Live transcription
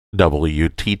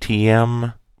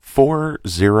WTTM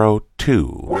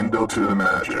 402. Window to the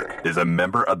Magic is a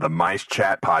member of the Mice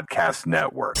Chat Podcast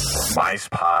Network.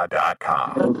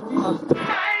 MicePod.com. Now,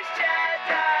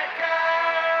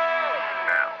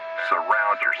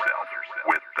 surround yourself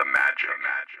with the magic.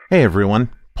 Hey everyone,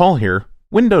 Paul here.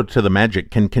 Window to the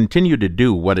Magic can continue to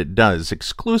do what it does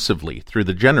exclusively through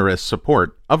the generous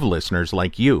support of listeners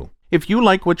like you. If you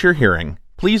like what you're hearing,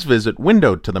 please visit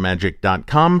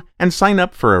windowtothemagic.com and sign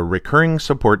up for a recurring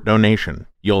support donation.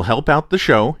 You'll help out the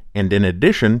show, and in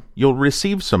addition, you'll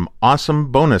receive some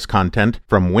awesome bonus content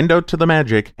from Window to the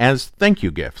Magic as thank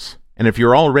you gifts. And if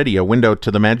you're already a Window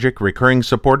to the Magic recurring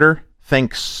supporter,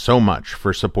 thanks so much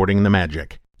for supporting the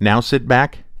magic. Now sit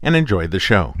back and enjoy the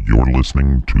show. You're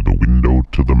listening to the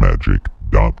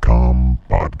windowtothemagic.com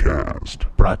podcast.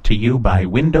 Brought to you by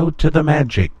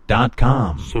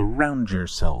windowtothemagic.com. Surround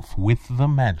yourself with the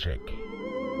magic.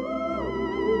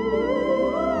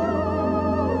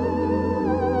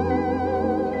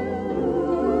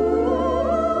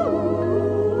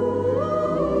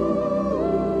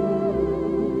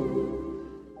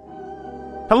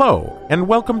 Hello, and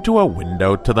welcome to A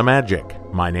Window to the Magic.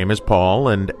 My name is Paul,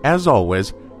 and as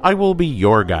always, I will be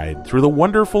your guide through the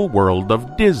wonderful world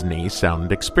of Disney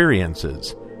sound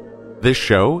experiences. This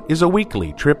show is a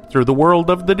weekly trip through the world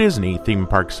of the Disney theme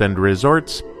parks and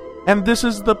resorts, and this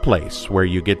is the place where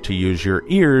you get to use your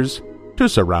ears to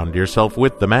surround yourself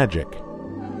with the magic.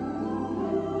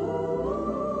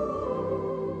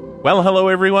 Well, hello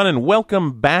everyone, and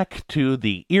welcome back to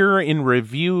the Ear in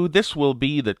Review. This will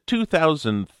be the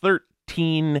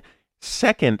 2013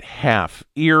 second half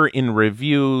Ear in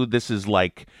Review. This is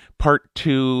like part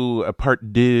two,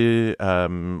 part deux,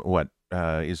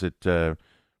 is it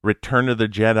Return of the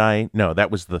Jedi? No,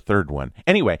 that was the third one.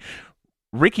 Anyway,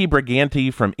 Ricky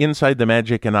Briganti from Inside the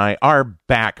Magic and I are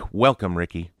back. Welcome,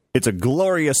 Ricky. It's a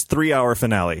glorious 3-hour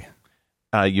finale.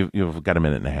 You've got a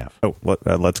minute and a half. Oh,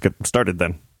 let's get started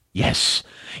then. Yes.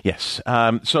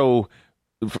 So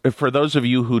for those of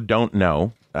you who don't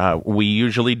know, we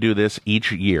usually do this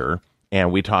each year, and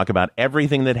we talk about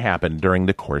everything that happened during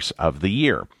the course of the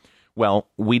year. Well,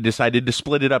 we decided to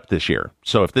split it up this year.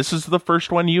 So if this is the first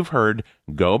one you've heard,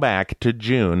 go back to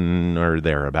June or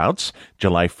thereabouts,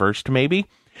 July 1st maybe,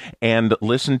 and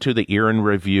listen to the Ear in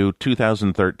Review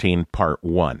 2013 Part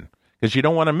 1, because you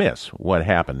don't want to miss what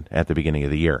happened at the beginning of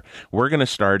the year. We're going to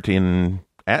start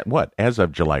as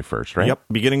of July 1st, right? Yep,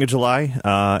 beginning of July,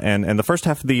 and the first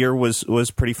half of the year was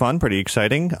pretty fun, pretty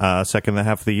exciting. Second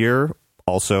half of the year,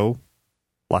 also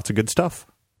lots of good stuff.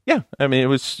 Yeah, I mean, it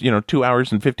was, 2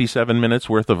 hours and 57 minutes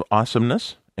worth of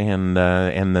awesomeness, and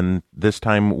then this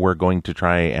time we're going to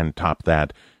try and top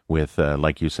that with,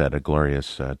 like you said, a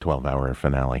glorious 12-hour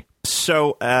finale.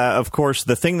 So, of course,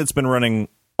 the thing that's been running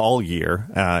all year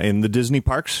in the Disney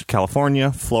parks,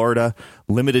 California, Florida,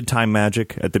 limited time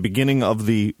magic. At the beginning of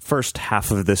the first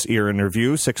half of this Ear in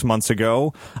Review 6 months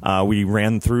ago, we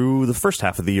ran through the first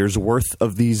half of the year's worth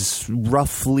of these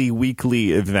roughly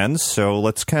weekly events. So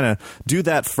let's kind of do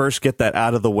that first, get that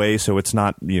out of the way so it's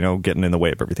not, getting in the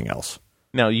way of everything else.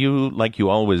 Now, you, like you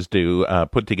always do,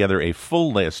 put together a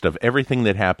full list of everything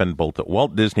that happened both at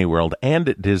Walt Disney World and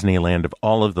at Disneyland of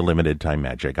all of the limited time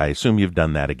magic. I assume you've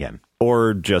done that again.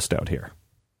 Or just out here.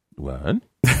 What?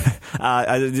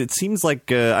 It seems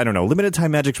like, I don't know, limited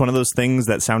time magic's one of those things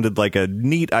that sounded like a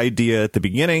neat idea at the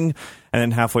beginning, and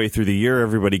then halfway through the year,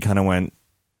 everybody kind of went,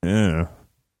 Oh.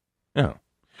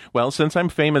 Well, since I'm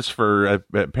famous for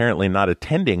apparently not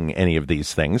attending any of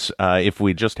these things, if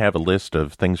we just have a list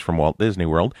of things from Walt Disney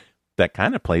World, that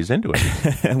kind of plays into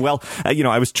it. Well,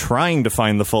 I was trying to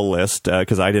find the full list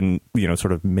because I didn't,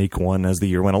 sort of make one as the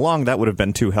year went along. That would have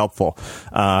been too helpful.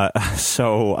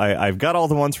 So I've got all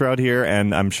the ones for out here,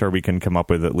 and I'm sure we can come up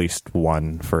with at least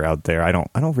one for out there. I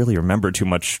don't really remember too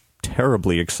much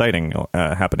terribly exciting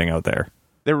happening out there.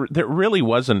 There really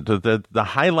wasn't. The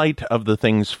highlight of the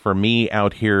things for me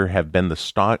out here have been the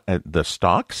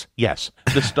stalks? Yes,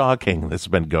 the stalking that's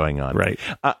been going on. Right.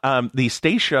 The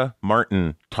Stacia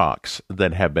Martin talks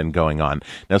that have been going on.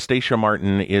 Now, Stacia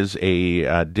Martin is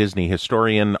a Disney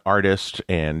historian, artist,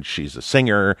 and she's a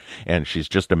singer, and she's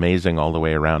just amazing all the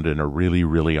way around and a really,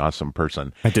 really awesome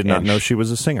person. I did not know she was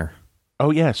a singer.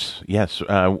 Oh, yes.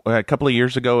 A couple of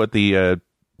years ago at the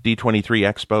D23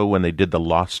 Expo, when they did the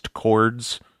Lost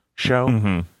Chords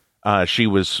show, she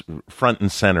was front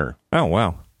and center. Oh,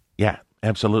 wow. Yeah,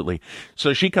 absolutely.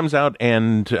 So she comes out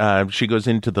and she goes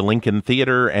into the Lincoln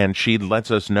Theater and she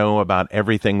lets us know about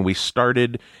everything. We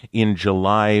started in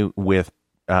July with,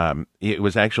 it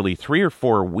was actually 3 or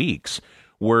 4 weeks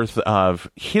worth of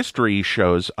history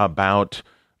shows about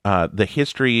the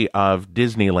history of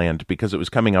Disneyland because it was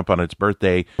coming up on its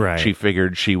birthday. Right. She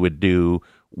figured she would do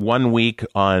 1 week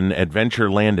on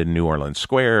Adventureland in New Orleans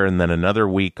Square, and then another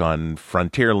week on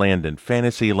Frontierland and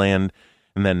Fantasyland,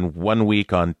 and then 1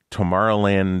 week on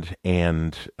Tomorrowland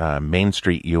and Main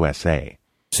Street USA.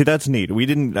 See, that's neat. We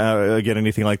didn't get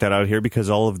anything like that out here because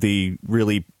all of the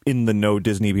really in-the-know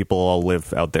Disney people all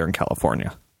live out there in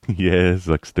California. Yes,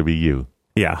 looks to be you.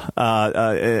 Yeah.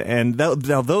 And now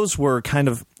those were kind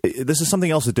of... This is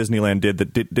something else that Disneyland did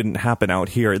that didn't happen out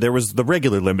here. There was the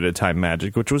regular limited time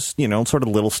magic, which was, sort of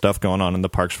little stuff going on in the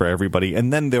parks for everybody.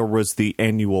 And then there was the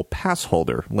annual pass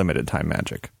holder limited time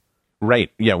magic.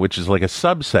 Right, yeah, which is like a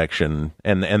subsection,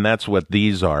 and that's what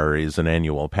these are, is an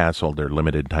annual pass holder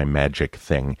limited time magic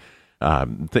thing.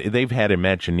 They've had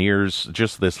Imagineers.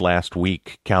 Just this last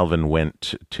week, Calvin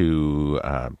went to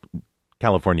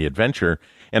California Adventure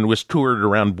and was toured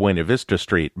around Buena Vista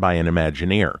Street by an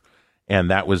Imagineer. And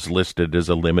that was listed as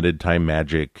a limited time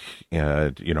magic,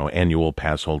 annual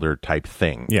pass holder type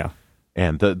thing. Yeah.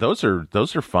 And those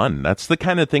are fun. That's the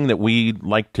kind of thing that we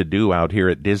like to do out here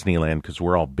at Disneyland because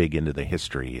we're all big into the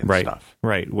history and stuff.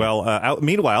 Right. Well,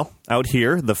 meanwhile, out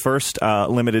here, the first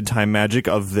limited time magic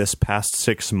of this past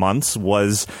 6 months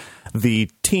was the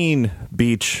Teen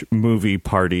Beach movie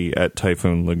party at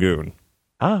Typhoon Lagoon.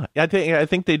 I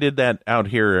think they did that out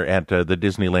here at the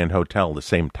Disneyland Hotel the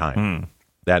same time.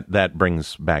 That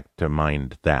brings back to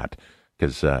mind that.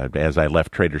 Because as I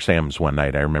left Trader Sam's one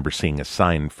night, I remember seeing a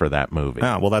sign for that movie.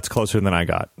 Well, that's closer than I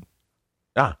got.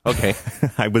 Okay.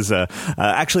 I was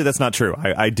actually, that's not true.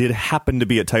 I did happen to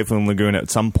be at Typhoon Lagoon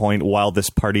at some point while this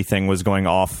party thing was going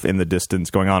on in the distance,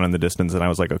 and I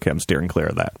was like, okay, I'm steering clear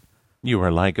of that. You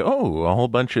were like, a whole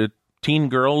bunch of teen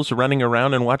girls running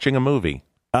around and watching a movie.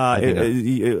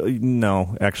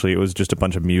 No, actually, it was just a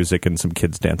bunch of music and some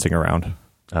kids dancing around.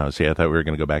 Oh, see, I thought we were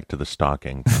going to go back to the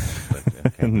stalking.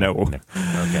 Okay. No. Okay.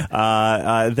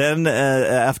 Then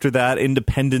after that,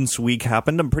 Independence Week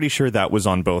happened. I'm pretty sure that was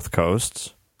on both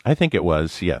coasts. I think it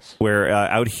was, yes. Where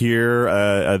out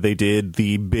here, they did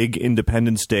the big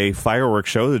Independence Day fireworks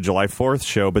show, the July 4th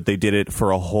show, but they did it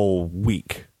for a whole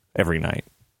week every night.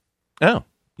 Oh.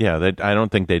 Yeah, I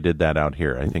don't think they did that out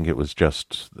here. I think it was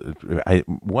just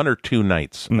 1 or 2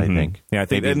 nights, I think. Yeah, I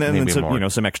think, maybe, and then maybe some, more.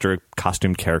 some extra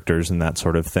costume characters and that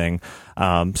sort of thing.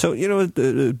 So,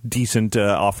 a decent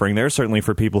offering there, certainly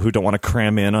for people who don't want to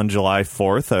cram in on July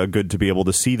 4th. Good to be able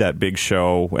to see that big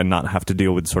show and not have to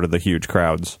deal with sort of the huge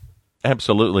crowds.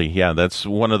 Absolutely, yeah. That's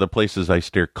one of the places I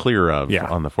steer clear of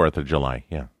on the 4th of July,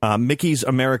 yeah. Mickey's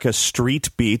America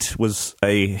Street Beat was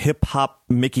a hip-hop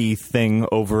Mickey thing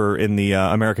over in the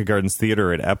America Gardens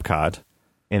Theater at Epcot.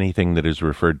 Anything that is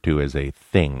referred to as a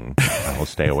thing, I will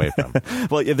stay away from.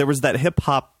 Well, yeah, there was that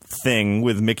hip-hop thing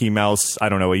with Mickey Mouse, I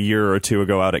don't know, a year or two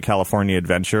ago out at California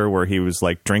Adventure where he was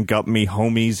like, drink up me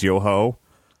homies, yo-ho.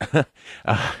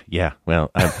 Yeah, well,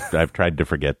 I've tried to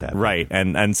forget that. Right,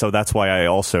 and so that's why I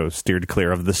also steered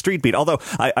clear of the street beat, although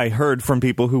I heard from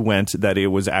people who went that it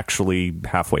was actually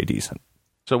halfway decent.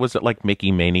 So was it like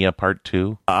Mickey Mania Part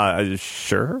 2?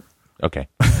 Sure. Okay.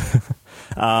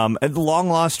 And the Long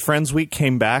Lost Friends Week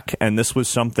came back, and this was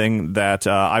something that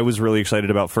I was really excited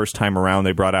about first time around.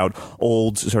 They brought out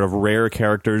old, sort of rare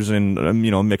characters and, a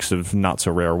mix of not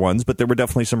so rare ones, but there were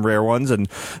definitely some rare ones. And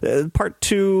part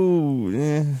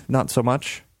 2, not so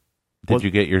much. Did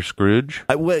you get your Scrooge?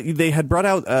 They had brought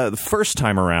out the first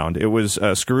time around. It was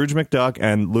Scrooge McDuck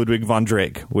and Ludwig von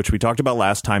Drake, which we talked about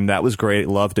last time. That was great.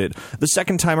 Loved it. The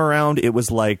second time around, it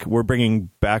was like we're bringing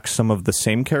back some of the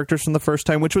same characters from the first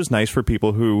time, which was nice for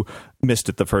people who missed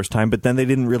it the first time. But then they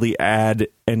didn't really add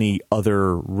any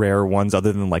other rare ones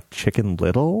other than like Chicken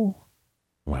Little.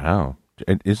 Wow.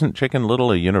 Isn't Chicken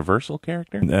Little a Universal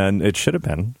character? And it should have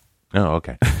been. Oh,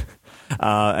 okay.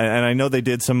 And I know they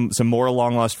did some more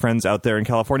Long Lost Friends out there in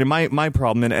California. My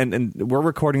problem, and we're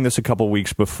recording this a couple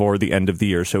weeks before the end of the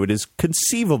year, so it is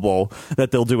conceivable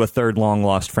that they'll do a third Long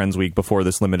Lost Friends week before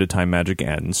this limited time magic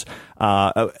ends.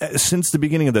 Since the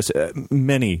beginning of this,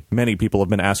 many people have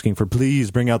been asking for,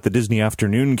 please bring out the Disney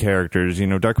afternoon characters,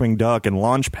 Darkwing Duck and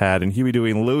Launchpad and Huey,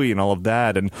 Dewey and Louie and all of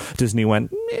that. And Disney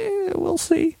went, we'll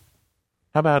see.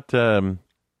 How about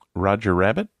Roger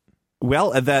Rabbit?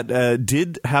 Well, that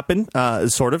did happen,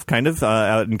 sort of, kind of,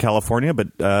 out in California, but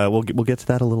we'll get to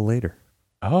that a little later.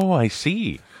 Oh, I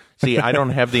see. See, I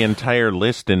don't have the entire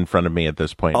list in front of me at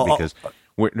this point because,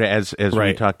 as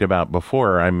we talked about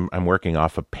before, I'm working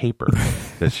off a paper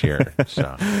this year.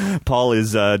 So Paul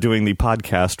is doing the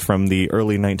podcast from the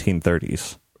early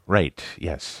 1930s. Right.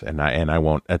 Yes, and I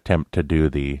won't attempt to do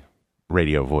the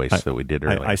radio voice that we did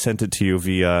earlier. I sent it to you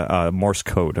via Morse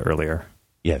code earlier.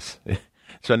 Yes.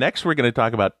 So next we're going to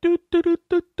talk about...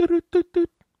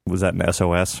 Was that an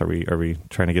SOS? Are we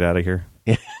trying to get out of here?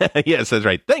 Yes, that's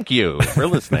right. Thank you for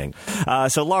listening.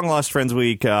 So Long Lost Friends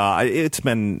Week, it's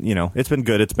been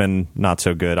good. It's been not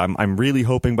so good. I'm really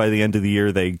hoping by the end of the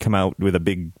year they come out with a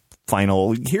big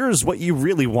final. Here's what you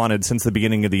really wanted since the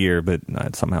beginning of the year, but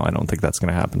somehow I don't think that's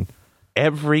going to happen.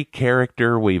 Every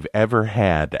character we've ever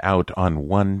had out on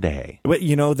one day. But,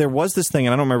 there was this thing,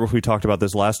 and I don't remember if we talked about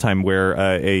this last time, where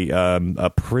a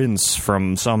prince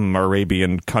from some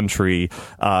Arabian country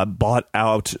bought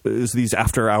out these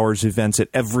after-hours events at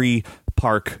every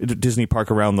Disney park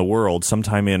around the world,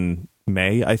 sometime in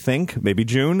May, I think, maybe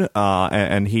June,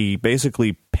 and he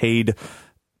basically paid...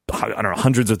 I don't know,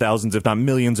 hundreds of thousands, if not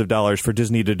millions of dollars for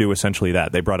Disney to do essentially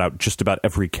that. They brought out just about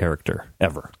every character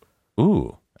ever.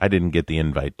 Ooh. I didn't get the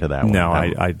invite to that one. No,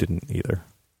 I didn't either.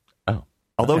 Oh.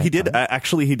 Although okay,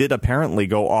 he did apparently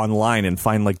go online and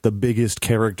find like the biggest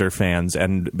character fans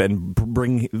and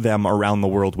bring them around the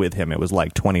world with him. It was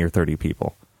like 20 or 30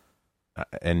 people.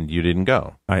 And you didn't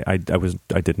go? I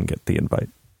didn't get the invite.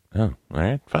 Oh, all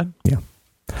right, fine. Yeah.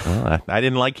 Well, I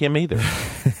didn't like him either.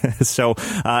 So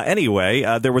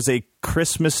anyway, there was a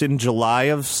Christmas in July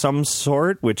of some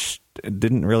sort, which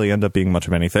didn't really end up being much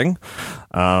of anything.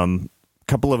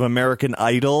 Couple of American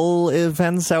Idol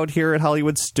events out here at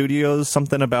Hollywood Studios.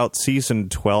 Something about season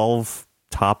 12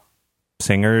 top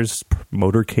singers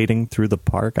motorcading through the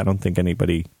park. I don't think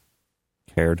anybody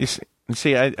cared.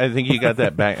 See, I think you got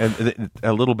that back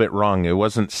a little bit wrong. It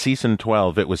wasn't season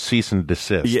 12. It was cease and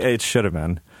desist. Yeah, it should have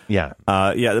been. Yeah.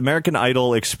 The American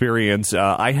Idol experience,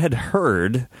 I had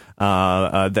heard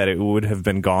that it would have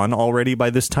been gone already by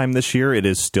this time this year. It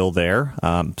is still there,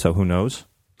 so who knows?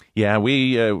 Yeah,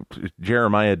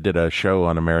 Jeremiah did a show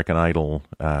on American Idol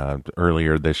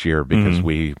earlier this year because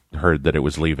we heard that it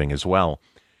was leaving as well.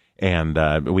 And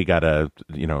we got a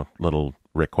little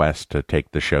request to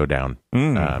take the show down.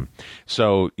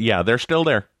 So, yeah, they're still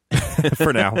there.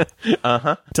 For now.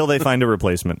 Uh-huh. Till they find a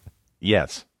replacement.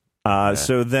 Yes.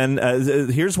 So then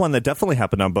here's one that definitely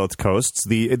happened on both coasts.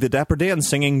 The Dapper Dan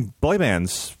singing boy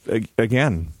bands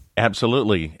again.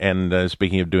 Absolutely. And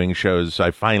speaking of doing shows,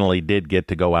 I finally did get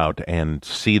to go out and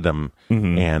see them.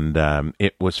 And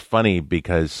it was funny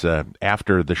because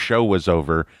after the show was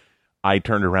over, I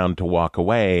turned around to walk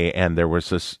away, and there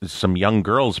was some young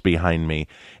girls behind me,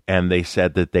 and they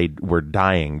said that they were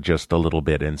dying just a little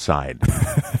bit inside.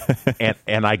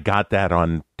 and I got that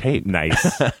on tape.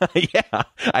 Nice. Yeah.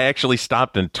 I actually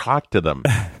stopped and talked to them.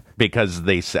 Because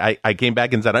I came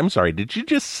back and said, I'm sorry, did you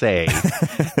just say?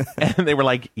 And they were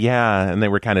like, yeah. And they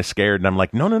were kind of scared. And I'm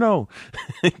like, no.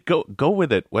 Go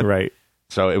with it. What? Right.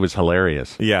 So it was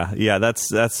hilarious. Yeah.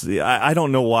 That's I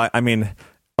don't know why. I mean,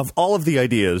 of all of the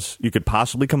ideas you could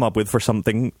possibly come up with for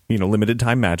something, limited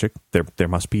time magic, there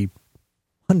must be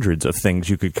hundreds of things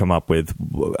you could come up with.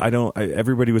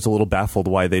 Everybody was a little baffled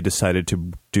why they decided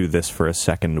to do this for a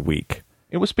second week.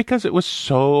 It was because it was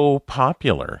so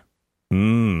popular.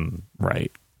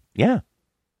 Right. Yeah.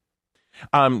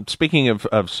 Speaking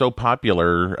of so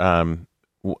popular,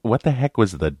 what the heck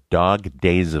was the Dog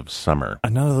Days of Summer?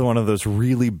 Another one of those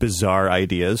really bizarre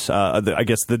ideas. I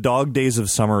guess the Dog Days of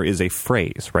Summer is a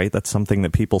phrase, right? That's something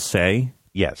that people say.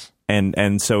 Yes.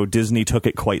 And so Disney took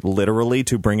it quite literally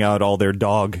to bring out all their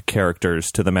dog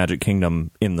characters to the Magic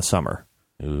Kingdom in the summer.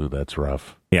 Ooh, that's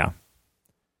rough. Yeah.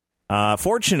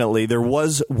 Fortunately, there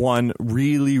was one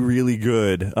really, really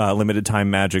good limited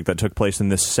time magic that took place in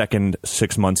this second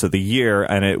 6 months of the year,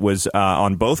 and it was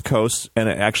on both coasts, and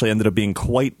it actually ended up being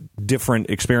quite different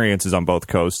experiences on both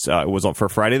coasts. It was for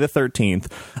Friday the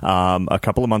 13th, a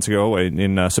couple of months ago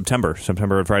in September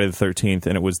of Friday the 13th,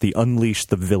 and it was the Unleash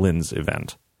the Villains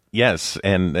event. Yes,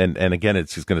 and again,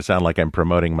 it's just going to sound like I'm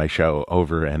promoting my show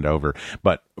over and over,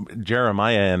 but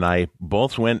Jeremiah and I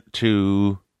both went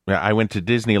to... I went to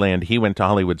Disneyland, he went to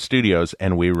Hollywood Studios,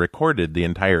 and we recorded the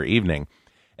entire evening.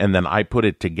 And then I put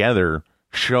it together,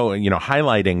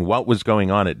 highlighting what was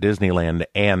going on at Disneyland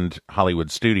and Hollywood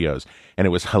Studios. And it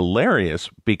was hilarious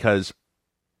because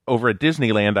over at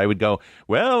Disneyland, I would go,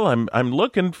 well, I'm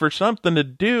looking for something to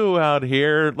do out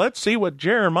here. Let's see what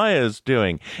Jeremiah is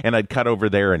doing. And I'd cut over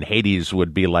there, and Hades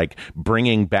would be like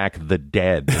bringing back the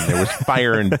dead. And there was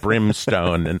fire and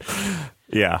brimstone and...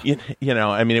 Yeah.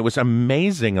 It was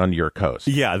amazing on your coast.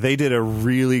 Yeah, they did a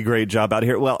really great job out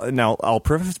here. Well, now, I'll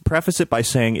preface it by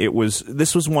saying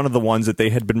this was one of the ones that they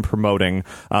had been promoting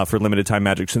for Limited Time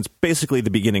Magic since basically the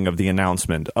beginning of the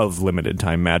announcement of Limited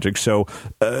Time Magic. So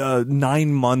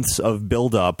 9 months of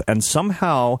build-up, and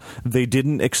somehow they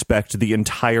didn't expect the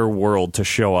entire world to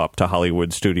show up to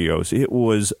Hollywood Studios. It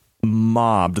was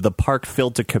mobbed. The park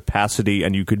filled to capacity,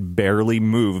 and you could barely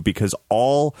move because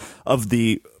all of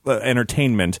the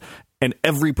entertainment and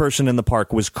every person in the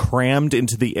park was crammed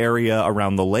into the area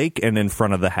around the lake and in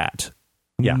front of the hat.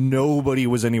 Yeah. Nobody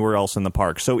was anywhere else in the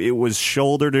park. So it was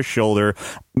shoulder to shoulder,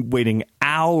 waiting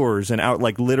hours and out,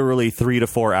 like literally 3 to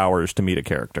 4 hours to meet a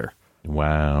character.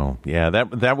 Wow. Yeah,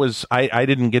 that was, I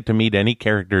didn't get to meet any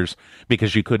characters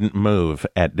because you couldn't move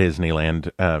at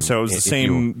Disneyland. So it was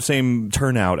the same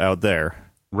turnout out there.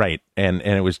 Right. And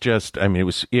it was just, I mean,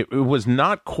 it was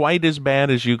not quite as bad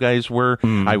as you guys were.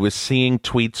 I was seeing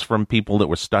tweets from people that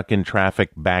were stuck in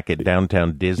traffic back at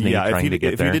downtown Disney trying to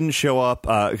get there. If you didn't show up,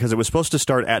 because it was supposed to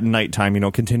start at nighttime,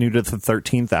 continue to the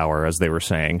 13th hour, as they were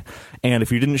saying. And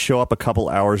if you didn't show up a couple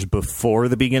hours before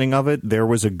the beginning of it, there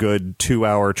was a good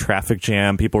 2-hour traffic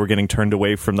jam. People were getting turned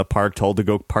away from the park, told to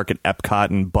go park at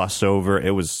Epcot and bus over.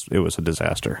 It was a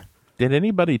disaster. Did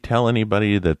anybody tell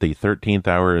anybody that the 13th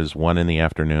hour is 1 in the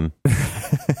afternoon?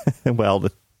 Well,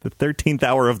 the 13th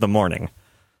hour of the morning.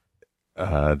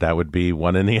 That would be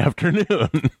 1 in the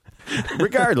afternoon.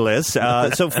 Regardless,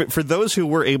 so for those who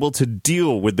were able to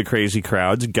deal with the crazy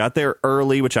crowds, got there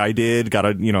early, which I did, got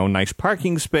a nice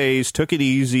parking space, took it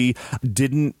easy,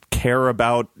 didn't care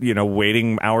about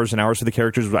waiting hours and hours for the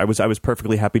characters. I was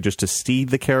perfectly happy just to see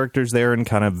the characters there and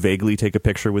kind of vaguely take a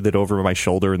picture with it over my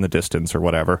shoulder in the distance or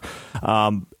whatever.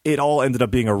 It all ended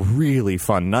up being a really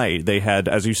fun night. They had,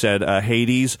 as you said,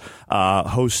 Hades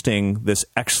hosting this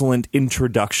excellent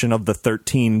introduction of the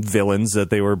 13 villains that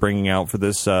they were bringing out for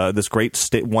this great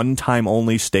one-time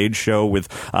only stage show with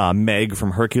Meg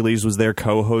from Hercules was there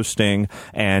co-hosting,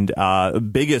 and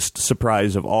biggest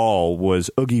surprise of all was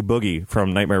Oogie Boogie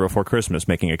from Nightmare Before Christmas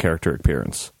making a character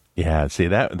appearance. Yeah, see,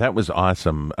 that was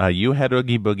awesome. You had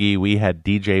Oogie Boogie, we had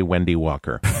DJ Wendy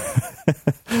Walker.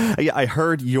 Yeah, I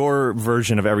heard your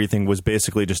version of everything was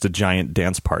basically just a giant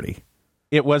dance party.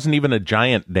 It wasn't even a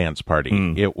giant dance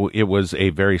party. It was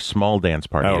a very small dance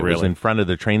party. Oh, it was in front of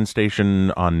the train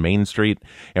station on Main Street.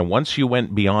 And once you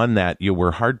went beyond that, you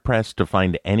were hard-pressed to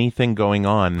find anything going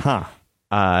on,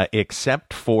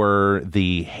 except for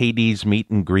the Hades meet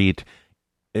and greet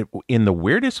in the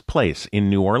weirdest place in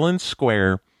New Orleans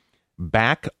Square,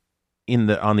 back on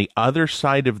the other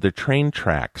side of the train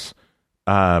tracks.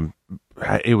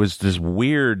 It was this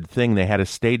weird thing. They had a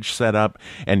stage set up,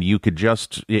 and you could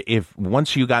just,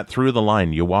 once you got through the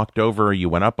line, you walked over, you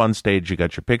went up on stage, you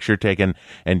got your picture taken,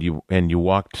 and you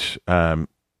walked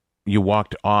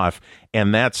off.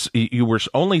 And you were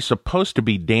only supposed to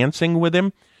be dancing with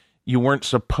him. You weren't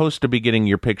supposed to be getting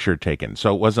your picture taken.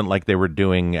 So it wasn't like they were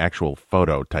doing actual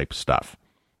photo type stuff.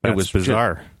 That's it was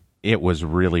bizarre. It was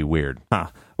really weird.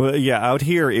 Well, yeah, out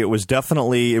here, it was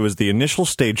the initial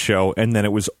stage show, and then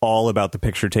it was all about the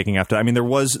picture taking after. I mean,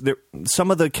 there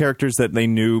some of the characters that they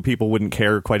knew people wouldn't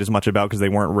care quite as much about because they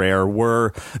weren't rare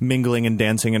were mingling and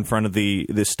dancing in front of the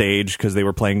stage because they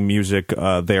were playing music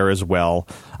there as well.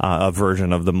 A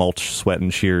version of the Mulch, Sweat,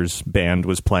 and Shears band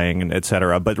was playing,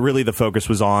 etc. But really, the focus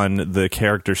was on the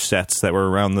character sets that were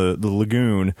around the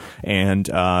lagoon, and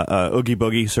Oogie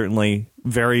Boogie certainly.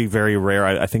 Very, very rare.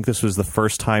 I think this was the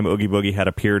first time Oogie Boogie had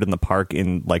appeared in the park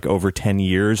in like over 10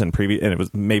 years, and it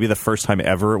was maybe the first time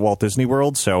ever at Walt Disney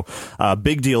World. So,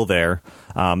 big deal there.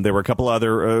 There were a couple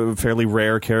other fairly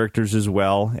rare characters as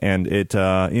well, and it,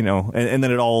 and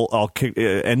then it all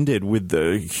ended with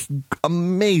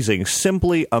the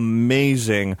simply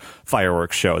amazing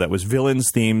fireworks show that was villains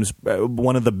themes.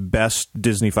 One of the best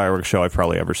Disney fireworks show I've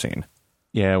probably ever seen.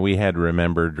 Yeah, we had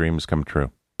Remember Dreams Come True.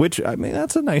 Which, I mean,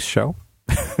 that's a nice show.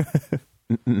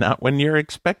 Not when you're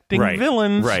expecting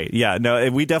villains. Right. Yeah. No,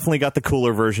 we definitely got the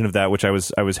cooler version of that, which I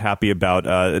was happy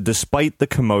about. Despite the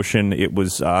commotion, it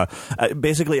was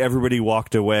basically everybody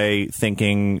walked away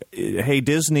thinking, hey,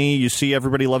 Disney, you see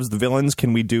everybody loves the villains.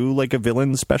 Can we do like a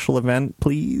villain special event,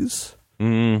 please?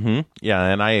 Mm-hmm. Yeah,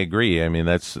 and I agree. I mean,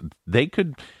 they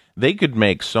could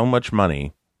make so much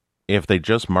money if they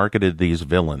just marketed these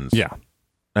villains. Yeah.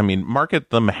 I mean, market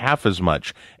them half as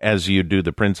much as you do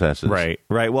the princesses. Right.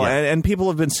 Well, yeah. and people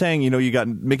have been saying, you got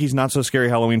Mickey's Not So Scary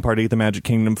Halloween Party at the Magic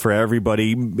Kingdom for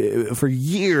everybody. For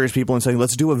years, people have been saying,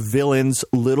 let's do a villains,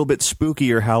 little bit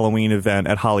spookier Halloween event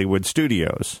at Hollywood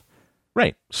Studios.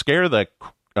 Right.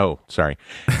 Oh, sorry.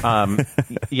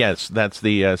 Yes, that's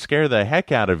the scare the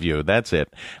heck out of you. That's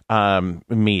it.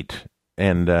 Meet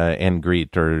and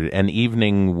greet, or an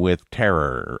evening with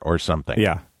terror or something.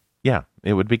 Yeah. Yeah,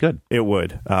 it would be good. It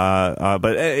would.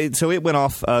 So it went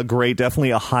off great. Definitely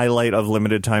a highlight of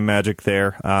limited time magic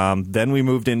there. Then we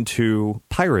moved into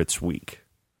Pirates Week.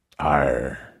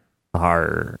 Arr,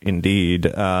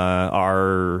 indeed.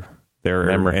 Are there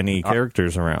any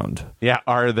characters around? Yeah,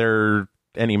 are there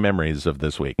any memories of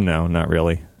this week? No, not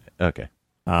really. Okay.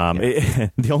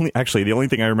 The only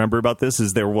thing I remember about this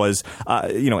is there was,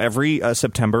 every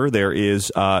September there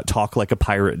is Talk Like a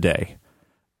Pirate Day,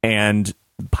 and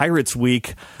Pirates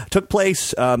Week took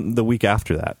place the week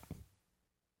after that.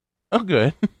 Oh,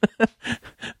 good.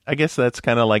 I guess that's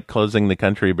kind of like closing the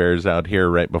Country Bears out here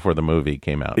right before the movie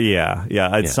came out.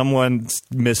 Yeah. Someone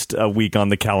missed a week on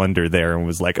the calendar there and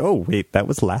was like, "Oh, wait, that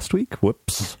was last week.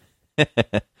 Whoops."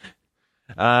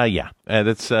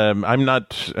 That's. I'm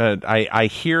not. I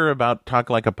hear about Talk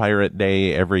Like a Pirate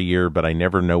Day every year, but I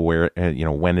never know where,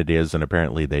 when it is, and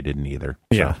apparently they didn't either.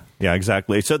 So. Yeah,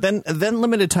 exactly. So then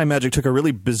Limited Time Magic took a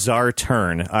really bizarre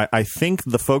turn. I think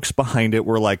the folks behind it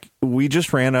were like, we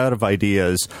just ran out of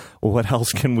ideas. What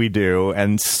else can we do?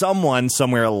 And someone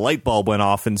somewhere, a light bulb went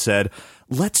off and said,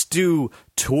 let's do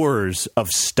tours of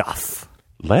stuff.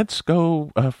 Let's go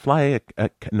fly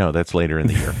no, that's later in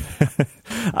the year.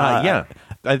 Yeah.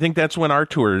 I think that's when our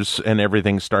tours and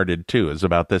everything started, too, is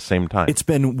about this same time. It's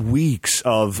been weeks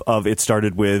of it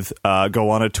started with go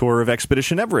on a tour of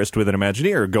Expedition Everest with an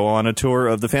Imagineer, go on a tour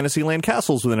of the Fantasyland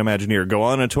castles with an Imagineer, go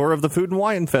on a tour of the Food and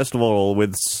Wine Festival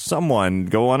with someone,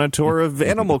 go on a tour of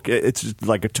Animal... It's just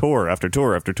like a tour after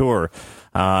tour after tour.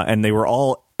 And they were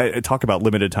all... Talk about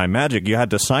limited time magic. You had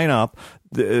to sign up,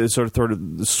 sort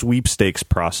of the sweepstakes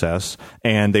process,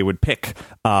 and they would pick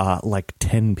like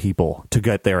 10 people to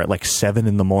get there at like 7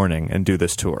 a.m. and do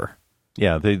this tour.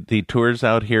 Yeah, the tours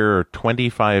out here are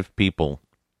 25 people,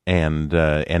 and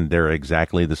they're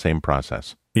exactly the same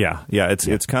process. Yeah,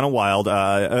 it's kind of wild.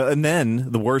 And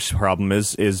then the worst problem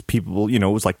is people. It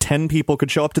was like 10 people could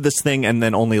show up to this thing, and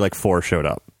then only like 4 showed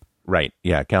up. Right.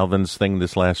 Yeah. Calvin's thing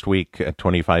this last week,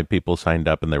 25 people signed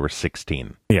up and there were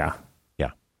 16. Yeah.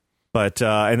 Yeah. But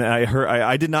and I heard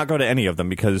I did not go to any of them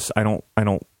because I don't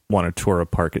want to tour a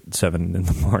park at 7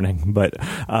 a.m. But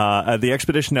the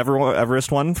Expedition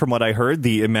Everest one, from what I heard,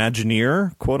 the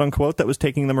Imagineer, quote unquote, that was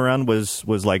taking them around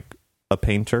was like a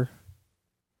painter.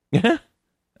 Yeah.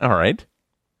 All right.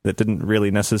 That didn't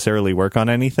really necessarily work on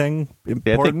anything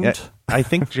important. I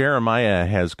think Jeremiah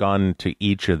has gone to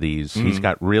each of these. He's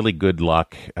got really good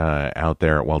luck out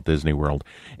there at Walt Disney World.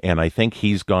 And I think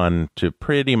he's gone to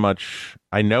pretty much...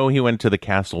 I know he went to the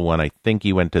castle one. I think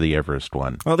he went to the Everest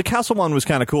one. Well, the castle one was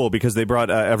kind of cool because they brought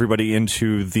everybody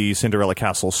into the Cinderella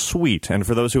Castle suite. And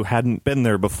for those who hadn't been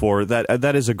there before,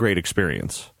 that is a great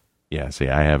experience. Yeah, see,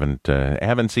 I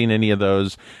haven't seen any of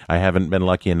those. I haven't been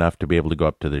lucky enough to be able to go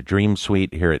up to the Dream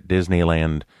Suite here at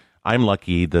Disneyland. I'm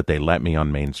lucky that they let me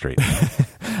on Main Street.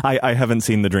 I haven't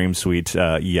seen the Dream Suite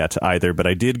yet either, but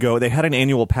I did go. They had an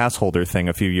annual pass holder thing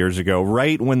a few years ago,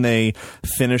 right when they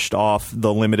finished off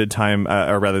the limited time,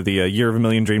 or rather the Year of a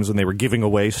Million Dreams, when they were giving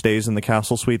away stays in the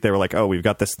Castle Suite. They were like, oh, we've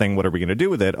got this thing. What are we going to do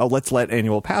with it? Oh, let's let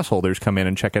annual pass holders come in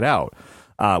and check it out.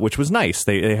 Which was nice.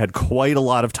 They had quite a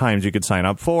lot of times you could sign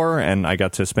up for, and I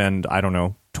got to spend,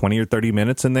 20 or 30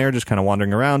 minutes in there just kind of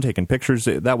wandering around, taking pictures.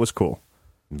 That was cool.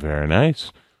 Very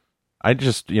nice. I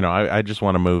just, I just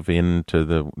want to move into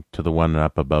the one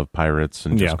up above Pirates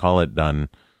and just call it done.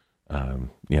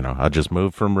 I'll just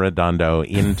move from Redondo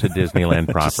into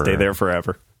Disneyland proper. Just stay there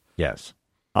forever. Yes.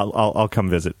 I'll come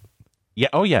visit. Yeah.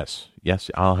 Oh, yes. Yes.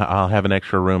 I'll have an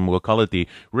extra room. We'll call it the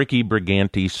Ricky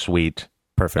Briganti Suite.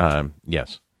 Perfect.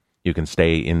 Yes. You can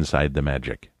stay inside the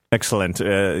magic. Excellent.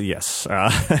 Yes.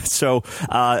 So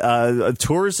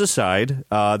tours aside,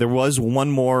 there was one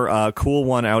more cool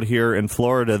one out here in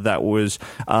Florida that was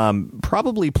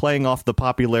probably playing off the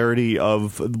popularity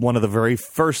of one of the very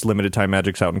first limited time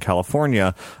magics out in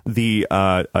California. The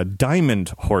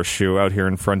Diamond Horseshoe out here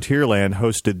in Frontierland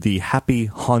hosted the Happy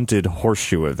Haunted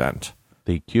Horseshoe event.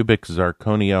 The cubic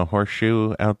zirconia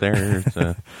horseshoe out there.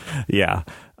 Yeah.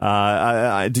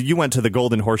 You went to the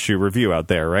Golden Horseshoe Review out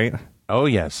there, right? Oh,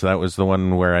 yes. That was the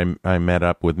one where I met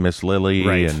up with Miss Lily,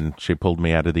 right, and she pulled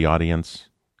me out of the audience.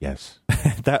 Yes.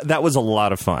 That was a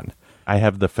lot of fun. I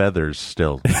have the feathers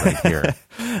still right here.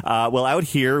 Well, out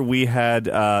here we had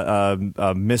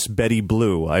Miss Betty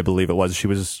Blue, I believe it was. She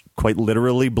was quite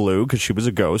literally blue because she was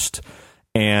a ghost.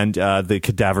 And the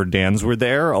Cadaver Dans were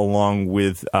there, along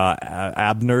with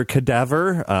Abner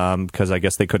Cadaver, because I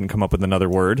guess they couldn't come up with another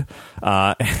word.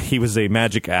 He was a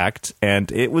magic act,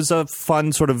 and it was a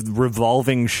fun sort of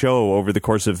revolving show over the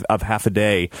course of half a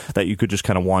day that you could just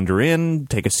kind of wander in,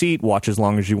 take a seat, watch as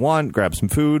long as you want, grab some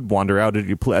food, wander out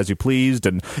as you pleased,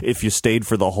 and if you stayed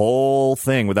for the whole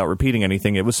thing without repeating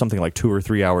anything, it was something like 2 or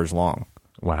 3 hours long.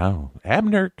 Wow.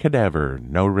 Abner Cadaver,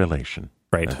 no relation.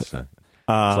 Right.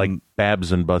 It's like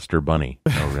Babs and Buster Bunny,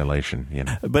 no relation, you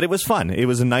know. But it was fun. It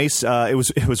was a nice. It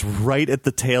was right at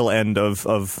the tail end of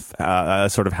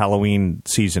sort of Halloween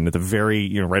season, at the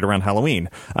very right around Halloween,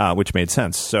 which made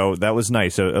sense. So that was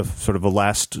nice. A sort of a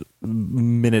last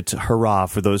minute hurrah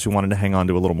for those who wanted to hang on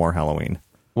to a little more Halloween.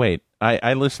 Wait,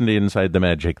 I listened to Inside the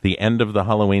Magic. The end of the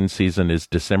Halloween season is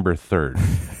December 3rd.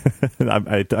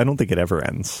 I don't think it ever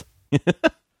ends.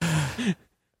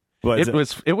 But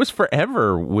it was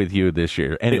forever with you this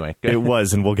year. Anyway, it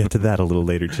was, and we'll get to that a little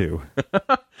later too.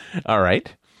 All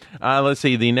right. Let's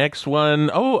see. The next one.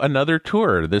 Oh, another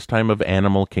tour. This time of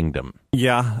Animal Kingdom.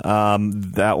 Yeah,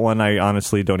 that one I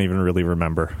honestly don't even really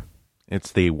remember.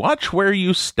 It's the Watch Where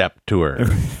You Step tour.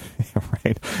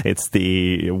 Right. It's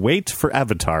the Wait for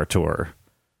Avatar tour.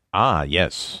 Ah,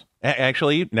 yes.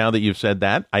 Actually, now that you've said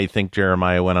that, I think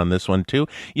Jeremiah went on this one too.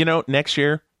 Next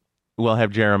year, we'll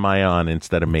have Jeremiah on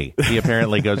instead of me. He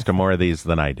apparently goes to more of these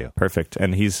than I do. Perfect.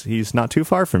 And he's not too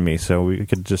far from me, so we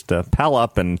could just pal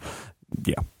up and,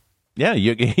 yeah. Yeah,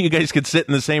 you guys could sit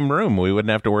in the same room. We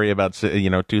wouldn't have to worry about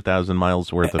 2,000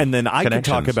 miles worth of And then I could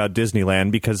talk connections. about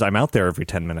Disneyland because I'm out there every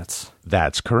 10 minutes.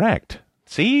 That's correct.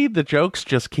 See, the jokes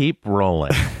just keep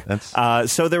rolling. That's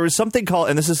so there was something called,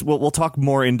 and this is we'll talk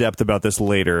more in depth about this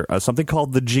later. Something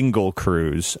called the Jingle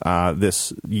Cruise.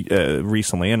 This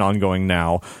recently and ongoing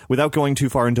now. Without going too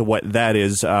far into what that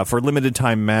is, for limited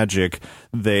time magic,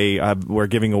 they were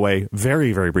giving away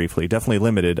very, very briefly, definitely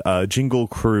limited, Jingle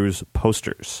Cruise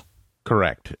posters.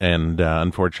 correct. And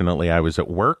unfortunately, I was at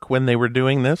work when they were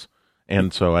doing this,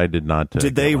 and so I did not.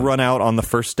 Did they run out on the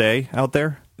first day out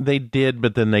there? They did,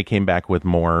 but then they came back with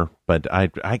more. But I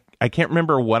can't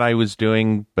remember what I was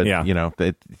doing, but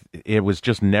it was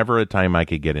just never a time I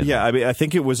could get in. Yeah, I mean, I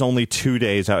think it was only 2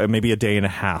 days, maybe a day and a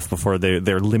half before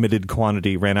their limited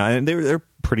quantity ran out. And they're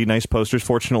pretty nice posters.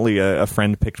 Fortunately, a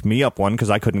friend picked me up one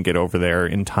because I couldn't get over there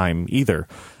in time either.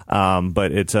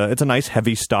 But it's a nice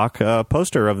heavy stock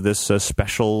poster of this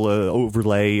special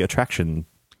overlay attraction.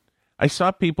 I saw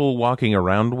people walking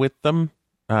around with them.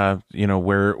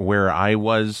 Where I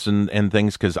was and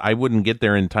things, because I wouldn't get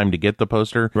there in time to get the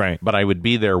poster. Right. But I would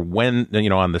be there when,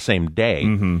 on the same day.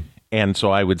 Mm-hmm. And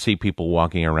so I would see people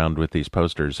walking around with these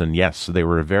posters. And yes, they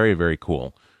were very, very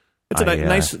cool. It's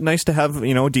nice to have,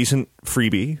 a decent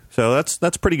freebie. So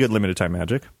that's pretty good limited time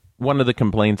magic. One of the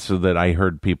complaints that I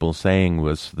heard people saying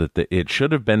was that it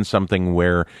should have been something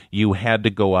where you had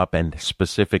to go up and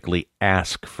specifically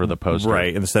ask for the poster.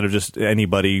 Right, instead of just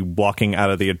anybody walking out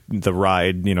of the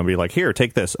ride, be like, here,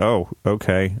 take this. Oh,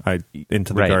 okay,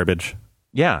 into the garbage.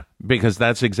 Yeah, because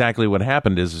that's exactly what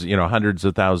happened is, hundreds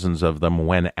of thousands of them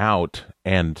went out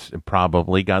and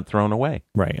probably got thrown away.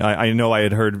 Right. I know I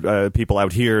had heard people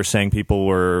out here saying people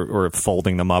were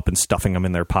folding them up and stuffing them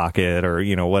in their pocket or,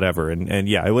 whatever. And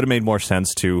yeah, it would have made more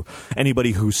sense to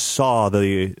anybody who saw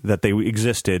that they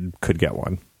existed could get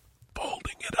one.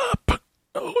 Folding it up.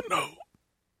 Oh, no.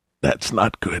 That's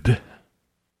not good.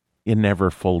 You never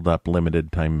fold up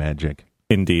limited time magic.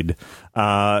 Indeed.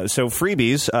 So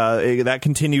freebies, that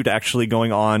continued actually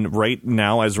going on right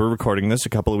now as we're recording this, a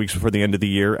couple of weeks before the end of the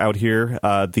year out here.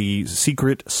 The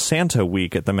Secret Santa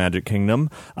Week at the Magic Kingdom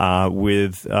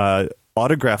with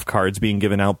autograph cards being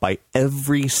given out by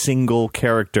every single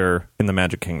character in the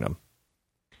Magic Kingdom.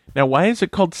 Now, why is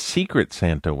it called Secret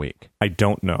Santa Week? I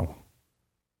don't know.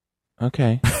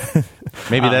 Okay.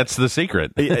 Maybe that's the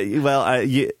secret. Well,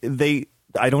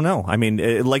 I don't know. I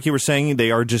mean, like you were saying,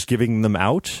 they are just giving them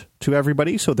out to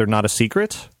everybody, so they're not a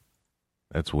secret.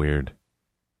 That's weird.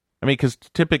 I mean, because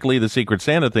typically the Secret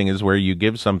Santa thing is where you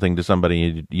give something to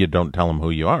somebody, you don't tell them who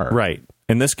you are. Right.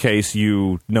 In this case,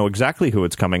 you know exactly who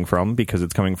it's coming from because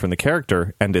it's coming from the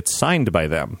character, and it's signed by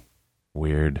them.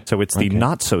 Weird. So it's the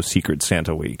not-so-secret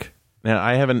Santa Week. Now,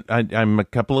 I'm a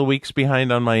couple of weeks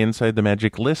behind on my Inside the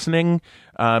Magic listening.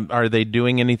 Are they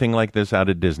doing anything like this out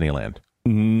at Disneyland?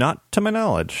 Not to my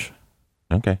knowledge.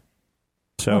 Okay.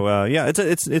 So, yeah,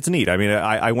 it's neat. I mean,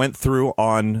 I went through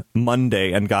on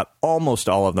Monday and got almost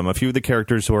all of them. A few of the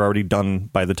characters were already done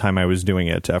by the time I was doing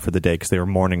it for the day because they were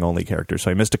morning-only characters,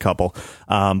 so I missed a couple.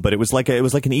 But it was like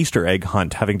an Easter egg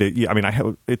hunt,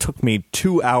 it took me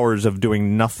 2 hours of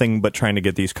doing nothing but trying to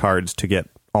get these cards to get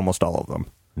almost all of them.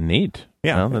 Neat.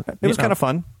 Yeah, well, it was kind of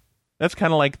fun. That's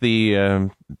kind of like the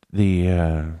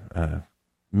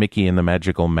Mickey and the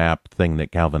Magical Map thing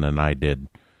that Calvin and I did,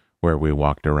 where we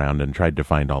walked around and tried to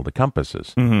find all the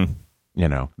compasses.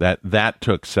 Mm-hmm. That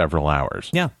took several hours.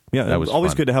 Yeah. That was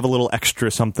always fun. good to have a little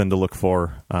extra something to look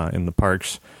for in the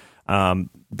parks.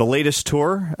 The latest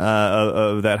tour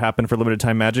that happened for Limited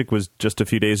Time Magic was just a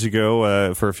few days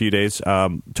ago, for a few days,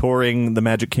 touring the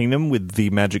Magic Kingdom with the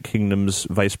Magic Kingdom's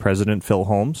Vice President, Phil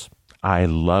Holmes. I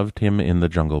loved him in The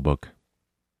Jungle Book.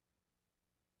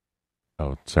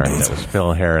 Oh, sorry, that was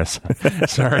Phil Harris.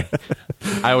 Sorry,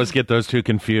 I always get those two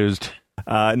confused.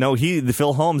 No,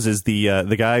 Phil Holmes is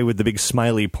the guy with the big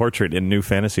smiley portrait in New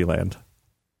Fantasyland.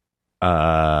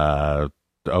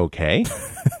 Okay.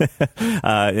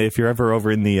 If you're ever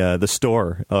over in the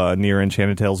store near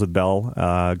Enchanted Tales with Belle,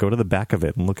 go to the back of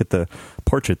it and look at the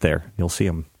portrait there. You'll see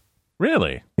him.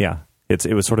 Really? Yeah.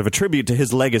 It was sort of a tribute to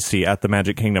his legacy at the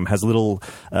Magic Kingdom. Has little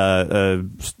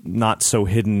not so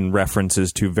hidden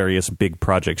references to various big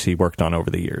projects he worked on over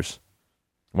the years.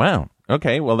 Wow.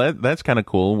 Okay. Well, that's kind of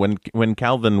cool. When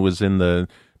Calvin was in the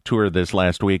tour this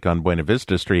last week on Buena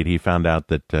Vista Street, he found out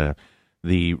that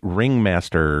the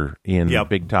ringmaster in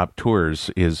Big Top Tours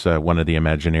is one of the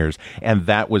Imagineers, and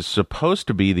that was supposed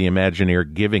to be the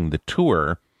Imagineer giving the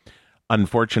tour.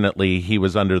 Unfortunately, he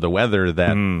was under the weather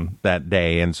that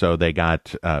day, and so they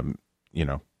got,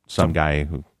 some guy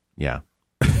who,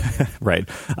 right.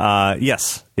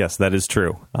 Yes, that is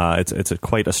true. It's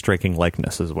quite a striking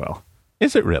likeness as well.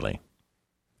 Is it really?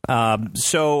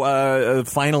 So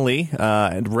finally,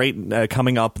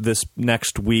 coming up this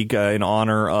next week in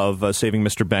honor of Saving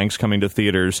Mr. Banks coming to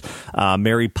theaters,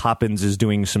 Mary Poppins is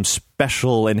doing some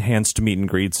special enhanced meet and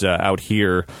greets out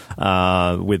here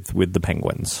with the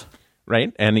Penguins.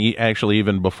 Right, and actually,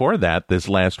 even before that, this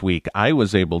last week, I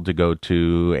was able to go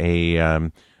to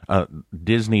a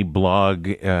Disney blog.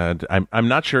 I'm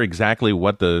not sure exactly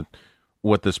what the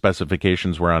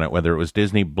specifications were on it, whether it was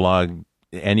Disney blog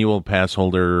annual pass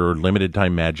holder or limited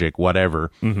time magic, whatever.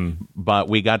 Mm-hmm. But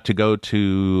we got to go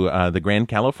to the Grand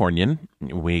Californian.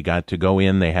 We got to go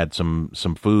in. They had some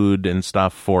food and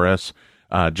stuff for us,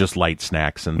 just light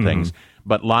snacks and things.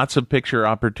 But lots of picture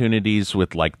opportunities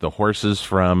with like the horses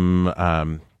from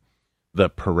the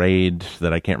parade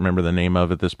that I can't remember the name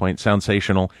of at this point.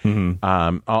 Sensational.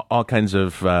 All kinds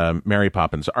of Mary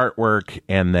Poppins artwork.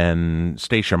 And then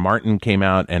Stacia Martin came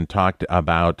out and talked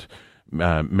about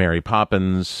Mary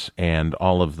Poppins and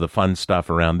all of the fun stuff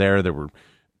around there. There were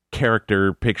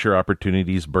character picture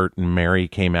opportunities. Bert and Mary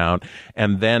came out.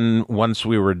 And then once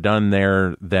we were done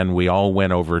there, then we all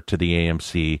went over to the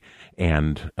AMC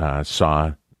and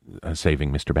saw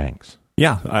Saving Mr. Banks.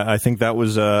 Yeah, I think that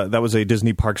was a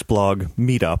Disney Parks blog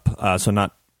meetup. So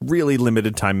not really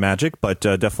limited time magic, but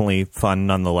definitely fun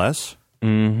nonetheless.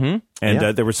 Mm-hmm.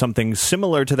 And there was something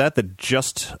similar to that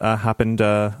just happened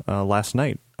last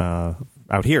night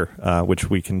out here, which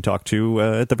we can talk to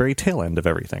at the very tail end of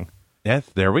everything. Yes,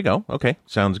 there we go. Okay,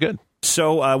 sounds good.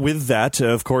 So with that,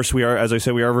 of course, we are, as I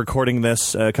said, we are recording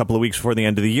this a couple of weeks before the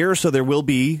end of the year, so there will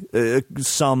be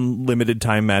some limited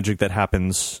time magic that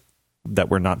happens that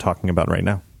we're not talking about right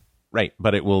now. Right,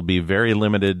 but it will be very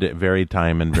limited, very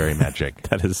time, and very magic.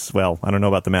 That is, well, I don't know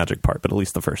about the magic part, but at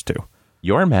least the first two.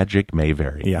 Your magic may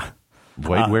vary. Yeah.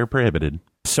 Void where prohibited.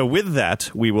 So with that,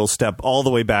 we will step all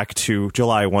the way back to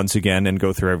July once again and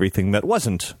go through everything that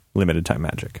wasn't limited time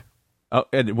magic. Oh,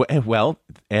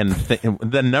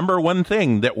 the number one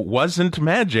thing that wasn't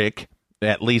magic,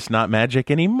 at least not magic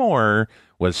anymore,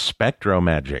 was Spectro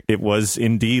Magic. It was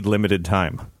indeed limited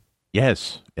time.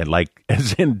 Yes, and like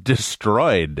as in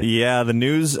destroyed. Yeah, the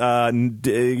news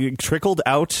trickled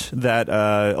out that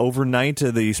overnight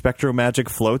the Spectro Magic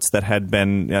floats that had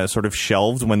been sort of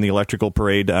shelved when the Electrical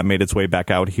Parade made its way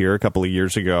back out here a couple of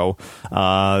years ago.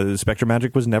 Spectro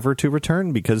Magic was never to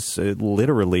return because it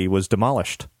literally was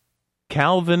demolished.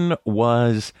 Calvin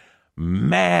was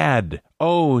mad.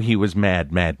 Oh, he was mad.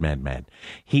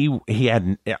 He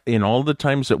had, in all the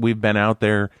times that we've been out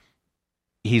there,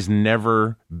 he's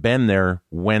never been there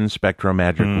when Spectro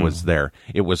Magic was there.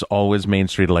 It was always Main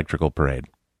Street Electrical Parade.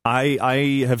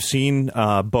 I have seen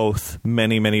both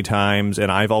many times,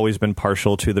 and I've always been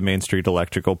partial to the Main Street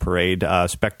Electrical Parade.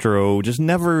 Spectro just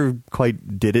never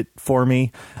quite did it for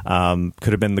me.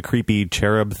 Could have been the creepy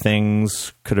cherub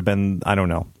things. Could have been, I don't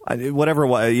know. Whatever,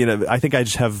 I think I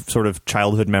just have sort of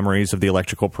childhood memories of the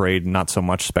Electrical Parade, not so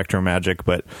much Spectro Magic.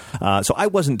 But so I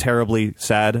wasn't terribly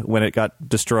sad when it got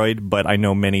destroyed, but I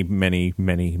know many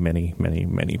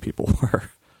people were.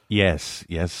 Yes.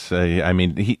 I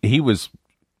mean, he was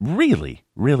really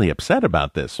upset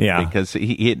about this because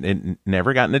he had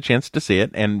never gotten a chance to see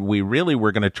it, and we really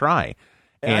were going to try.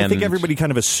 And I think everybody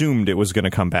kind of assumed it was going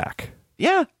to come back.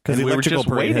 Yeah, because the Electrical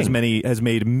Parade has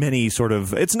made many sort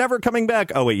of, it's never coming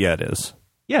back. Oh wait, yeah, it is.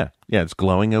 Yeah, it's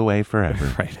glowing away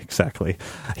forever. Right, exactly.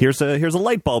 Here's a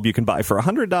light bulb you can buy for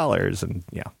 $100, and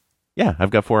yeah, I've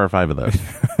got 4 or 5 of those.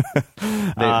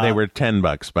 They were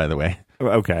 $10, by the way.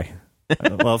 Okay,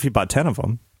 well, if you bought 10 of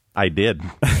them. I did.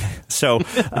 So,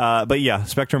 but yeah,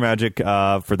 Spectro Magic,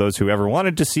 for those who ever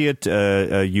wanted to see it,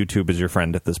 YouTube is your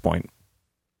friend at this point.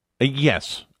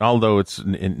 Yes, although it's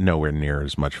nowhere near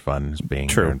as much fun as being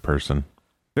True. there in person.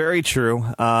 Very true.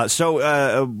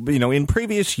 In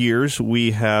previous years,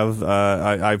 we have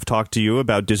I've talked to you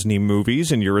about Disney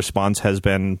movies, and your response has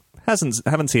been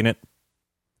haven't seen it.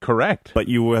 Correct. But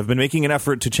you have been making an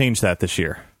effort to change that this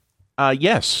year.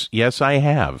 Yes, I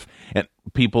have. And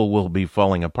people will be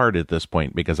falling apart at this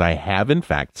point because I have, in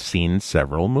fact, seen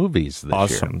several movies this year.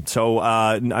 Awesome. So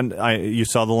you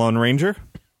saw The Lone Ranger?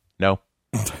 No.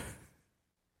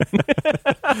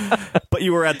 But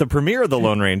you were at the premiere of The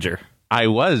Lone Ranger. I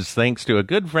was, thanks to a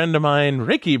good friend of mine,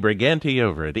 Ricky Briganti,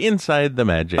 over at Inside the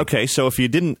Magic. Okay, so if you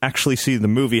didn't actually see the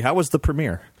movie, how was the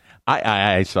premiere?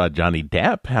 I saw Johnny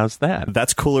Depp. How's that?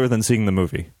 That's cooler than seeing the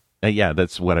movie. Yeah,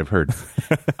 that's what I've heard.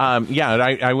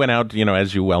 I went out,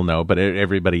 as you well know, but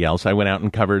everybody else, I went out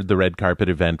and covered the red carpet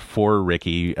event for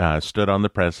Ricky, stood on the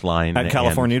press line. At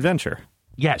California Adventure.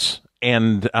 Yes,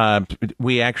 and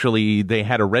they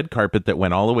had a red carpet that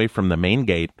went all the way from the main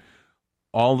gate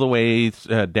all the way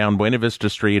down Buena Vista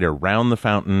Street, around the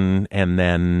fountain, and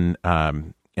then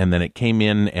it came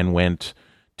in and went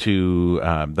to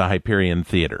the Hyperion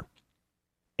Theater.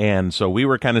 And so we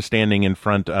were kind of standing in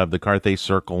front of the Carthay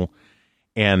Circle,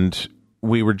 and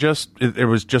we were there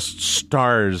was just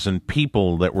stars and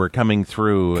people that were coming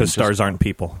through. Because stars aren't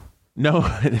people. No,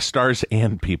 stars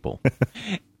and people.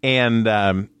 and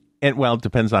well, it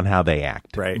depends on how they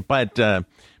act. Right.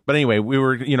 But anyway, we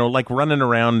were, running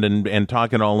around and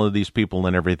talking to all of these people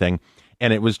and everything.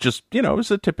 And it was just, it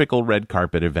was a typical red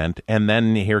carpet event. And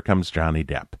then here comes Johnny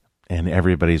Depp. And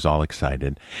everybody's all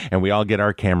excited. And we all get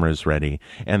our cameras ready.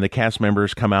 And the cast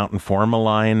members come out and form a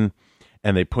line.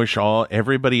 And they push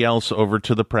everybody else over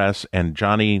to the press. And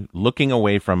Johnny, looking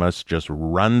away from us, just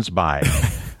runs by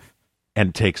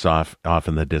and takes off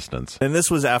in the distance. And this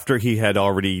was after he had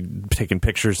already taken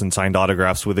pictures and signed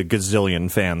autographs with a gazillion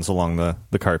fans along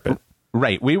the carpet.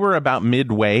 Right. We were about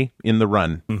midway in the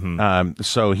run. Mm-hmm.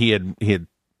 So he had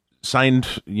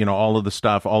signed, all of the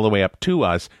stuff all the way up to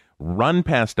us, run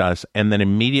past us, and then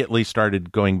immediately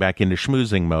started going back into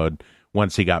schmoozing mode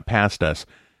once he got past us.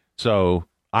 So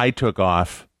I took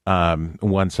off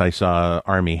once I saw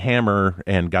Armie Hammer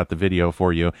and got the video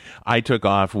for you. I took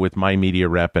off with my media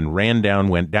rep and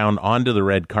went down onto the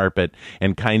red carpet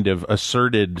and kind of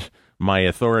asserted my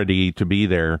authority to be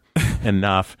there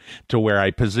enough to where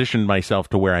I positioned myself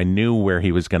to where I knew where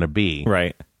he was going to be.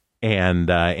 Right. And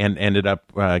ended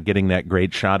up getting that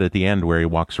great shot at the end where he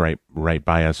walks right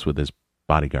by us with his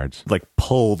bodyguards, like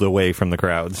pulled away from the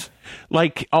crowds,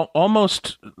 like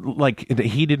almost like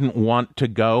he didn't want to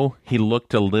go. He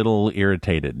looked a little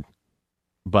irritated,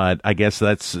 but I guess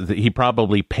he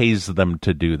probably pays them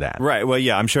to do that. Right. Well,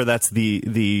 yeah, I'm sure that's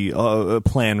the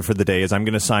plan for the day. Is I'm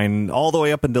going to sign all the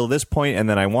way up until this point, and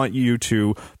then I want you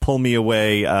to pull me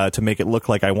away to make it look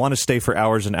like I want to stay for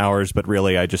hours and hours, but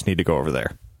really I just need to go over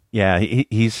there. Yeah,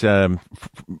 he's from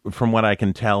what I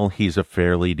can tell, he's a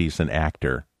fairly decent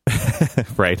actor.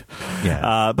 Right.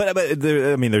 Yeah. But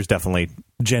there's definitely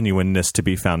genuineness to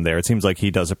be found there. It seems like he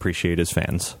does appreciate his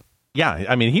fans. Yeah,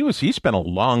 I mean, he spent a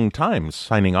long time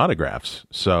signing autographs.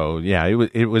 So yeah,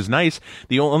 it was nice.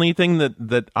 The only thing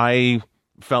that I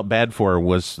felt bad for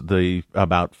was the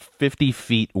about 50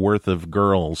 feet worth of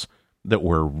girls that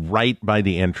were right by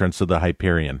the entrance of the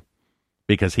Hyperion,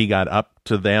 because he got up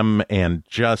to them and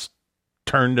just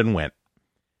turned and went.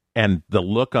 And the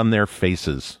look on their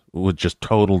faces was just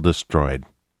total destroyed.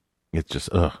 It's just,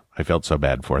 I felt so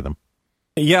bad for them.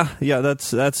 Yeah,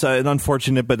 that's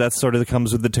unfortunate, but that sort of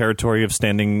comes with the territory of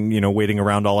standing, waiting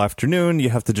around all afternoon. You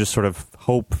have to just sort of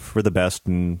hope for the best,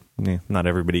 and not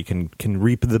everybody can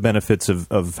reap the benefits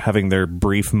of having their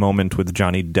brief moment with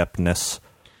Johnny Deppness.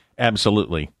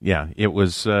 Absolutely. Yeah, it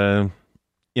was,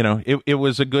 it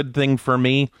was a good thing for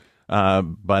me.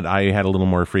 But I had a little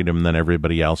more freedom than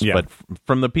everybody else. Yeah. But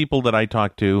from the people that I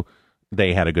talked to,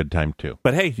 they had a good time too.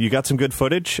 But hey, you got some good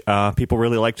footage. People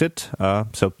really liked it.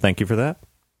 So thank you for that.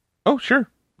 Oh, sure.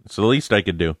 It's the least I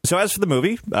could do. So as for the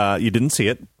movie, you didn't see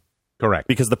it. Correct.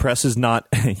 Because the press is not...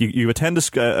 You attend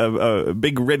a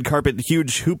big red carpet,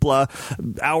 huge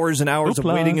hoopla, hours and hours of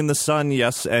waiting in the sun,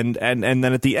 yes, and then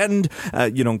at the end,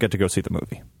 you don't get to go see the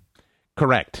movie.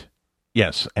 Correct.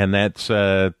 Yes, and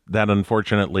that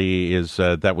unfortunately is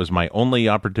that was my only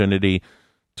opportunity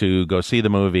to go see the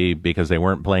movie, because they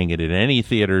weren't playing it in any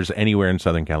theaters anywhere in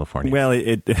Southern California. Well,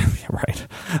 right.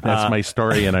 That's my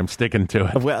story, and I'm sticking to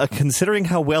it. Well, considering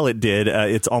how well it did,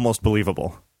 it's almost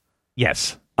believable.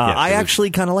 Yes. I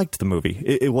actually kind of liked the movie.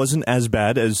 It wasn't as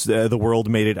bad as the world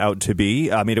made it out to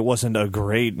be. I mean, it wasn't a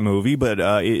great movie, but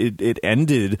it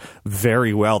ended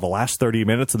very well. The last 30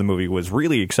 minutes of the movie was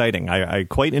really exciting. I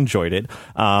quite enjoyed it.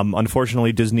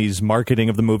 Unfortunately, Disney's marketing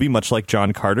of the movie, much like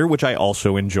John Carter, which I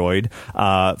also enjoyed,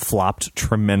 flopped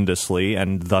tremendously,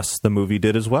 and thus the movie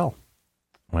did as well.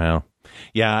 Wow.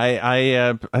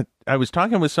 Yeah, I was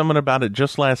talking with someone about it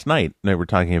just last night. They were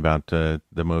talking about the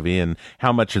movie and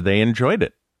how much they enjoyed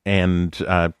it. And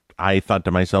I thought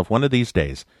to myself, one of these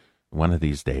days.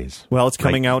 Well, it's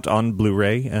coming out on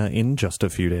Blu-ray in just a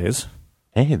few days.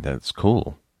 Hey, that's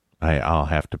cool. I'll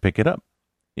have to pick it up.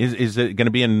 Is it going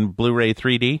to be in Blu-ray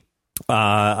 3D?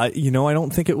 I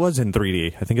don't think it was in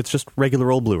 3D. I think it's just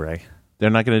regular old Blu-ray. They're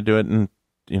not going to do it in,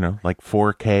 like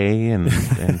 4K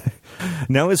and...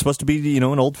 No, it's supposed to be, an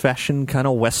old-fashioned kind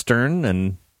of Western,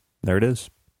 and there it is.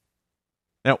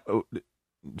 Now,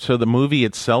 so the movie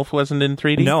itself wasn't in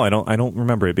 3D? No, I don't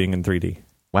remember it being in 3D.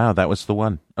 Wow, that was the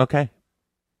one. Okay.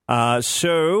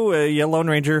 Lone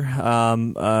Ranger,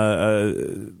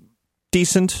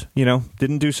 decent,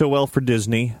 didn't do so well for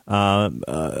Disney.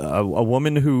 A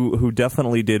woman who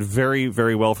definitely did very,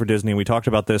 very well for Disney. We talked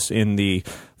about this in the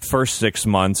first 6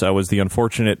 months. Was the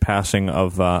unfortunate passing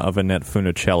of Annette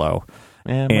Funicello.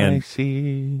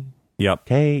 M-I-C. Yep.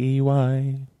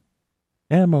 K-E-Y-M-O-U-S-E.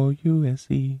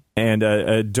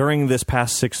 And during this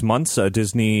past 6 months,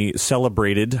 Disney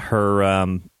celebrated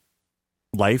her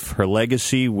life, her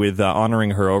legacy, with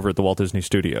honoring her over at the Walt Disney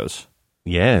Studios.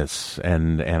 Yes,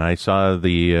 and I saw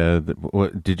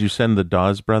did you send the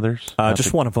Dawes brothers?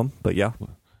 Just one of them, but yeah.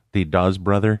 The Dawes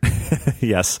brother?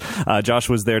 Yes. Josh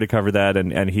was there to cover that,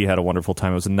 and he had a wonderful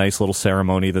time. It was a nice little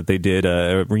ceremony that they did,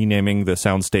 renaming the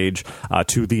soundstage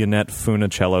to the Annette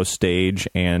Funicello stage,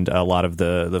 and a lot of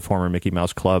the former Mickey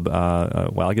Mouse Club,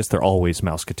 I guess they're always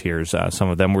Mouseketeers. Some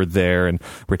of them were there, and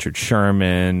Richard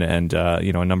Sherman, and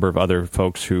a number of other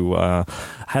folks who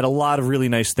had a lot of really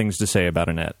nice things to say about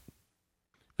Annette.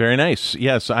 Very nice.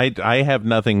 Yes, I have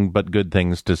nothing but good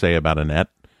things to say about Annette.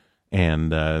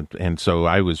 And so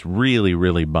I was really,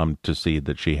 really bummed to see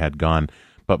that she had gone.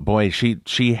 But boy,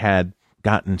 she had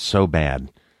gotten so bad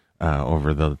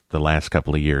over the last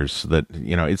couple of years that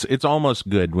it's almost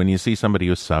good when you see somebody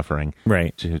who's suffering,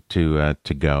 right, to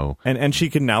go. And she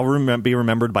can now be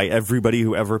remembered by everybody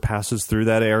who ever passes through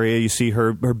that area. You see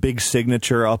her big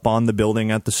signature up on the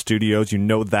building at the studios.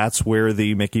 That's where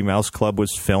the Mickey Mouse Club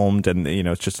was filmed, and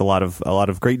it's just a lot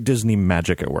of great Disney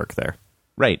magic at work there.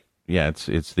 Right. Yeah,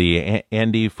 it's the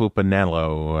Andy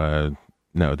Fupinello.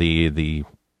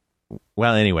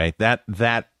 Anyway, that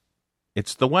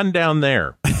it's the one down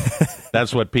there.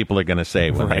 That's what people are going to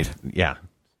say when right. Yeah,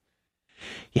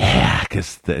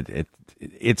 because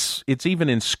it's even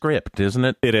in script, isn't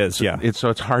it? It is. Yeah, so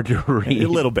it's hard to read a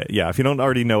little bit. Yeah, if you don't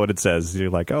already know what it says, you're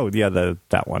like, oh yeah,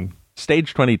 that one.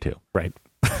 Stage 22. Right.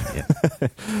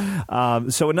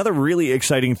 So another really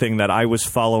exciting thing that I was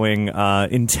following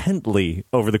intently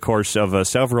over the course of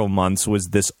several months was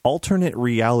this alternate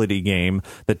reality game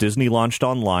that Disney launched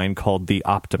online called The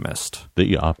Optimist.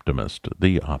 The Optimist.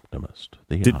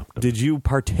 Did you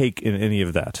partake in any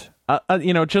of that?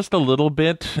 Just a little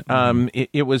bit.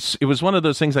 It was one of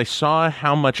those things. I saw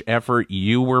how much effort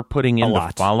you were putting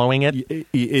into following it.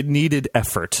 It needed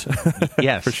effort.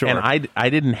 Yes, for sure. And I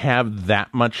didn't have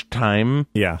that much time.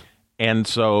 Yeah, and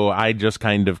so I just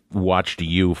kind of watched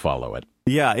you follow it.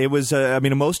 Yeah, it was.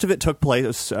 Most of it took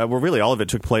place. Really, all of it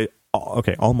took place.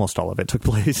 Okay, almost all of it took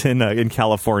place in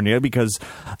California, because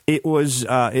it was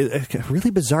a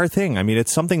really bizarre thing. I mean,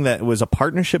 it's something that was a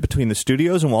partnership between the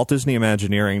studios and Walt Disney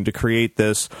Imagineering to create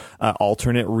this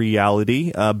alternate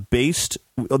reality based,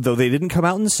 though they didn't come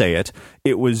out and say it,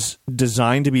 it was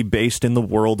designed to be based in the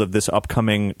world of this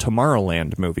upcoming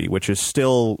Tomorrowland movie, which is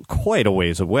still quite a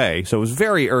ways away. So it was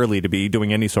very early to be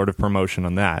doing any sort of promotion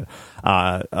on that.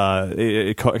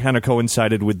 It kind of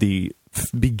coincided with the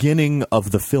beginning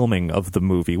of the filming of the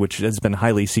movie, which has been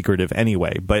highly secretive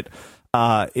anyway, but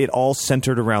it all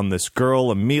centered around this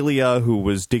girl, Amelia, who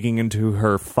was digging into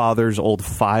her father's old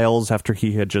files after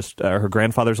he had just her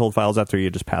grandfather's old files after he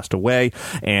had just passed away,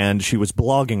 and she was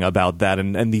blogging about that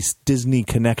and these Disney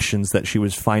connections that she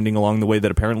was finding along the way,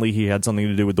 that apparently he had something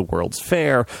to do with the World's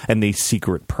Fair and these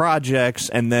secret projects.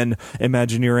 And then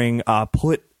Imagineering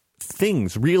put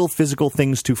real physical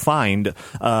things to find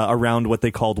around what they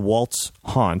called Walt's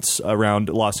haunts around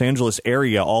Los Angeles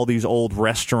area, all these old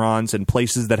restaurants and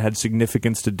places that had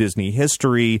significance to Disney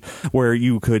history, where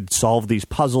you could solve these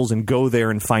puzzles and go there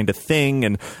and find a thing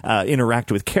and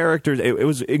interact with characters. It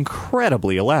was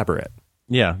incredibly elaborate.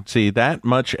 Yeah, see, that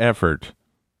much effort,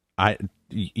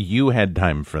 you had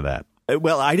time for that.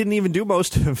 Well, I didn't even do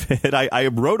most of it. I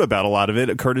wrote about a lot of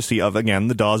it, courtesy of, again,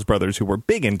 the Dawes brothers, who were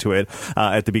big into it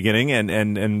at the beginning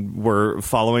and were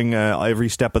following every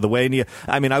step of the way. And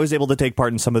I mean, I was able to take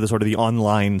part in some of the sort of the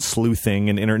online sleuthing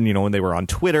and when they were on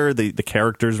Twitter, the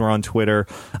characters were on Twitter,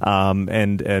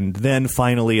 and then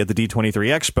finally at the D23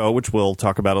 Expo, which we'll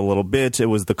talk about a little bit, it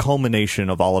was the culmination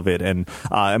of all of it. And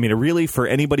I mean, really, for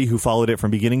anybody who followed it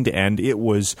from beginning to end, it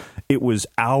was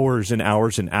hours and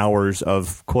hours and hours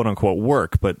of quote unquote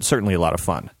work, but certainly a lot of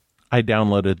fun. I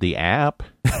downloaded the app.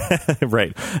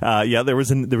 Right. Yeah, there was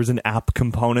an app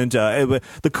component.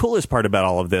 The coolest part about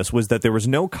all of this was that there was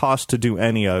no cost to do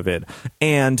any of it.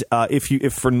 And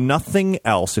if for nothing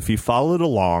else, if you followed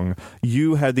along,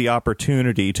 you had the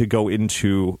opportunity to go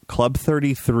into Club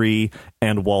 33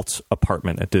 and Walt's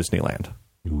apartment at Disneyland.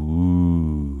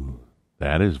 Ooh,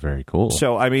 that is very cool.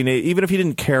 So, I mean, even if you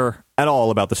didn't care at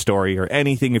all about the story or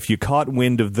anything, if you caught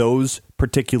wind of those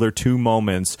particular two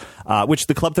moments, which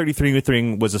the Club 33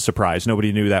 thing was a surprise.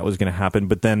 Nobody knew that was going to happen.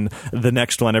 But then the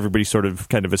next one, everybody sort of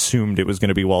kind of assumed it was going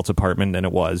to be Walt's apartment, and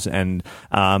it was. And,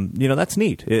 that's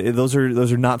neat. Those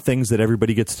are not things that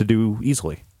everybody gets to do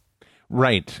easily.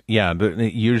 Right. Yeah.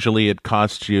 Usually it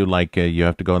costs you you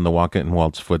have to go in the Walk in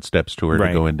Walt's footsteps tour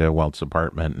to go into Walt's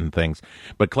apartment and things.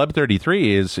 But Club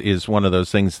 33 is one of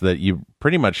those things that you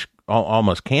pretty much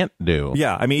almost can't do.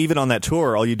 Yeah. I mean, even on that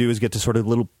tour, all you do is get to sort of a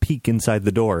little peek inside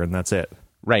the door, and that's it.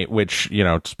 Right. Which,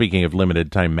 speaking of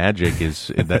limited time magic,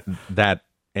 is that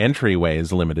entryway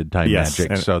is limited time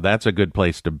magic. So that's a good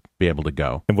place to be able to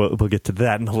go. And we'll get to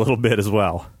that in a little bit as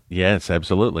well. Yes,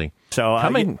 absolutely. So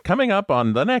coming up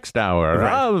on the next hour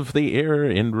of the Year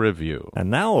in Review.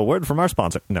 And now a word from our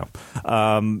sponsor. No.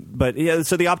 But yeah,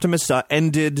 so the Optimists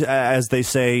ended, as they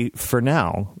say, for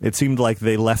now. It seemed like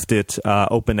they left it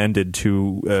open-ended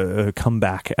to come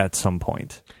back at some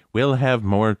point. We'll have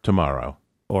more tomorrow.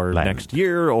 Or next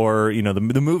year, or,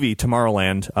 the movie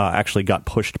Tomorrowland actually got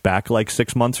pushed back like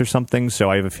 6 months or something. So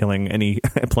I have a feeling any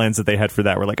plans that they had for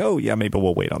that were like, oh, yeah, maybe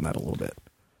we'll wait on that a little bit.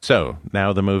 So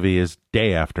now the movie is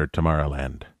day after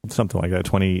Tomorrowland. Something like that,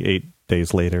 28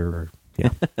 days later. Or yeah.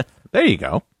 There you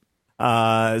go.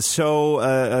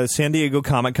 So San Diego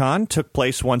Comic-Con took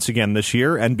place once again this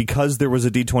year. And because there was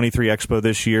a D23 Expo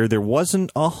this year, there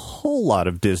wasn't a whole lot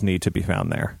of Disney to be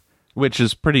found there. Which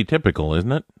is pretty typical,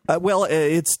 isn't it? Well,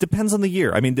 it depends on the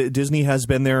year. I mean, Disney has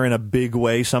been there in a big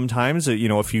way sometimes.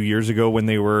 A few years ago when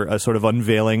they were sort of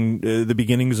unveiling the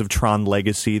beginnings of Tron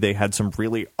Legacy, they had some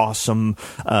really awesome,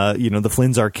 the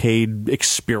Flynn's Arcade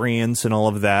experience and all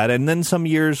of that. And then some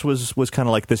years was kind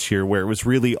of like this year where it was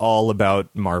really all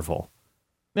about Marvel.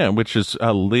 Yeah, which is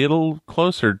a little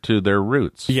closer to their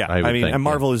roots. Yeah, I mean, and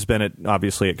Marvel has been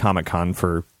obviously at Comic-Con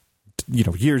for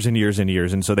years and years and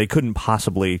years, and so they couldn't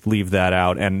possibly leave that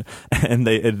out. And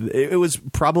it was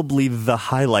probably the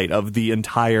highlight of the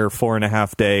entire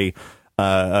 4.5 day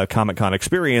Comic-Con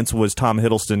experience was Tom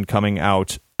Hiddleston coming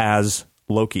out as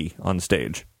Loki on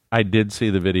stage. I did see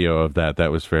the video of that.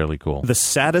 That was fairly cool. The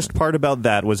saddest part about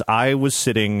that was I was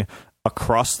sitting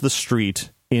across the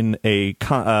street in a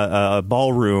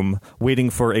ballroom waiting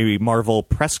for a Marvel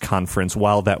press conference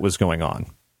while that was going on.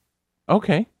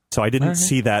 Okay. So I didn't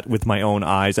see that with my own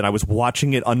eyes, and I was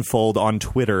watching it unfold on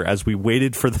Twitter as we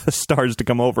waited for the stars to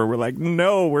come over. We're like,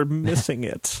 no, we're missing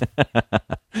it.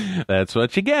 That's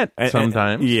what you get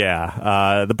sometimes.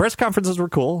 The press conferences were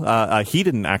cool. He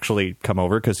didn't actually come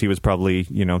over because he was probably,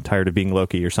 tired of being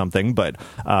Loki or something. But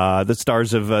the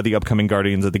stars of the upcoming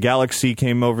Guardians of the Galaxy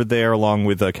came over there, along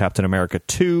with Captain America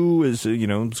 2, is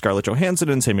Scarlett Johansson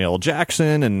and Samuel L.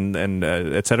 Jackson, and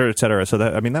et cetera, et cetera. So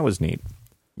that was neat.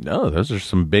 No, those are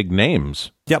some big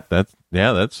names. Yep.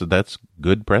 That's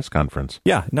good press conference.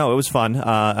 Yeah, no, it was fun.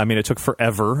 It took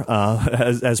forever,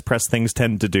 as press things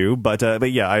tend to do. But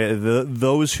yeah,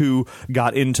 those who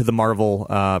got into the Marvel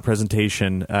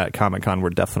presentation at Comic-Con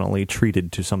were definitely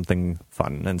treated to something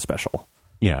fun and special.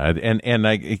 Yeah,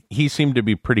 and he seemed to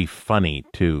be pretty funny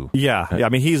too. Yeah. I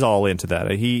mean, he's all into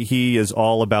that. He is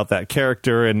all about that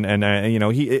character, and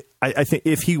I think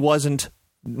if he wasn't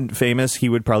famous, he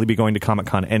would probably be going to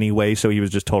Comic-Con anyway, so he was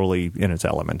just totally in his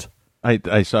element.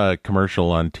 I saw a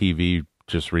commercial on TV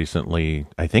just recently.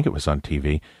 I think it was on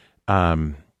TV.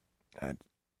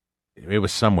 It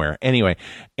was somewhere. Anyway,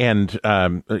 and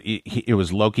it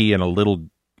was Loki and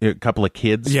a couple of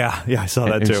kids. Yeah, I saw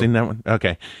that too. Have you seen that one?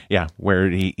 Okay. Yeah, where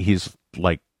he's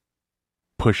like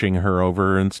pushing her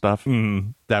over and stuff.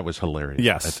 That was hilarious.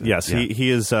 Yes. Yeah.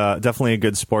 He is definitely a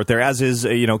good sport there, as is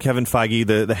Kevin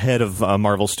Feige, the head of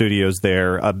Marvel Studios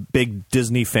there, a big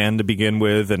Disney fan to begin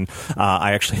with. And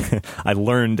I actually I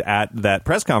learned at that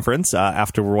press conference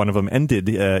after one of them ended,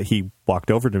 he walked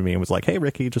over to me and was like, "Hey,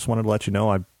 Ricky, just wanted to let you know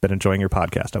I've been enjoying your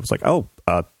podcast." I was like, "Oh,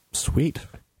 sweet."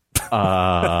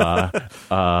 That's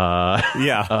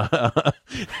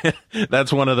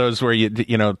one of those where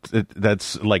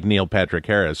that's like Neil Patrick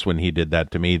Harris when he did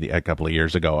that to me a couple of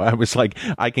years ago. I was like,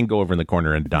 I can go over in the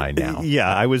corner and die now.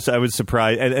 Yeah, I was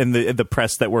surprised, and the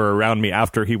press that were around me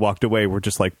after he walked away were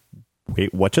just like,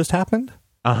 "Wait, what just happened?"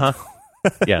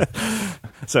 Yeah.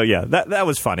 So yeah, that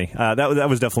was funny. That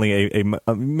was definitely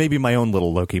a maybe my own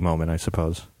little Loki moment, I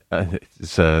suppose.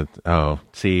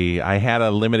 See, I had a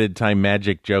limited time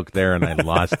magic joke there and I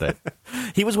lost it.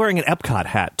 He was wearing an Epcot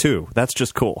hat too. That's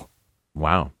just cool.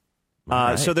 Wow.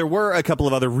 Right. So there were a couple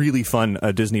of other really fun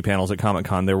Disney panels at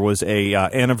Comic-Con. There was a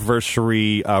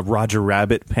anniversary Roger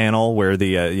Rabbit panel where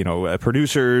the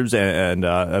producers and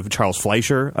Charles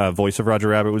Fleischer, voice of Roger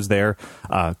Rabbit, was there.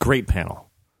 Great panel.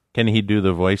 Can he do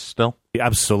the voice still?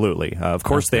 Absolutely. Of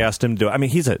course, they asked him to. I mean,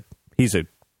 he's a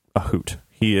hoot.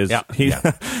 He is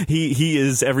he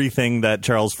is everything that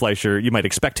Charles Fleischer you might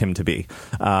expect him to be.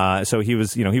 So he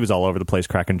was all over the place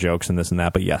cracking jokes and this and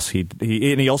that. But yes,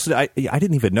 he also I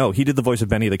didn't even know he did the voice of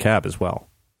Benny the Cab as well.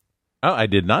 Oh, I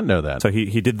did not know that. So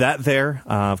he did that there.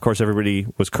 Of course, everybody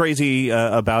was crazy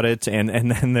about it. And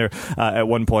then there, at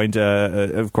one point,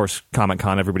 of course,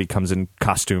 Comic-Con, everybody comes in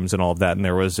costumes and all of that. And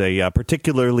there was a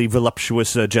particularly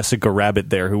voluptuous Jessica Rabbit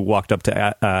there who walked up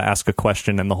to ask a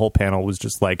question. And the whole panel was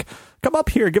just like, "Come up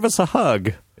here, give us a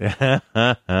hug." Well,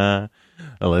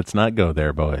 let's not go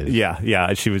there, boys.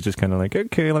 Yeah. She was just kind of like,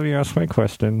 "Okay, let me ask my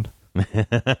question."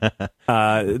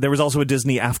 There was also a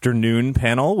Disney Afternoon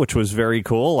panel, which was very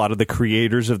cool. A lot of the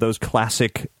creators of those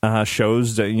classic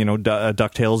shows,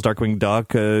 DuckTales, Darkwing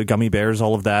Duck, Gummy Bears,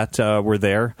 all of that were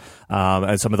there.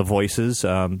 And some of the voices,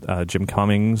 Jim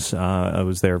Cummings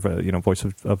was there, voice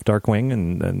of Darkwing,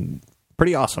 and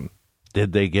pretty awesome.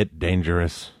 Did they get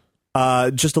dangerous?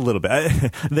 Just a little bit.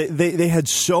 They had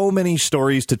so many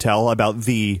stories to tell about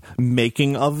the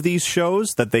making of these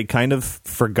shows that they kind of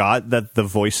forgot that the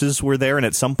voices were there. And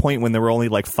at some point, when there were only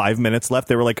like 5 minutes left,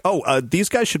 they were like, "Oh, these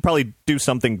guys should probably do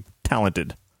something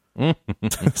talented."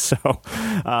 So,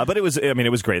 but it was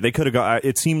great. They could have got.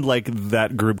 It seemed like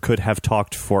that group could have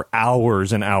talked for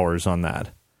hours and hours on that.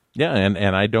 Yeah,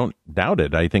 and I don't doubt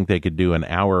it. I think they could do an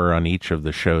hour on each of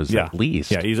the shows at least.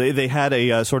 Yeah, they had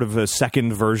a sort of a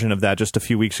second version of that just a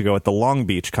few weeks ago at the Long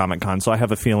Beach Comic-Con, so I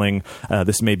have a feeling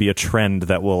this may be a trend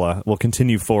that will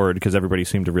continue forward because everybody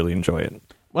seemed to really enjoy it.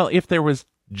 Well, if there was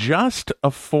just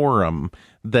a forum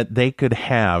that they could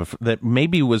have that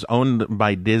maybe was owned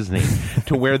by Disney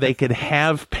to where they could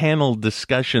have panel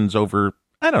discussions over,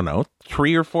 I don't know,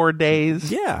 3 or 4 days.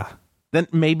 Yeah. Then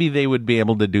maybe they would be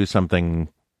able to do something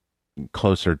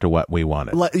closer to what we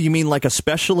wanted. You mean like a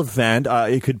special event?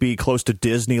 It could be close to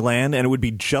Disneyland, and it would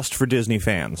be just for Disney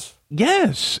fans.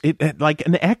 Yes, like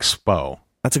an expo.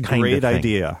 That's a great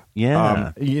idea.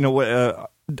 Yeah.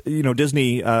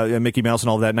 Disney, Mickey Mouse and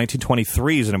all that,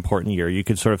 1923 is an important year. You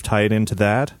could sort of tie it into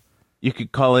that. You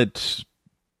could call it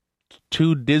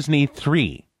To Disney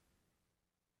 3.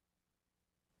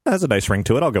 That has a nice ring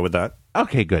to it. I'll go with that.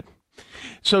 Okay, good.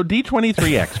 So D23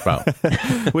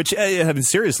 Expo. Which,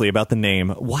 seriously, about the name,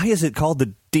 why is it called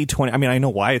the D20? I mean, I know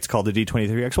why it's called the D23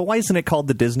 Expo. Why isn't it called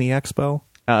the Disney Expo?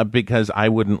 Because I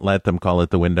wouldn't let them call it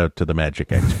the Window to the Magic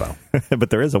Expo. But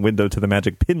there is a Window to the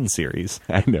Magic pin series.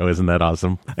 I know, isn't that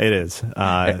awesome? It is.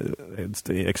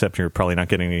 Except you're probably not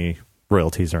getting any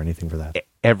royalties or anything for that.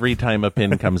 Every time a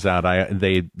pin comes out,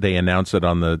 they announce it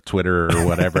on the Twitter or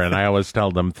whatever, and I always tell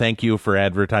them, "Thank you for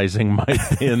advertising my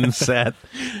pin set."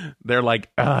 They're like,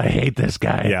 "I hate this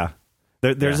guy." Yeah.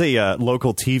 There's a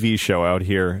local TV show out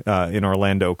here in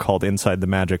Orlando called Inside the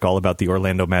Magic, all about the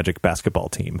Orlando Magic basketball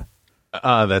team.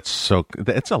 That's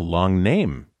a long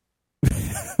name.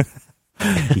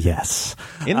 Yes.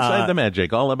 Inside the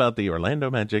Magic, all about the Orlando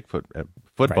Magic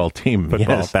football team.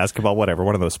 Football, yes. Basketball, whatever.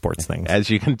 One of those sports things.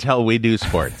 As you can tell, we do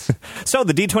sports. So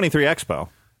the D23 Expo.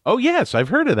 Oh, yes. I've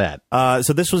heard of that.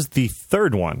 So this was the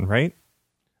third one, right?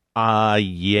 Yeah.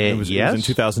 It was in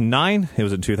 2009. It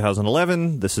was in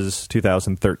 2011. This is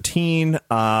 2013.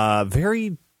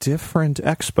 Very different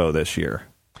expo this year.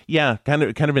 Yeah, kind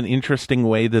of an interesting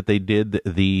way that they did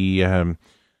the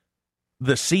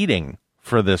seating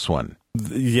for this one.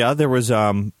 Yeah, there was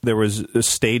a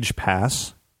stage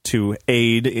pass to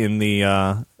aid in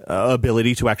the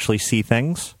ability to actually see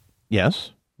things.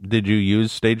 Yes. Did you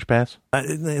use Stage Pass?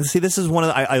 See, this is one of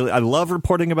the, I love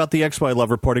reporting about the expo. I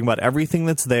love reporting about everything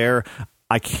that's there.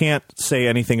 I can't say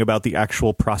anything about the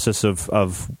actual process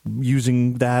of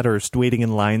using that or waiting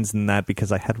in lines and that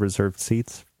because I had reserved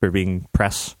seats for being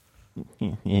press.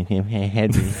 I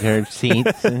had reserved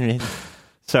seats.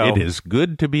 So it is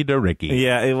good to be Doricky.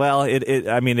 Yeah, well,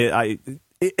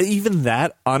 even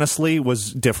that, honestly,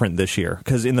 was different this year.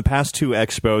 Because in the past 2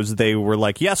 expos, they were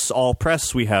like, yes, all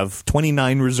press, we have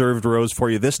 29 reserved rows for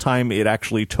you. This time, it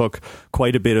actually took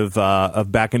quite a bit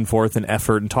of back and forth and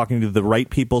effort and talking to the right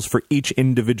peoples for each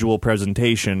individual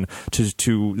presentation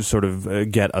to sort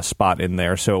of get a spot in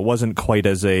there. So it wasn't quite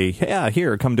as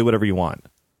here, come do whatever you want.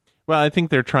 Well, I think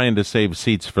they're trying to save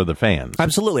seats for the fans.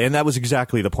 Absolutely, and that was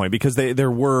exactly the point, because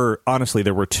there were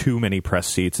too many press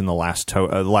seats in the last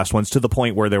ones, to the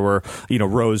point where there were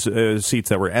rows seats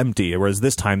that were empty, whereas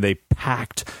this time they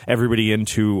packed everybody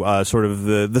into sort of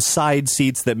the side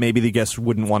seats that maybe the guests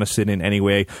wouldn't want to sit in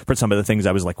anyway. For some of the things,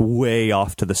 I was like way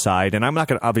off to the side, and I'm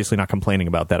obviously not complaining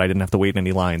about that. I didn't have to wait in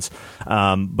any lines,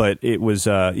 but it was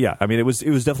it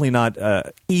was definitely not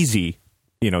easy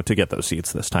to get those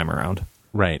seats this time around.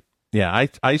 Right. Yeah,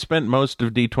 I spent most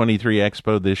of D23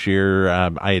 Expo this year.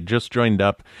 I had just joined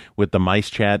up with the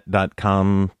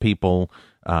MiceChat.com people.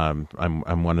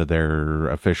 I'm one of their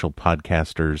official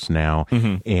podcasters now,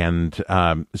 and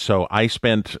so I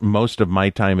spent most of my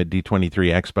time at D23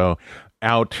 Expo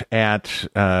out at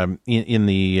in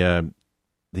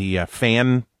the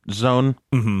fan zone,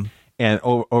 and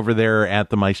over there at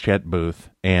the MiceChat booth,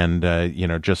 and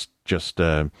just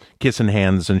kissing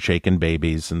hands and shaking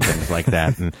babies and things like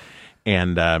that,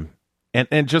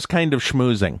 and just kind of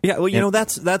schmoozing. Yeah, well,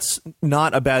 that's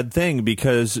not a bad thing,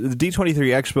 because the D23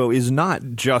 Expo is not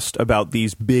just about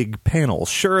these big panels.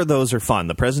 Sure, those are fun,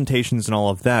 the presentations and all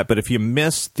of that, but if you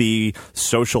miss the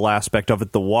social aspect of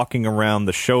it, the walking around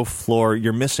the show floor,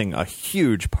 you're missing a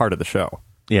huge part of the show.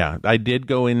 Yeah, I did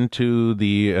go into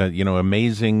the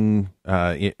amazing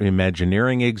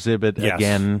Imagineering exhibit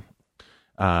again.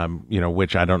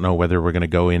 Which I don't know whether we're going to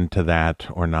go into that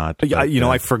or not. But,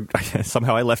 I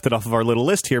somehow I left it off of our little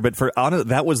list here, but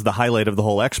that was the highlight of the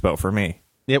whole expo for me.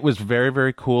 It was very,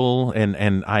 very cool,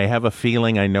 and I have a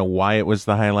feeling I know why it was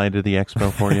the highlight of the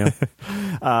expo for you.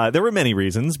 There were many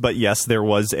reasons, but yes, there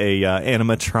was a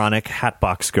animatronic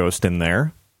Hatbox Ghost in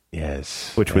there.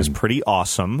 Yes, which was pretty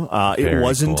awesome.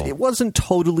 It wasn't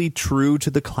totally true to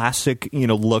the classic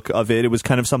look of it. It was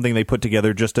kind of something they put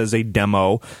together just as a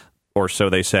demo, or so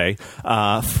they say,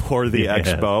 for the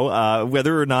expo.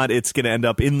 Whether or not it's going to end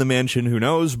up in the mansion, who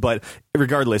knows? But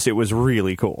regardless, it was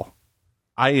really cool.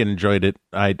 I enjoyed it.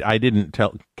 I didn't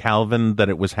tell Calvin that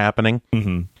it was happening.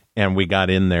 And we got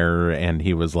in there, and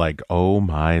he was like, "Oh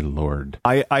my Lord!"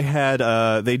 I had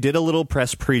they did a little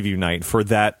press preview night for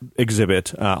that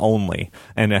exhibit only,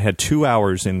 and I had 2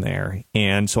 hours in there,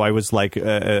 and so I was like,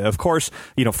 of course,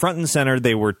 front and center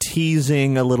they were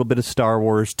teasing a little bit of Star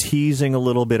Wars, teasing a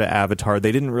little bit of Avatar.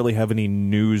 They didn't really have any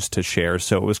news to share,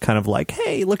 so it was kind of like,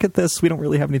 "Hey, look at this. We don't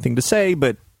really have anything to say,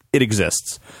 but it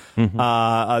exists." So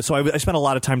I spent a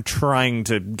lot of time trying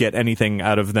to get anything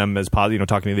out of them as positive,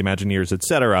 talking to the Imagineers,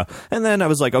 etc. And then I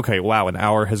was like, okay, wow, an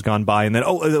hour has gone by, and then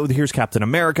here's Captain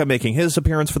America making his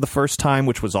appearance for the first time,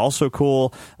 which was also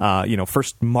cool.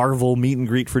 First Marvel meet and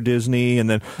greet for Disney, and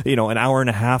then an hour and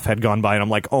a half had gone by, and I'm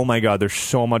like, oh my god, there's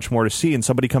so much more to see. And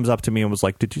somebody comes up to me and was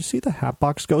like, "Did you see the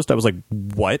Hatbox Ghost?" I was like,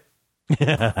 "What?"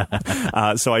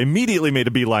 So I immediately made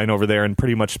a beeline over there and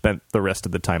pretty much spent the rest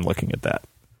of the time looking at that.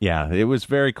 Yeah, it was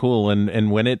very cool, and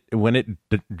when it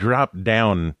dropped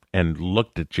down and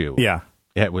looked at you,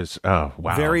 it was wow.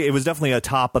 It was definitely a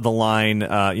top of the line,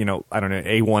 I don't know,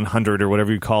 A100 or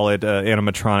whatever you call it,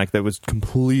 animatronic that was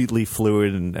completely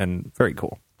fluid and very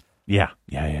cool. Yeah.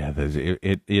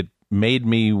 It made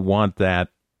me want that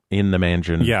in the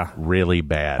mansion. Really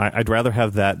bad. I'd rather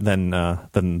have that than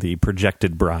the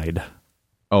projected bride.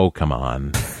 Oh, come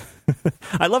on.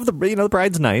 I love the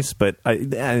bride's nice, but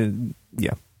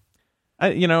yeah.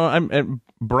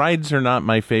 Brides are not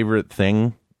my favorite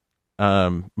thing,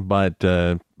 but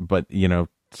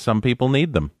some people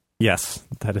need them. Yes,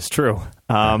 that is true.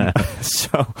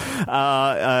 So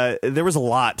there was a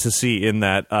lot to see in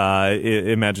that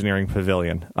Imagineering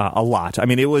Pavilion. A lot. I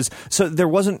mean,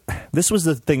 this was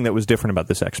the thing that was different about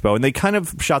this expo, and they kind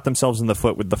of shot themselves in the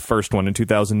foot with the first one in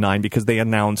 2009 because they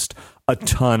announced a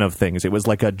ton of things. It was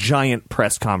like a giant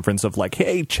press conference of like,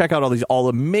 hey, check out all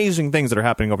amazing things that are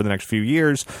happening over the next few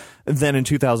years. Then in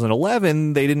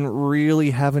 2011, they didn't really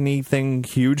have anything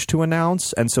huge to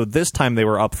announce, and so this time they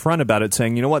were upfront about it,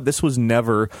 saying, you know what, this was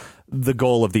never the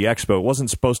goal of the expo. It wasn't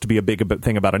supposed to be a big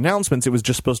thing about announcements. It was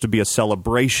just supposed to be a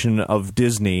celebration of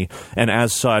Disney, and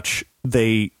as such,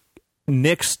 they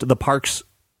nixed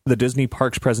the Disney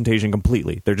Parks presentation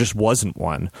completely. There just wasn't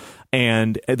one.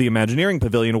 And the Imagineering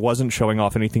Pavilion wasn't showing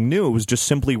off anything new. It was just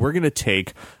simply, we're going to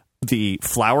take the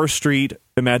Flower Street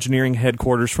Imagineering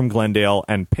headquarters from Glendale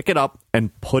and pick it up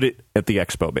and put it at the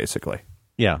expo, basically.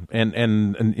 Yeah,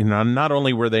 and you know, not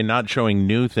only were they not showing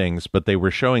new things, but they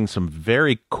were showing some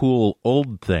very cool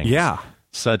old things. Yeah.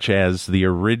 Such as the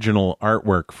original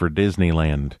artwork for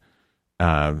Disneyland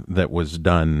that was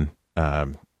done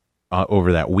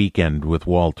over that weekend with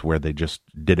Walt, where they just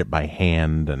did it by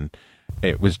hand, and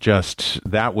it was just,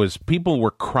 people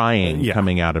were crying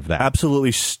coming out of that.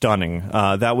 Absolutely stunning.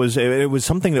 It was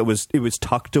something that was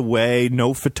tucked away,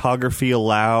 no photography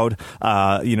allowed,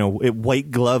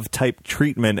 white glove type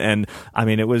treatment. And I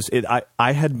mean,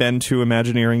 I had been to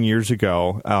Imagineering years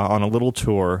ago on a little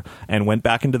tour and went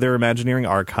back into their Imagineering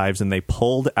archives, and they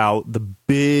pulled out the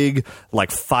big,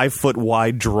 like 5 foot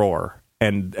wide drawer.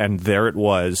 And there it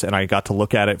was, and I got to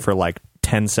look at it for like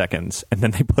 10 seconds, and then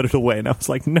they put it away, and I was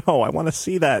like, no, I want to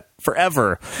see that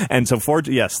forever. And so,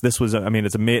 this was,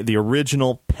 it's the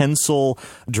original pencil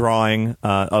drawing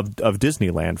of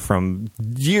Disneyland from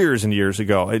years and years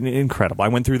ago. Incredible. I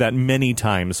went through that many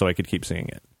times so I could keep seeing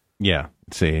it. Yeah,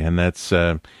 see, and that's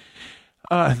the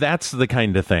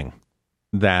kind of thing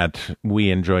that we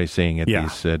enjoy seeing at these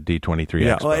D23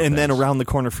 expos. And then around the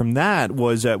corner from that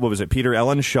was Peter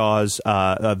Ellenshaw's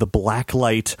the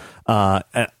Blacklight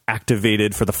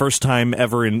activated for the first time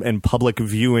ever in public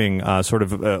viewing sort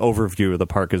of overview of the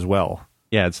park as well.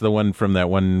 Yeah, it's the one from that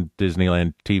one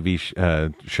Disneyland TV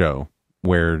show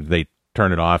where they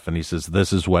turn it off and he says,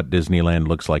 "This is what Disneyland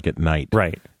looks like at night."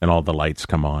 Right. And all the lights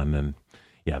come on, and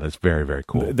yeah, that's very, very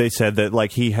cool. They said that,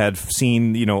 like, he had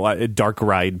seen, a dark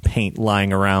ride paint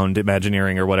lying around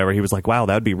Imagineering or whatever. He was like, wow,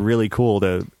 that would be really cool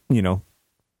to,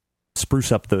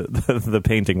 spruce up the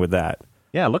painting with that.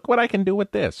 Yeah, look what I can do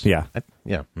with this. Yeah.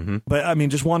 Mm-hmm. But I mean,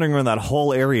 just wandering around that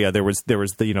whole area, there was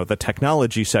the the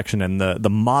technology section and the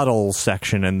model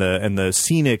section and the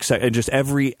scenic and just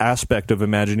every aspect of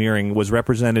Imagineering was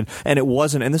represented. And it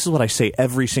wasn't, and this is what I say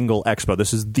every single expo,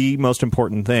 this is the most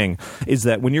important thing, is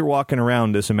that when you're walking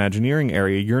around this Imagineering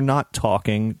area, you're not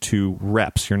talking to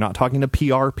reps, you're not talking to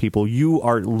PR people, you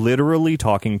are literally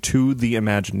talking to the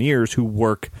Imagineers who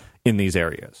work in these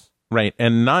areas. Right,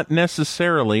 and not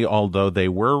necessarily, although they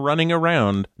were running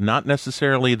around, not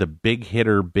necessarily the big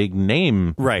hitter, big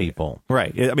name people.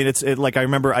 Right. I mean, it's like I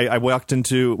remember I walked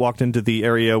into the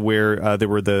area where there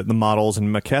were the models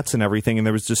and maquettes and everything, and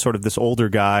there was just sort of this older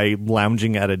guy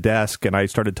lounging at a desk, and I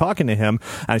started talking to him,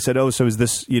 and I said, "Oh, so is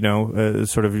this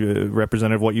sort of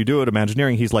representative of what you do at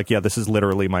Imagineering?" He's like, "Yeah, this is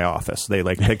literally my office. They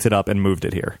picked it up and moved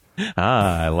it here."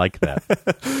 I like that.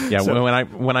 Yeah, so,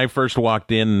 when I first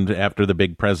walked in after the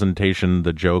big presentation,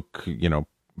 the joke,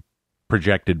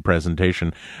 projected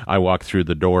presentation, I walked through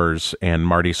the doors and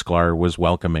Marty Sklar was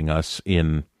welcoming us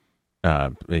in.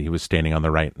 He was standing on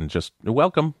the right and just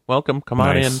welcome, come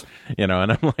nice. On in,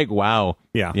 and I'm like, wow,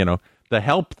 yeah, the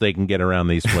help they can get around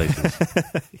these places.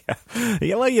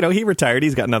 Yeah, well, he retired.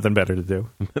 He's got nothing better to do.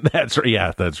 That's right.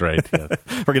 Yeah, that's right. Yeah.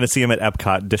 We're going to see him at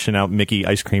Epcot dishing out Mickey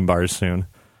ice cream bars soon.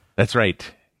 That's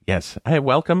right. Yes. Hey,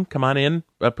 welcome. Come on in.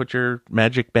 Put your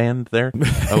magic band there.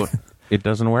 Oh, it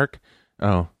doesn't work?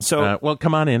 Oh. So, well,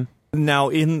 come on in. Now,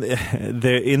 in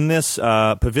this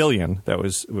pavilion,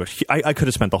 I could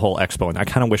have spent the whole expo, and I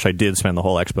kind of wish I did spend the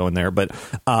whole expo in there, but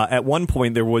at one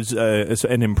point there was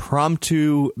an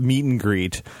impromptu meet and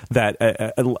greet that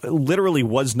literally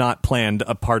was not planned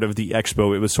a part of the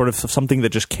expo. It was sort of something that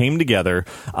just came together.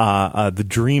 The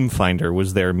Dream Finder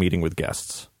was there meeting with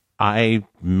guests. I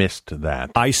missed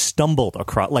that. I stumbled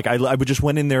across, I just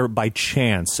went in there by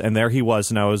chance, and there he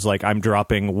was, and I was like, I'm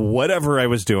dropping whatever I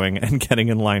was doing and getting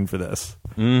in line for this.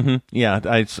 Mm-hmm. Yeah,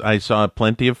 I saw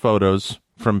plenty of photos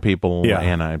from people,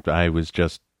 and I was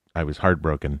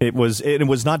heartbroken. It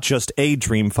was not just a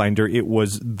Dream Finder; it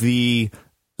was the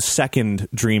second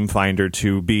Dream Finder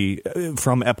to be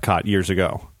from Epcot years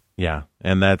ago. Yeah,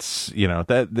 and that's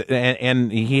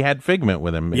and he had Figment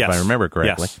with him, if I remember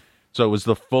correctly. Yes. So it was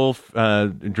the full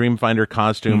Dreamfinder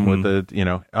costume with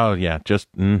the, oh yeah,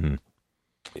 just, mm-hmm.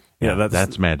 Yeah,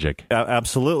 that's magic.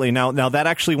 Absolutely. Now that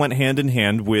actually went hand in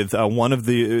hand with one of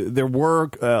there were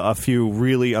a few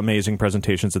really amazing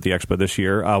presentations at the expo this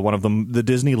year. One of them, the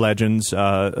Disney Legends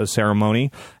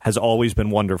ceremony, has always been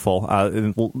wonderful.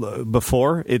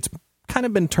 Before, it's kind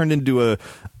of been turned into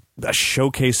a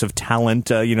showcase of talent.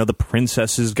 The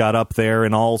princesses got up there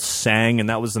and all sang, and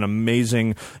that was an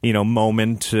amazing,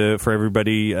 moment for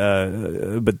everybody.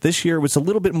 But this year was a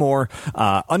little bit more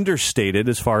understated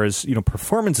as far as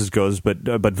performances goes, but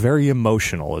very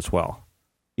emotional as well.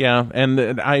 Yeah,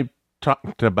 and I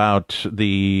talked about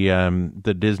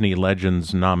the Disney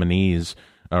Legends nominees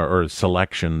or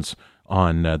selections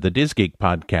on the DizGeek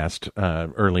podcast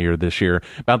earlier this year,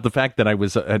 about the fact that I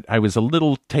was a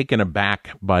little taken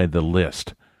aback by the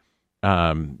list,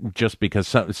 just because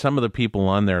some of the people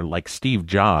on there, like Steve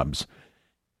Jobs,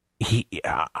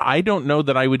 I don't know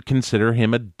that I would consider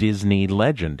him a Disney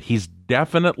legend. He's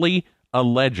definitely a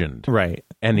legend, right?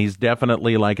 And he's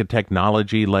definitely like a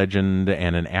technology legend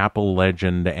and an Apple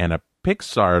legend and a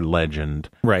Pixar legend,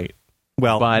 right?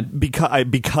 Well, but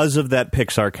because of that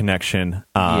Pixar connection,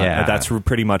 that's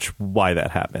pretty much why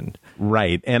that happened.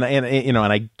 Right. And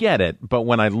I get it. But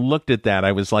when I looked at that,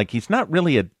 I was like, he's not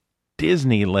really a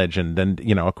Disney legend. And,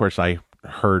 of course, I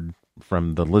heard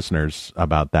from the listeners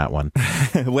about that one.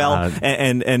 Well,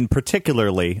 and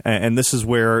particularly, and this is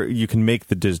where you can make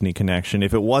the Disney connection.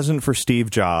 If it wasn't for Steve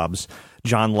Jobs,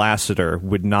 John Lasseter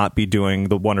would not be doing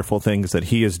the wonderful things that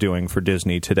he is doing for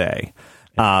Disney today.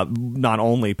 Not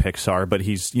only Pixar, but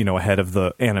he's, ahead of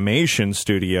the animation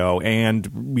studio and,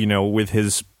 with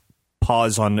his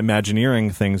paws on Imagineering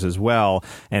things as well.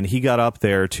 And he got up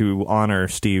there to honor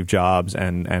Steve Jobs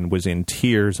and was in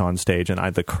tears on stage.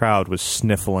 And the crowd was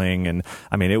sniffling. And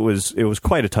I mean, it was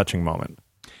quite a touching moment.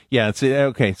 Yeah. It's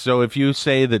okay. So if you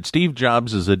say that Steve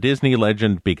Jobs is a Disney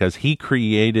legend because he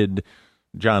created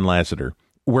John Lasseter,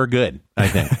 we're good, I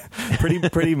think.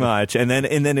 pretty much. And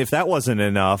then if that wasn't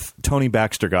enough, Tony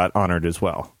Baxter got honored as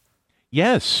well.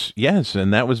 Yes,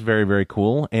 and that was very, very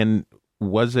cool. And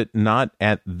was it not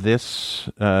at this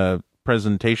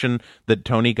presentation that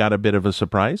Tony got a bit of a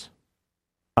surprise?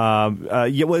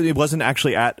 It wasn't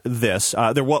actually at this.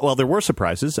 There were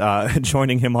surprises.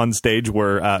 Joining him on stage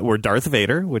were Darth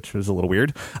Vader, which was a little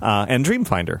weird, and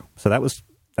Dreamfinder. So that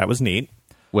was neat.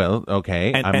 Well,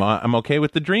 okay. I'm okay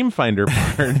with the Dreamfinder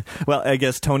part. Well, I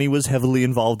guess Tony was heavily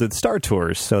involved with Star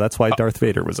Tours, so that's why Darth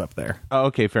Vader was up there. Oh,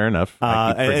 okay, fair enough.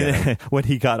 And when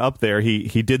he got up there,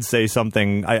 he did say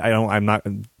something. I'm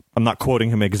not quoting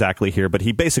him exactly here, but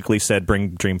he basically said,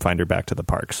 "Bring Dreamfinder back to the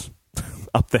parks."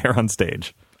 Up there on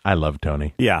stage. I love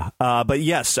Tony. Yeah, but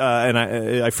yes, and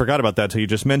I forgot about that till you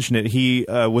just mentioned it. He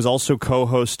was also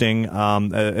co-hosting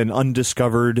an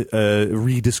undiscovered,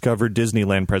 rediscovered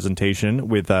Disneyland presentation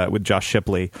with Josh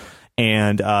Shipley,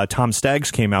 and Tom Staggs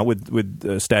came out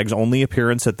with Staggs' only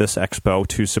appearance at this expo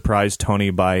to surprise Tony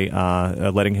by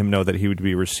letting him know that he would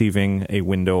be receiving a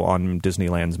window on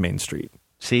Disneyland's Main Street.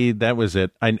 See, that was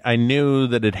it. I knew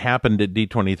that it happened at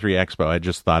D23 Expo. I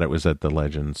just thought it was at the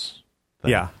Legends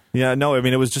thing. Yeah, no, I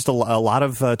mean, it was just a lot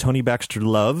of Tony Baxter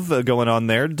love going on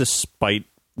there, despite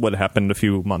what happened a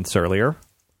few months earlier.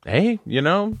 Hey,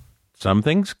 some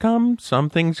things come, some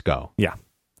things go. Yeah.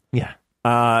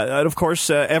 And of course,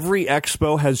 every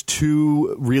expo has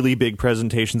two really big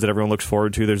presentations that everyone looks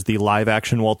forward to. There's the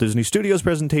live-action Walt Disney Studios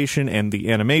presentation and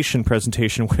the animation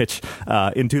presentation, which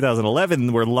in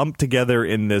 2011 were lumped together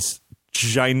in this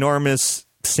ginormous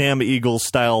Sam Eagles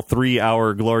style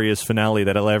 3-hour glorious finale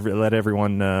that let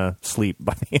everyone sleep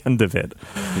by the end of it.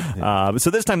 So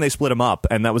this time they split them up,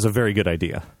 and that was a very good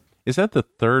idea. Is that the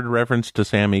third reference to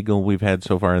Sam Eagle we've had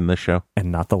so far in this show?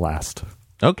 And not the last.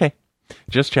 Okay.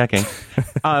 Just checking.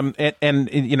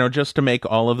 And just to make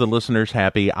all of the listeners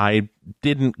happy, I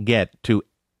didn't get to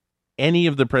any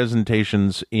of the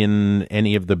presentations in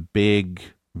any of the big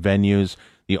venues.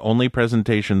 The only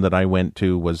presentation that I went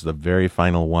to was the very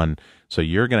final one. So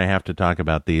you're going to have to talk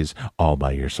about these all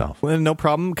by yourself. Well, no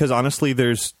problem, because honestly,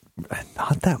 there's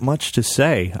not that much to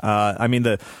say. I mean,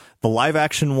 the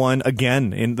live-action one,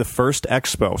 again, in the first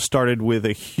expo, started with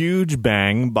a huge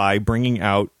bang by bringing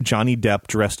out Johnny Depp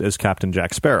dressed as Captain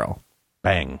Jack Sparrow.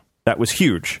 Bang. That was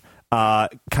huge.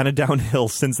 Kind of downhill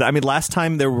since that. I mean, last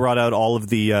time they brought out all of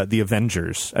the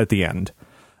Avengers at the end,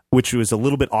 which was a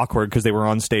little bit awkward because they were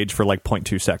on stage for like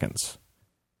 0.2 seconds.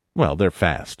 Well, they're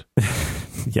fast.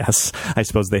 Yes, I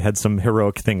suppose they had some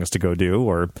heroic things to go do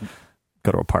or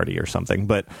go to a party or something.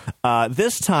 But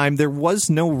this time, there was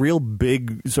no real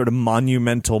big sort of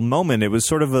monumental moment. It was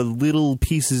sort of a little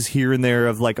pieces here and there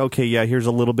of like, okay, yeah, here's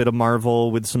a little bit of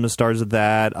Marvel with some of the stars of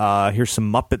that. Here's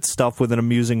some Muppet stuff with an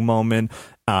amusing moment.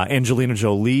 Angelina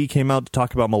Jolie came out to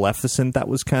talk about Maleficent. That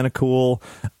was kind of cool.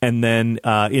 And then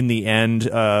in the end,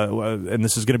 and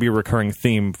this is going to be a recurring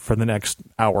theme for the next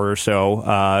hour or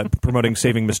so, promoting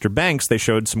Saving Mr. Banks, they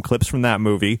showed some clips from that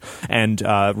movie. And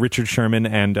Richard Sherman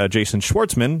and Jason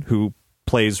Schwartzman, who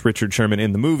plays Richard Sherman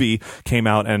in the movie, came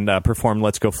out and performed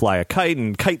Let's Go Fly a Kite,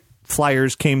 and kite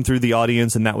flyers came through the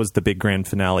audience, and that was the big grand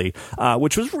finale,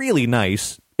 which was really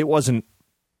nice. It wasn't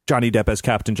Johnny Depp as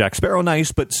Captain Jack Sparrow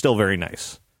nice, but still very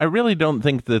nice. I really don't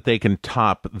think that they can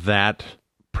top that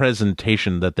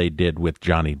presentation that they did with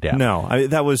Johnny Depp. No,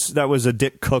 that was a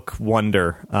Dick Cook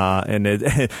wonder, and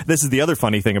this is the other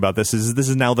funny thing about this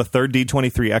is now the third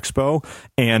D23 Expo,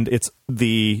 and it's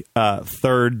the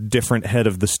third different head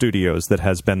of the studios that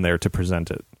has been there to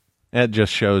present it. It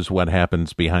just shows what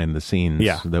happens behind the scenes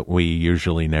that we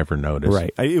usually never notice.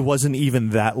 Right. It wasn't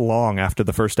even that long after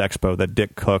the first Expo that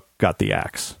Dick Cook got the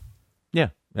axe. Yeah.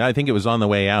 I think it was on the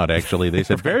way out, actually. They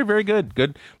said, very, very good.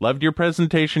 Good. Loved your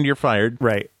presentation. You're fired.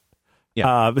 Right.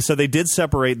 Yeah. So they did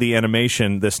separate the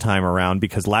animation this time around,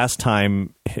 because last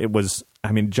time it was,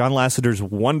 John Lasseter's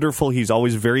wonderful. He's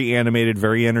always very animated,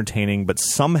 very entertaining. But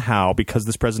somehow, because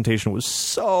this presentation was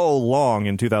so long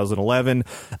in 2011,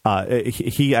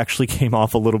 he actually came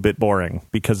off a little bit boring,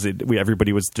 because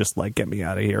everybody was just like, get me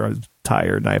out of here. I'm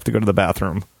tired and I have to go to the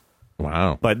bathroom.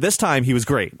 Wow. But this time he was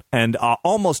great, and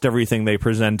almost everything they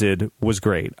presented was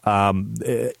great.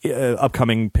 Upcoming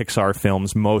Pixar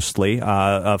films, mostly.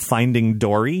 Finding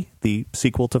Dory, the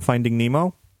sequel to Finding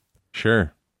Nemo.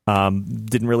 Sure.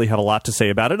 Didn't really have a lot to say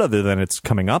about it other than it's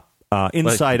coming up.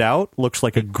 Inside Out looks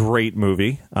like a great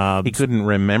movie. He couldn't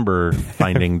remember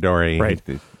Finding Dory. Right.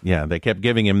 Yeah, they kept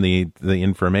giving him the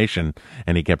information,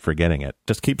 and he kept forgetting it.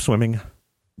 Just keep swimming.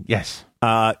 Yes.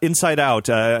 Inside Out,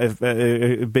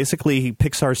 basically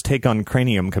Pixar's take on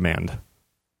Cranium Command.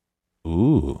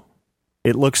 Ooh.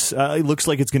 It looks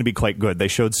like it's going to be quite good. They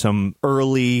showed some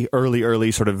early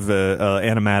sort of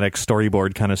animatic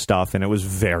storyboard kind of stuff, and it was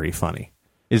very funny.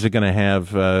 Is it going to have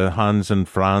Hans and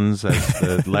Franz as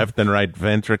the left and right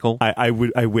ventricle? I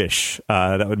wish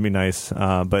that would be nice,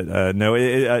 but no.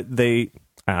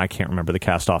 I can't remember the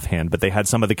cast offhand, but they had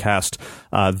some of the cast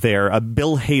there.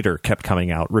 Bill Hader kept coming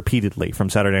out repeatedly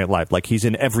from Saturday Night Live, like he's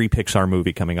in every Pixar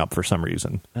movie coming up for some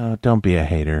reason. Oh, don't be a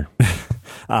hater.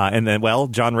 And then,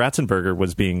 John Ratzenberger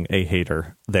was being a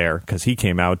hater there, because he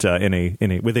came out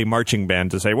with a marching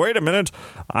band to say, "Wait a minute,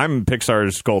 I'm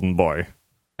Pixar's golden boy."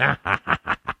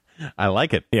 I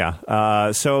like it.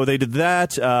 Yeah. So they did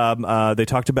that. They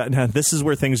talked about, now this is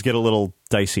where things get a little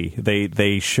dicey.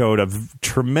 They showed a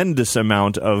tremendous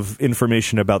amount of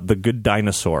information about The Good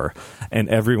Dinosaur, and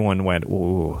everyone went,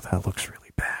 "Ooh, that looks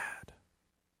really bad."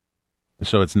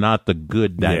 So it's not The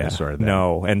Good Dinosaur, then?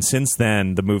 No. And since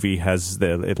then, the movie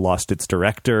it lost its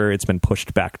director. It's been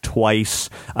pushed back twice.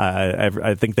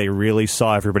 I think they really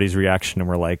saw everybody's reaction and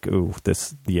were like, "Ooh,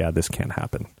 this can't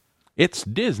happen." It's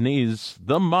Disney's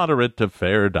The Moderate to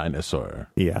Fair Dinosaur.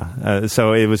 Yeah.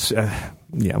 So it was,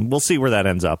 we'll see where that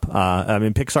ends up.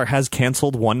 Pixar has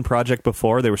canceled one project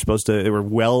before. They were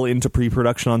well into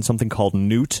pre-production on something called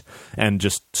Newt and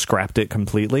just scrapped it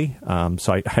completely.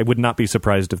 So I would not be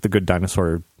surprised if The Good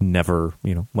Dinosaur never,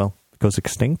 goes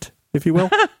extinct, if you will.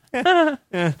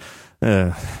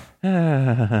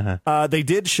 They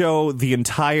did show the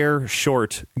entire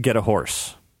short Get a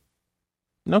Horse.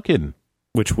 No kidding.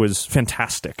 Which was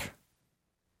fantastic.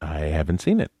 I haven't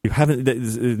seen it. You haven't?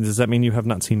 Does that mean you have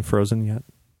not seen Frozen yet?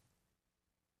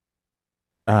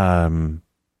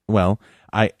 Well,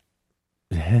 I...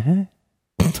 Okay,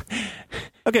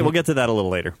 we'll get to that a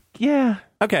little later. Yeah.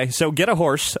 Okay, so Get a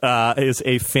Horse is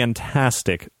a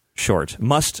fantastic short.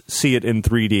 Must see it in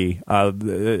 3D.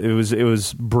 It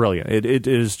was brilliant. It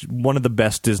is one of the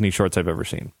best Disney shorts I've ever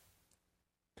seen.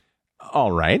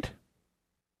 All right.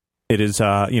 It is,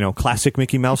 classic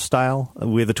Mickey Mouse style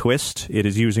with a twist. It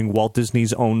is using Walt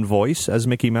Disney's own voice as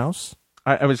Mickey Mouse.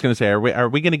 I was going to say, are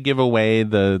we going to give away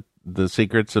the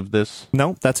secrets of this?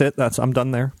 No, that's it. I'm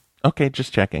done there. Okay,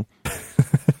 just checking.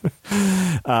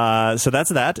 So that's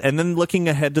that. And then looking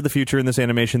ahead to the future in this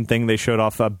animation thing, they showed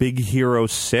off Big Hero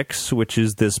 6, which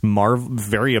is this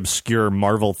very obscure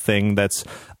Marvel thing that's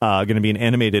going to be an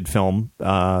animated film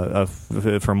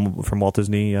from Walt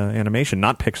Disney Animation,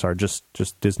 not Pixar,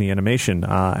 just Disney Animation.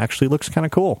 Actually looks kind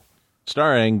of cool.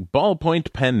 Starring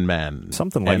Ballpoint Pen Man.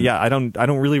 Something like I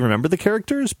don't really remember the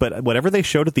characters, but whatever they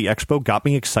showed at the expo got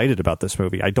me excited about this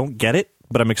movie. I don't get it,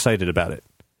 but I'm excited about it.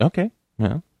 Okay.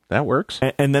 Yeah. That works.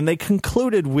 And then they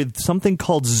concluded with something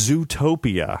called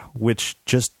Zootopia, which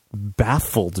just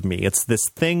baffled me. It's this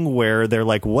thing where they're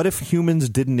like, what if humans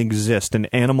didn't exist and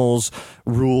animals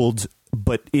ruled,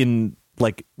 but in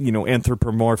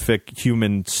anthropomorphic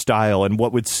human style? And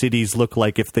what would cities look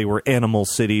like if they were animal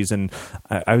cities? And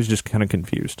I was just kind of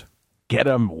confused. Get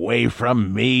them away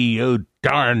from me, you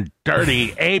darn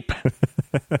dirty ape.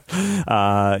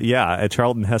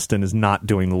 Charlton Heston is not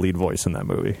doing the lead voice in that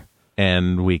movie.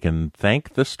 and we can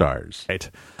thank the stars. Right.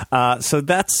 So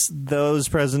that's those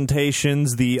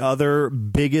presentations. The other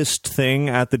biggest thing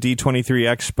at the D23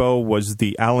 Expo was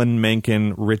the Alan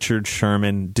Menken, Richard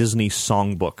Sherman Disney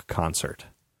Songbook concert.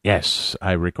 Yes,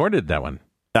 I recorded that one.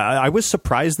 I was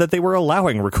surprised that they were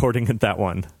allowing recording at that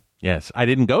one. Yes, I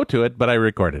didn't go to it, but I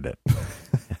recorded it.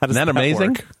 Isn't that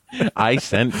amazing? I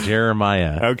sent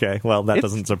Jeremiah. Okay, well, that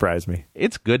doesn't surprise me.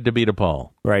 It's good to beat a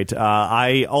Paul. Right.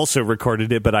 I also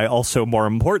recorded it, but I also, more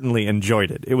importantly, enjoyed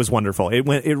it. It was wonderful.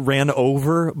 It ran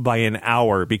over by an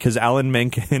hour because Alan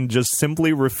Menken just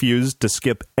simply refused to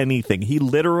skip anything. He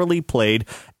literally played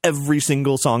every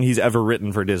single song he's ever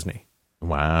written for Disney.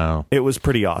 Wow. It was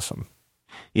pretty awesome.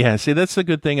 Yeah, see, that's the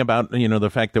good thing about, the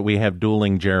fact that we have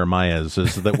dueling Jeremiahs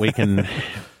is that we can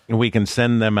we can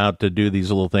send them out to do these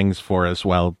little things for us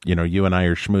while, you and I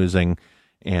are schmoozing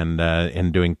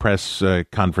and doing press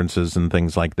conferences and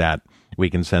things like that. We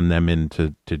can send them in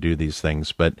to do these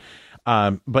things. But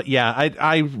yeah,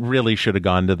 I really should have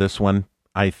gone to this one.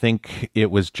 I think it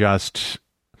was just,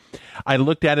 I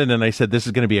looked at it and I said, this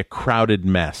is going to be a crowded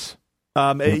mess.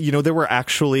 There were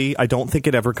actually, I don't think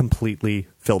it ever completely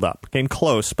filled up. Came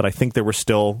close, but I think there were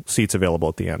still seats available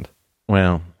at the end.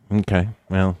 Well, okay.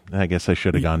 Well, I guess I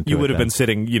should have gone to You it would have then. been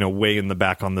sitting, way in the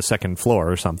back on the second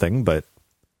floor or something, but...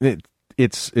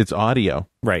 It's audio.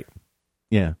 Right.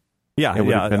 Yeah. Yeah, It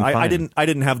would have been I fine.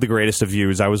 didn't have the greatest of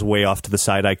views. I was way off to the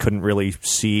side. I couldn't really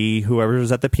see whoever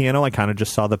was at the piano. I kind of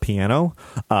just saw the piano.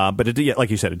 But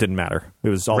like you said, it didn't matter. It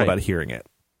was all Right. about hearing it.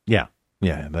 Yeah.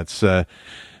 Yeah. That's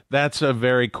a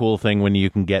very cool thing when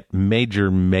you can get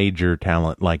major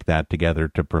talent like that together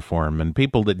to perform, and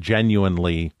people that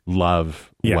genuinely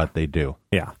love what they do.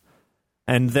 Yeah.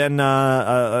 And then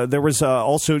there was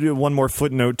also one more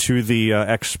footnote to the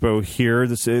expo here.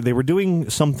 They were doing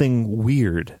something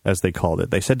weird, as they called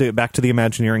it. They said back to the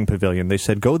Imagineering Pavilion, they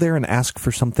said, go there and ask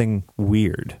for something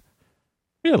weird.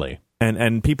 Really?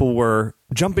 And people were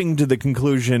jumping to the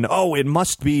conclusion, it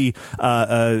must be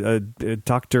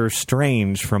Doctor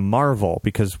Strange from Marvel,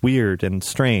 because weird and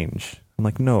strange. I'm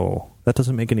like, no, that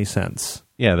doesn't make any sense.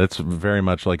 Yeah, that's very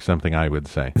much like something I would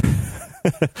say.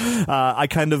 I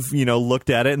kind of,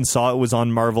 looked at it and saw it was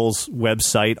on Marvel's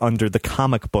website under the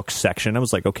comic book section. I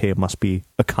was like, okay, it must be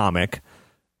a comic.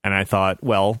 And I thought,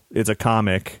 well, it's a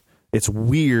comic. It's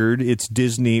weird. It's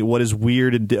Disney. What is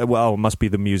weird? It must be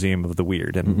the Museum of the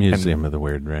Weird. Museum of the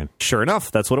Weird, right? Sure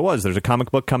enough, that's what it was. There's a comic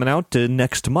book coming out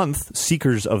next month,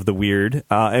 Seekers of the Weird.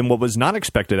 And what was not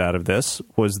expected out of this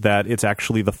was that it's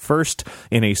actually the first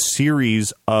in a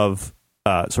series of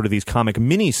sort of these comic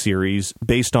mini-series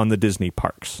based on the Disney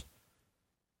parks.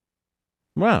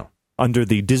 Wow. Under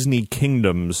the Disney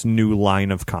Kingdom's new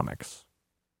line of comics.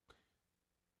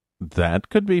 That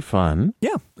could be fun.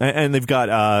 Yeah, and they've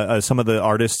got some of the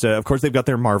artists. Of course, they've got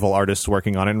their Marvel artists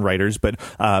working on it and writers. But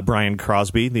Brian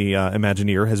Crosby, the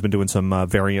Imagineer, has been doing some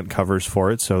variant covers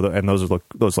for it. And those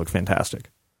look fantastic.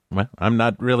 Well, I'm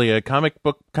not really a comic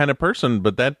book kind of person,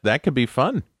 but that could be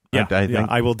fun. Yeah, I think.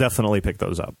 I will definitely pick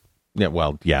those up. Yeah,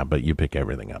 well, yeah, but you pick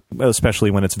everything up,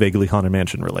 especially when it's vaguely Haunted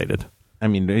Mansion related. I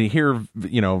mean, here,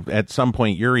 at some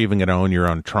point, you're even going to own your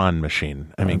own Tron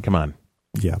machine. I mean, come on.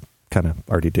 Yeah. Kind of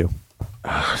already do.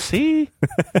 See?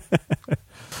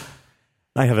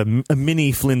 I have a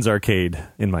mini Flynn's arcade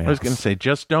in my house. I was going to say,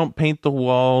 just don't paint the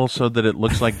wall so that it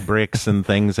looks like bricks and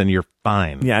things, and you're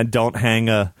fine. Yeah, don't hang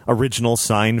a original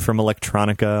sign from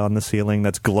Electronica on the ceiling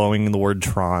that's glowing in the word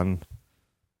Tron.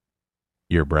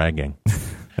 You're bragging.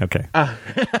 Okay.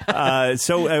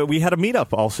 So we had a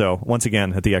meetup also, once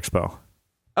again, at the expo.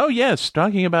 Oh, yes,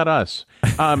 talking about us.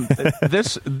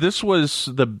 This was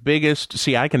the biggest...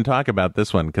 See, I can talk about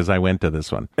this one because I went to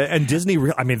this one. And Disney,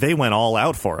 they went all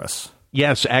out for us.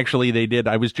 Yes, actually, they did.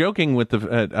 I was joking with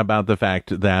about the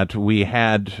fact that we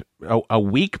had a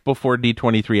week before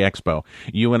D23 Expo,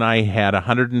 you and I had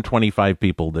 125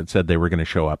 people that said they were going to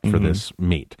show up for this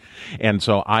meet. And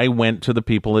so I went to the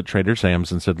people at Trader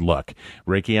Sam's and said, look,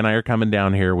 Ricky and I are coming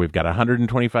down here. We've got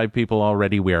 125 people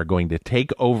already. We are going to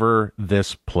take over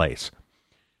this place.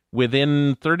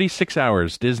 Within 36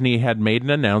 hours, Disney had made an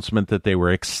announcement that they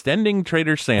were extending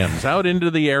Trader Sam's out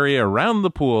into the area around the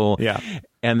pool. Yeah.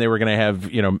 And they were going to have,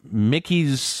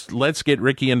 Mickey's Let's Get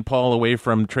Ricky and Paul Away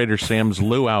from Trader Sam's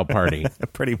luau party.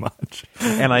 Pretty much.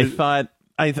 And I thought,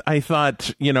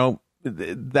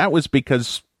 that was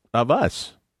because of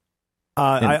us.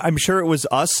 I'm sure it was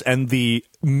us and the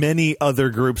many other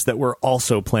groups that were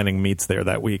also planning meets there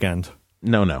that weekend.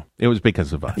 No, it was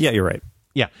because of us. Yeah, you're right.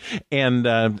 Yeah.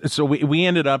 And so we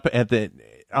ended up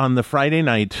on the Friday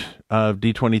night of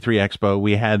D23 Expo,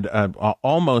 we had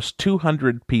almost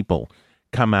 200 people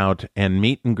come out and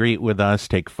meet and greet with us,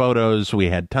 take photos. We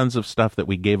had tons of stuff that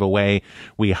we gave away.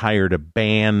 We hired a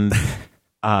band,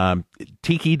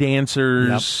 tiki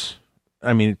dancers. Yep.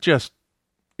 I mean,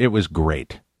 it was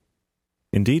great.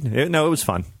 Indeed. It was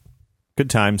fun. Good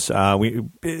times.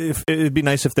 It'd be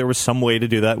nice if there was some way to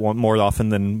do that more often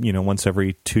than, once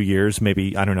every 2 years.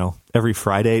 Maybe, I don't know, every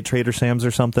Friday at Trader Sam's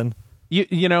or something.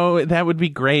 You know, that would be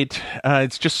great.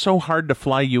 It's just so hard to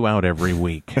fly you out every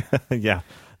week. Yeah,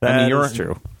 that's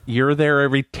true. You're there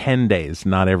every 10 days,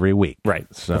 not every week. Right,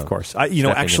 so, of course.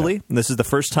 Actually, this is the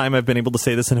first time I've been able to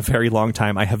say this in a very long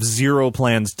time. I have zero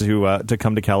plans to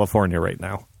come to California right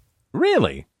now.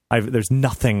 Really? There's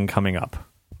nothing coming up.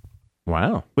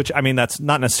 Wow. Which, I mean, that's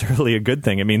not necessarily a good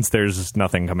thing. It means there's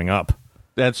nothing coming up.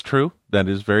 That's true. That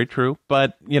is very true.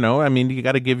 But, you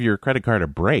got to give your credit card a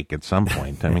break at some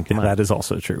point. I mean, come on. That is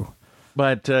also true.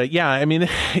 But, I mean,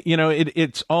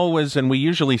 it's always, and we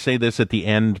usually say this at the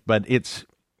end, but it's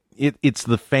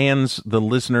the fans, the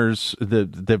listeners,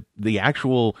 the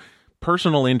actual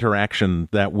personal interaction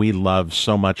that we love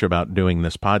so much about doing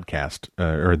this podcast,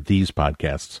 or these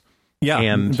podcasts. Yeah,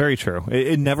 and very true.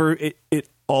 It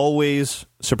always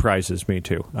surprises me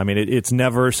too. I mean, it's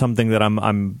never something that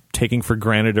I'm taking for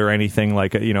granted or anything.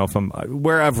 Like, if I'm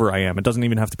wherever I am, it doesn't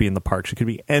even have to be in the parks. It could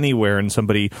be anywhere, and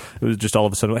somebody was just all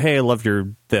of a sudden, hey, I love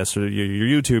your this or your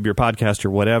YouTube, your podcast,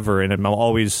 or whatever, and I'm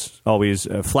always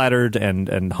flattered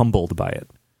and humbled by it.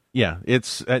 Yeah,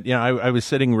 it's I was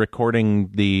sitting recording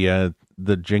the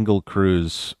Jingle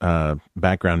Cruise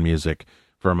background music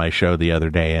for my show the other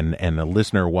day, and a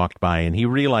listener walked by and he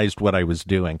realized what I was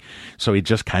doing. So he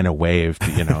just kind of waved,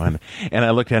 and I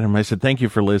looked at him, I said, thank you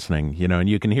for listening, and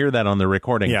you can hear that on the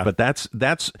recording. Yeah. But that's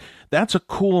a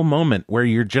cool moment where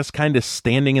you're just kind of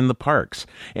standing in the parks.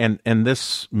 And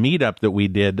this meetup that we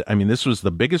did, I mean, this was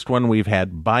the biggest one we've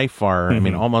had by far. Mm-hmm. I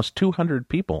mean, almost 200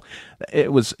 people.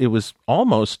 It was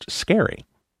almost scary.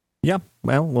 Yeah.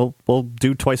 Well, we'll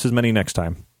do twice as many next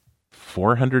time.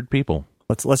 400 people.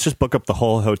 Let's just book up the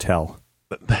whole hotel.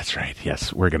 That's right.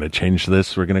 Yes, we're going to change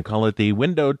this. We're going to call it the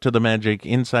Window to the Magic,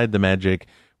 Inside the Magic.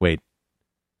 Wait,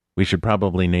 we should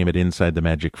probably name it Inside the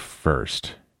Magic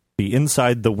first. The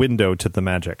Inside the Window to the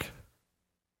Magic.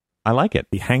 I like it.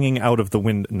 The Hanging Out of the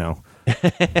Window. No.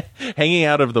 Hanging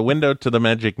Out of the Window to the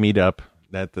Magic meetup.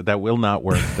 That will not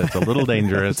work. That's a little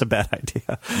dangerous. It's a bad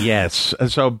idea. Yes.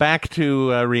 So back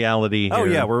to reality here. Oh,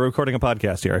 yeah. We're recording a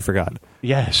podcast here. I forgot.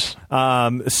 Yes.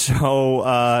 So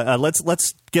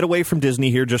let's get away from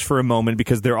Disney here just for a moment,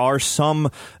 because there are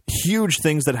some huge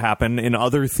things that happen in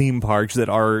other theme parks that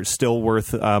are still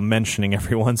worth mentioning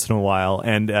every once in a while.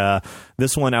 And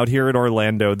this one out here at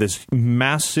Orlando, this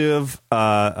massive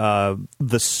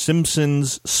The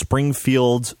Simpsons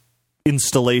Springfield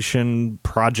installation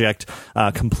project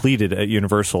completed at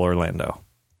Universal Orlando.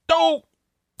 Oh!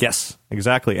 Yes,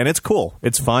 exactly. And it's cool.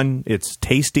 It's fun. It's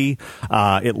tasty.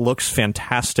 It looks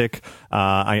fantastic.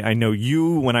 I know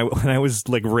you, when I was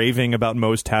like raving about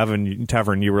Moe's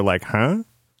Tavern, you were like, huh?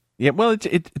 Yeah, well,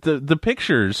 the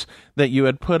pictures that you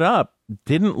had put up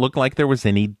didn't look like there was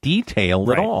any detail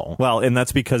at all. Well, and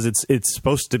that's because it's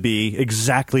supposed to be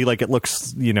exactly like it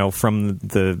looks, from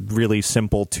the really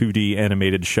simple 2D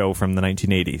animated show from the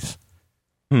 1980s.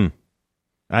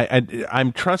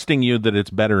 I'm trusting you that it's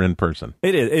better in person.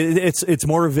 It is. It's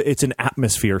more of an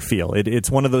atmosphere feel. It's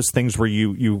one of those things where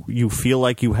you feel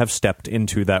like you have stepped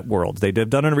into that world. They've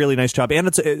done a really nice job, and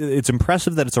it's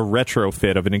impressive that it's a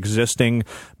retrofit of an existing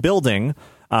building.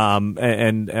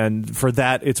 And for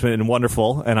that, it's been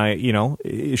wonderful.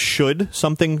 And should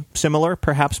something similar,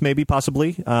 perhaps, maybe,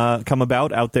 possibly, come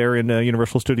about out there in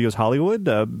Universal Studios Hollywood,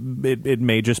 it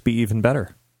may just be even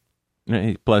better.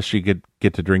 Plus, you could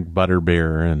get to drink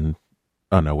butterbeer and...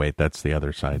 Oh, no, wait, that's the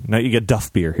other side. No, you get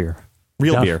Duff beer here.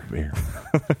 Real beer.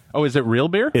 Oh, is it real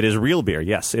beer? It is real beer,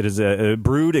 yes. It is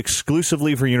brewed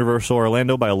exclusively for Universal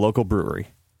Orlando by a local brewery.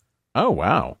 Oh,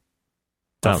 wow.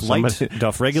 Duff Light,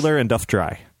 Duff Regular, and Duff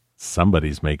Dry.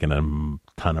 Somebody's making a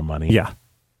ton of money. Yeah.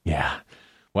 Yeah.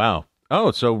 Wow.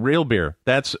 Oh, so real beer.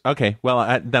 That's... Okay,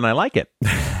 well, then I like it.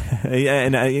 Yeah,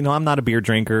 and I'm not a beer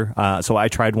drinker, so I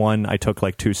tried one. I took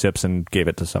like 2 sips and gave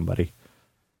it to somebody.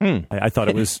 I thought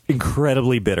it was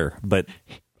incredibly bitter, but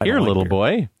here, little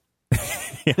boy.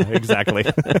 Yeah, exactly.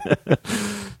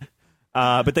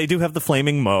 But they do have the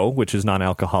Flaming Moe, which is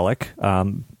non-alcoholic,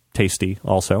 tasty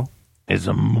also. Is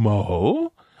a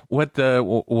Moe? What's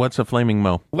a Flaming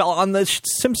Moe? Well, on the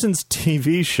Simpsons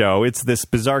TV show, it's this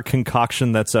bizarre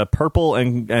concoction that's purple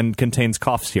and contains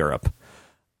cough syrup.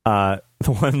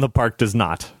 The one in the park does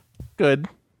not. Good.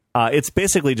 It's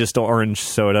basically just orange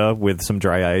soda with some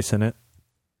dry ice in it.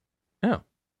 Oh.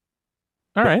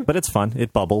 All right. But it's fun.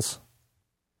 It bubbles.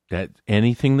 That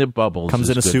anything that bubbles Comes is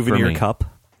in a good for souvenir me. cup.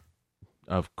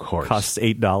 Of course. Costs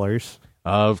 $8.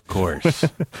 Of course.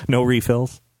 No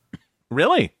refills.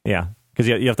 Really? Yeah, because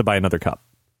you have to buy another cup.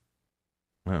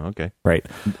 Oh, okay. Right.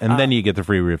 And then you get the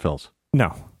free refills.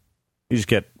 No, you just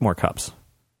get more cups.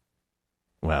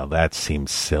 Well, that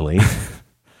seems silly.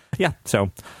 Yeah.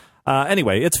 So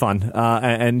anyway, it's fun,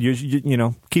 and you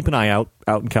know, keep an eye out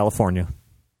in California.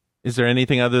 Is there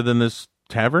anything other than this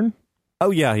tavern? Oh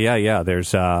yeah.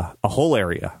 There's a whole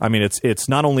area. I mean, it's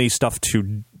not only stuff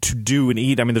to do and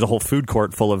eat. I mean, there's a whole food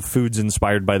court full of foods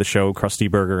inspired by the show, Krusty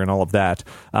Burger and all of that.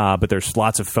 But there's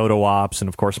lots of photo ops and,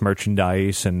 of course,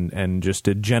 merchandise and just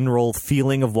a general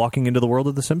feeling of walking into the world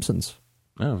of The Simpsons.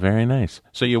 Oh, very nice.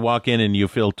 So you walk in and you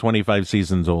feel 25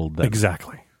 seasons old. Then.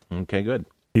 Exactly. Okay, good.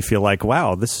 You feel like,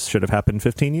 wow, this should have happened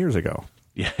 15 years ago.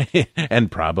 Yeah, and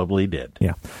probably did.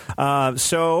 Yeah.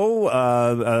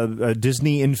 So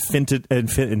Disney Infinity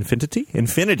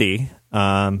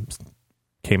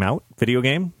came out. Video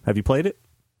game. Have you played it?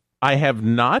 I have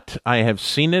not. I have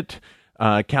seen it.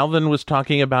 Calvin was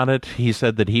talking about it. He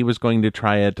said that he was going to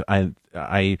try it.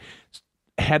 I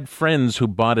had friends who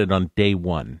bought it on day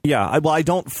one. Yeah, well, I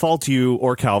don't fault you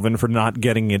or Calvin for not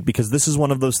getting it, because this is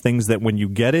one of those things that when you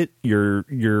get it,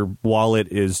 your wallet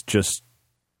is just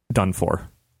done for.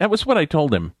 That was what I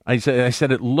told him. I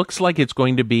said it looks like it's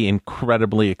going to be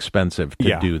incredibly expensive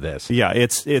to do this. Yeah,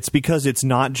 it's because it's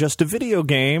not just a video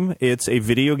game. It's a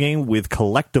video game with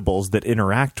collectibles that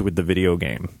interact with the video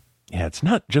game. Yeah, it's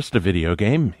not just a video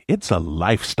game. It's a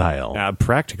lifestyle.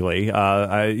 Practically.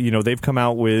 They've come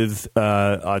out with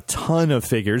a ton of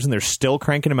figures, and they're still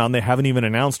cranking them out, and they haven't even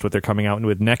announced what they're coming out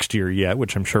with next year yet,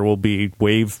 which I'm sure will be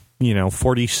wave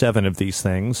 47 of these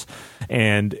things.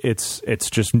 And it's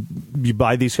just, you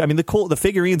buy these. I mean, the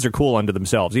figurines are cool unto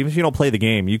themselves. Even if you don't play the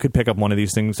game, you could pick up one of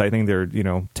these things. I think they're,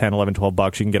 10, 11,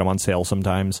 $12. You can get them on sale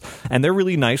sometimes. And they're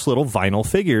really nice little vinyl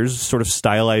figures, sort of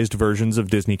stylized versions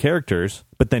of Disney characters.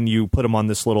 But then you put them on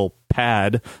this little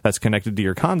pad that's connected to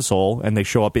your console, and they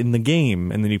show up in the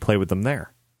game, and then you play with them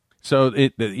there. So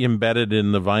embedded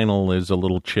in the vinyl is a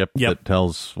little chip that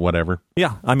tells whatever.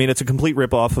 Yeah, I mean, it's a complete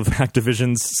ripoff of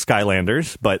Activision's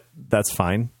Skylanders, but that's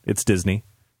fine. It's Disney.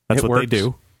 That's what they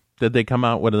do. Did they come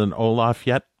out with an Olaf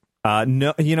yet?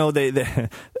 No.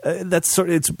 That's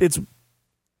sort of it's.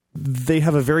 They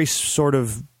have a very sort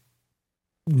of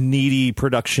needy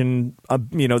production.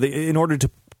 In order to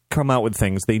come out with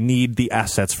things, they need the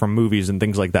assets from movies and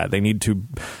things like that. They need to,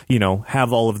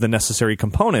 have all of the necessary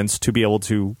components to be able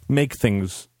to make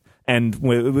things. And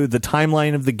with the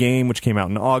timeline of the game, which came out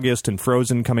in August, and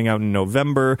Frozen coming out in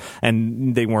November,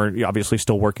 and they weren't obviously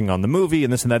still working on the movie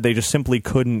and this and that, they just simply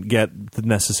couldn't get the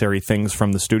necessary things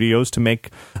from the studios to make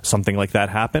something like that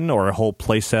happen, or a whole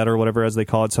play set or whatever as they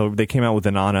call it. So they came out with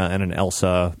an Anna and an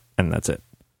Elsa, and that's it.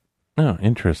 Oh,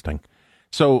 interesting.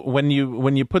 So when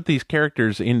you put these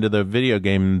characters into the video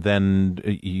game, then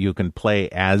you can play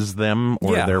as them,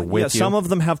 or they're with you? Some of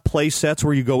them have play sets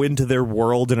where you go into their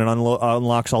world, and it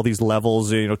unlocks all these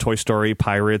levels, Toy Story,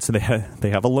 Pirates, and they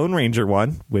have a Lone Ranger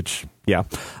one, which, you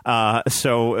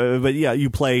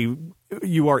play.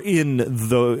 You are in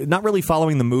not really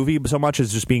following the movie so much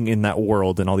as just being in that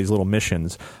world and all these little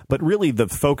missions. But really the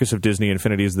focus of Disney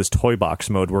Infinity is this toy box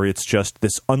mode, where it's just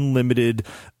this unlimited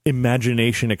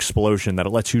imagination explosion that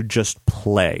it lets you just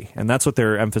play. And that's what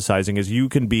they're emphasizing, is you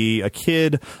can be a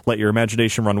kid, let your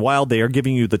imagination run wild. They are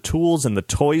giving you the tools and the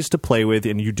toys to play with,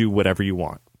 and you do whatever you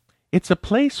want. It's a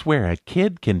place where a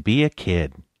kid can be a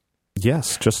kid.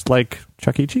 Yes, just like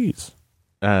Chuck E. Cheese.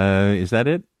 Is that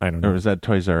it? I don't know. Or is that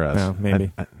Toys R Us? No,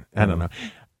 maybe. I don't know.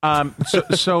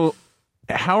 So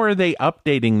how are they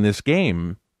updating this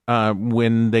game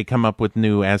when they come up with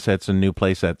new assets and new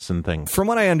play sets and things? From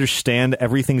what I understand,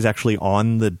 everything's actually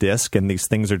on the disc, and these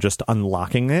things are just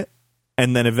unlocking it.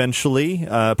 And then eventually,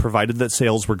 provided that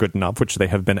sales were good enough, which they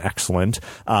have been excellent,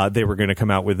 they were going to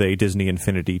come out with a Disney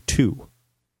Infinity 2.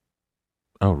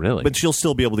 Oh, really? But you'll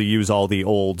still be able to use all the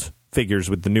old figures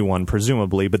with the new one,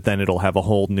 presumably, but then it'll have a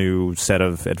whole new set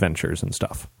of adventures and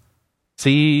stuff.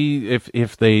 See,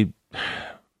 if they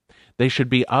should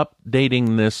be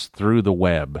updating this through the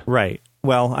web. Right.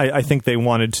 Well, I think they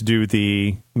wanted to do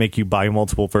the make you buy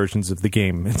multiple versions of the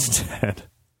game instead.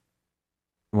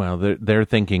 Well, they're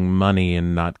thinking money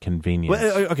and not convenience.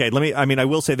 Well, okay, I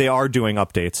will say they are doing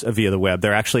updates via the web. They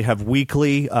actually have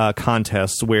weekly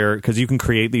contests because you can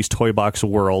create these toy box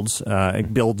worlds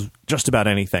and build just about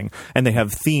anything. And they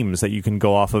have themes that you can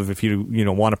go off of if you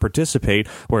want to participate,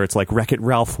 where it's like Wreck-It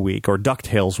Ralph Week or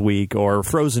DuckTales Week or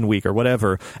Frozen Week or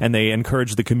whatever. And they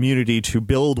encourage the community to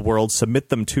build worlds, submit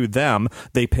them to them.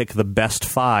 They pick the best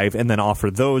 5 and then offer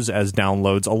those as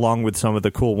downloads along with some of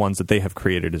the cool ones that they have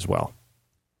created as well.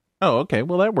 Oh, okay.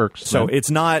 Well, that works. So then.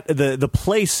 it's not the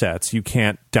play sets you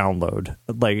can't download,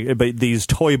 but these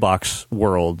toy box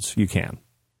worlds you can.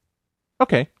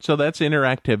 Okay, so that's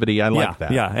interactivity. I like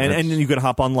that. Yeah, and you can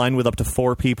hop online with up to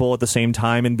 4 people at the same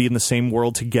time and be in the same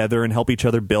world together and help each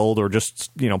other build, or just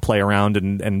play around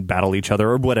and battle each other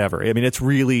or whatever. I mean, it's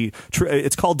really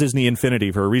it's called Disney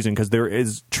Infinity for a reason, because there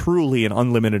is truly an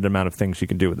unlimited amount of things you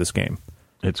can do with this game.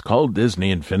 It's called Disney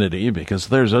Infinity because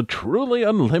there's a truly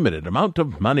unlimited amount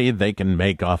of money they can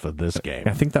make off of this game.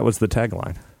 I think that was the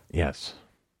tagline. Yes.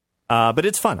 But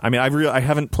it's fun. I mean, I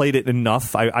haven't played it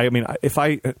enough. I mean, if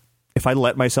I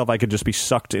let myself, I could just be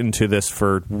sucked into this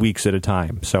for weeks at a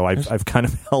time. So I've kind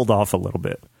of held off a little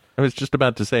bit. I was just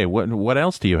about to say, what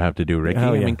else do you have to do, Ricky?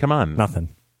 Oh, yeah. I mean, come on.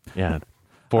 Nothing. Yeah.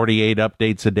 48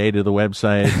 updates a day to the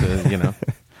website,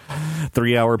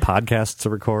 3-hour podcasts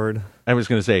to record. I was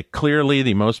going to say, clearly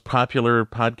the most popular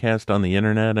podcast on the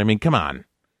internet. I mean, come on.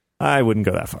 I wouldn't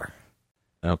go that far.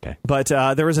 Okay. But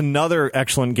there was another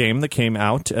excellent game that came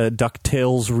out,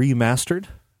 DuckTales Remastered.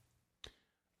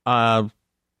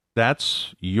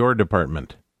 That's your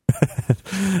department.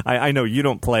 I know you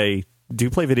don't play. Do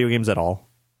you play video games at all?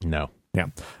 No.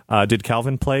 Yeah. Did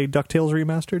Calvin play DuckTales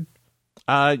Remastered?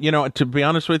 To be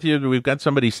honest with you, we've got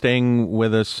somebody staying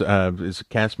with us, is a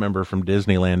cast member from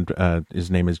Disneyland.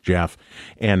 His name is Jeff,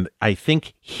 and I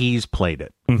think he's played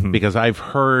it because I've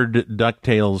heard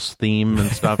DuckTales theme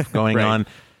and stuff going right. on.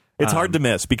 It's hard to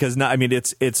miss because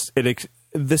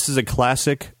this is a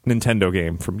classic Nintendo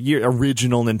game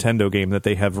original Nintendo game that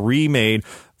they have remade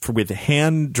with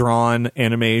hand-drawn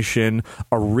animation,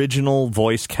 original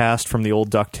voice cast from the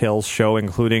old DuckTales show,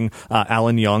 including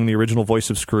Alan Young, the original voice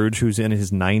of Scrooge, who's in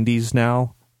his 90s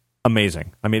now.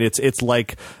 Amazing. I mean, it's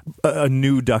like a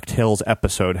new DuckTales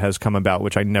episode has come about,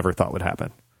 which I never thought would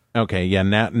happen. Okay, yeah,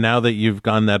 now that you've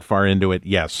gone that far into it,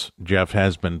 yes, Jeff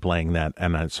has been playing that,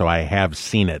 and so I have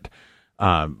seen it.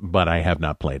 But I have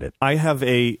not played it. I have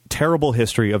a terrible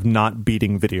history of not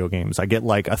beating video games. I get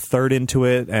like a third into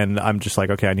it, and I'm just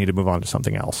like, okay, I need to move on to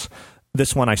something else.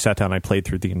 This one, I sat down, I played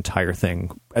through the entire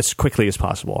thing as quickly as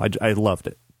possible. I loved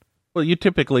it. Well, you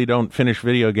typically don't finish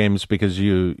video games because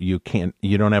you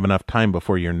don't have enough time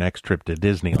before your next trip to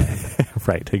Disneyland.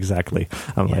 Right, exactly.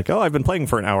 I'm like, I've been playing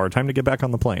for an hour. Time to get back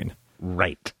on the plane.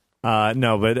 Right.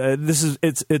 No, but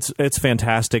it's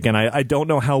fantastic, and I don't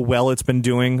know how well it's been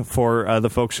doing for the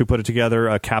folks who put it together.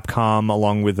 Capcom,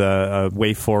 along with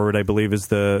WayForward, I believe, is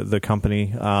the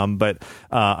company. But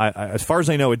as far as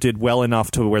I know, it did well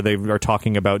enough to where they are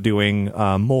talking about doing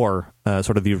more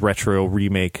sort of these retro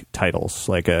remake titles,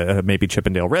 like maybe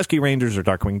Chippendale Rescue Rangers or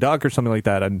Darkwing Duck or something like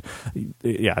that. And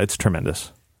yeah, it's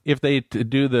tremendous. If they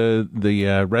do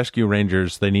the Rescue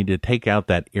Rangers, they need to take out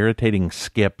that irritating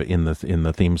skip in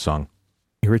the theme song.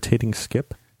 Irritating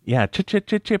skip? Yeah,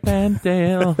 Chip and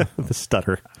Dale. The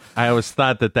stutter. I always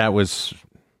thought that was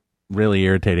really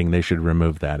irritating. They should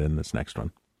remove that in this next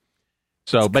one.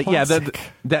 So, it's but classic.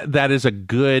 yeah, that is a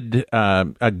good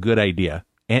idea.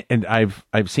 And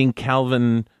I've seen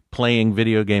Calvin playing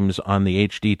video games on the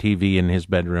HD TV in his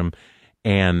bedroom,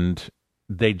 and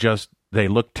they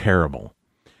look terrible.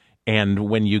 And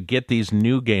when you get these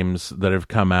new games that have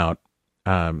come out,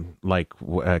 like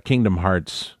Kingdom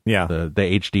Hearts, the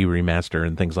HD remaster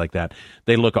and things like that,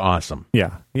 they look awesome.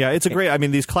 Yeah, it's a great. I mean,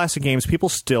 these classic games, people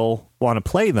still want to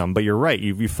play them, but you're right.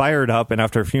 You fire it up, and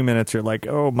after a few minutes, you're like,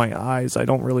 "Oh, my eyes! I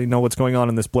don't really know what's going on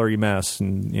in this blurry mess."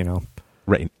 And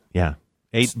right? Yeah,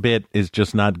 8-bit is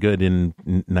just not good in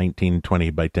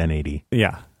 1920 by 1080.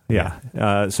 Yeah.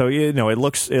 So it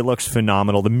looks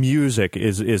phenomenal. The music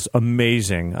is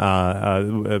amazing.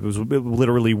 It was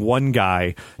literally one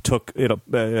guy took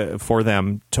it for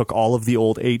them, took all of the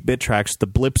old 8-bit tracks, the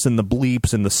blips and the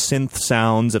bleeps and the synth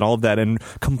sounds and all of that, and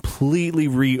completely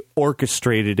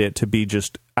reorchestrated it to be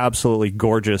just absolutely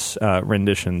gorgeous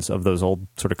renditions of those old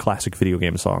sort of classic video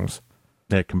game songs.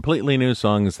 They're completely new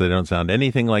songs. They don't sound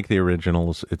anything like the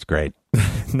originals. It's great.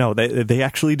 No, they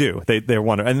actually do. They're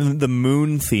wonderful. And the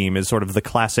moon theme is sort of the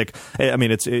classic. I mean,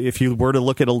 it's if you were to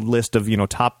look at a list of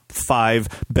top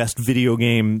 5 best video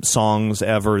game songs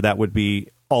ever, that would be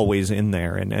always in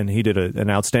there, and he did an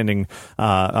outstanding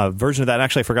version of that. And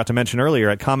actually, I forgot to mention earlier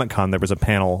at Comic-Con there was a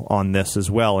panel on this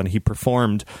as well, and he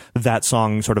performed that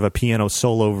song, sort of a piano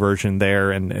solo version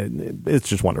there, and it's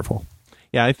just wonderful.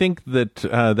 Yeah, I think that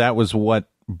that was what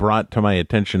brought to my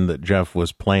attention that Jeff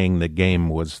was playing the game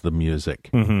was the music.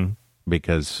 Mm-hmm.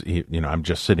 Because I'm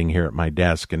just sitting here at my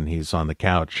desk and he's on the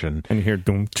couch and you hear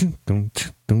dum, dum, dum,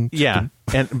 dum, yeah,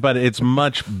 but it's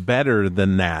much better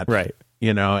than that, right?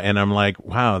 And I'm like,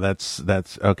 wow, that's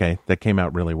okay. That came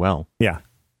out really well. Yeah.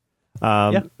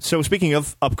 So speaking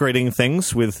of upgrading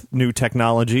things with new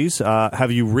technologies,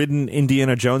 have you ridden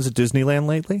Indiana Jones at Disneyland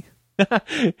lately?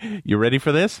 You ready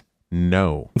for this?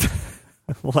 No.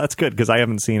 Well, that's good because I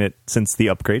haven't seen it since the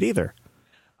upgrade either.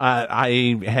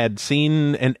 I had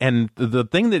seen, and the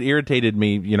thing that irritated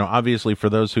me, obviously for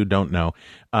those who don't know,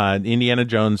 Indiana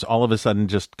Jones all of a sudden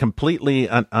just completely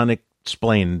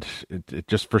unexplained,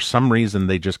 just for some reason,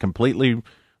 they just completely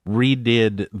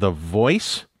redid the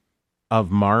voice of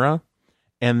Mara,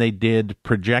 and they did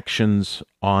projections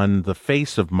on the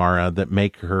face of Mara that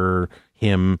make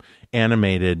him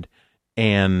animated,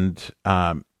 and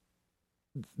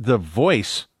the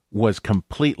voice was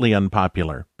completely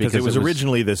unpopular because it was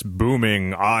originally this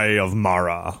booming Eye of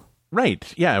Mara.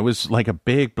 Right. Yeah, it was like a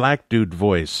big black dude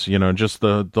voice, just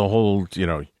the whole,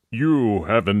 you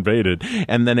have invaded.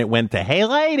 And then it went to, hey,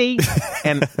 lady.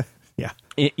 And, yeah,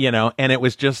 and it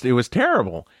was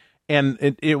terrible.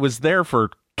 And it was there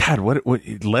for, God, what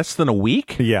less than a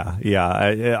week?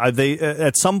 Yeah. They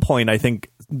at some point, I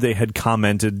think they had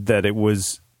commented that it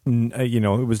was,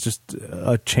 it was just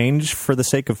a change for the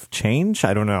sake of change.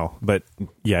 I don't know, but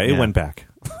it went back.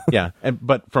 Yeah,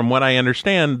 but from what I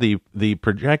understand, the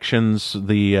projections,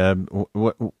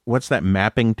 what's that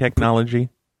mapping technology?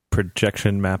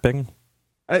 Projection mapping.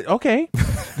 Okay,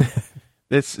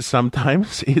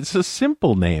 sometimes it's a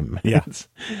simple name. Yeah,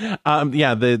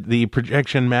 the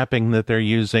projection mapping that they're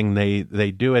using,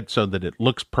 they do it so that it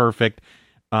looks perfect.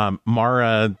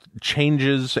 Mara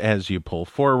changes as you pull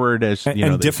forward,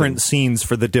 and different scenes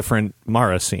for the different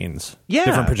Mara scenes. Yeah,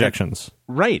 different projections.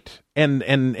 Right, and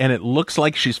it looks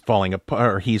like she's falling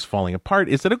apart, or he's falling apart.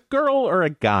 Is it a girl or a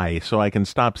guy? So I can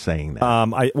stop saying that.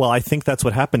 I think that's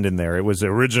what happened in there. It was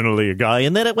originally a guy,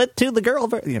 and then it went to the girl.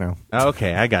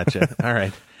 Okay, I gotcha. All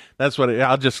right, that's what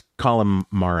I'll just call him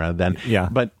Mara then. Yeah,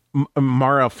 but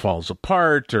Mara falls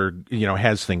apart, or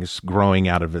has things growing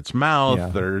out of its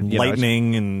mouth, or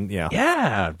lightning, and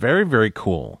yeah, very, very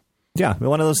cool. Yeah,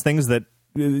 one of those things that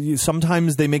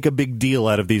sometimes they make a big deal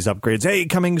out of these upgrades. Hey,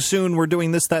 coming soon, we're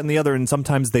doing this, that, and the other, and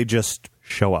sometimes they just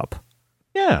show up.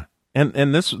 Yeah,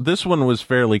 and this one was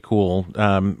fairly cool,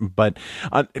 but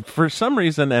for some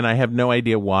reason, and I have no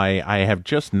idea why, I have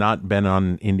just not been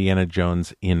on Indiana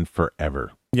Jones in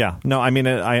forever. Yeah, no, I mean,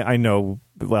 I know.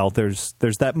 Well, there's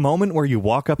that moment where you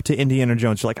walk up to Indiana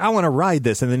Jones, you're like, I want to ride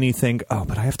this, and then you think, oh,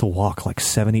 but I have to walk like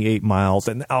 78 miles,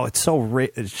 and it's so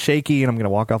shaky, and I'm going to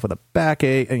walk off with a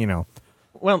backache, and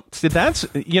Well, see, that's,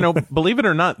 believe it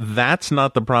or not, that's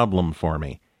not the problem for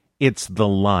me. It's the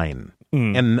line.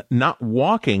 And not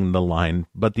walking the line,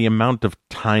 but the amount of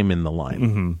time in the line.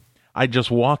 Mm-hmm. I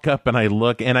just walk up and I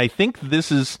look, and I think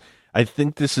this is a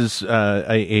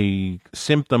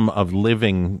symptom of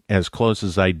living as close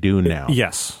as I do now.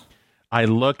 Yes. I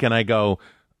look and I go,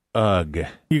 ugh.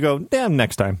 You go, damn,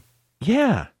 next time.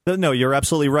 Yeah. No, you're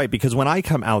absolutely right, because when I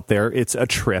come out there, it's a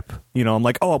trip. I'm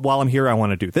like, oh, while I'm here, I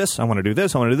want to do this, I want to do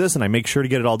this, I want to do this, and I make sure to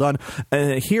get it all done.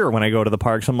 Here, when I go to the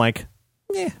parks, I'm like,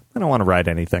 I don't want to ride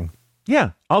anything.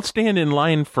 Yeah, I'll stand in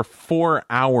line for 4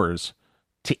 hours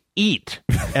to eat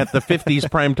at the 50s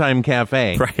Primetime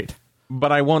Cafe. Right.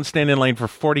 But I won't stand in line for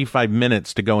 45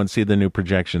 minutes to go and see the new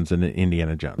projections in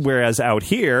Indiana Jones. Whereas out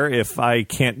here, if I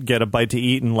can't get a bite to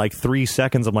eat in like 3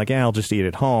 seconds, I'm like, I'll just eat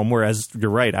at home. Whereas you're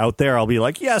right, out there, I'll be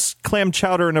like, yes, clam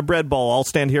chowder and a bread bowl. I'll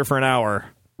stand here for an hour.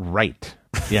 Right.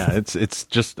 Yeah, it's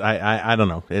just, I don't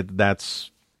know.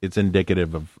 It's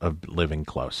indicative of living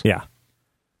close. Yeah.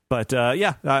 But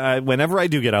whenever I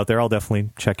do get out there, I'll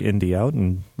definitely check Indy out,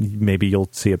 and maybe you'll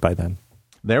see it by then.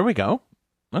 There we go.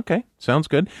 Okay, sounds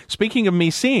good. Speaking of me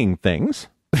seeing things.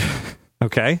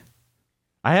 Okay.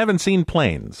 I haven't seen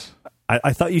Planes.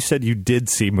 I thought you said you did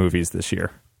see movies this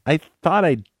year. I thought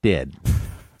I did.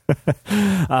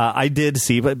 I did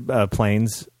see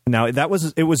Planes. Now, it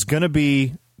was going to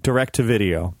be direct to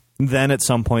video. Then at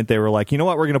some point they were like, you know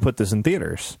what, we're going to put this in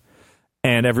theaters.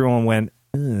 And everyone went,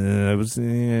 it was,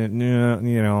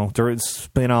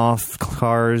 spin-off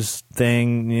Cars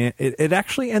thing. It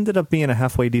actually ended up being a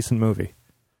halfway decent movie.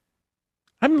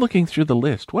 I'm looking through the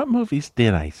list. What movies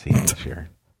did I see this year?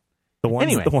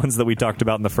 Anyway. The ones that we talked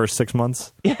about in the first 6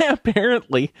 months. Yeah,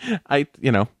 apparently. I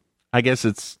guess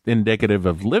it's indicative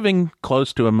of living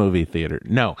close to a movie theater.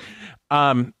 No.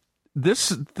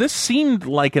 This seemed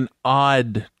like an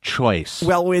odd choice.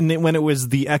 Well, when it was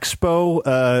the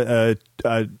expo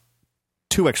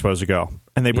 2 expos ago,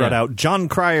 and they brought out John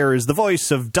Cryer is the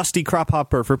voice of Dusty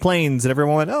Crophopper for Planes, and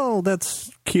everyone went, "Oh, that's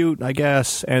cute, I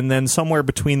guess." And then somewhere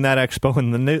between that expo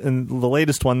and the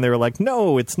latest one, they were like,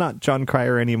 "No, it's not John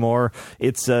Cryer anymore.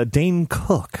 It's Dane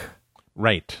Cook."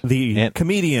 Right. The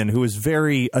comedian who is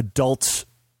very adult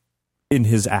in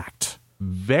his act.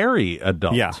 Very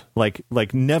adult. Yeah,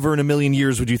 like never in a million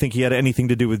years would you think he had anything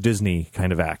to do with Disney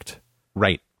kind of act.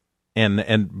 Right.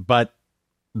 But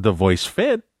the voice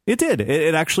fit. It did.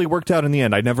 It actually worked out in the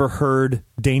end. I never heard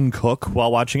Dane Cook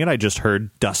while watching it. I just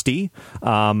heard Dusty.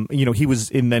 He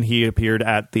was, and then he appeared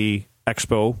at the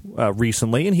expo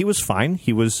recently, and he was fine.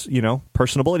 He was,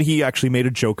 personable, and he actually made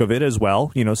a joke of it as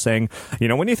well, saying,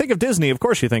 when you think of Disney, of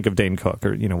course you think of Dane Cook,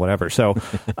 or, whatever. So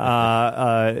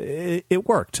it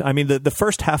worked. I mean, the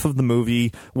first half of the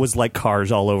movie was like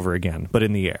Cars all over again, but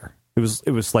in the air.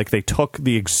 It was like they took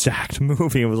the exact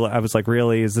movie. I was like,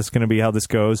 really? Is this going to be how this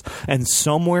goes? And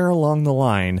somewhere along the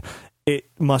line, it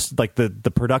must, like, the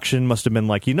production must have been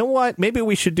like, you know what? Maybe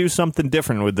we should do something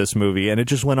different with this movie. And it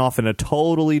just went off in a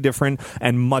totally different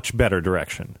and much better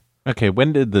direction. Okay,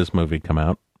 when did this movie come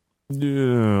out?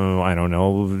 I don't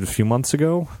know, a few months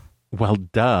ago? Well,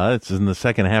 duh, it's in the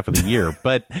second half of the year.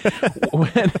 But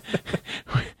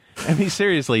I mean,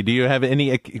 seriously, do you have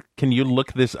any... Can you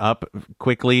look this up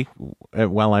quickly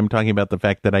while I'm talking about the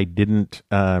fact that I didn't...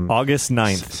 August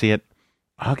 9th. See it?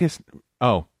 August...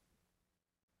 Oh.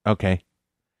 Okay.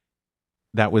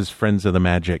 That was Friends of the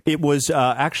Magic. It was,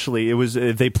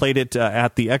 they played it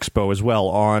at the expo as well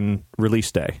on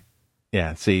release day.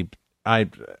 Yeah, see, oh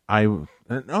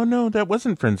no, that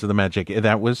wasn't Friends of the Magic. It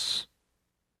was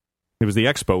the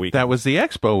expo weekend. That was the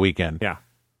expo weekend. Yeah.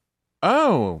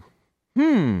 Oh.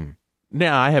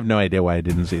 Now, I have no idea why I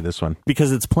didn't see this one.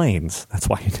 Because it's planes. That's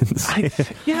why you didn't see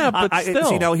it. Yeah, but still.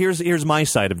 See, now, here's my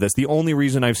side of this. The only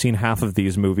reason I've seen half of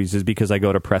these movies is because I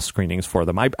go to press screenings for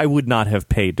them. I would not have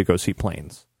paid to go see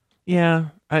Planes. Yeah,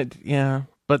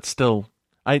 but still.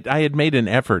 I had made an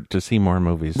effort to see more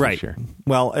movies this year.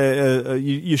 Well,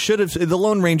 you should have. The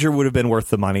Lone Ranger would have been worth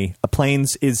the money.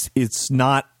 Planes it's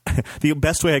not. The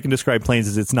best way I can describe Planes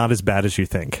is it's not as bad as you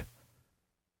think.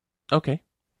 Okay.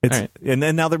 Right. And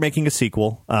then now they're making a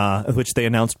sequel, which they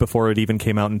announced before it even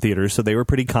came out in theaters. So they were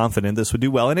pretty confident this would do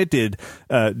well, and it did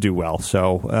do well.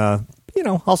 So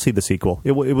I'll see the sequel.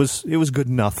 It was good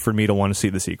enough for me to want to see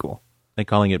the sequel. They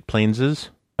calling it Planeses?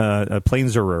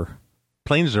 Planeserer.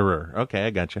 Planeserer. Okay,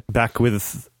 I gotcha. Back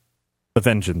with a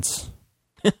vengeance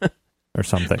or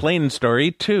something. Plane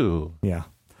Story 2. Yeah.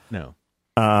 No.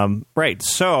 Right.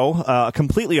 So,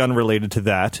 completely unrelated to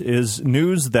that is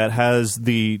news that has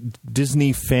the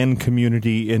Disney fan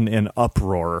community in an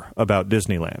uproar about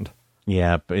Disneyland.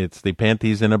 Yeah, it's the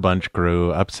Panties in a Bunch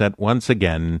crew upset once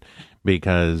again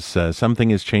because something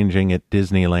is changing at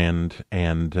Disneyland,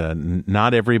 and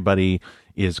not everybody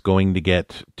is going to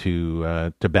get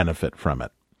to benefit from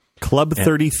it. Club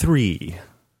 33.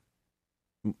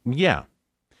 Yeah.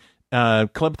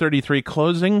 Club 33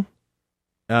 closing.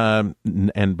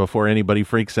 And before anybody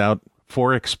freaks out,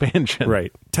 for expansion.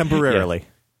 Right. Temporarily.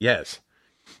 Yeah. Yes.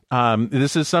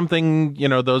 This is something,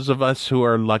 those of us who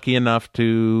are lucky enough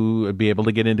to be able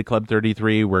to get into Club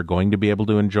 33, we're going to be able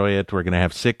to enjoy it. We're going to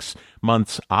have 6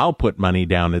 months. I'll put money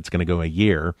down. It's going to go a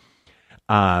year.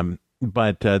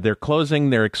 But they're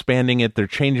closing. They're expanding it. They're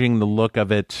changing the look of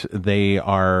it. They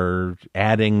are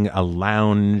adding a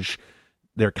lounge.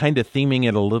 They're kind of theming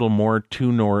it a little more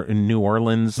to New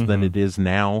Orleans than it is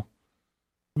now.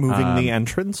 Moving the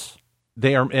entrance?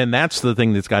 They are, and that's the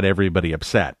thing that's got everybody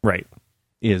upset. Right.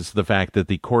 Is the fact that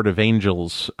the Court of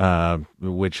Angels,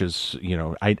 which is,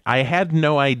 I had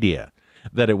no idea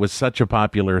that it was such a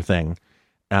popular thing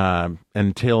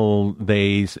until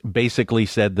they basically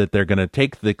said that they're going to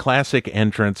take the classic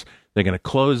entrance, they're going to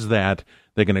close that,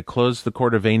 they're going to close the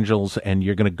Court of Angels, and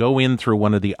you're going to go in through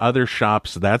one of the other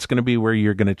shops. That's going to be where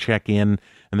you're going to check in,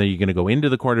 and then you're going to go into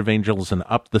the Court of Angels and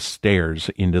up the stairs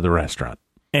into the restaurant.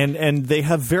 And they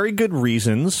have very good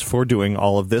reasons for doing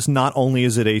all of this. Not only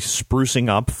is it a sprucing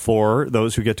up for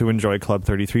those who get to enjoy Club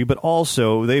 33, but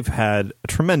also they've had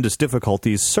tremendous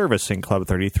difficulties servicing Club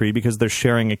 33 because they're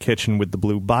sharing a kitchen with the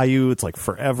Blue Bayou. It's like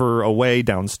forever away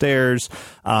downstairs.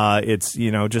 It's,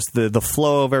 just the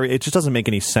flow of it just doesn't make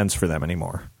any sense for them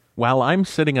anymore. While I'm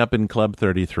sitting up in Club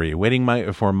 33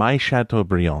 waiting for my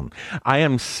Chateaubriand, I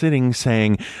am sitting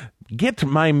saying, "Get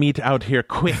my meat out here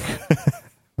quick."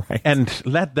 Right. And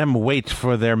let them wait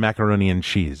for their macaroni and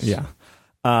cheese. Yeah.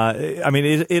 I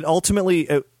mean, it ultimately,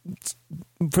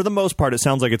 for the most part, it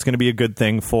sounds like it's going to be a good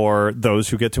thing for those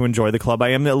who get to enjoy the club. I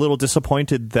am a little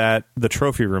disappointed that the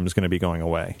trophy room is going to be going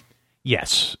away.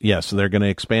 Yes. They're going to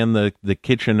expand the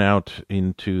kitchen out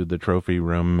into the trophy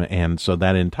room, and so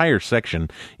that entire section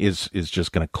is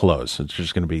just going to close. It's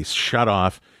just going to be shut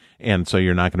off, and so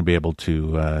you're not going to be able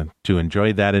to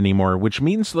enjoy that anymore, which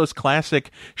means those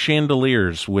classic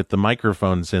chandeliers with the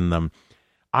microphones in them,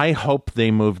 I hope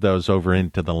they move those over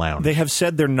into the lounge. They have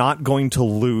said they're not going to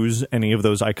lose any of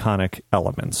those iconic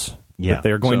elements. Yeah. That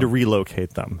they're going to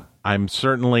relocate them. I'm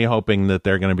certainly hoping that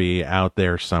they're going to be out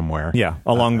there somewhere. Yeah,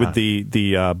 along with the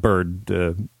bird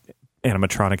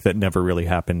animatronic that never really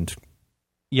happened.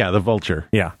 Yeah, the vulture.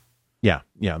 Yeah.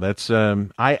 That's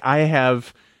I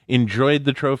have enjoyed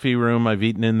the trophy room. I've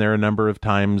eaten in there a number of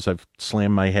times. I've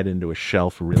slammed my head into a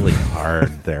shelf really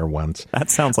hard there once. That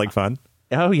sounds like fun.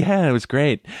 Oh yeah, it was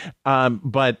great.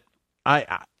 But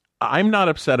I'm not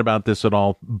upset about this at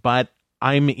all. But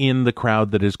I'm in the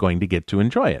crowd that is going to get to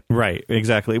enjoy it. Right,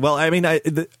 exactly. Well, I mean,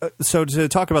 so to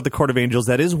talk about the Court of Angels,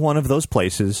 that is one of those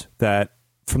places that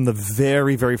from the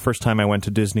very, very first time I went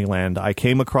to Disneyland, I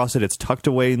came across it. It's tucked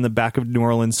away in the back of New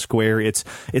Orleans Square. It's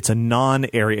a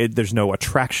non-area. There's no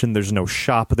attraction. There's no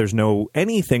shop. There's no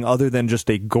anything other than just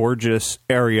a gorgeous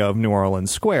area of New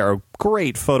Orleans Square. A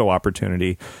great photo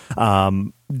opportunity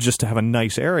just to have a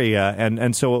nice area.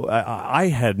 And so I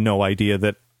had no idea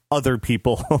that other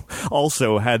people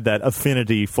also had that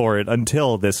affinity for it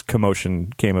until this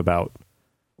commotion came about.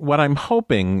 What I'm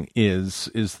hoping is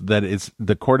that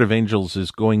the Court of Angels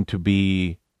is going to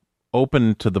be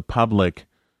open to the public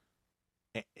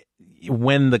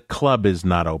when the club is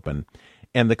not open,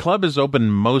 and the club is open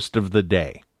most of the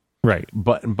day. Right.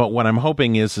 But what I'm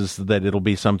hoping is that it'll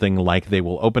be something like they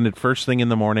will open it first thing in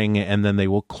the morning, and then they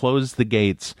will close the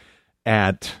gates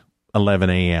at 11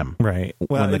 a.m. Right.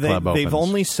 Well, when the club opens. They've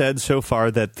only said so far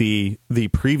that the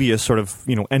previous sort of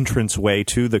entrance way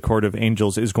to the Court of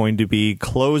Angels is going to be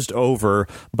closed over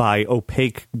by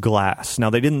opaque glass. Now,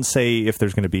 they didn't say if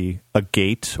there's going to be a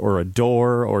gate or a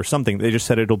door or something. They just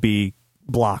said it'll be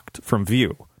blocked from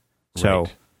view. So.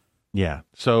 Right. Yeah.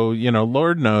 So,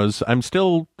 Lord knows, I'm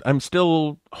still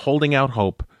holding out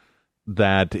hope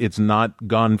that it's not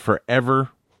gone forever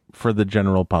for the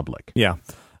general public. Yeah.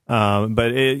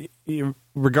 But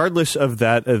regardless of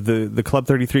that, the Club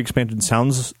 33 expansion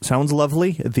sounds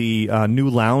lovely. The new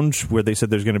lounge where they said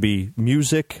there's going to be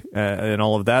music and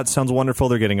all of that sounds wonderful.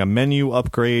 They're getting a menu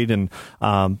upgrade, and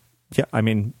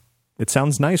it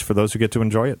sounds nice for those who get to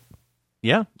enjoy it.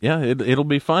 Yeah, it'll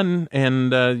be fun,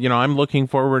 and I'm looking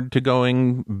forward to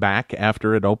going back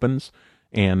after it opens,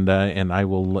 and I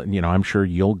will. I'm sure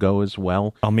you'll go as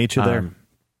well. I'll meet you there.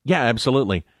 Yeah,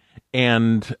 absolutely.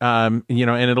 And and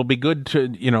it'll be good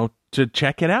to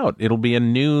check it out. It'll be a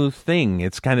new thing.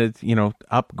 It's kind of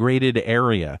upgraded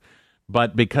area,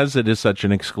 but because it is such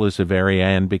an exclusive area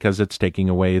and because it's taking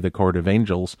away the Court of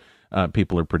Angels,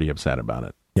 people are pretty upset about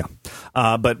it. Yeah.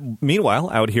 But meanwhile,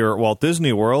 out here at Walt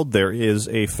Disney World, there is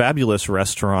a fabulous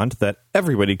restaurant that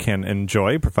everybody can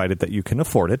enjoy, provided that you can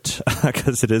afford it,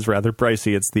 because it is rather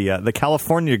pricey. It's the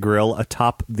California Grill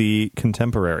atop the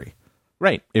Contemporary.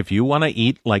 Right. If you want to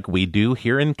eat like we do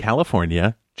here in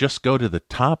California, just go to the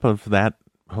top of that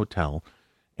hotel.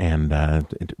 And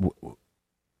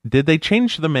did they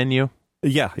change the menu?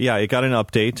 Yeah. It got an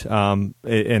update,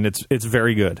 and it's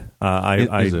very good.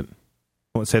 Is it?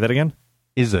 Say that again?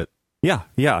 Is it? Yeah.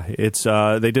 It's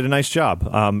they did a nice job.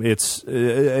 It's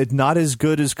not as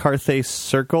good as Carthay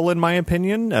Circle, in my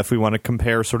opinion, if we want to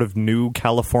compare sort of new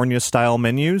California style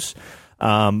menus.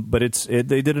 But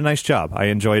they did a nice job. I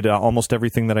enjoyed almost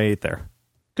everything that I ate there.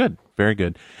 Good. Very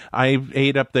good. I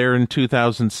ate up there in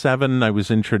 2007. I was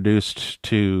introduced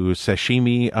to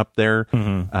sashimi up there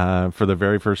for the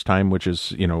very first time, which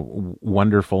is,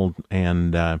 wonderful.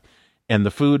 And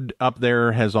the food up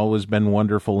there has always been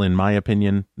wonderful, in my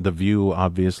opinion. The view,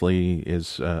 obviously,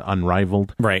 is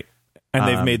unrivaled. Right. And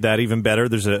they've made that even better.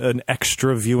 There's an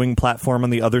extra viewing platform on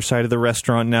the other side of the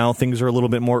restaurant now. Things are a little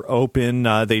bit more open.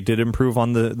 They did improve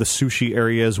on the sushi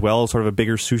area as well, sort of a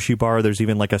bigger sushi bar. There's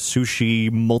even like a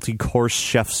sushi multi-course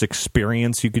chef's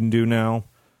experience you can do now.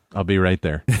 I'll be right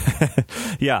there.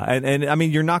 Yeah, and I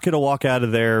mean, you're not going to walk out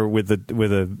of there with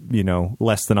a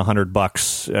less than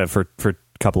 $100 for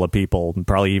couple of people,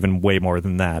 probably even way more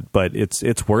than that, but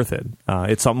it's worth it.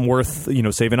 It's something worth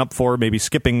saving up for, maybe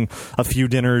skipping a few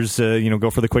dinners,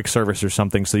 go for the quick service or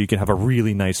something so you can have a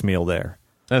really nice meal there.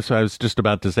 That's what I was just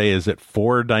about to say. Is it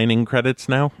 4 dining credits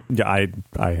now? Yeah,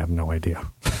 I have no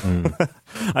idea.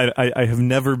 I have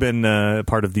never been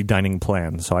part of the dining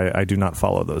plan, so I do not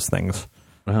follow those things.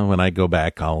 Well, when I go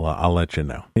back, I'll let you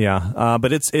know. Yeah,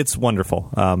 but it's wonderful.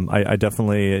 I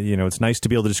definitely, it's nice to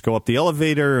be able to just go up the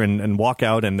elevator and walk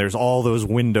out, and there's all those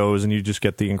windows, and you just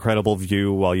get the incredible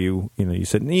view while you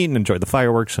sit and eat and enjoy the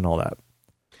fireworks and all that.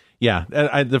 Yeah,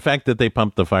 the fact that they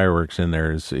pumped the fireworks in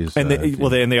there is and they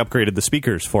upgraded the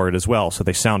speakers for it as well, so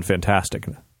they sound fantastic.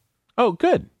 Oh,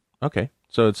 good. Okay,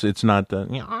 so it's not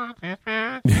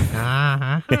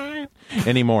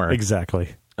anymore. Exactly.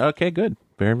 Okay, good.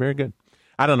 Very, very good.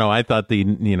 I don't know. I thought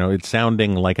it's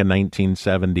sounding like a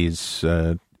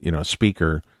 1970s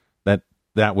speaker.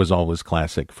 That was always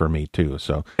classic for me too.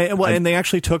 So and they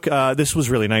actually took this was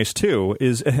really nice too.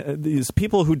 Is these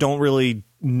people who don't really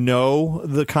know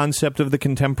the concept of the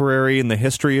contemporary and the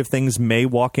history of things may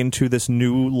walk into this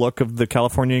new look of the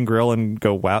Californian Grill and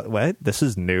go, "Wow, what? This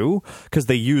is new," because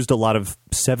they used a lot of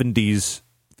 70s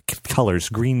colors,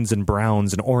 greens and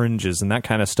browns and oranges and that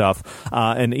kind of stuff,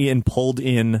 and Ian pulled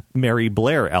in Mary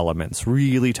Blair elements,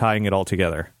 really tying it all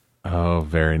together. Oh,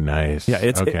 very nice. Yeah,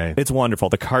 it's wonderful.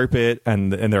 The carpet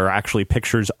and there are actually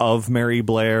pictures of Mary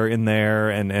Blair in there,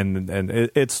 and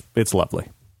it's lovely.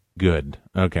 Good.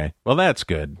 Okay. Well, that's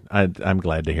good. I'm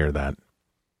glad to hear that.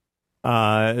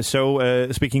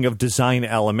 So speaking of design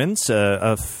elements,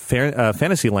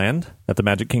 Fantasyland at the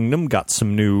Magic Kingdom got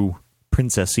some new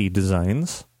princessy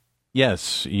designs.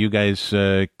 Yes, you guys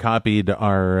copied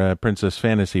our Princess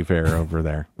Fantasy Fair over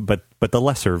there. But the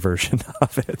lesser version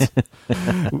of it.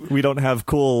 We don't have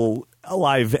cool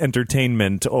live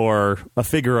entertainment or a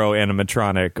Figaro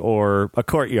animatronic or a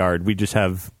courtyard. We just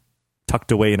have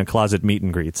tucked away in a closet meet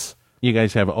and greets. You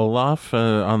guys have Olaf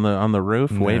on the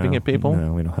roof waving at people?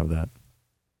 No, we don't have that.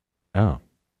 Oh.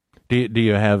 Do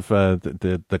you have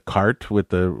the cart with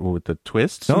the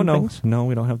twists? No,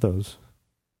 we don't have those.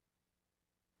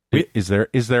 Is there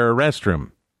a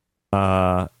restroom?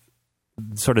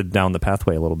 Sort of down the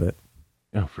pathway a little bit.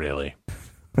 Oh, really?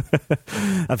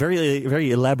 A very,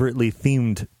 very elaborately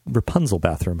themed Rapunzel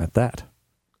bathroom at that.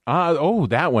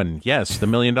 That one. Yes, the $1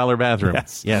 million bathroom.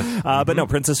 Yes. But no,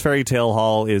 Princess Fairy Tale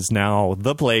Hall is now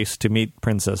the place to meet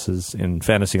princesses in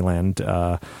Fantasyland.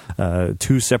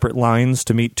 2 separate lines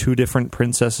to meet 2 different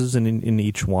princesses in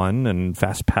each one, and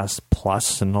Fast Pass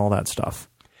Plus and all that stuff.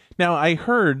 Now, I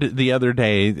heard the other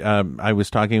day, I was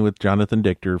talking with Jonathan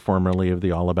Dichter, formerly of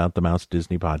the All About the Mouse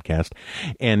Disney podcast,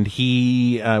 and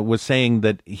he was saying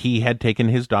that he had taken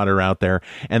his daughter out there,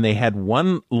 and they had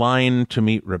one line to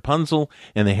meet Rapunzel,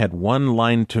 and they had one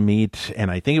line to meet,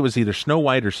 and I think it was either Snow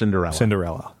White or Cinderella.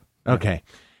 Cinderella. Okay.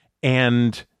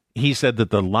 And he said that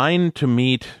the line to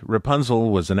meet Rapunzel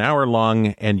was an hour long,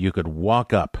 and you could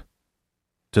walk up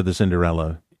to the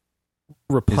Cinderella.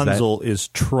 Rapunzel is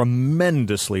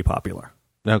tremendously popular.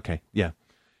 Okay, yeah.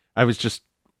 I was just,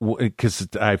 because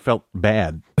I felt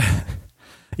bad.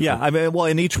 Yeah, I mean, well,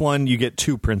 in each one you get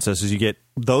 2 princesses. You get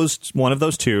one of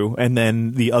those 2, and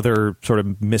then the other sort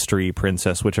of mystery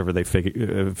princess, whichever they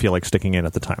feel like sticking in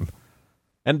at the time.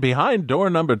 And behind door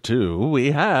number 2,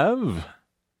 we have...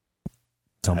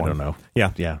 someone. I don't know.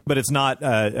 Yeah. But it's not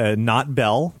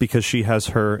Belle, because she has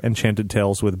her Enchanted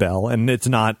Tales with Belle, and it's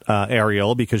not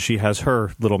Ariel, because she has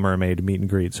her Little Mermaid meet and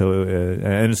greet. So,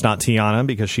 and it's not Tiana,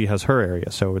 because she has her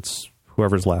area. So it's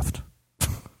whoever's left.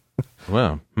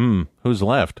 Well, who's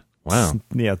left? Wow.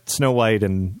 Yeah, Snow White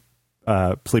and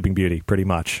Sleeping Beauty, pretty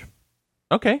much.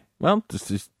 Okay. Well,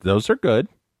 those are good.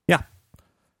 Yeah.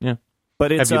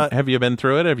 But it's have you been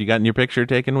through it? Have you gotten your picture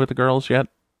taken with the girls yet?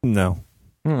 No.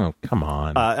 Oh, come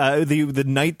on. The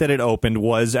night that it opened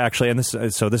was actually, and this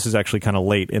is actually kind of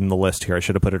late in the list here. I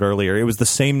should have put it earlier. It was the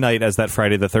same night as that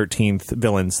Friday the 13th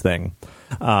Villains thing.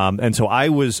 And so I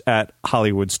was at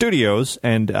Hollywood Studios,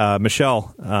 and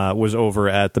Michelle was over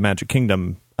at the Magic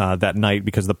Kingdom that night,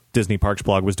 because the Disney Parks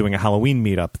blog was doing a Halloween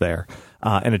meetup there.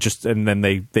 And then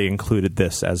they included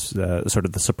this as sort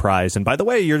of the surprise. And by the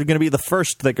way, you're going to be the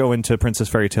first that go into Princess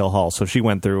Fairy Tale Hall. So she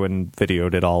went through and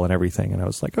videoed it all and everything. And I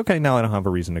was like, okay, now I don't have a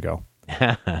reason to go.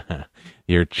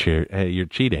 You're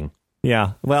cheating.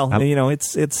 Yeah. Well,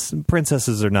 it's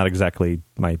princesses are not exactly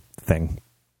my thing.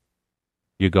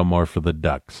 You go more for the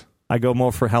ducks. I go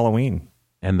more for Halloween.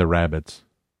 And the rabbits.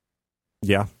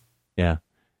 Yeah. Yeah.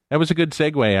 That was a good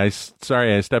segue.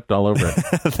 Sorry, I stepped all over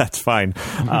it. That's fine.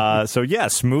 So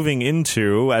yes, moving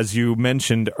into, as you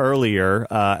mentioned earlier,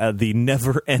 the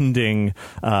never-ending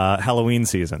Halloween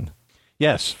season.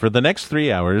 Yes, for the next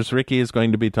 3 hours, Ricky is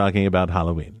going to be talking about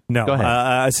Halloween. No, go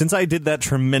ahead. Since I did that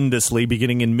tremendously,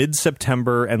 beginning in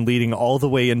mid-September and leading all the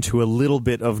way into a little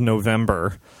bit of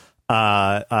November,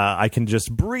 I can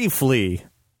just briefly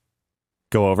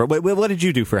go over. What did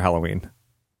you do for Halloween?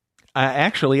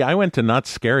 Actually, I went to Knott's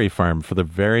Scary Farm for the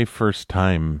very first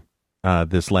time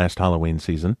this last Halloween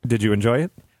season. Did you enjoy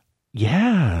it?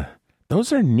 Yeah,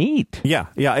 those are neat. Yeah.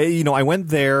 I went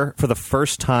there for the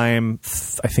first time,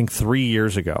 I think 3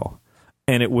 years ago.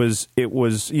 And it was,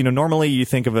 normally you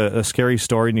think of a scary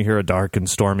story and you hear a dark and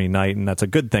stormy night, and that's a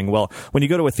good thing. Well, when you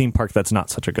go to a theme park, that's not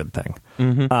such a good thing,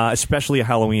 especially a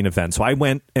Halloween event. So I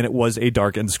went, and it was a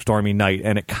dark and stormy night,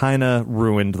 and it kind of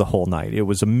ruined the whole night. It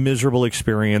was a miserable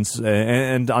experience,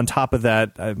 and on top of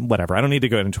that, whatever. I don't need to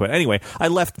go into it. Anyway, I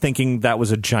left thinking that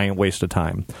was a giant waste of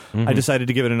time. I decided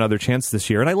to give it another chance this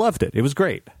year, and I loved it. It was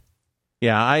great.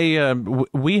 Yeah,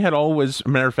 we had always,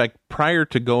 matter of fact, prior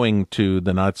to going to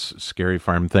the Knott's Scary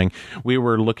Farm thing, we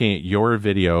were looking at your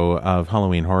video of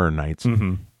Halloween Horror Nights,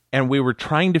 and we were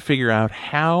trying to figure out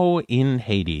how in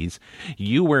Hades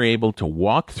you were able to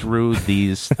walk through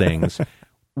these things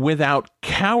without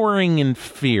cowering in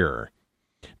fear,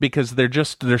 because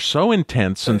they're so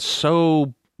intense and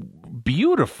so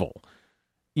beautiful,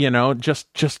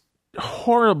 just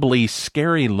horribly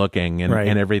scary looking and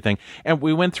everything. And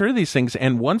we went through these things,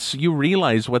 and once you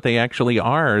realize what they actually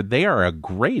are, they are a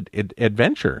great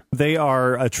adventure. They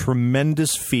are a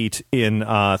tremendous feat in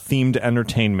themed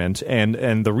entertainment,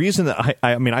 and the reason that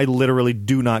I literally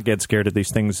do not get scared at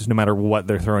these things no matter what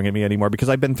they're throwing at me anymore, because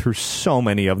I've been through so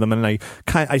many of them, and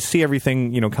I see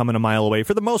everything coming a mile away.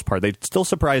 For the most part, they still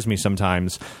surprise me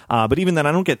sometimes, but even then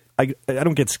I don't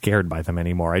get scared by them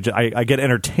anymore. I get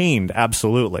entertained,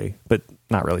 absolutely, but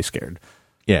not really scared.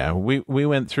 Yeah, we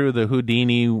went through the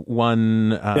Houdini one.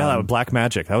 That was Black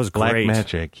Magic. That was great. Black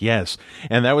Magic, yes.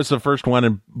 And that was the first one,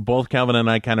 and both Calvin and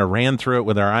I kind of ran through it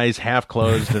with our eyes half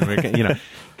closed, and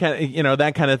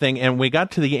that kind of thing. And we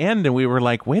got to the end, and we were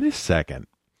like, wait a second.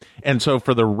 And so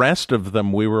for the rest of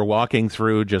them, we were walking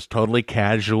through just totally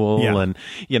casual and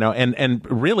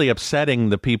really upsetting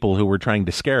the people who were trying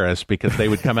to scare us, because they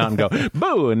would come out and go,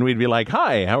 boo, and we'd be like,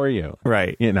 hi, how are you?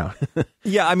 Right.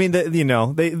 Yeah, I mean,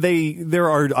 there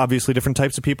are obviously different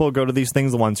types of people who go to these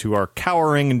things, the ones who are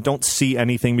cowering and don't see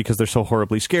anything because they're so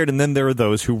horribly scared. And then there are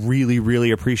those who really,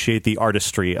 really appreciate the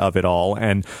artistry of it all.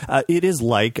 And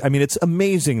it's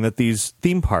amazing that these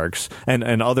theme parks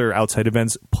and other outside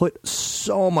events put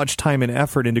so much time and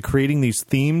effort into creating these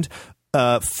themed,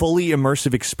 fully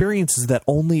immersive experiences that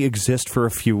only exist for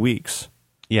a few weeks.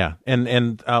 Yeah,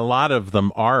 and a lot of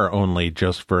them are only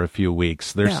just for a few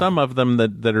weeks. There's some of them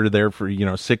that are there for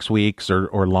 6 weeks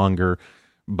or longer.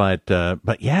 But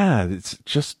yeah, it's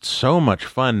just so much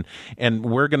fun. And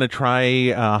we're going to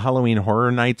try Halloween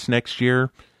Horror Nights next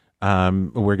year.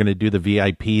 We're going to do the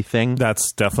VIP thing.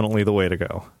 That's definitely the way to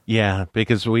go. Yeah,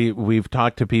 because we've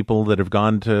talked to people that have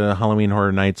gone to Halloween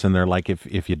Horror Nights, and they're like,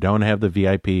 if you don't have the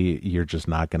VIP, you're just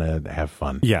not going to have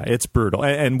fun. Yeah, it's brutal,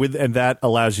 and that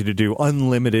allows you to do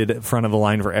unlimited front of the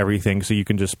line for everything, so you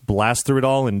can just blast through it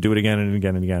all and do it again and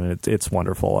again and again. It's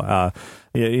wonderful.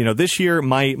 This year,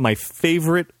 my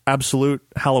favorite absolute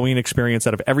Halloween experience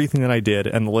out of everything that I did,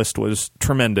 and the list was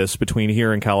tremendous between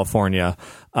here and California.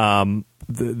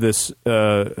 This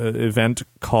event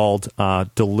called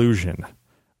Delusion.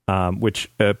 Which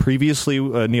previously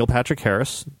Neil Patrick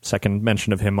Harris, second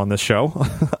mention of him on this show.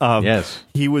 Yes,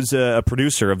 he was a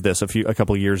producer of this a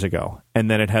couple of years ago, and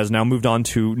then it has now moved on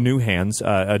to new hands.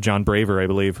 John Braver, I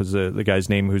believe, was the guy's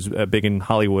name, who's big in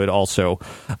Hollywood. Also,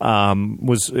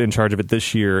 was in charge of it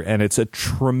this year, and it's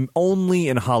only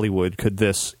in Hollywood could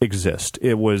this exist.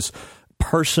 It was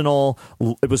personal.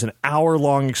 It was an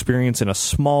hour-long experience in a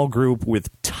small group with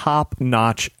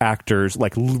top-notch actors,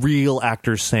 like real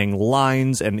actors saying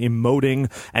lines and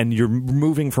emoting, and you're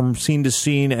moving from scene to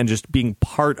scene and just being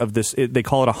part of this. They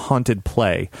call it a haunted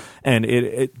play, and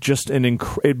it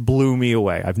blew me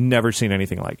away. I've never seen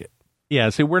anything like it.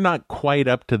 Yeah, see, we're not quite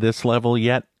up to this level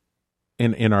yet.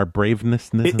 In our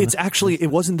braveness. It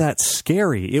wasn't that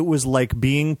scary. It was like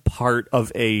being part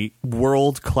of a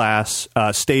world-class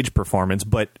stage performance,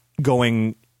 but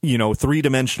going,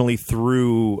 three-dimensionally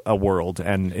through a world,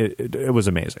 and it was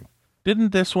amazing.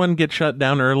 Didn't this one get shut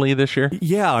down early this year?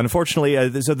 Yeah,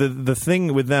 unfortunately. So the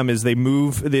thing with them is they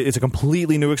move. It's a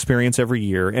completely new experience every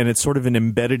year, and it's sort of an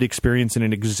embedded experience in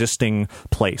an existing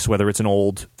place, whether it's an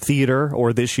old theater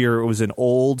or this year it was an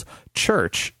old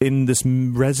church in this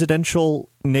residential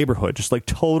neighborhood, just like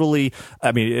totally.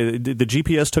 I mean, the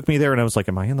GPS took me there, and I was like,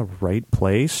 "Am I in the right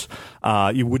place?"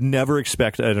 You would never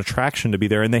expect an attraction to be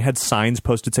there, and they had signs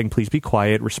posted saying, "Please be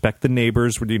quiet, respect the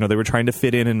neighbors." You know, they were trying to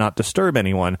fit in and not disturb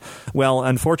anyone. Well,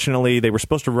 unfortunately, they were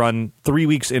supposed to run 3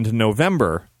 weeks into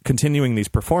November, continuing these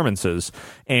performances,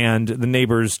 and the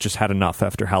neighbors just had enough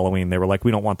after Halloween. They were like,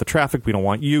 "We don't want the traffic. We don't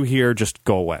want you here. Just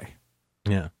go away."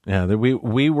 Yeah.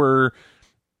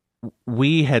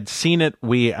 We had seen it.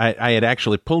 I had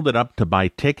actually pulled it up to buy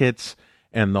tickets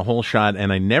and the whole shot,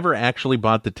 and I never actually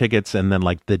bought the tickets. And then,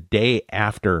 like, the day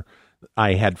after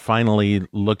I had finally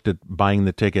looked at buying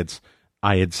the tickets,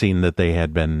 I had seen that they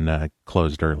had been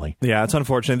closed early. Yeah, it's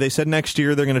unfortunate. They said next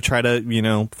year they're going to try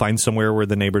to, find somewhere where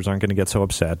the neighbors aren't going to get so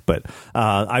upset. But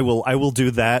I will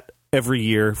do that every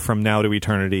year from now to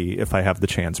eternity if I have the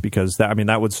chance, because that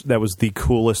was the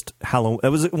coolest Halloween.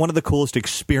 That was one of the coolest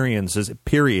experiences,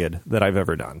 period, that I've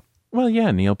ever done. Well,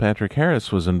 yeah, Neil Patrick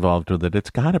Harris was involved with it. It's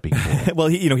got to be cool. Well,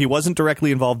 he wasn't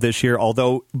directly involved this year,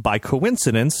 although by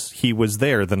coincidence he was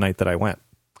there the night that I went.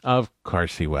 Of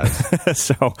course he was.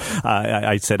 So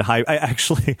I said hi.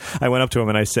 I went up to him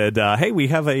and I said, "Hey, we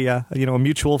have a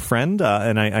mutual friend,"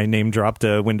 and I name dropped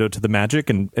a Window to the Magic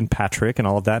and Patrick and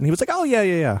all of that, and he was like, "Oh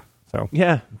yeah." So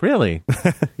yeah, really,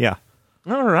 yeah.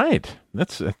 All right,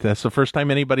 that's the first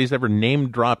time anybody's ever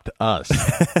name dropped us.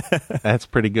 That's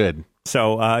pretty good.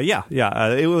 So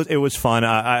it was fun.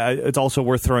 It's also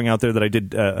worth throwing out there that I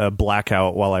did a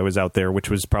blackout while I was out there, which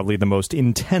was probably the most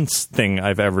intense thing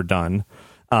I've ever done.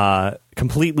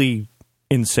 Completely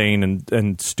insane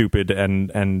and stupid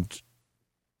and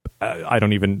I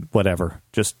don't even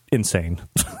just insane.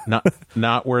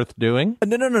 Not worth doing?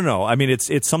 No. I mean,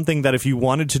 it's something that if you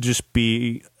wanted to just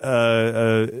be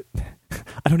I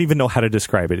don't even know how to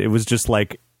describe it. It was just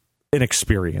like an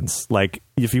experience. Like,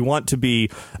 if you want to be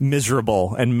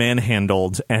miserable and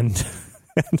manhandled and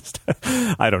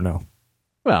I don't know.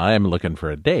 Well, I'm looking for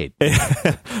a date.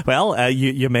 Well,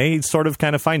 you may sort of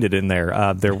kind of find it in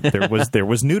there. There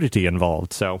was nudity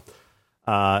involved, so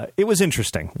it was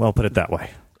interesting. Well, put it that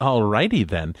way. All righty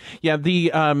then. Yeah,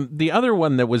 the other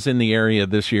one that was in the area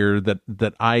this year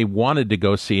that I wanted to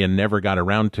go see and never got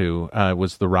around to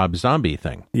was the Rob Zombie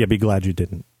thing. Yeah, be glad you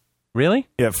didn't. Really?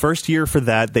 Yeah, first year for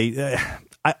that, they.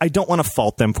 I don't want to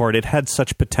fault them for it. It had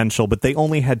such potential, but they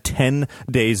only had 10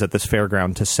 days at this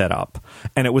fairground to set up.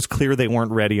 And it was clear they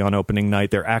weren't ready on opening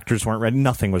night. Their actors weren't ready.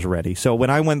 Nothing was ready. So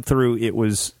when I went through, it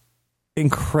was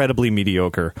incredibly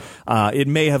mediocre. It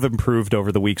may have improved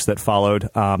over the weeks that followed.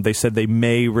 They said they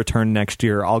may return next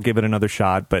year. I'll give it another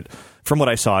shot. But from what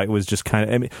I saw, it was just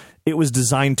it was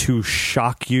designed to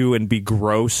shock you and be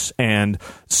gross. And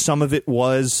some of it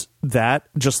was that,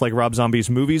 just like Rob Zombie's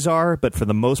movies are. But for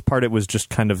the most part, it was just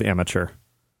kind of amateur.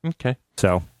 Okay.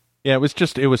 So... yeah,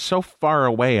 it was so far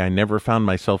away. I never found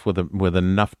myself with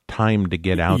enough time to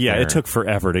get out there. Yeah, it took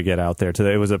forever to get out there.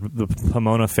 It was the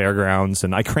Pomona Fairgrounds,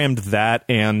 and I crammed that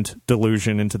and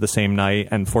Delusion into the same night,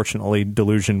 and fortunately,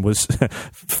 Delusion was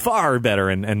far better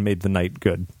and made the night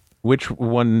good. Which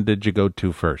one did you go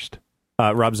to first?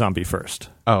 Rob Zombie first.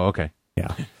 Oh, okay.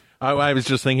 Yeah. I was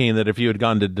just thinking that if you had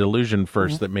gone to Delusion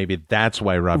first, that maybe that's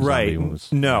why Rob Zombie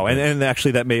was... No, and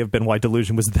actually that may have been why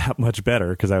Delusion was that much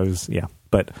better, because I was... Yeah.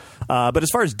 But as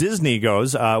far as Disney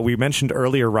goes, we mentioned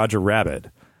earlier Roger Rabbit.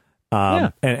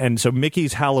 And so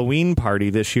Mickey's Halloween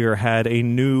party this year had a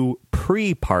new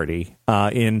pre-party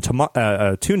in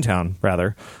Toontown,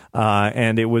 rather.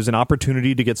 And it was an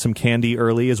opportunity to get some candy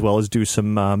early, as well as do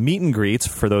some meet and greets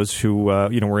for those who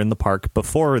were in the park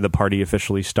before the party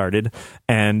officially started.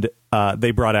 And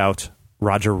they brought out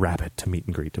Roger Rabbit to meet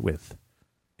and greet with.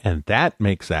 And that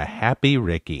makes a happy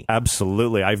Ricky.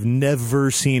 Absolutely. I've never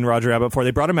seen Roger Rabbit before.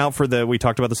 They brought him out for we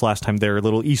talked about this last time, their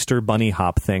little Easter bunny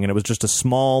hop thing, and it was just a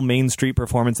small Main Street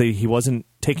performance. He wasn't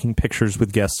taking pictures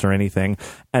with guests or anything,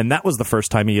 and that was the first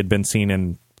time he had been seen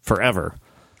in forever.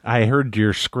 I heard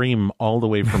your scream all the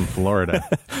way from Florida.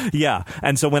 Yeah.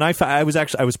 And so when I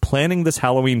was planning this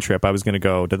Halloween trip, I was going to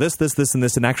go to this, and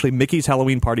this. And actually Mickey's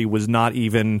Halloween party was not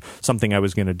even something I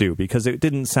was going to do, because it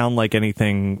didn't sound like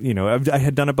anything, I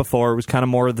had done it before. It was kind of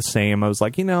more of the same. I was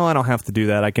like, I don't have to do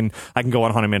that. I can go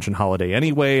on Haunted Mansion Holiday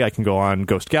anyway. I can go on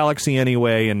Ghost Galaxy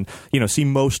anyway, and, see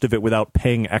most of it without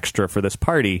paying extra for this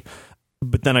party.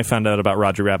 But then I found out about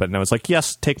Roger Rabbit, and I was like,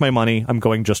 yes, take my money. I'm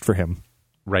going just for him.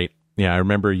 Right. Yeah, I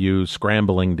remember you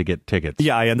scrambling to get tickets.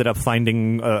 Yeah, I ended up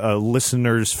finding a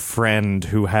listener's friend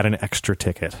who had an extra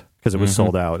ticket because it was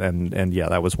sold out, and yeah,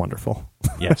 that was wonderful.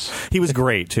 Yes. He was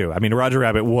great, too. I mean, Roger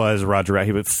Rabbit was Roger Rabbit.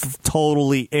 He was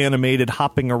totally animated,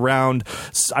 hopping around.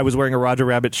 I was wearing a Roger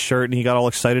Rabbit shirt, and he got all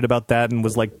excited about that and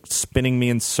was, like, spinning me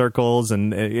in circles,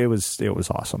 and it was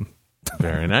awesome.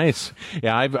 Very nice.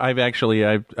 Yeah, I've actually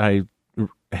I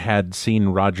had seen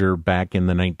Roger back in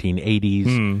the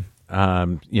 1980s.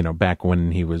 Back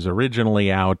when he was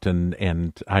originally out,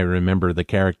 and I remember the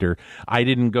character. I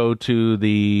didn't go to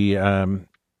the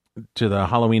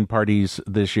Halloween parties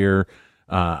this year.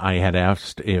 I had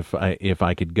asked if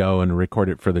I could go and record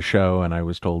it for the show, and I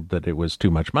was told that it was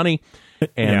too much money,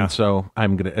 and so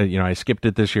I'm gonna, I skipped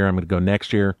it this year. I'm gonna go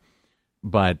next year.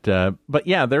 But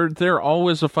yeah, they're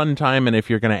always a fun time, and if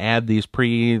you're going to add these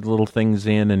little things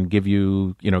in and give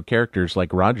you characters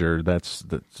like Roger, that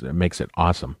makes it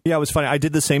awesome. Yeah, it was funny. I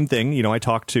did the same thing. I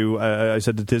talked to I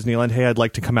said to Disneyland, hey, I'd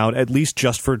like to come out at least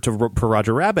just for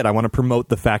Roger Rabbit. I want to promote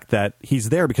the fact that he's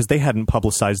there because they hadn't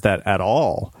publicized that at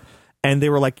all, and they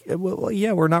were like, well,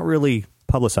 yeah, we're not really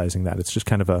publicizing that. It's just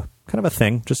kind of a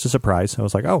thing, just a surprise. I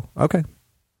was like, oh, okay,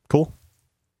 cool.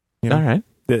 All right.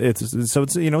 It's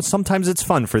sometimes it's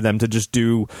fun for them to just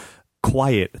do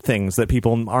quiet things that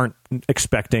people aren't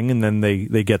expecting, and then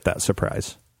they get that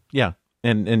surprise. Yeah,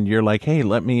 and you're like, hey,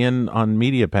 let me in on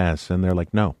Media Pass, and they're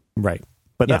like, no. Right,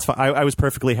 but that's fine. I was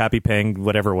perfectly happy paying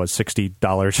whatever it was, $60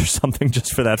 or something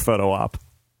just for that photo op.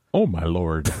 Oh my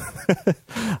Lord!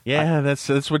 Yeah,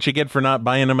 that's what you get for not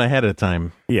buying them ahead of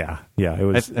time. Yeah. It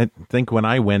was. I think when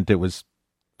I went, it was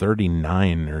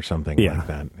 $39 or something like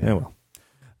that. Yeah. Well.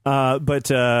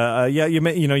 You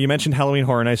mentioned Halloween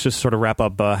Horror Nights. Just sort of wrap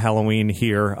up Halloween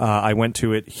here. I went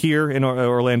to it here in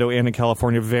Orlando and in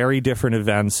California. Very different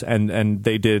events, and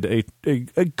they did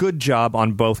a good job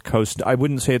on both coasts. I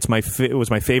wouldn't say it was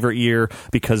my favorite year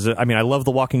because I love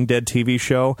the Walking Dead TV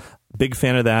show. Big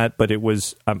fan of that, but it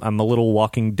was I'm a little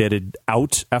Walking Deaded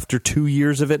out after 2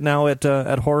 years of it now at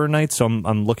Horror Nights. So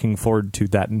I'm looking forward to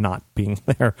that not being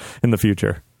there in the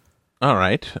future. All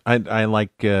right, I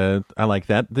like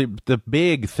that. The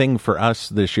big thing for us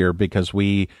this year, because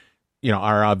we,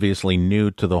 are obviously new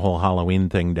to the whole Halloween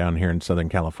thing down here in Southern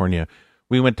California.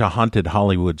 We went to Haunted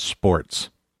Hollywood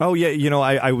Sports. Oh yeah,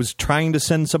 I was trying to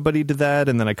send somebody to that,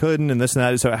 and then I couldn't, and this and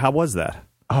that. So how was that?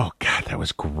 Oh God, that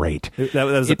was great. That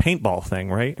was a paintball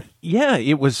thing, right? Yeah,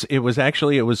 it was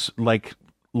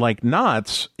like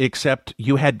Knott's, except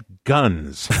you had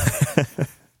guns.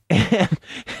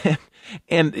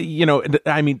 And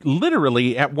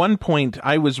literally at one point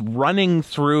I was running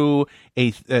through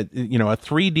a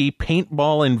 3D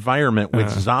paintball environment with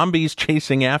zombies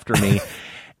chasing after me,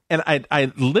 and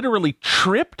I literally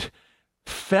tripped,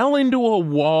 fell into a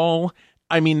wall.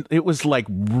 It was like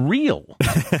real.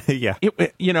 Yeah.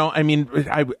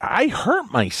 I hurt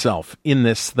myself in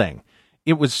this thing.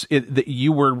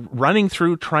 You were running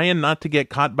through trying not to get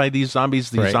caught by these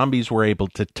zombies. These zombies were able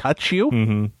to touch you.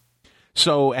 Mm-hmm.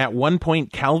 So at one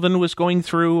point, Calvin was going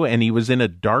through, and he was in a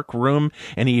dark room,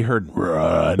 and he heard,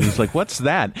 and he's like, what's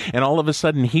that? And all of a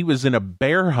sudden, he was in a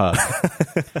bear hug.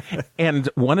 And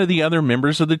one of the other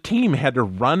members of the team had to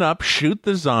run up, shoot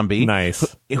the zombie.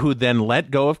 Nice. Who then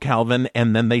let go of Calvin,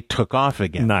 and then they took off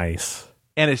again. Nice.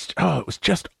 And it was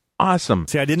just awesome.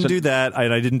 See, I didn't do that.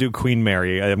 I didn't do Queen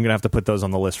Mary. I'm going to have to put those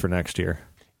on the list for next year.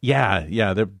 Yeah,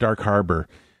 the Dark Harbor.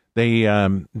 They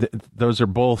those are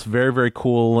both very, very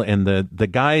cool, and the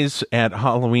guys at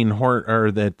Halloween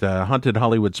Haunted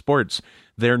Hollywood Sports,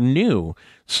 they're new,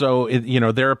 so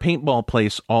they're a paintball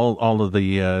place all of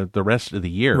the rest of the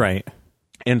year, right?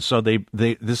 And so they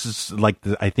this is like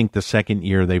I think the second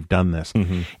year they've done this,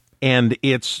 and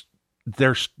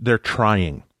they're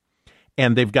trying.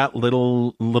 And they've got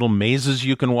little mazes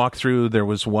you can walk through. There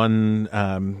was one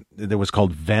that was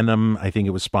called Venom. I think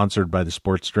it was sponsored by the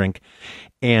sports drink.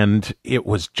 And it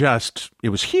was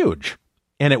huge.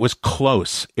 And it was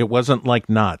close. It wasn't like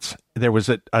Knott's. There was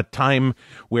a time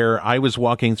where I was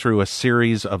walking through a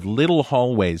series of little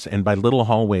hallways. And by little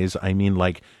hallways, I mean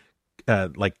like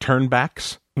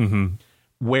turnbacks. Mm-hmm.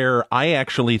 Where I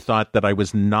actually thought that I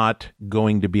was not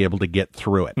going to be able to get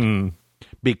through it.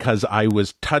 Because I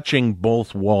was touching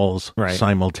both walls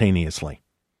simultaneously,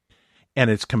 and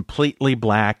it's completely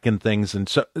black and things. And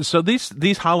so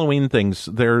these Halloween things,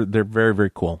 they're very,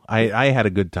 very cool. I had a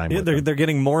good time. Yeah, they're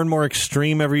getting more and more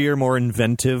extreme every year, more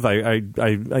inventive. I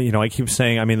keep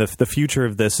saying, the future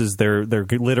of this is they're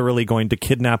literally going to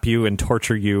kidnap you and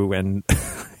torture you and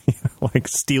like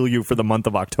steal you for the month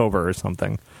of October or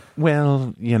something.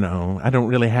 Well, I don't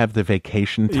really have the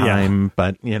vacation time,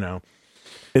 but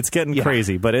It's getting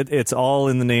crazy, but it's all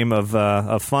in the name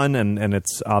of fun, and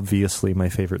it's obviously my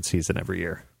favorite season every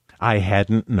year. I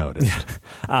hadn't noticed.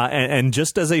 And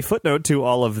just as a footnote to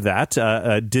all of that,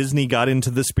 Disney got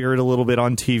into the spirit a little bit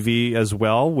on TV as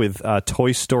well with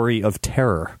Toy Story of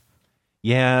Terror.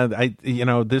 Yeah,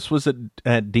 this was at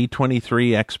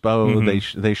D23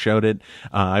 Expo. They showed it.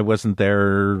 I wasn't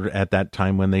there at that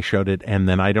time when they showed it, and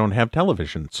then I don't have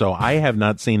television, so I have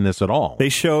not seen this at all. They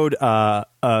showed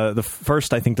the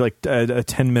first, I think,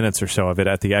 10 minutes or so of it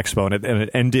at the Expo, and it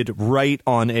ended right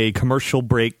on a commercial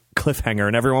break cliffhanger,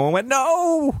 and everyone went,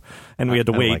 no! And we had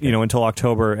to wait, until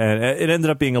October, and it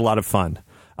ended up being a lot of fun.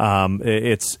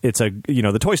 It's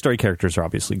the Toy Story characters are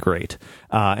obviously great,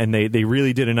 and they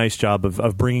really did a nice job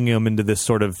of bringing them into this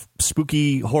sort of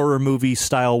spooky horror movie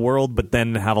style world, but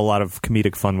then have a lot of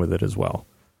comedic fun with it as well.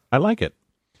 I like it.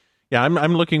 Yeah,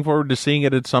 I'm looking forward to seeing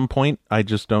it at some point. I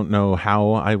just don't know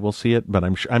how I will see it, but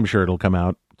I'm sure it'll come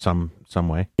out some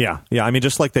way. Yeah. I mean,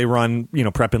 just like they run,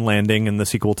 Prep and Landing and the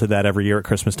sequel to that every year at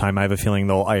Christmas time, I have a feeling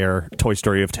they'll air Toy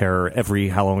Story of Terror every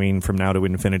Halloween from now to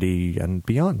infinity and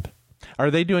beyond.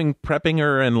 Are they doing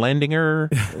Preppinger and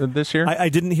Landinger this year? I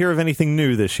didn't hear of anything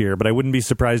new this year, but I wouldn't be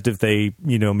surprised if they,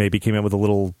 maybe came out with a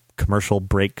little commercial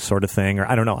break sort of thing, or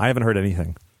I don't know. I haven't heard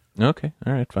anything. Okay.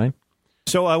 All right. Fine.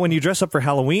 So when you dress up for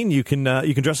Halloween, you can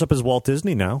dress up as Walt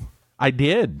Disney now. I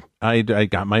did. I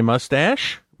got my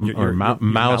mustache. Your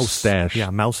mouse stash. Yeah,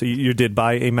 mouse. You did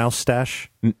buy a mouse stash?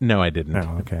 No, I didn't.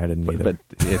 Oh, okay. I didn't either. But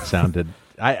it sounded...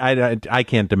 I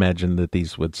can't imagine that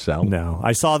these would sell. No,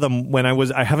 I saw them when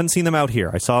I haven't seen them out here.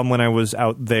 I saw them when I was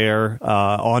out there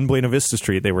on Buena Vista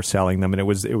Street. They were selling them, and it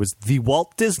was the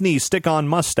Walt Disney stick-on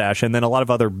mustache, and then a lot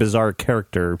of other bizarre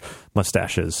character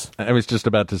mustaches. I was just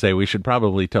about to say we should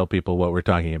probably tell people what we're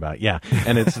talking about. Yeah,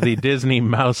 and it's the Disney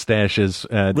moustaches,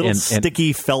 little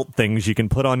sticky felt things you can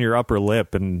put on your upper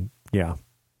lip, and yeah.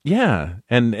 Yeah,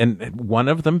 and one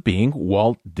of them being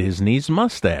Walt Disney's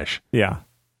mustache. Yeah.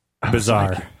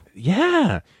 Bizarre.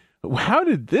 Yeah. How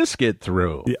did this get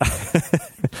through? Yeah.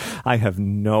 I have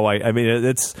no idea. I mean,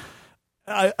 it's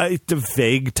a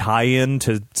vague tie-in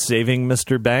to Saving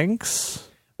Mr. Banks.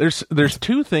 There's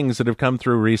two things that have come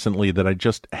through recently that I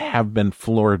just have been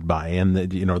floored by. And,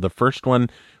 the first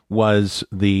one was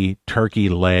the turkey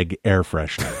leg air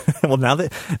freshener. Well, now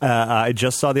that I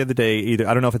just saw the other day, either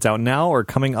I don't know if it's out now or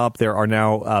coming up, there are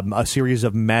now a series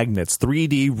of magnets,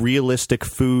 3D realistic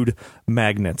food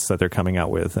magnets that they're coming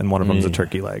out with, and one of them is a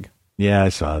turkey leg. Yeah, I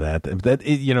saw that.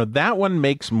 That one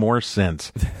makes more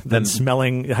sense than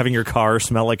having your car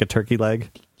smell like a turkey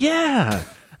leg. Yeah.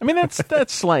 I mean,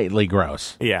 that's slightly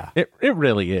gross. Yeah. It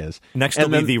really is. Next will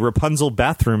be the Rapunzel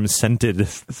bathroom scented air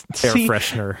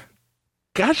freshener.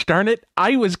 Gosh darn it,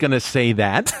 I was going to say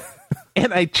that,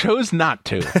 and I chose not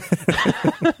to.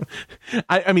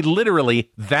 I mean,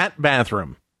 literally, that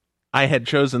bathroom. I had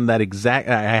chosen that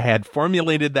I had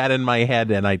formulated that in my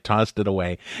head, and I tossed it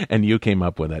away, and you came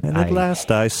up with it. And at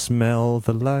last I smell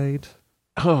the light.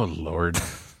 Oh, Lord.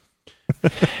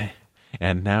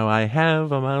 And now I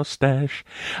have a mustache.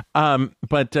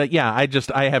 But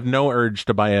I have no urge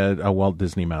to buy a Walt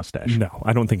Disney mustache. No,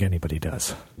 I don't think anybody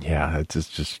does. Yeah, it's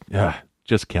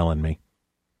just killing me.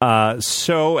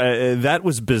 So that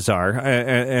was bizarre.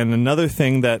 And another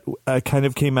thing that kind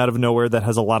of came out of nowhere that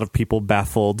has a lot of people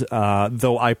baffled,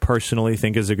 though I personally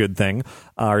think is a good thing,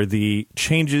 are the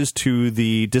changes to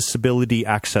the disability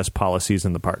access policies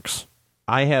in the parks.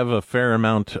 I have a fair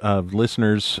amount of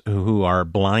listeners who are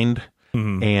blind.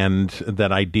 Mm-hmm. And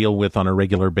that I deal with on a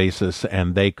regular basis,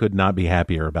 and they could not be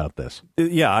happier about this.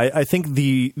 Yeah, I think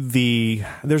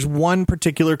there's one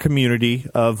particular community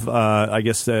of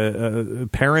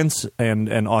parents and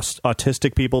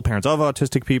autistic people, parents of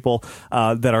autistic people,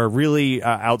 that are really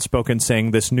outspoken,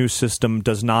 saying this new system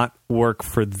does not work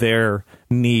for their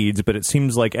needs, but it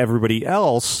seems like everybody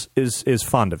else is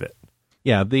fond of it.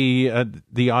 Yeah, the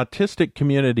autistic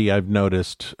community, I've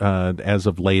noticed as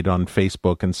of late on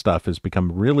Facebook and stuff, has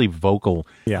become really vocal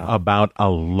about a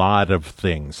lot of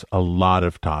things, a lot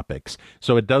of topics.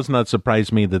 So it does not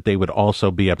surprise me that they would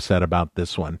also be upset about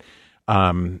this one.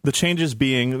 The changes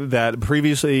being that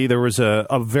previously there was a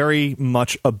very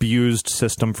much abused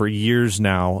system for years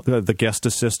now, the guest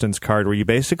assistance card, where you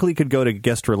basically could go to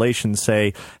guest relations,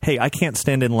 say, hey, I can't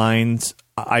stand in lines.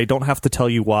 I don't have to tell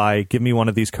you why. Give me one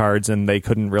of these cards. And they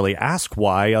couldn't really ask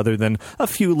why other than a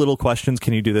few little questions.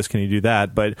 Can you do this? Can you do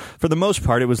that? But for the most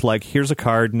part, it was like, here's a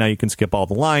card. Now you can skip all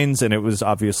the lines. And it was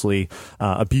obviously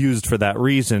abused for that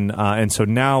reason. And so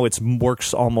now it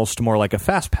works almost more like a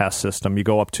fast pass system. You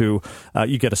go up to,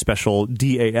 you get a special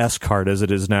DAS card as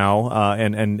it is now.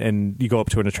 And you go up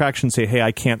to an attraction, say, hey,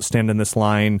 I can't stand in this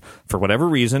line for whatever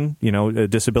reason, a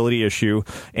disability issue.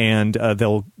 And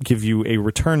they'll give you a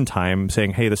return time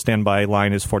saying, hey, the standby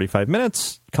line is 45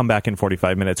 minutes. Come back in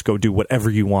 45 minutes. Go do whatever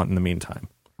you want in the meantime.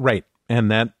 Right.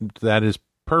 And that is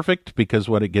perfect, because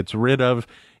what it gets rid of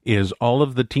is all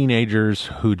of the teenagers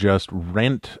who just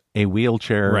rent a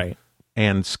wheelchair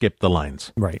and skip the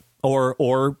lines. Right.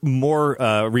 Or more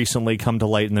recently come to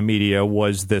light in the media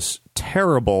was this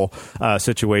terrible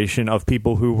situation of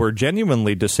people who were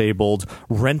genuinely disabled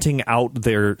renting out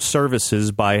their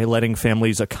services by letting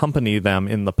families accompany them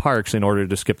in the parks in order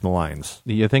to skip the lines.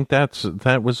 Do you think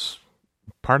that was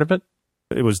part of it?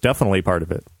 It was definitely part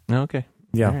of it. Okay.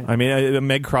 Yeah. Right. I mean,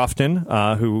 Meg Crofton,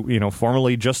 who,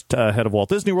 formerly just head of Walt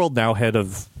Disney World, now head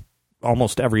of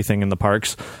almost everything in the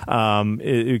parks,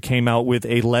 it came out with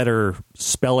a letter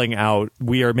spelling out,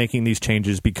 we are making these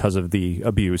changes because of the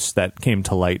abuse that came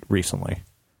to light recently.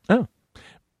 Oh,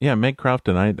 yeah, Meg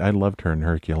Crofton. I loved her in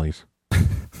Hercules.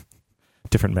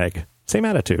 Different Meg. Same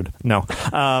attitude. No.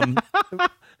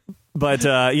 But,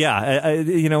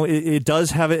 it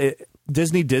does have it.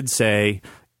 Disney did say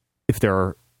if there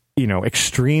are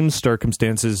extreme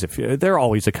circumstances, if they're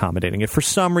always accommodating. If for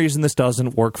some reason this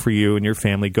doesn't work for you and your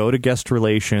family, go to guest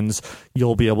relations.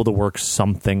 You'll be able to work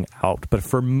something out. But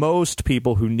for most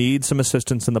people who need some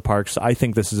assistance in the parks, I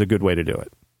think this is a good way to do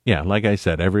it. Yeah, like I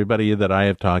said, everybody that I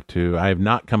have talked to, I have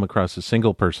not come across a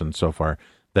single person so far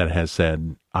that has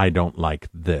said, I don't like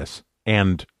this,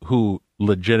 and who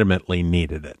legitimately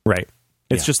needed it. Right.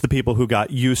 It's just the people who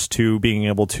got used to being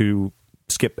able to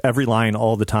skip every line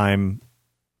all the time,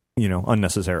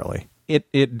 unnecessarily.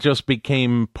 It just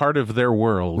became part of their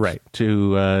world, right,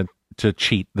 to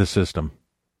cheat the system.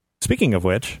 Speaking of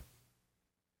which,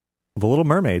 The Little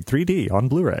Mermaid 3D on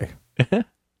Blu-ray.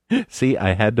 See,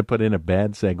 I had to put in a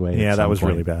bad segue. Yeah, that was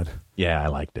really bad. Yeah, I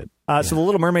liked it. So The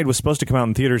Little Mermaid was supposed to come out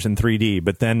in theaters in 3D,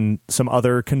 but then some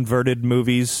other converted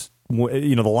movies,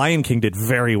 The Lion King did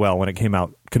very well when it came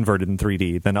out converted in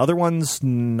 3D. Then other ones,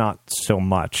 not so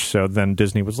much. So then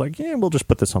Disney was like, yeah, we'll just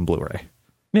put this on Blu-ray.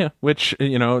 Yeah, which,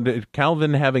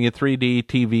 Calvin having a 3D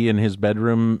TV in his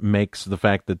bedroom makes the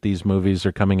fact that these movies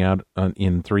are coming out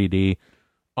in 3D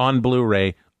on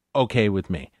Blu-ray okay with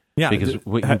me. Yeah, because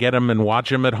we can get them and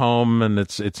watch them at home, and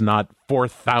it's not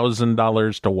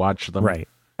 $4,000 to watch them. Right.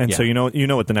 And so you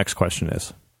know what the next question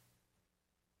is.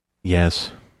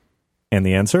 Yes. And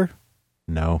the answer?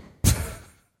 No.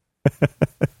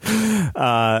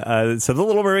 So The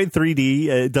Little Mermaid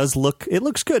 3D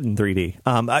looks good in 3D.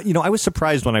 I was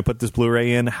surprised when I put this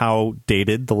Blu-ray in how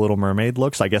dated The Little Mermaid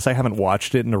looks. I guess I haven't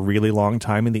watched it in a really long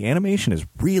time, and the animation is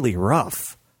really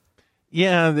rough.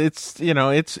 Yeah, it's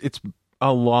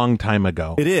a long time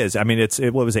ago. It is. I mean,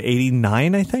 what was it,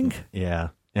 89, I think? Yeah.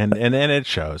 And it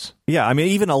shows. Yeah, I mean,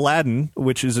 even Aladdin,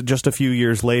 which is just a few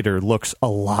years later, looks a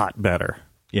lot better.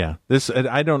 Yeah,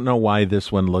 I don't know why this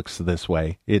one looks this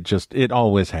way. It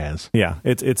always has. Yeah,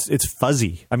 it's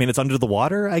fuzzy. I mean, it's under the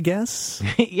water, I guess.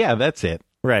 Yeah, that's it.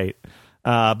 Right.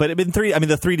 But in 3D, I mean,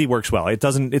 the 3D works well.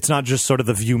 It's not just sort of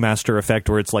the Viewmaster effect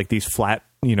where it's like these flat,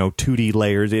 2D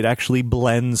layers. It actually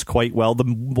blends quite well. The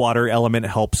water element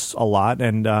helps a lot,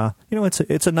 and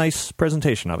it's a nice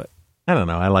presentation of it. I don't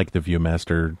know. I like the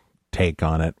Viewmaster take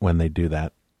on it when they do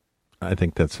that. I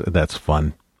think that's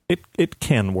fun. It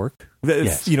can work.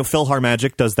 Yes.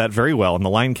 PhilharMagic does that very well in the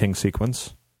Lion King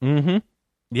sequence. Mm-hmm.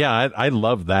 Yeah, I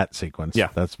love that sequence. Yeah.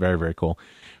 That's very, very cool.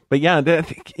 But yeah,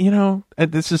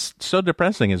 this is so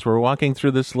depressing as we're walking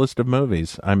through this list of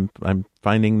movies. I'm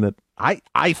finding that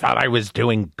I thought I was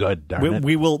doing good, darn it.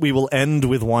 We will end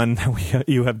with one that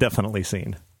you have definitely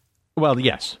seen. Well,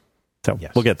 yes. So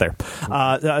yes. We'll get there.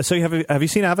 So have you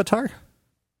seen Avatar?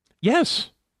 Yes.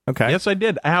 Okay. Yes, I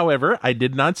did. However, I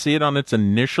did not see it on its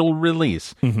initial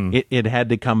release. Mm-hmm. It had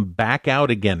to come back out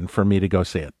again for me to go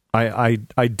see it.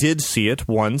 I did see it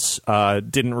once,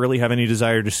 didn't really have any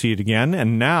desire to see it again,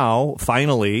 and now,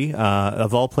 finally,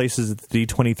 of all places at the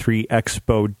D23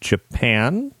 Expo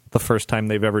Japan, the first time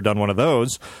they've ever done one of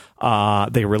those,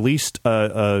 they released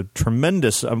a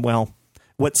tremendous,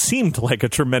 what seemed like a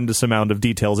tremendous amount of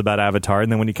details about Avatar,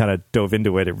 and then when you kind of dove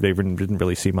into it, they didn't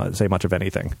really say much of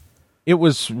anything. It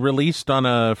was released on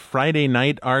a Friday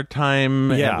night our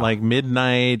time at like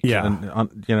midnight,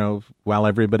 and, while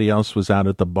everybody else was out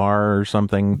at the bar or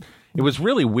something. It was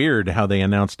really weird how they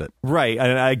announced it. Right.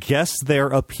 And I guess they're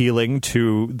appealing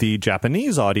to the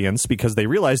Japanese audience because they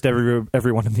realized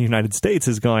everyone in the United States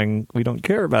is going, we don't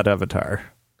care about Avatar.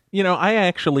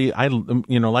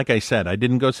 Like I said, I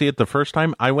didn't go see it the first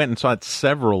time. I went and saw it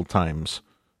several times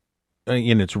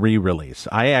in its re-release.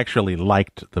 I actually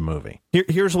liked the movie.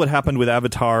 Here's what happened with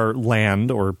Avatar Land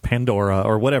or Pandora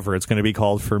or whatever it's going to be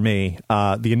called for me.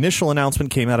 The initial announcement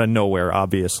came out of nowhere,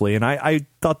 obviously, and I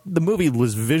thought the movie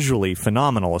was visually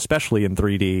phenomenal, especially in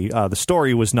 3D. The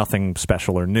story was nothing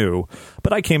special or new,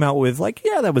 but I came out with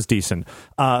that was decent.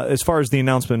 As far as the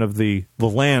announcement of the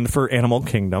land for Animal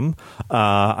Kingdom,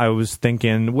 I was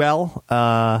thinking,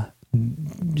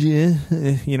 everyone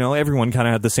kind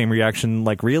of had the same reaction,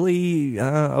 really?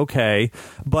 Okay.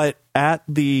 But at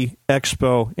the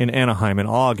expo in Anaheim in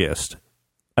August,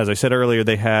 as I said earlier,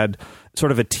 they had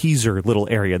sort of a teaser little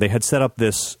area. They had set up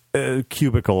this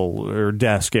cubicle or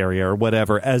desk area or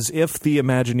whatever, as if the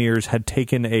Imagineers had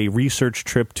taken a research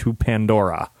trip to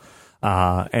Pandora.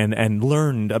 And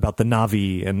learned about the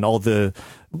Na'vi and all the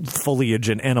foliage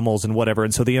and animals and whatever.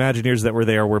 And so the Imagineers that were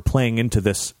there were playing into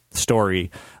this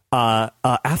story.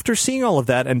 After seeing all of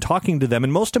that and talking to them,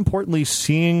 and most importantly,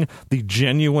 seeing the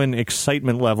genuine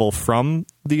excitement level from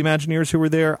the Imagineers who were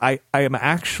there, I am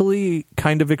actually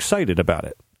kind of excited about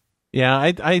it. Yeah,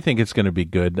 I think it's going to be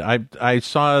good. I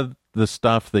saw the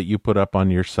stuff that you put up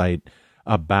on your site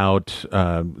about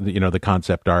the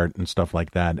concept art and stuff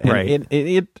like that. And right.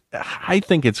 I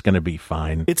think it's going to be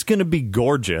fine. It's going to be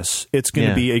gorgeous. It's going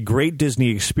to be a great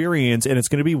Disney experience, and it's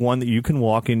going to be one that you can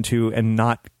walk into and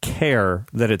not care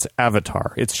that it's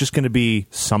Avatar. It's just going to be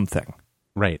something.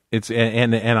 Right. It's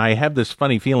and I have this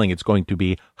funny feeling it's going to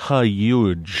be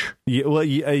huge. Yeah, well,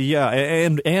 yeah,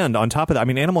 and on top of that, I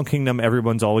mean, Animal Kingdom,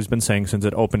 everyone's always been saying since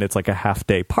it opened, it's like a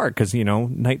half-day park because,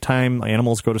 nighttime,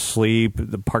 animals go to sleep,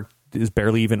 the park is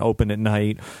barely even open at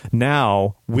night.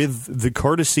 Now, with the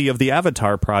courtesy of the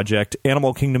Avatar project,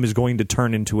 Animal Kingdom is going to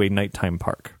turn into a nighttime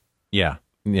park. Yeah,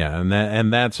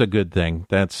 and that's a good thing.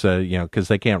 That's because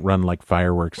they can't run like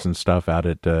fireworks and stuff out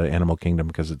at Animal Kingdom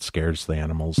because it scares the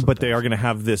animals. But they are going to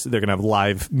have this. They're going to have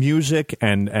live music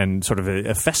and sort of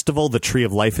a festival. The Tree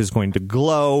of Life is going to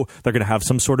glow. They're going to have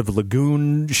some sort of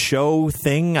lagoon show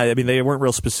thing. I mean, they weren't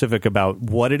real specific about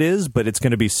what it is, but it's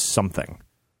going to be something.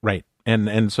 Right.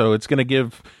 And so it's going to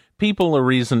give people a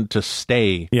reason to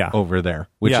stay over there,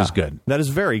 which is good. That is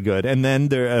very good. And then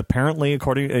there apparently,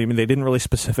 they didn't really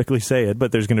specifically say it,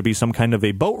 but there's going to be some kind of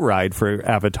a boat ride for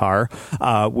Avatar,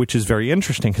 which is very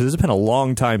interesting because it's been a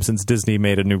long time since Disney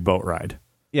made a new boat ride.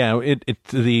 Yeah,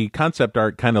 the concept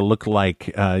art kind of looked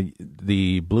like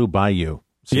the Blue Bayou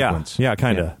sequence. Yeah,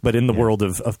 kind of. But in the world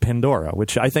of Pandora,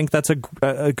 which I think that's a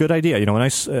good idea.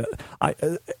 And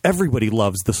everybody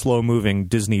loves the slow-moving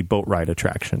Disney boat ride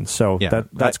attraction. So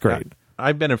that's great.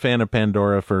 I've been a fan of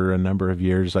Pandora for a number of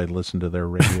years. I listen to their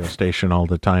radio station all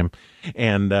the time.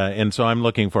 And so I'm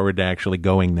looking forward to actually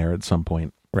going there at some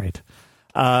point. Right.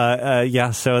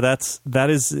 So that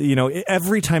is,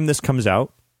 every time this comes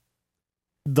out,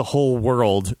 the whole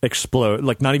world explode,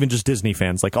 not even just Disney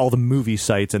fans, all the movie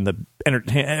sites and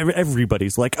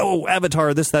everybody's like, oh,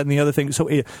 Avatar, this, that, and the other thing. So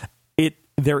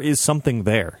there is something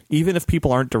there. Even if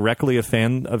people aren't directly a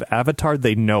fan of Avatar,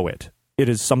 they know it. It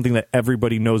is something that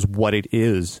everybody knows what it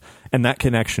is, and that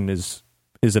connection is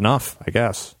enough, I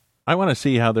guess. I want to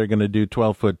see how they're going to do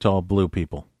 12-foot tall blue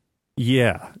people.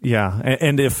 Yeah,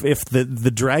 and if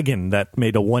the dragon that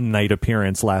made a one-night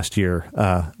appearance last year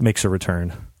makes a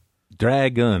return.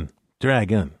 Dragon,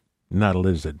 not a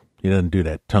lizard. He doesn't do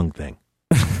that tongue thing.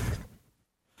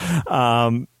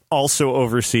 Also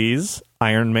overseas,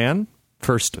 Iron Man,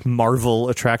 first Marvel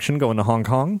attraction going to Hong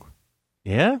Kong.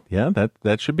 Yeah,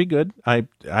 that should be good.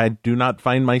 I do not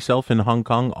find myself in Hong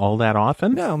Kong all that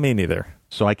often. No, me neither.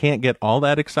 So I can't get all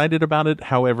that excited about it.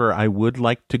 However, I would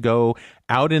like to go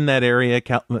out in that area.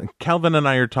 Calvin and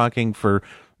I are talking for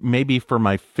my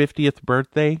 50th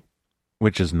birthday,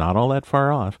 which is not all that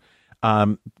far off.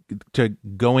 To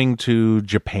going to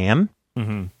Japan,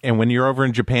 and when you're over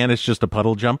in Japan, it's just a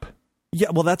puddle jump.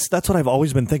 Yeah, well, that's what I've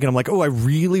always been thinking. I'm like, I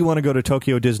really want to go to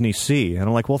Tokyo Disney Sea, and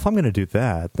I'm like, well, if I'm going to do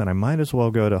that, then I might as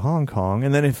well go to Hong Kong,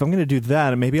 and then if I'm going to do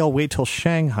that, maybe I'll wait till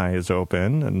Shanghai is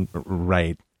open. And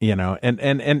right,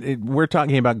 and we're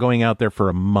talking about going out there for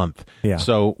a month. Yeah.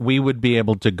 So we would be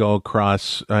able to go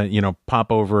across,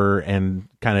 pop over and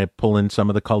kind of pull in some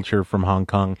of the culture from Hong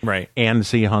Kong, right, and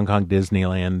see Hong Kong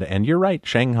Disneyland. And you're right,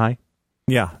 Shanghai.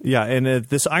 Yeah, and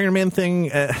this Iron Man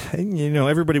thing,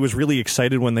 everybody was really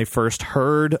excited when they first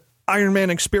heard Iron Man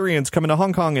experience coming to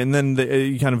Hong Kong, and then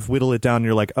you kind of whittle it down, and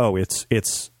you're like, oh,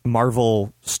 it's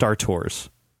Marvel Star Tours.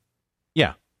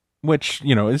 Yeah. which,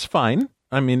 is fine.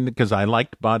 I mean, because I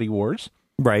liked Body Wars.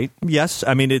 Right. Yes.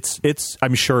 I mean, it's.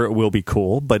 I'm sure it will be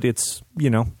cool, but it's.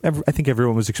 I think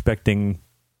everyone was expecting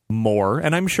more,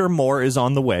 and I'm sure more is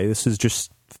on the way. This is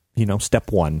just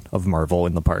step one of Marvel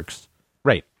in the parks.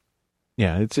 Right.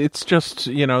 Yeah. It's just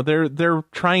they're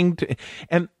trying to,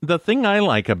 and the thing I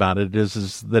like about it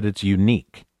is that it's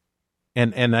unique,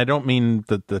 and I don't mean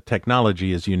that the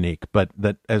technology is unique, but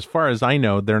that as far as I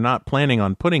know, they're not planning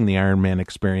on putting the Iron Man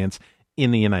experience in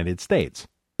the United States.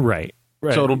 Right.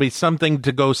 So it'll be something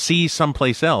to go see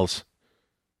someplace else,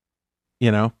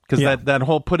 because that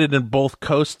whole put it in both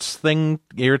coasts thing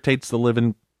irritates the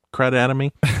living crud out of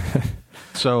me.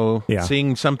 So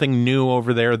seeing something new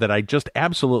over there that I just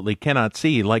absolutely cannot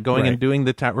see, like going and doing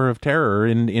the Tower of Terror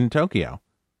in Tokyo.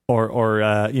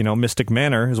 Or Mystic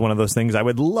Manor is one of those things I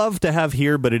would love to have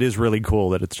here, but it is really cool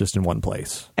that it's just in one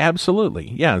place. Absolutely.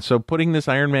 Yeah. So putting this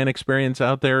Iron Man experience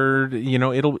out there,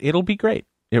 it'll be great.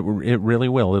 It really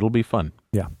will. It'll be fun.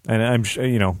 Yeah. And I'm sure,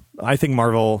 I think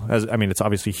Marvel, it's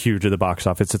obviously huge at the box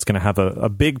office. It's going to have a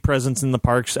big presence in the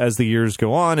parks as the years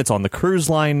go on. It's on the cruise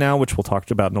line now, which we'll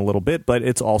talk about in a little bit, but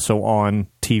it's also on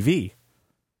TV.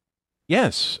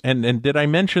 Yes. And did I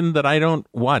mention that I don't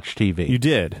watch TV? You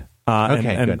did.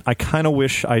 Okay, and good. I kind of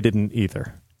wish I didn't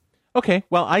either. Okay.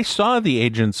 Well, I saw the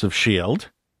Agents of S.H.I.E.L.D.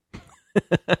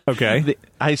 Okay.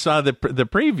 I saw the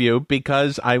preview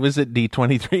because I was at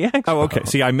D23 Expo. Oh, okay.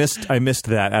 See, I missed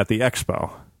that at the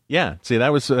expo. Yeah. See,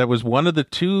 that was one of the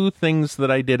two things that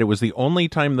I did. It was the only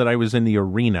time that I was in the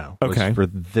arena for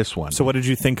this one. So what did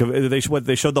you think of it?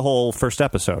 They showed the whole first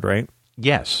episode, right?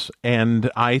 Yes. And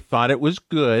I thought it was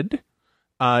good.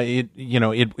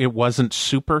 It wasn't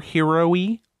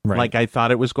superhero-y like I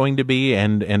thought it was going to be.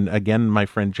 And again, my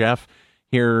friend Jeff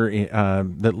here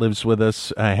that lives with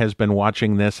us has been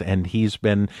watching this, and he's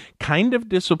been kind of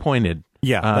disappointed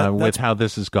with how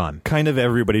this has gone. Kind of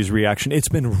everybody's reaction. It's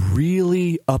been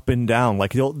really up and down.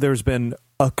 Like there's been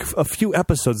a few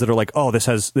episodes that are like, oh, this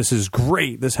is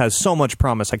great. This has so much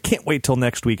promise. I can't wait till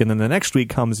next week. And then the next week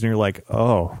comes and you're like,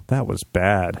 oh, that was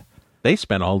bad. They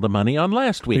spent all the money on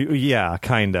last week. Yeah,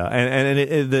 kind of.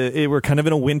 And we're kind of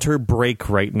in a winter break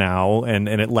right now, and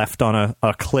it left on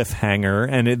a cliffhanger.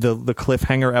 And the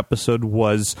cliffhanger episode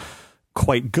was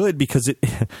quite good because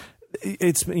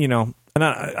it's and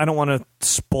I don't want to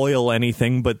spoil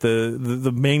anything, but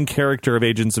the main character of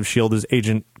Agents of S.H.I.E.L.D. is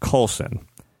Agent Coulson.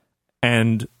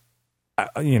 And,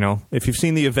 if you've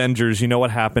seen the Avengers, you know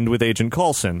what happened with Agent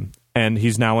Coulson. And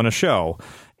he's now in a show.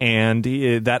 And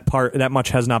that much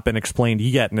has not been explained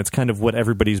yet, and it's kind of what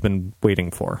everybody's been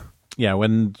waiting for. Yeah,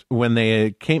 when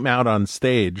they came out on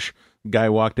stage, the guy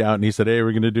walked out and he said, "Hey,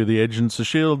 we're going to do the Agents of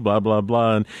S.H.I.E.L.D., blah blah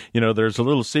blah." And there's a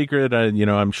little secret.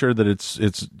 I'm sure that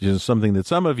it's something that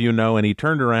some of you know. And he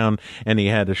turned around and he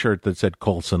had a shirt that said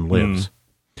 "Coulson Lives,"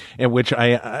 and which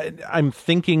I'm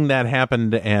thinking that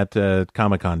happened at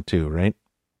Comic-Con too, right?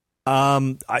 They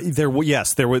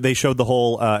showed the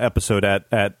whole episode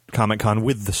at Comic-Con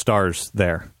with the stars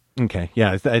there. Okay,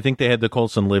 yeah, I think they had the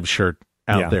Coulson Live shirt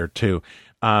out there too.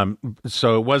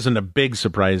 So it wasn't a big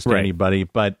surprise to anybody,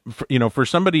 but for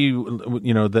somebody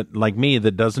that like me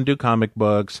that doesn't do comic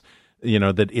books,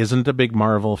 that isn't a big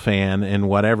Marvel fan and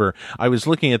whatever, I was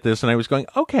looking at this and I was going,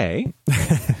 okay,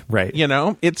 right,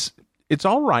 it's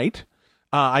all right.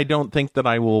 I don't think that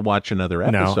I will watch another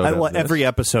episode. No, every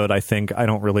episode, I think I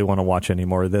don't really want to watch any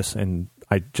more of this, and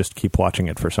I just keep watching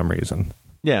it for some reason.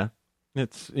 Yeah,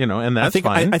 it's and that's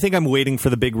fine. I think I'm waiting for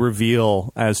the big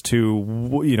reveal as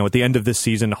to at the end of this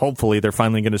season. Hopefully, they're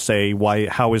finally going to say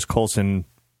how is Coulson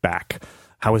back?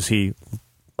 How is he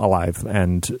alive?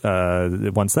 And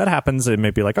once that happens, it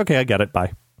may be like, okay, I get it.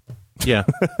 Bye. Yeah,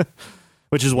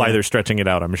 which is why they're stretching it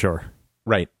out, I'm sure.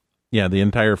 Right. Yeah, the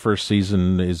entire first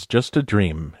season is just a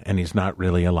dream, and he's not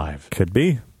really alive. Could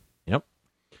be. Yep.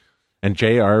 And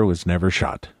JR was never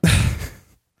shot.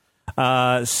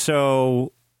 I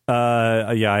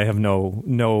have no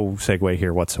segue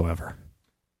here whatsoever.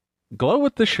 Glow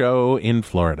with the Show in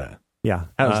Florida. Yeah.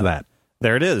 How's that?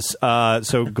 There it is.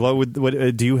 So Glow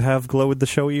with do you have Glow with the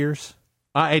Show ears?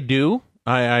 I do.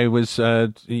 I was,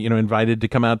 invited to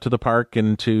come out to the park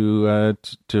and to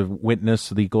witness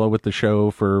the Glow with the Show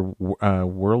for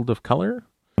World of Color.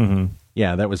 Mm-hmm.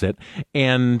 Yeah, that was it.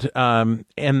 And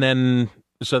then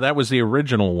so that was the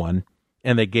original one,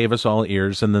 and they gave us all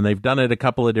ears. And then they've done it a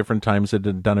couple of different times.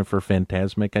 They've done it for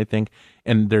Fantasmic, I think,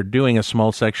 and they're doing a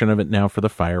small section of it now for the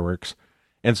fireworks.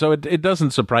 And so it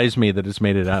doesn't surprise me that it's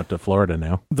made it out to Florida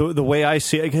now. The way I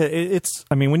see it,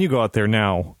 when you go out there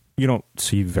now, you don't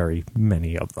see very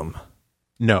many of them.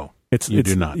 No, you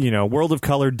do not. World of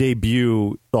Color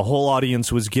debut, the whole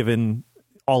audience was given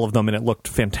all of them, and it looked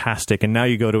fantastic. And now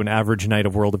you go to an average night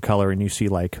of World of Color, and you see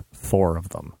like 4 of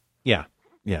them. Yeah.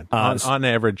 Yeah, on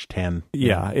average 10.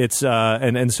 Yeah, it's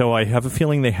and so I have a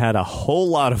feeling they had a whole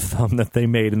lot of them that they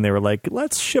made, and they were like,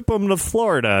 let's ship them to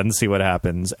Florida and see what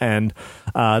happens. And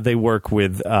they work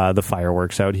with the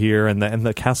fireworks out here and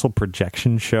the castle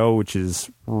projection show, which is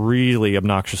really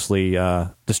obnoxiously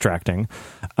distracting.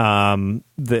 The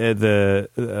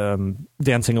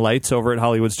dancing lights over at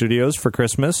Hollywood Studios for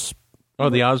Christmas.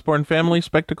 Oh, the Osborne family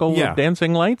spectacle with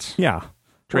dancing lights? Yeah.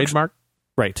 Trademark?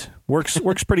 Right.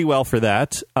 Works pretty well for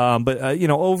that. But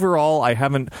overall, I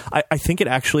think it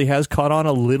actually has caught on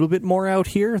a little bit more out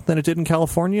here than it did in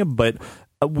California, but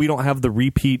we don't have the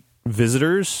repeat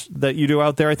visitors that you do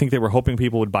out there. I think they were hoping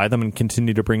people would buy them and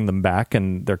continue to bring them back,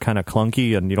 and they're kind of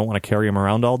clunky and you don't want to carry them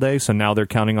around all day. So now they're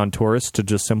counting on tourists to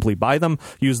just simply buy them,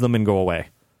 use them, and go away.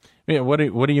 Yeah. What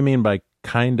do you mean by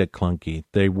kind of clunky?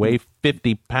 They weigh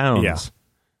 50 pounds. Yeah.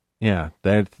 Yeah,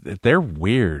 they're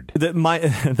weird.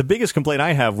 The biggest complaint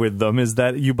I have with them is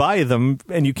that you buy them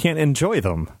and you can't enjoy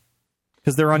them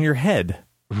because they're on your head.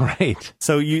 Right.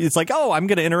 So it's like, oh, I'm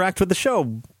going to interact with the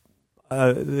show.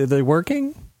 Are they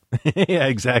working? Yeah,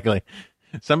 exactly.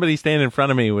 Somebody stand in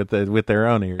front of me with their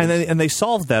own ears. And they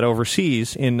solved that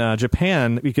overseas in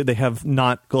Japan because they have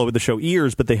not Glow with the Show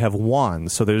ears, but they have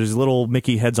wands. So there's little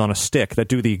Mickey heads on a stick that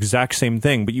do the exact same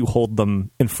thing, but you hold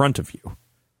them in front of you.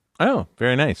 Oh,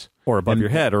 very nice. Or above your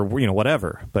head, or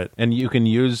whatever. And you can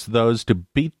use those to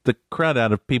beat the crud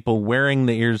out of people wearing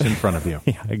the ears in front of you.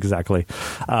 Yeah, exactly.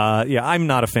 I'm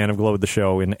not a fan of Glow with the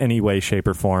Show in any way, shape,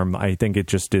 or form. I think it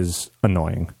just is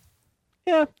annoying.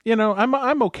 Yeah,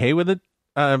 I'm okay with it.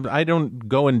 I don't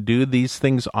go and do these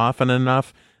things often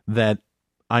enough that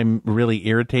I'm really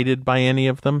irritated by any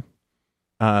of them.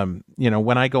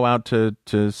 When I go out to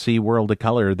see World of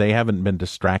Color, they haven't been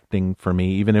distracting for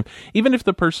me, even if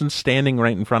the person's standing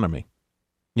right in front of me.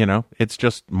 It's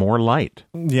just more light.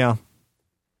 Yeah.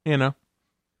 I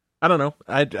don't know.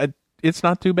 It's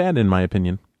not too bad in my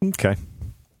opinion. Okay.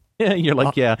 Yeah, you're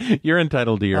like, you're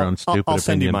entitled to your own stupid I'll opinion,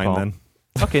 send you mine Paul. then.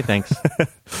 Okay, thanks.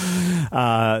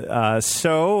 Out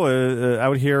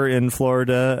here in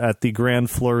Florida at the Grand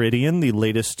Floridian, the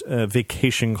latest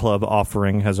vacation club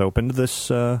offering has opened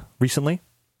this recently.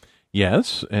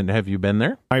 Yes, and have you been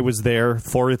there? I was there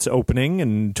for its opening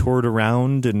and toured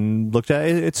around and looked at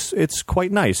it. It's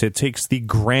quite nice. It takes the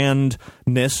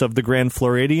grandness of the Grand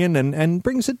Floridian and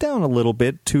brings it down a little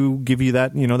bit to give you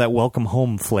that, that welcome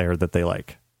home flair that they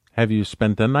like. Have you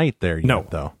spent the night there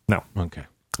yet, though? No. Okay.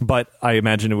 But I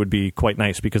imagine it would be quite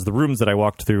nice because the rooms that I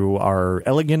walked through are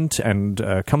elegant and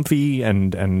comfy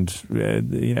and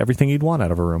everything you'd want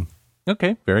out of a room.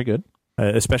 Okay, very good.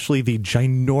 Especially the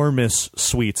ginormous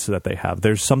suites that they have.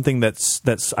 There's something that's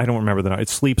I don't remember the number. It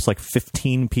sleeps like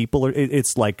 15 people.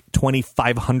 It's like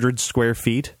 2,500 square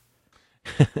feet.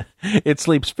 It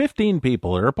sleeps 15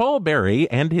 people, or Paul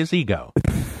Berry and his ego.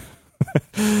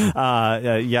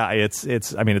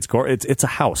 It's a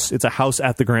house. It's a house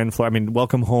at the Grand Floridian. I mean,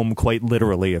 welcome home quite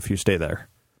literally if you stay there.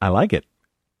 I like it.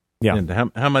 Yeah.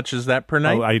 And how much is that per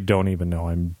night? Oh, I don't even know.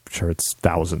 I'm sure it's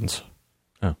thousands.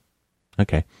 Oh,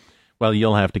 okay. Well,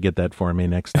 you'll have to get that for me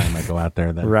next time I go out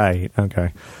there then. Right.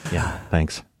 Okay. Yeah.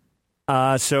 Thanks.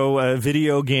 So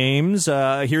video games.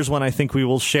 Here's one I think we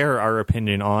will share our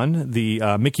opinion on.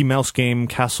 The Mickey Mouse game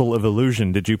Castle of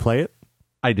Illusion. Did you play it?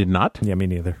 I did not. Yeah, me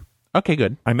neither. Okay,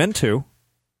 good. I meant to.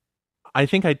 I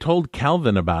think I told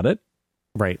Calvin about it.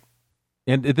 Right.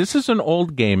 And this is an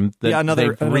old game that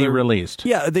they've re-released.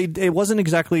 Yeah, it wasn't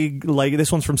exactly like...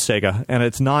 This one's from Sega, and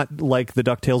it's not like the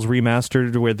DuckTales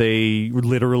Remastered where they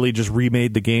literally just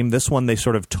remade the game. This one, they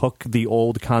sort of took the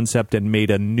old concept and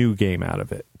made a new game out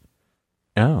of it.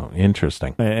 Oh,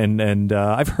 interesting. And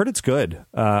I've heard it's good.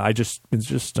 I just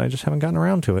haven't gotten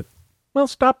around to it. Well,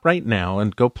 stop right now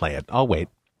and go play it. I'll wait.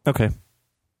 Okay.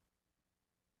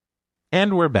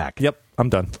 And we're back. Yep, I'm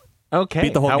done. Okay.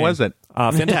 Beat the whole How game. was it?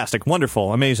 Fantastic.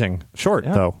 Wonderful. Amazing. Short,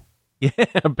 though. Yeah,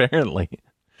 apparently.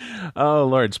 Oh,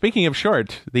 Lord. Speaking of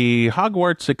short, the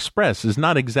Hogwarts Express is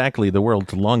not exactly the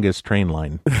world's longest train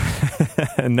line.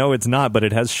 No, it's not, but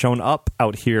it has shown up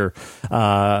out here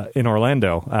in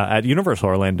Orlando, at Universal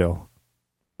Orlando.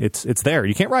 It's there.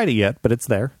 You can't ride it yet, but it's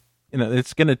there.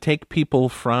 It's going to take people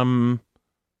from...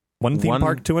 One theme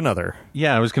park to another.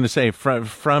 Yeah, I was going to say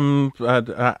from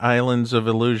Islands of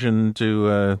Illusion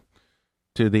to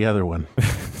the other one.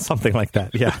 Something like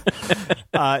that, yeah.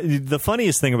 The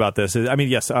funniest thing about this is,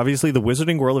 yes, obviously the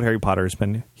Wizarding World of Harry Potter has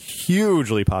been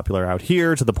hugely popular out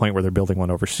here to the point where they're building one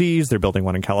overseas. They're building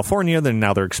one in California.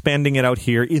 Now they're expanding it out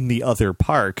here in the other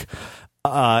park.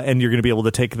 And you're going to be able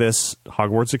to take this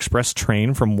Hogwarts Express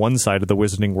train from one side of the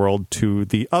Wizarding World to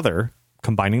the other,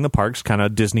 combining the parks, kind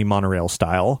of Disney monorail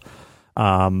style.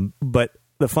 But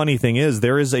the funny thing is,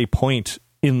 there is a point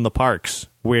in the parks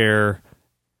where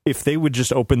if they would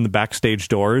just open the backstage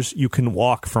doors, you can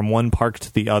walk from one park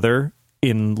to the other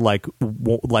in like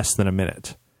less than a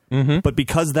minute. Mm-hmm. But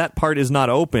because that part is not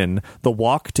open, the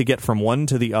walk to get from one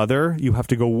to the other, you have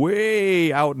to go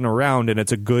way out and around, and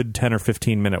it's a good 10 or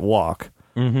 15 minute walk.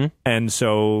 Mm-hmm. And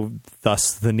so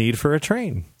thus the need for a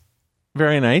train.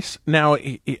 Very nice. Now,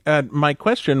 my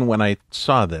question when I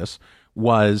saw this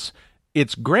was,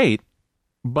 it's great,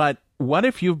 but what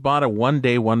if you've bought a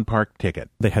one-day, one-park ticket?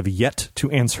 They have yet to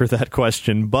answer that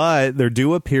question, but there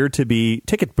do appear to be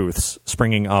ticket booths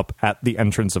springing up at the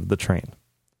entrance of the train.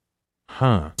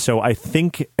 Huh. So I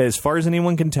think, as far as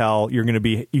anyone can tell, you're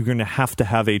going to have to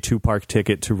have a 2-park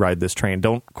ticket to ride this train.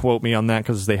 Don't quote me on that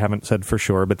because they haven't said for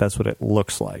sure, but that's what it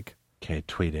looks like. Okay,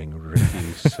 tweeting.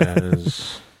 Ricky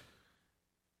says,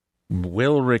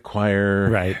 will require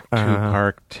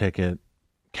 2-park ticket.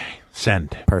 Okay,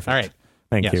 send. Perfect. All right.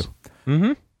 Thank you.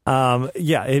 Mm-hmm.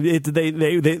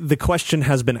 The question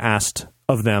has been asked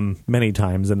of them many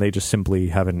times, and they just simply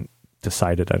haven't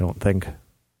decided, I don't think.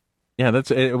 Yeah,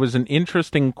 it was an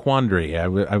interesting quandary. I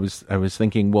was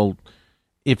thinking, well,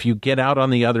 if you get out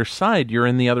on the other side, you're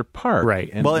in the other park. Right.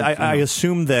 And well, I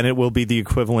assume then it will be the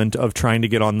equivalent of trying to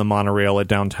get on the monorail at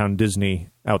Downtown Disney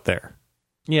out there.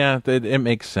 Yeah, it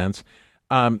makes sense.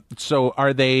 So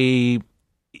are they...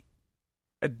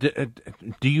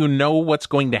 do you know what's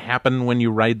going to happen when you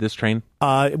ride this train?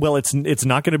 Well, it's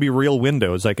not going to be real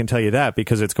windows, I can tell you that,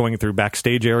 because it's going through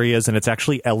backstage areas, and it's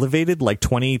actually elevated like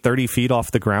 20, 30 feet off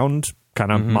the ground,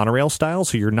 kind of monorail style,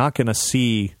 so you're not going to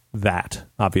see that,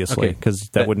 obviously, because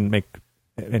that wouldn't make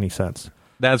any sense.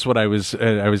 That's what I was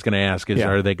going to ask, is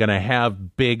are they going to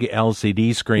have big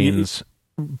LCD screens?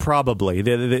 Probably.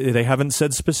 They haven't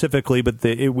said specifically, but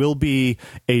it will be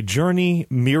a journey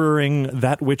mirroring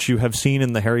that which you have seen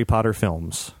in the Harry Potter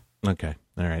films. Okay.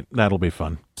 All right. That'll be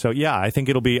fun. So, yeah, I think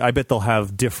I bet they'll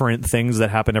have different things that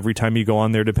happen every time you go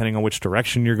on there, depending on which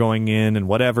direction you're going in and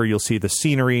whatever. You'll see the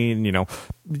scenery and,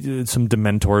 some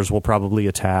Dementors will probably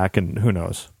attack, and who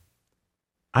knows.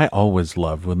 I always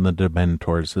love when the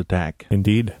Dementors attack.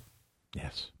 Indeed.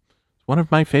 Yes. It's one of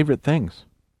my favorite things.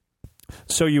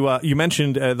 So you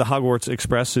mentioned the Hogwarts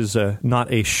Express is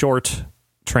not a short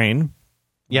train.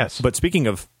 Yes. But speaking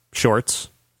of shorts...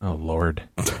 Oh, Lord.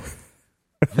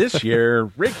 This year,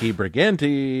 Ricky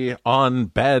Briganti on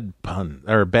bad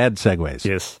segues.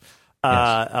 Yes.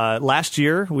 Last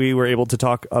year, we were able to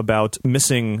talk about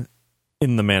Missing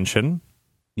in the Mansion.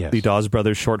 Yes. The Dawes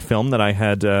Brothers short film that I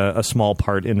had a small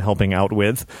part in helping out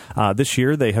with. This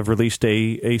year, they have released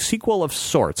a sequel of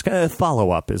sorts. A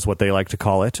follow-up is what they like to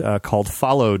call it, called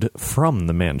Followed from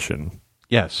the Mansion.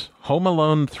 Yes. Home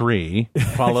Alone 3,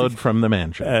 Followed from the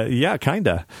Mansion. Yeah, kind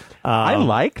of. I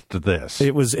liked this.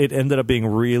 It ended up being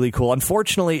really cool.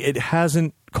 Unfortunately, it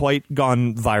hasn't quite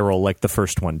gone viral like the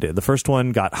first one did. The first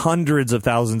one got hundreds of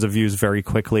thousands of views very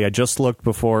quickly. I just looked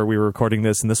before we were recording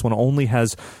this, and this one only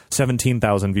has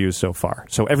 17,000 views so far.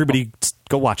 So everybody,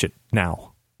 go watch it now.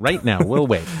 Right now, we'll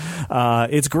wait.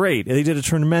 It's great. They did a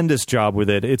tremendous job with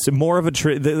it. It's more of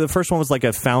the first one was like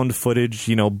a found footage,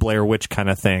 Blair Witch kind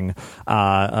of thing.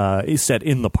 Set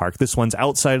in the park. This one's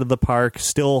outside of the park,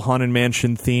 still Haunted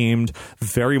Mansion themed,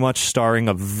 very much starring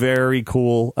a very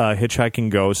cool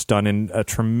hitchhiking ghost done in a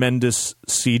tremendous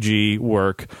CG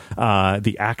work.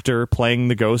 The actor playing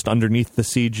the ghost underneath the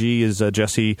CG is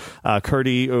Jesse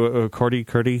Curdy,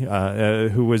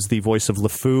 who was the voice of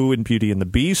LeFou in Beauty and the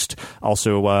Beast.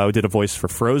 Also did a voice for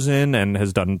Frozen and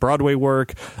has done Broadway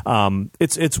work.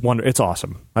 It's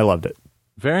awesome. I loved it.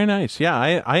 Very nice. Yeah,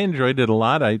 I enjoyed it a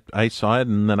lot. I saw it,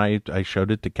 and then I showed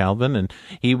it to Calvin, and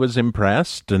he was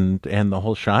impressed, and the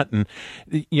whole shot. And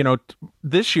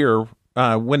this year,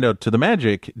 Window to the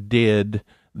Magic did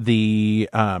the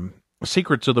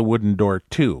Secrets of the Wooden Door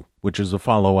 2, which is a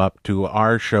follow up to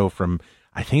our show from,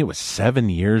 I think it was 7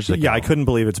 years ago. Yeah, I couldn't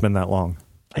believe it's been that long.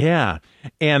 Yeah.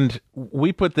 And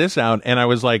we put this out, and I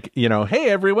was like, hey,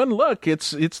 everyone, look,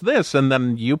 it's this. And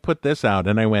then you put this out,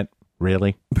 and I went,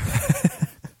 really?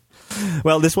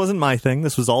 Well, this wasn't my thing.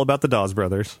 This was all about the Dawes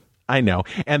brothers. I know.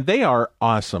 And they are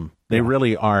awesome. They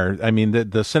really are. I mean, the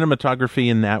cinematography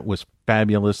in that was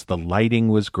fabulous. The lighting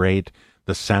was great.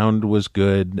 The sound was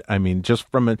good. I mean, just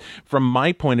from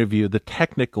my point of view, the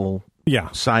technical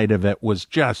side of it was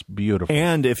just beautiful.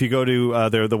 And if you go to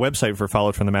the website for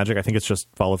Followed from the Magic, I think it's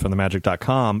just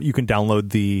followedfromthemagic.com, you can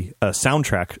download the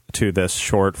soundtrack to this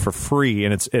short for free,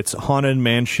 and it's Haunted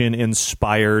Mansion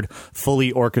inspired,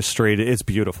 fully orchestrated. It's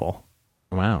beautiful.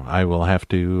 Wow, I will have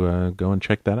to go and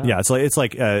check that out. Yeah, it's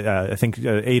like I think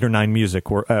 8 or 9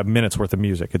 minutes worth of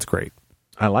music. It's great.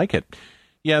 I like it.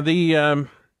 Yeah, the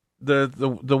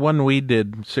one we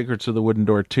did, Secrets of the Wooden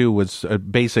Door 2, was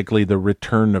basically the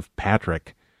return of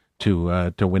Patrick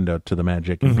to Window to the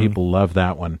Magic, and people love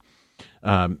that one.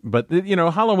 But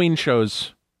Halloween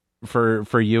shows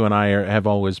for you and I have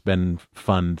always been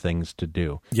fun things to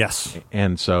do. Yes.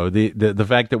 And so the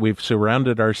fact that we've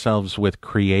surrounded ourselves with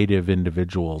creative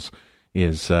individuals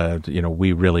is,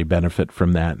 we really benefit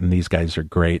from that. And these guys are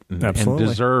great and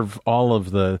deserve all of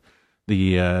the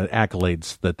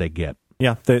accolades that they get.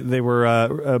 Yeah, they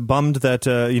were bummed that,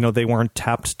 they weren't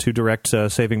tapped to direct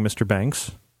Saving Mr.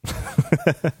 Banks.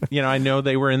 I know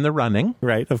they were in the running.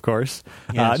 Right, of course.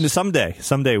 Yes.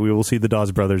 Someday we will see the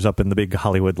Dawes brothers up in the big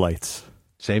Hollywood lights.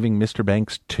 Saving Mr.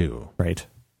 Banks 2. Right.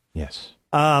 Yes.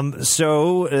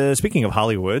 So speaking of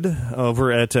Hollywood,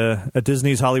 over at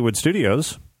Disney's Hollywood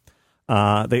Studios,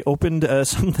 they opened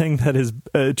something that is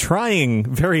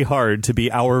trying very hard to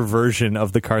be our version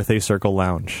of the Carthay Circle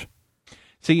Lounge.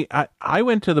 See, I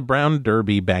went to the Brown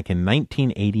Derby back in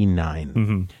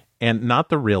 1989. And not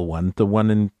the real one, the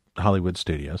one in Hollywood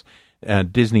Studios,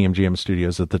 Disney MGM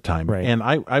Studios at the time. Right. And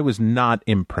I was not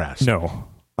impressed. No.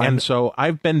 And so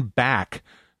I've been back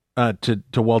to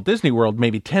Walt Disney World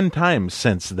maybe 10 times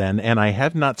since then, and I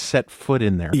have not set foot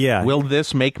in there. Yeah. Will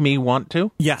this make me want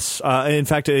to? Yes. In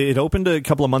fact, it opened a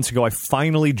couple of months ago. I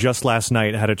finally, just last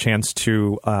night, had a chance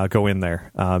to go in there.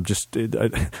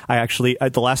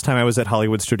 The last time I was at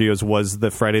Hollywood Studios was the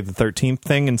Friday the 13th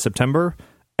thing in September.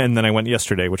 And then I went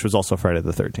yesterday, which was also Friday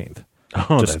the 13th.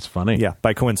 Oh, that's funny. Yeah,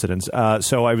 by coincidence.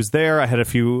 So I was there. I had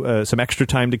some extra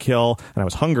time to kill, and I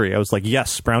was hungry. I was like,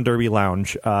 yes, Brown Derby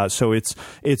Lounge. So it's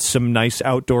some nice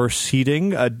outdoor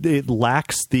seating. It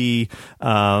lacks the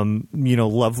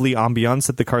lovely ambiance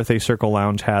that the Carthay Circle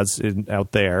Lounge has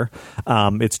out there.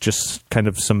 It's just kind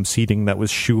of some seating that was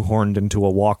shoehorned into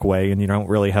a walkway, and you don't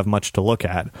really have much to look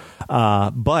at.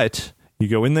 But you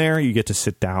go in there, you get to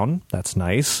sit down. That's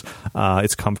nice.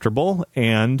 It's comfortable.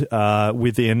 And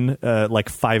within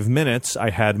 5 minutes,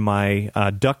 I had my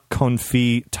duck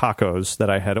confit tacos that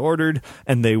I had ordered,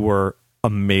 and they were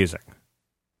amazing.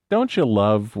 Don't you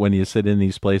love when you sit in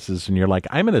these places and you're like,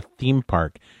 I'm in a theme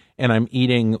park and I'm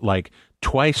eating like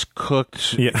twice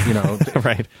cooked,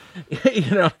 right.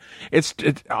 It's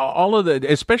all of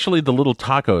the, especially the little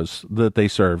tacos that they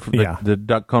serve, the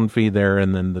duck confit there,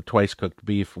 and then the twice cooked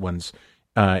beef ones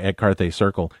at Carthay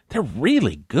Circle. They're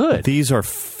really good. These are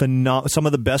some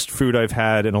of the best food I've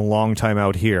had in a long time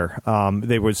out here.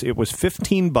 It was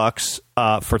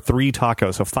 $15 for 3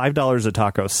 tacos, so $5 a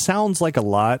taco. Sounds like a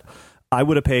lot. I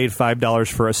would have paid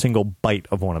 $5 for a single bite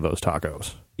of one of those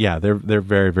tacos. Yeah, they're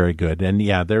very, very good. And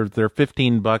yeah, they're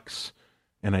 $15,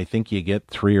 and I think you get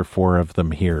 3 or 4 of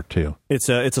them here too. It's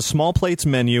a small plates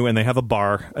menu, and they have a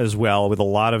bar as well with a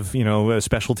lot of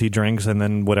specialty drinks and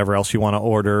then whatever else you want to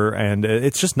order. And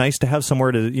it's just nice to have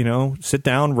somewhere to sit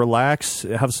down, relax,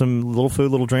 have some little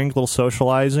food, little drink, little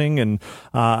socializing, and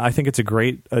I think it's a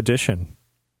great addition.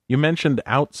 You mentioned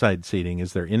outside seating.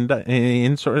 Is there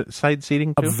inside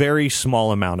seating too? A very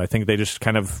small amount. I think they just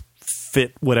kind of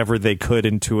fit whatever they could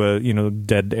into a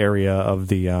dead area of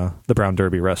the Brown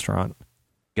Derby restaurant.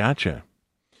 Gotcha.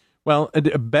 Well,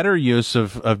 a better use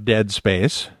of dead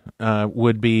space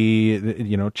would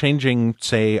be, changing,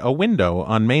 say, a window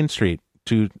on Main Street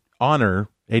to honor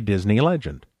a Disney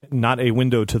legend. Not a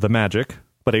window to the magic,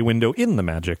 but a window in the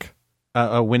magic.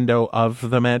 A window of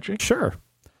the magic? Sure.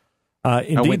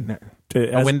 Indeed.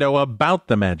 A window about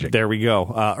the magic. There we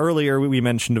go. Earlier, we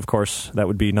mentioned, of course, that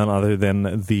would be none other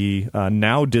than the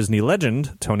now Disney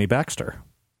legend, Tony Baxter.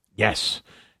 Yes.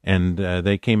 And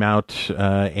they came out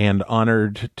and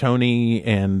honored Tony.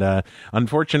 And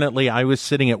unfortunately, I was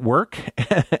sitting at work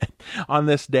on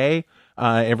this day.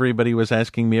 Everybody was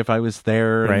asking me if I was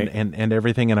there and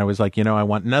everything. And I was like, I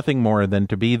want nothing more than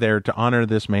to be there to honor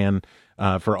this man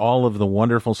for all of the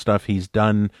wonderful stuff he's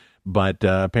done. But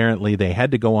apparently they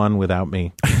had to go on without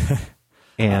me.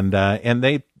 And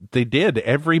they did.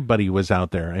 Everybody was out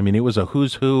there. I mean, it was a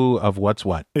who's who of what's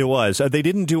what. It was. They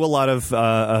didn't do a lot of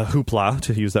hoopla,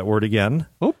 to use that word again.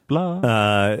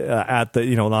 Hoopla. At the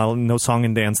no song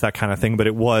and dance, that kind of thing. But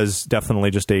it was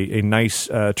definitely just a nice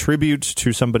tribute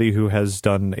to somebody who has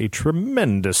done a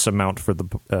tremendous amount for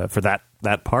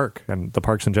that park and the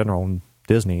parks in general and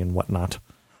Disney and whatnot.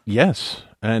 Yes.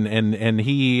 And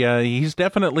he's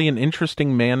definitely an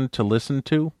interesting man to listen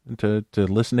to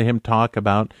listen to him talk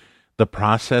about the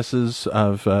processes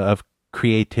of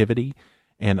creativity.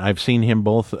 And I've seen him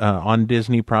both on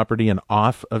Disney property and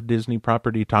off of Disney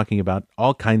property talking about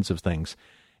all kinds of things.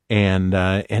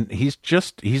 and he's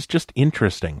just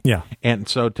interesting. Yeah. And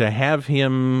so to have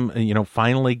him,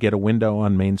 finally get a window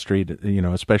on Main Street,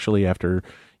 especially after,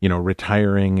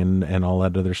 retiring and all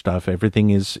that other stuff,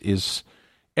 everything is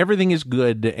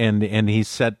good, and he's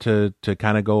set to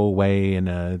kind of go away in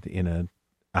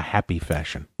a happy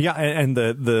fashion. Yeah, and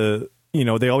the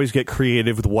they always get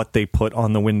creative with what they put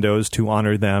on the windows to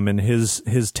honor them, and his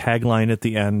tagline at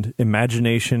the end,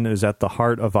 "Imagination is at the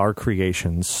heart of our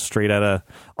creations," straight at a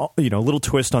little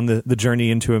twist on the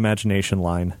journey into imagination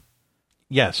line.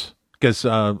 Yes, because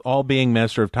all being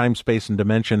master of time, space, and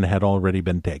dimension had already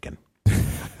been taken.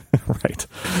 Right.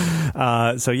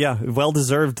 So yeah, well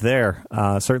deserved there.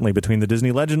 Certainly between the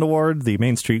Disney Legend Award, the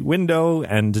Main Street window,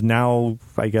 and now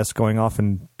I guess going off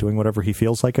and doing whatever he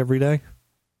feels like every day.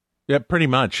 Yeah, pretty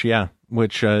much. Yeah.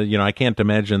 Which I can't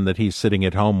imagine that he's sitting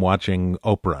at home watching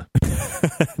Oprah.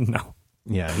 No.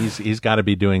 Yeah, he's got to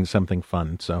be doing something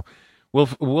fun. So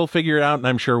we'll figure it out, and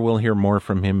I'm sure we'll hear more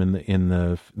from him in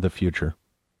the future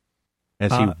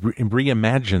as he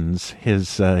reimagines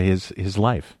his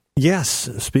life. Yes,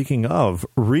 speaking of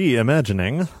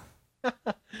reimagining.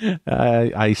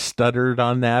 I stuttered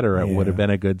on that, or it would have been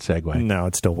a good segue. No,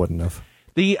 it still wouldn't have.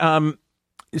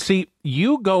 See,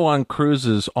 you go on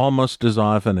cruises almost as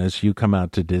often as you come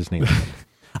out to Disney.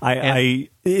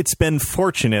 It's been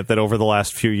fortunate that over the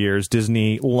last few years,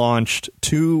 Disney launched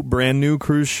 2 brand new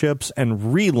cruise ships and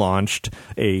relaunched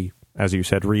as you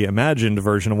said, reimagined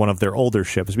version of one of their older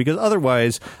ships, because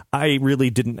otherwise I really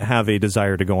didn't have a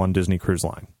desire to go on Disney Cruise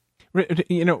Line.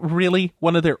 Really?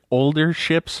 One of their older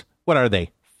ships? What are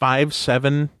they? 5,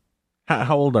 7?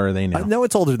 How old are they now? No,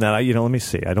 it's older than that. Let me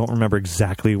see. I don't remember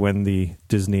exactly when the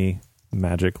Disney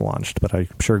Magic launched, but I'm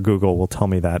sure Google will tell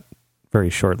me that very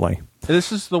shortly.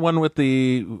 This is the one with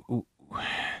the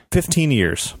 15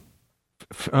 years.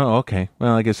 Oh, okay.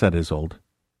 Well, I guess that is old.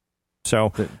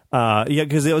 So,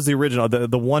 because it was the original.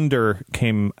 The Wonder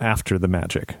came after the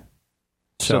Magic.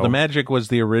 So the Magic was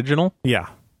the original? Yeah.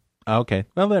 Okay.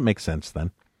 Well, that makes sense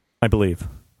then. I believe.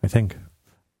 I think.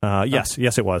 Yes,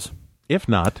 it was. If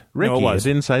not, Ricky it was.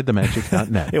 at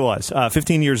InsideTheMagic.net. It was.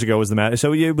 15 years ago was the Magic.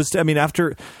 So it was,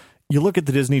 after you look at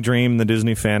the Disney Dream, the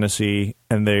Disney Fantasy,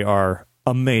 and they are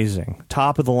amazing.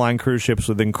 Top of the line cruise ships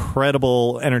with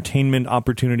incredible entertainment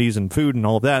opportunities and food and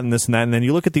all of that and this and that. And then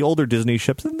you look at the older Disney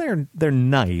ships, and they're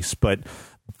nice, but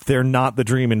they're not the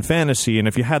Dream and Fantasy. And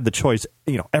if you had the choice,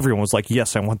 everyone was like,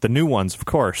 yes, I want the new ones, of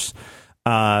course.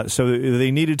 So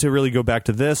they needed to really go back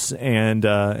to this and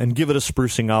give it a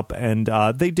sprucing up, and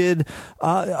they did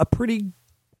a pretty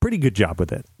good job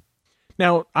with it.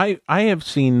 Now, I have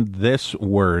seen this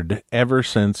word ever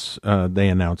since they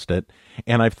announced it,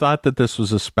 and I've thought that this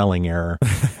was a spelling error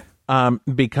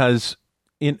because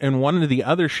in one of the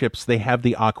other ships they have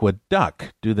the Aqua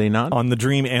Duck, do they not? On the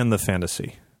Dream and the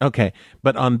Fantasy. Okay,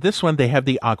 but on this one they have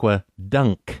the Aqua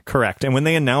Dunk. Correct. And when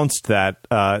they announced that,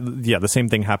 the same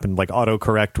thing happened. Like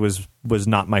autocorrect was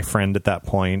not my friend at that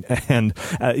point. And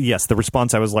yes, the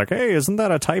response I was like, "Hey, isn't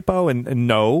that a typo?" And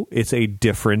no, it's a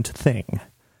different thing.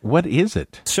 What is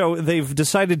it? So they've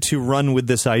decided to run with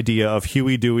this idea of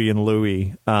Huey, Dewey, and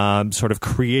Louie sort of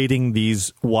creating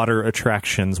these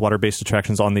water-based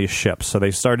attractions on these ships. So they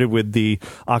started with the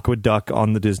Aqua Duck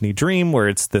on the Disney Dream, where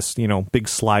it's this, big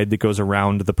slide that goes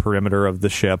around the perimeter of the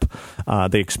ship.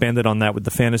 They expanded on that with the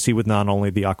Fantasy with not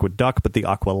only the Aqua Duck, but the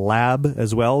Aqua Lab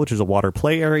as well, which is a water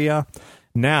play area.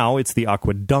 Now it's the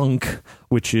Aqua Dunk,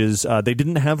 which is they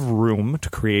didn't have room to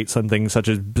create something such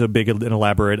as big and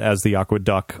elaborate as the Aqua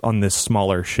Duck on this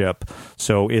smaller ship.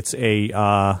 So it's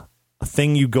a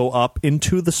thing you go up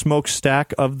into the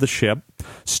smokestack of the ship,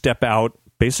 step out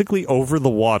basically over the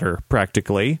water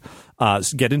practically,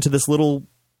 get into this little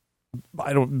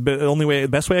the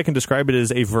best way I can describe it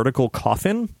is a vertical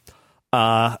coffin.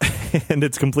 And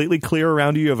it's completely clear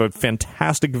around you. You have a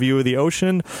fantastic view of the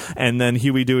ocean, and then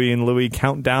Huey, Dewey, and Louie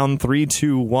count down 3,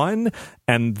 2, 1,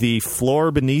 and the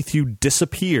floor beneath you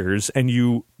disappears, and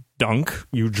you dunk,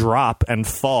 you drop and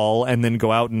fall, and then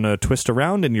go out and twist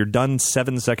around, and you're done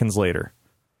 7 seconds later.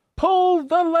 Pull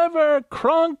the lever,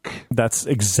 Kronk! That's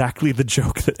exactly the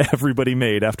joke that everybody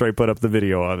made after I put up the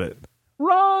video of it.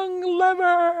 Wrong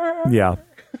lever! Yeah.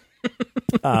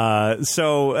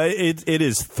 So it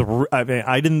is.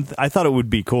 I thought it would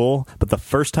be cool, but the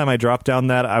first time I dropped down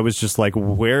that, I was just like,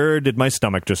 "Where did my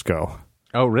stomach just go?"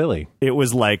 Oh, really? It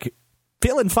was like,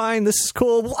 feeling fine. This is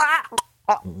cool.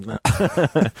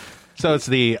 So it's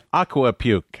the Aqua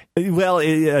Puke. Well,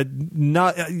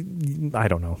 not. I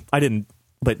don't know. I didn't.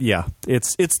 But yeah,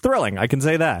 it's thrilling. I can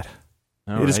say that.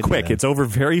 It is quick. It's over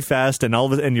very fast, and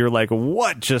and you're like,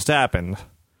 "What just happened?"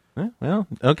 Well,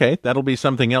 okay, that'll be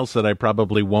something else that I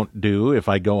probably won't do if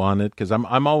I go on it, because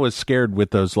I'm always scared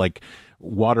with those like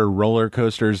water roller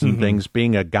coasters and things.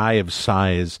 Being a guy of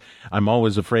size, I'm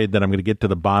always afraid that I'm going to get to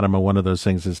the bottom of one of those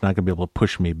things. It's not going to be able to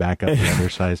push me back up the other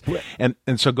side.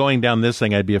 And so going down this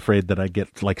thing, I'd be afraid that I'd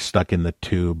get like stuck in the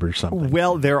tube or something.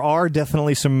 Well, there are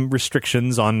definitely some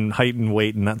restrictions on height and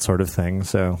weight and that sort of thing.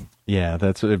 So yeah,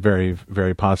 that's very,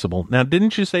 very possible. Now,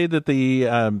 didn't you say that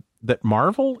that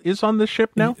Marvel is on this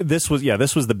ship now? This was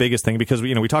the biggest thing, because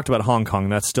we talked about Hong Kong.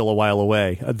 That's still a while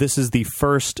away. This is the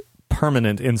first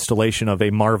permanent installation of a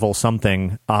Marvel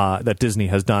something that Disney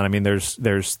has done. I mean,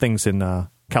 there's things in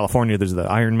California. There's the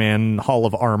Iron Man Hall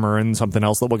of Armor and something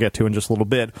else that we'll get to in just a little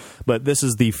bit. But this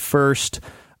is the first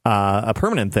a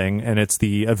permanent thing, and it's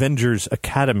the Avengers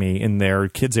Academy in their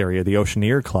kids area, the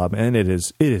Oceaneer Club, and it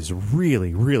is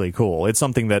really, really cool. It's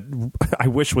something that I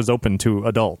wish was open to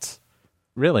adults.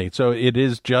 Really? So it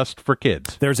is just for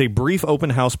kids? There's a brief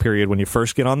open house period when you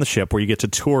first get on the ship where you get to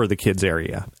tour the kids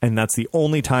area, and that's the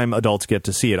only time adults get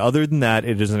to see it. Other than that,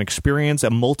 it is an experience, a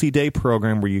multi-day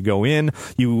program where you go in,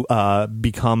 you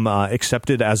become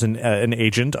accepted as an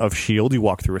agent of S.H.I.E.L.D., you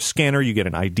walk through a scanner, you get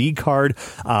an ID card,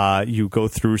 you go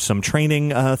through some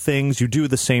training things, you do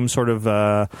the same sort of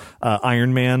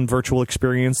Iron Man virtual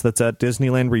experience that's at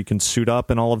Disneyland where you can suit up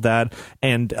and all of that,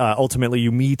 and ultimately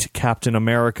you meet Captain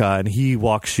America, and he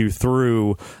walks you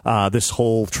through this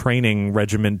whole training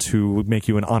regimen to make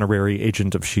you an honorary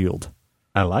agent of S.H.I.E.L.D.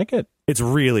 I like it. It's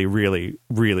really, really,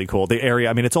 really cool. The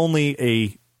area, I mean, it's only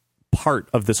a part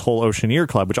of this whole Oceaneer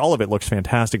Club, which all of it looks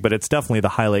fantastic, but it's definitely the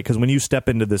highlight, because when you step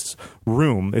into this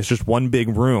room, it's just one big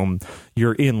room.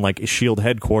 You're in like a S.H.I.E.L.D.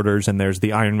 headquarters, and there's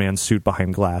the Iron Man suit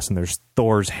behind glass, and there's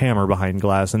Thor's hammer behind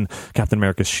glass, and Captain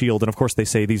America's shield. And of course, they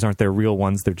say these aren't their real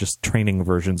ones; they're just training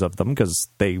versions of them, because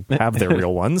they have their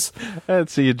real ones.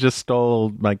 So you just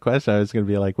stole my question. I was going to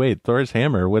be like, wait, Thor's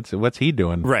hammer? What's he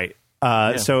doing? Right.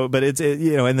 So, but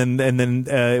and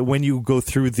then when you go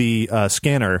through the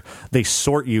scanner, they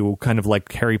sort you kind of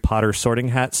like Harry Potter sorting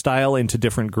hat style into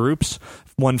different groups,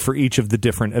 one for each of the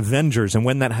different Avengers. And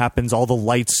when that happens, all the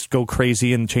lights go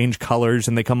crazy and change colors,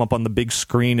 and they come up on the big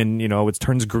screen, and it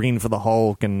turns green for the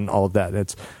Hulk and all of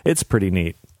that. It's pretty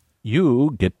neat.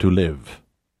 You get to live.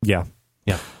 Yeah.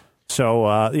 Yeah.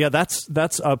 So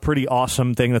that's a pretty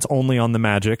awesome thing. That's only on the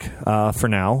Magic for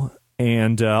now.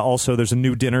 And also, there's a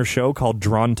new dinner show called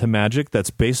Drawn to Magic that's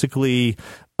basically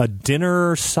a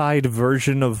dinner-side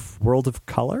version of World of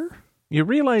Color. You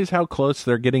realize how close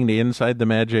they're getting to Inside the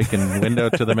Magic and Window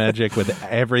to the Magic with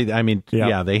every... I mean,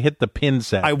 yeah they hit the pin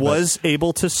set. I was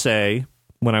able to say,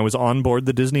 when I was on board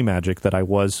the Disney Magic, that I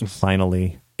was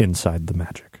finally inside the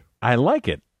Magic. I like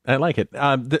it.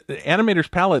 The Animator's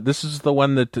Palette, this is the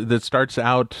one that starts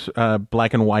out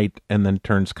black and white and then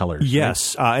turns colors.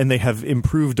 Yes, right? And they have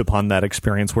improved upon that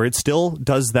experience where it still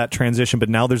does that transition, but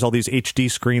now there's all these HD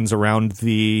screens around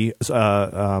the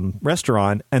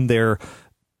restaurant, and they're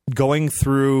going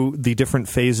through the different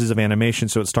phases of animation.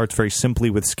 So it starts very simply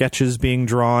with sketches being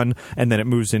drawn, and then it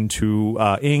moves into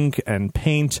ink and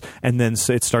paint, and then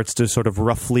it starts to sort of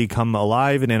roughly come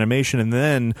alive in animation, and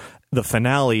then the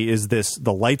finale is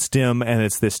the lights dim, and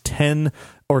it's this 10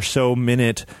 or so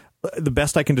minute. The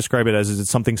best I can describe it as is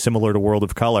it's something similar to World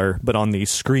of Color, but on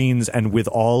these screens and with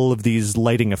all of these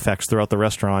lighting effects throughout the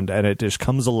restaurant, and it just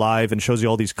comes alive and shows you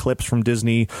all these clips from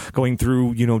Disney going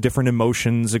through, different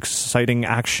emotions, exciting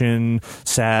action,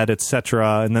 sad,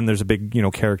 etc. And then there's a big,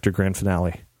 character grand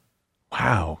finale.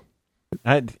 Wow.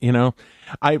 I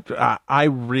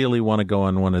really want to go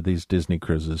on one of these Disney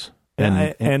cruises.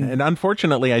 And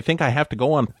unfortunately, I think I have to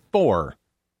go on 4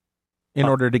 in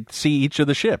order to see each of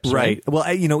the ships. Right. Well,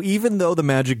 even though the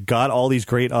Magic got all these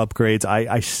great upgrades,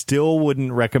 I still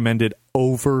wouldn't recommend it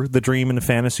over the Dream and the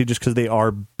Fantasy, just because they are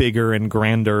bigger and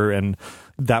grander and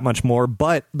that much more.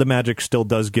 But the Magic still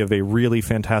does give a really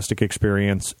fantastic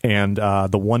experience, and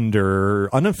the Wonder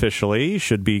unofficially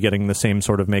should be getting the same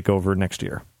sort of makeover next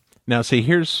year. Now, see,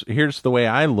 here's the way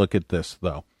I look at this,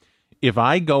 though. If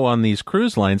I go on these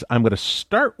cruise lines, I'm going to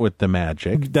start with the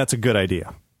Magic. That's a good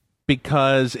idea.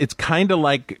 Because it's kind of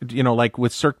like, like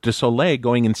with Cirque du Soleil,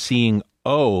 going and seeing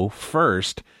O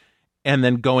first, and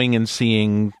then going and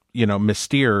seeing,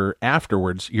 Mystere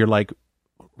afterwards. You're like,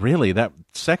 really? That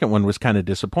second one was kind of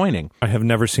disappointing. I have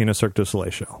never seen a Cirque du Soleil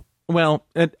show. Well,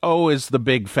 O is the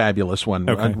big fabulous one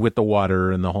with the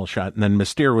water and the whole shot. And then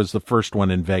Mystere was the first one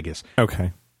in Vegas.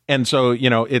 Okay. And so,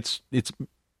 it's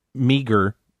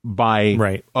meager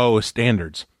by O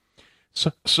standards.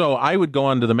 So I would go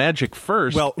on to the Magic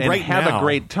first and have a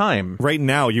great time. Right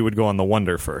now, you would go on the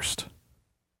Wonder first.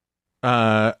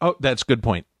 That's a good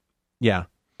point. Yeah.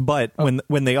 But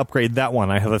when they upgrade that one,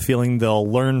 I have a feeling they'll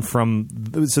learn from...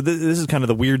 So this is kind of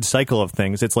the weird cycle of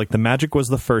things. It's like the Magic was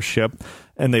the first ship,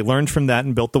 and they learned from that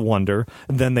and built the Wonder.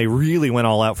 Then they really went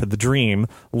all out for the Dream,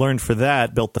 learned for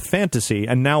that, built the Fantasy,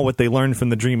 and now what they learned from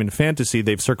the Dream and Fantasy,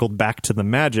 they've circled back to the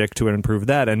Magic to improve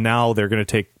that, and now they're going to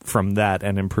take from that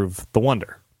and improve the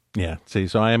Wonder. Yeah, see,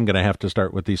 so I am going to have to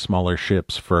start with these smaller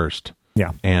ships first.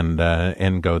 Yeah. And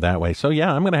go that way. So,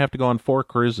 yeah, I'm going to have to go on 4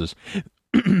 cruises.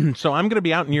 So I'm going to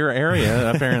be out in your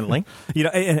area, apparently.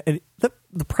 And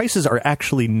the prices are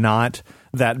actually not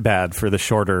that bad for the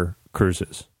shorter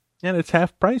cruises. And it's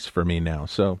half price for me now.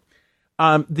 So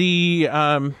the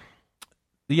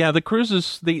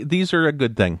cruises, these are a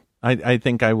good thing. I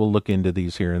think I will look into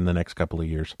these here in the next couple of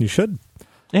years. You should.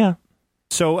 Yeah.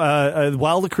 So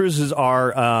while the cruises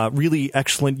are really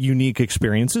excellent, unique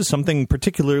experiences, something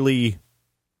particularly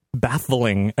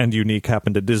baffling and unique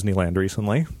happened at Disneyland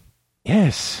recently.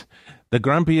 Yes, the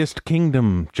grumpiest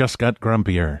kingdom just got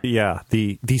grumpier. Yeah,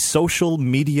 the social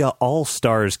media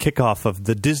all-stars kickoff of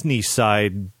the Disney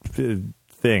side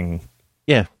thing.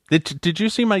 Yeah. Did you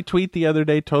see my tweet the other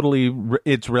day? Totally,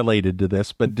 it's related to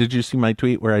this, but did you see my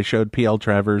tweet where I showed P.L.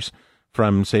 Travers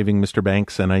from Saving Mr.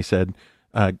 Banks, and I said,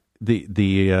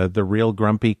 the real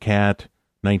Grumpy Cat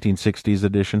 1960s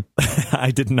edition?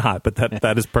 I did not, but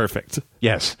that is perfect.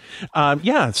 Yes.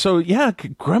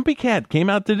 Grumpy Cat came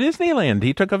out to Disneyland.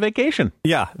 He took a vacation.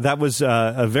 Yeah, that was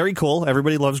very cool.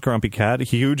 Everybody loves Grumpy Cat.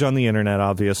 Grumpy on the internet,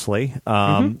 obviously.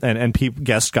 And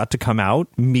guests got to come out,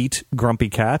 meet Grumpy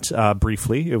Cat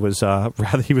briefly. It was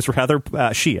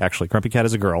she actually. Grumpy Cat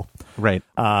is a girl. Right.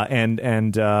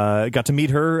 And got to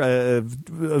meet her, a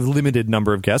limited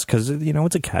number of guests, because,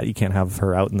 it's a cat. You can't have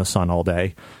her out in the sun all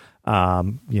day.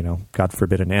 God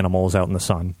forbid an animal is out in the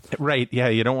sun. Right. Yeah.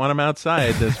 You don't want them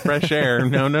outside. There's fresh air.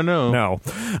 No.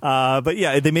 But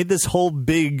yeah, they made this whole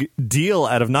big deal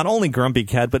out of not only Grumpy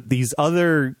Cat, but these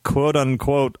other quote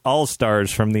unquote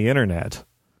all-stars from the internet.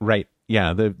 Right.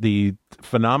 Yeah. The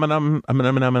phenomenon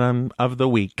of the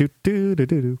week.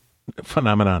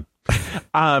 Phenomenon.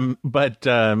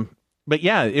 But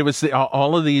yeah, it was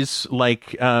all of these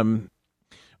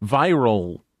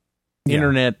viral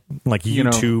internet, like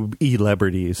YouTube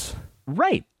celebrities.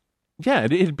 Right. Yeah,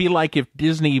 it'd be like if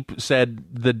Disney said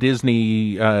the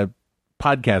Disney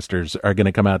podcasters are going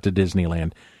to come out to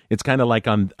Disneyland. It's kind of like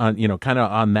on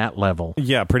that level.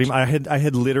 Yeah, pretty much. I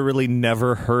had literally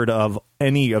never heard of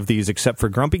any of these except for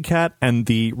Grumpy Cat and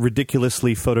the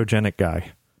ridiculously photogenic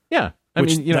guy. Yeah.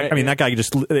 That guy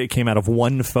it came out of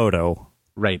one photo.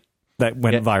 Right. That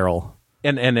went viral.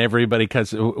 And everybody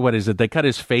cuts, what is it? They cut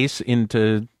his face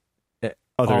into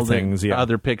other things,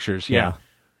 other pictures. Yeah.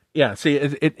 Yeah. See,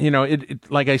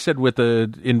 it like I said, with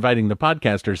inviting the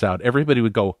podcasters out, everybody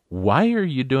would go, "Why are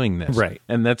you doing this?" Right.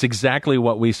 And that's exactly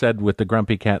what we said with the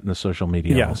Grumpy Cat and the social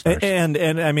media all-stars. And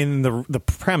I mean, the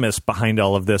premise behind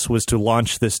all of this was to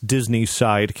launch this Disney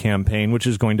side campaign, which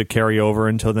is going to carry over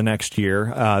until the next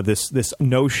year. This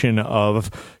notion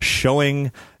of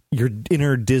showing your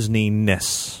inner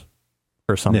Disney-ness.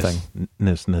 Or something.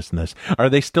 Ness. Are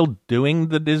they still doing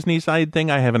the Disney side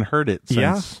thing? I haven't heard it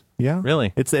since. Yeah.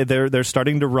 Really? They're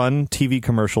starting to run TV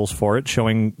commercials for it,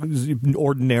 showing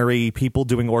ordinary people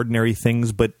doing ordinary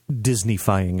things, but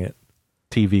Disney-fying it.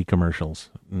 TV commercials.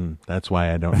 That's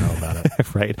why I don't know about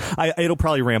it. Right. It'll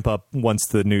probably ramp up once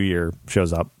the new year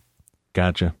shows up.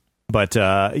 Gotcha. But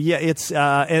it's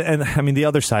and I mean the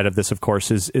other side of this, of course,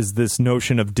 is this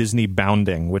notion of Disney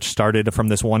bounding, which started from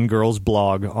this one girl's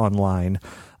blog online,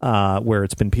 where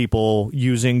it's been people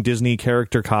using Disney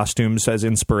character costumes as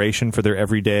inspiration for their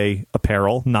everyday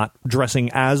apparel, not dressing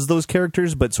as those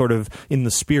characters, but sort of in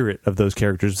the spirit of those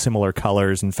characters, similar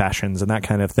colors and fashions and that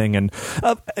kind of thing. And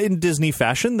in Disney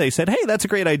fashion, they said, "Hey, that's a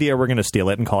great idea. We're going to steal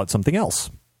it and call it something else."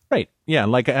 Right. Yeah.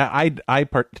 Like I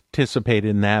participate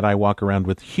in that. I walk around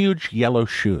with huge yellow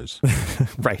shoes.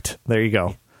 Right. There you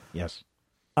go. Yes.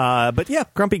 But yeah,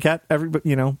 Grumpy Cat,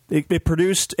 it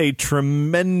produced a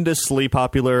tremendously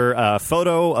popular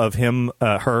photo of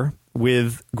her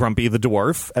with Grumpy the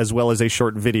Dwarf, as well as a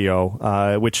short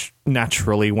video, which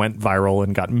naturally went viral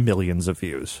and got millions of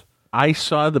views. I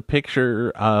saw the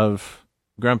picture of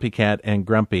Grumpy Cat and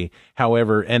Grumpy.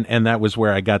 However, and that was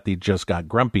where I got the just got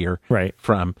grumpier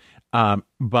from.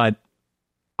 But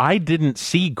I didn't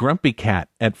see Grumpy Cat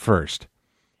at first.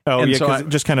 Oh, and yeah, because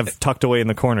just kind of tucked away in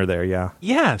the corner there, yeah.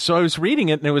 Yeah, so I was reading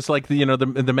it, and it was like,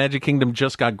 the Magic Kingdom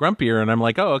just got grumpier, and I'm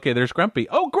like, oh, okay, there's Grumpy.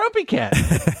 Oh, Grumpy Cat!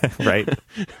 Right.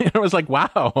 I was like,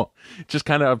 wow. Just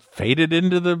kind of faded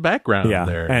into the background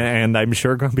there. And I'm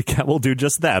sure Grumpy Cat will do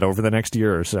just that over the next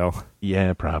year or so.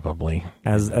 Yeah, probably.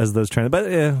 As those trends, but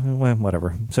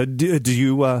whatever. So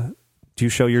do Do you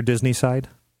show your Disney side?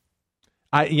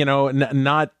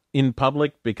 Not in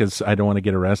public because I don't want to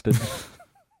get arrested.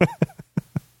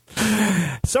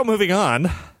 So moving on.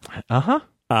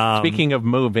 Speaking of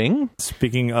moving.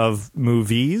 Speaking of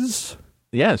movies.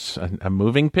 Yes, a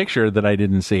moving picture that I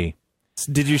didn't see.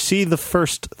 Did you see the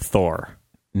first Thor?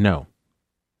 No.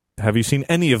 Have you seen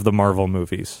any of the Marvel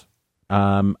movies?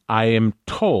 I am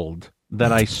told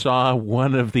that I saw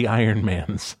one of the Iron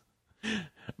Mans.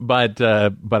 But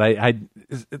I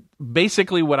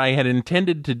basically what I had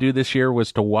intended to do this year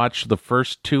was to watch the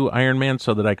first two Iron Man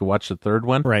so that I could watch the third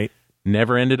one. Right.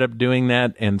 Never ended up doing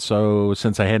that, and so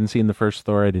since I hadn't seen the first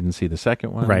Thor, I didn't see the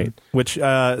second one. Right. Which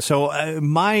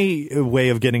my way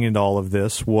of getting into all of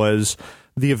this was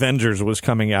the Avengers was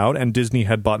coming out, and Disney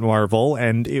had bought Marvel,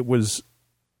 and it was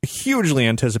hugely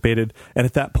anticipated. And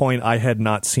at that point, I had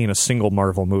not seen a single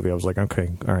Marvel movie. I was like,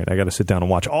 okay, all right, I got to sit down and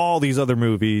watch all these other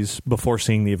movies before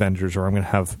seeing the Avengers, or I'm going to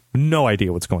have no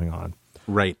idea what's going on.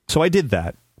 Right. So I did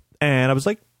that, and I was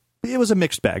like, it was a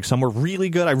mixed bag. Some were really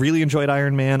good. I really enjoyed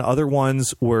Iron Man. Other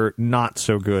ones were not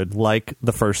so good, like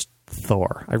the first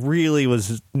Thor. I really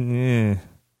was...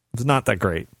 It's not that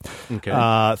great. Okay.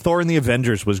 Thor in the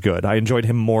Avengers was good. I enjoyed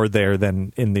him more there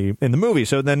than in the movie.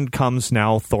 So then comes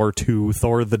now Thor 2,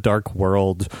 Thor the Dark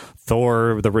World,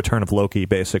 Thor the Return of Loki,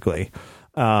 basically.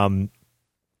 And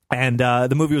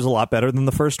the movie was a lot better than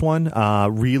the first one.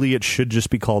 Really, it should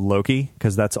just be called Loki,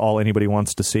 because that's all anybody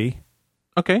wants to see.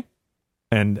 Okay.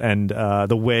 And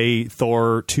the way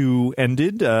Thor 2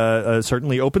 ended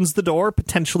certainly opens the door,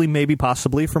 potentially, maybe,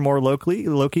 possibly, for more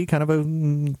Loki. Kind of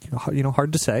a,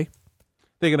 hard to say.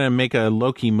 They're going to make a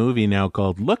Loki movie now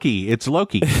called Looky, It's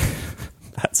Loki.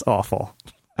 That's awful.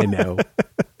 I know.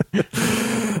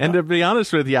 And to be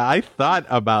honest with you, I thought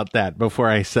about that before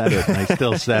I said it, and I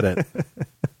still said it.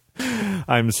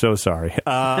 I'm so sorry.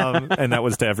 And that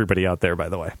was to everybody out there, by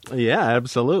the way. Yeah,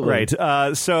 absolutely. Right.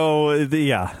 I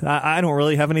don't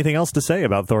really have anything else to say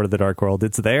about Thor: The Dark World.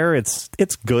 It's there. It's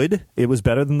good. It was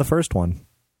better than the first one.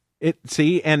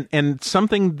 And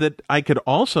something that I could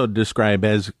also describe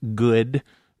as good,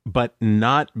 but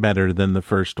not better than the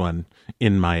first one,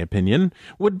 in my opinion,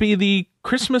 would be the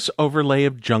Christmas overlay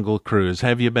of Jungle Cruise.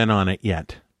 Have you been on it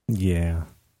yet? Yeah.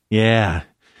 Yeah.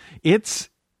 It's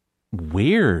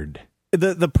weird.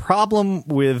 The problem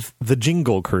with the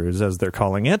Jingle Cruise, as they're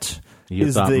calling it,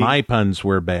 is thought my puns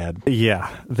were bad. Yeah,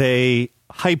 they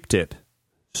hyped it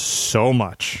so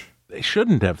much. They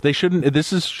shouldn't have. They shouldn't.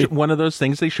 This is one of those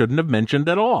things they shouldn't have mentioned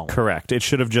at all. Correct. It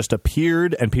should have just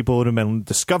appeared, and people would have been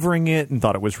discovering it and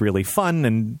thought it was really fun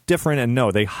and different. And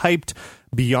no, they hyped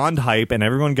beyond hype, and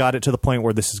everyone got it to the point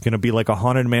where this is going to be like a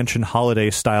Haunted Mansion holiday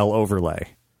style overlay.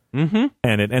 Mm-hmm.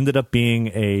 And it ended up being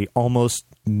a almost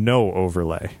no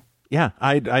overlay. Yeah,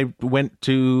 I went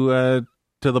to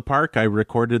the park. I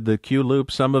recorded the Q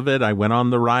loop, some of it. I went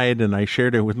on the ride, and I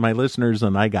shared it with my listeners,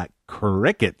 and I got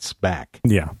crickets back.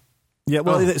 Yeah. Yeah,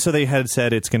 well, So they had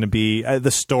said it's going to be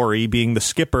the story being the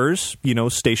skippers,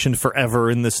 stationed forever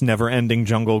in this never-ending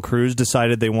jungle cruise,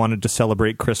 decided they wanted to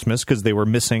celebrate Christmas because they were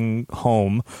missing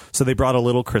home. So they brought a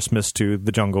little Christmas to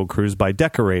the jungle cruise by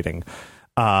decorating.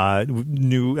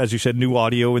 New, as you said, new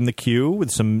audio in the queue with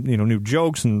some, new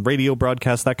jokes and radio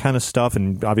broadcasts, that kind of stuff,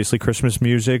 and obviously Christmas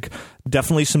music.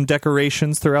 Definitely some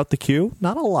decorations throughout the queue.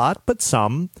 Not a lot, but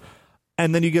some.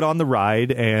 And then you get on the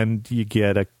ride and you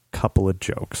get a couple of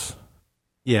jokes.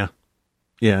 Yeah.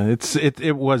 Yeah,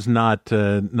 it was not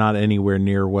anywhere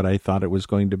near what I thought it was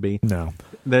going to be. No.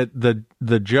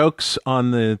 The jokes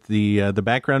on the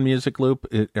background music loop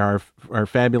are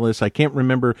fabulous. I can't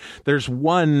remember. There's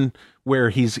one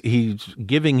where he's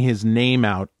giving his name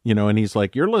out, and he's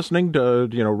like, "You're listening to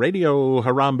Radio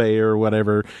Harambe or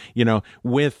whatever,"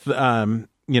 with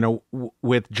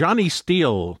with Johnny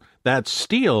Steele. That's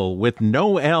Steele with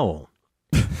no L,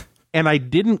 and I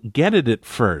didn't get it at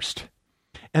first.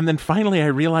 And then finally I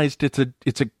realized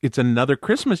it's another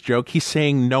Christmas joke. He's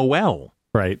saying Noel.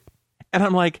 Right. And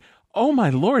I'm like, oh my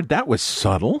Lord, that was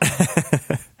subtle.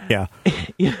 Yeah.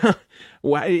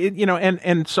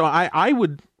 And so I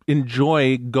would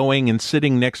enjoy going and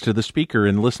sitting next to the speaker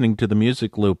and listening to the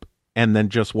music loop and then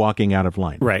just walking out of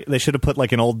line. Right. They should have put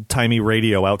like an old-timey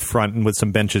radio out front and with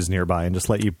some benches nearby and just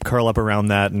let you curl up around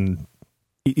that and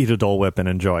eat a Dole Whip and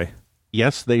enjoy.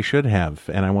 Yes, they should have,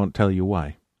 and I won't tell you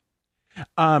why.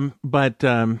 But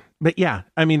yeah,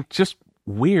 I mean, just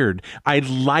weird. I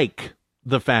like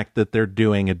the fact that they're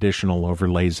doing additional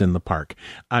overlays in the park.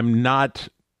 I'm not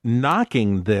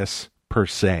knocking this per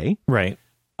se. Right.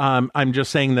 I'm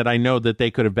just saying that I know that they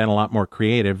could have been a lot more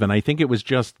creative, and I think it was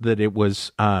just that it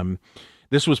was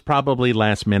This was probably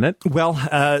last minute. Well,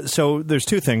 so there's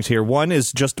two things here. One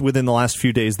is just within the last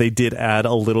few days, they did add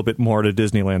a little bit more to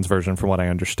Disneyland's version, from what I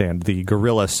understand. The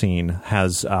gorilla scene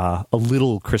has a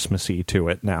little Christmassy to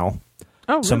it now.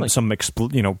 Oh, really? Some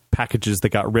packages that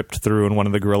got ripped through, and one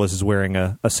of the gorillas is wearing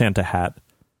a Santa hat.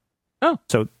 Oh.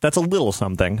 So that's a little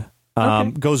something.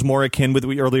 Okay. Goes more akin with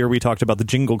earlier we talked about the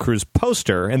Jingle Cruise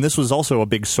poster, and this was also a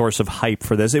big source of hype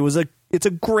for this. It's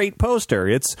a great poster.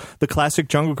 It's the classic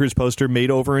Jungle Cruise poster made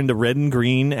over into red and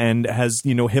green, and has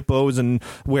hippos and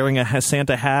wearing a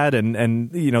Santa hat,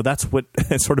 and that's what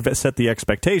sort of set the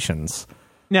expectations.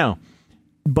 Now,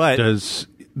 but does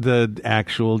the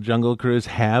actual Jungle Cruise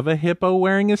have a hippo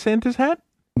wearing a Santa's hat?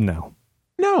 No.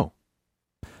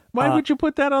 Why would you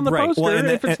put that on the poster? Well,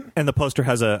 and the poster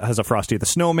has a Frosty the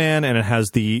Snowman, and it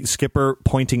has the skipper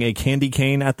pointing a candy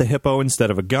cane at the hippo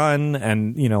instead of a gun,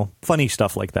 and funny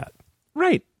stuff like that.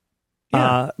 Right.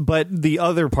 Yeah. But the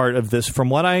other part of this, from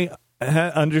what I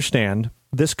understand,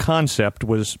 this concept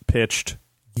was pitched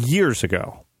years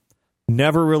ago.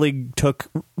 Never really took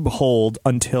hold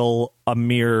until a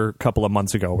mere couple of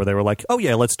months ago, where they were like, "Oh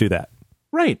yeah, let's do that."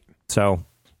 Right. So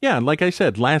yeah, like I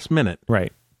said, last minute.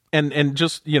 Right. And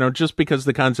just because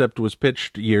the concept was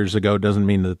pitched years ago doesn't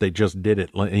mean that they just did it.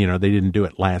 They didn't do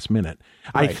it last minute.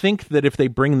 Right. I think that if they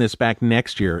bring this back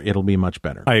next year, it'll be much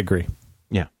better. I agree.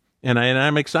 Yeah, and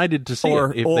I'm excited to see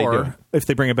it if they do it. If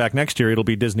they bring it back next year, it'll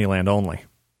be Disneyland only.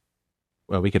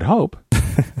 Well, we could hope,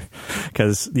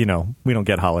 because we don't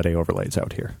get holiday overlays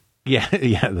out here. Yeah,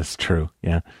 that's true.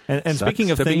 Yeah, and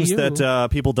speaking of things that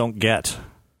people don't get,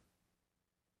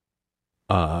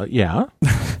 yeah.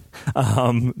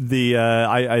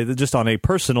 I just on a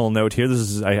personal note here,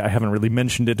 I haven't really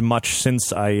mentioned it much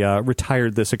since I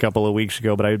retired this a couple of weeks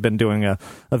ago, but I've been doing a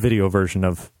video version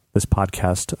of this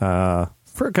podcast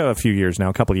for a few years now,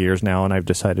 a couple of years now, and I've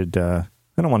decided I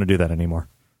don't want to do that anymore.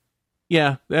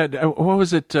 Yeah, what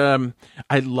was it?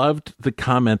 I loved the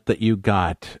comment that you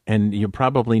got, and you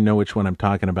probably know which one I'm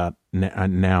talking about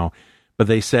now, but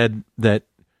they said that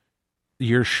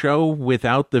your show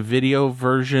without the video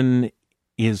version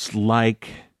is like...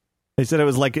 They said it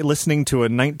was like listening to a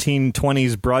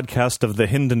 1920s broadcast of the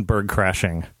Hindenburg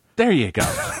crashing. There you go.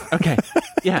 Okay.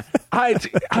 Yeah. I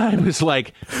was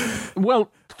like, well,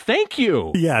 thank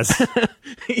you. Yes.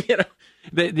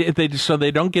 So they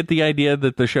don't get the idea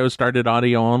that the show started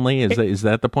audio only? Is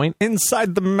that the point?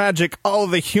 Inside the magic, all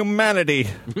the humanity.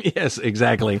 Yes,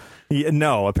 exactly. Yeah,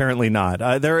 no, apparently not.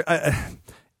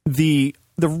 The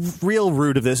real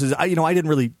root of this is, I didn't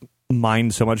really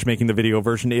mind so much making the video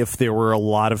version if there were a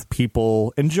lot of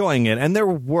people enjoying it, and there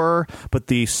were, but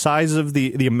the size of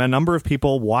the number of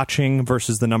people watching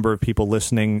versus the number of people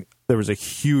listening, there was a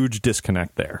huge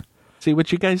disconnect there. See,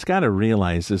 what you guys got to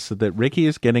realize is that Ricky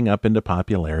is getting up into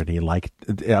popularity, like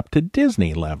up to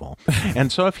Disney level.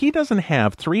 And so if he doesn't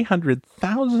have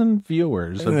 300,000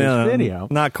 viewers of his video...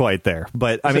 Not quite there.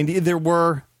 But, I mean, there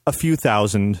were a few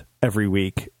thousand every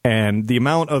week, and the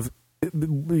amount of,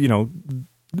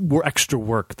 extra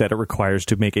work that it requires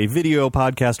to make a video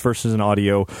podcast versus an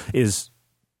audio is,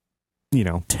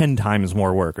 10 times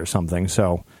more work or something.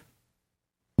 So,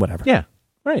 whatever. Yeah,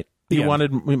 right. You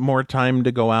wanted more time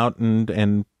to go out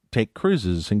and take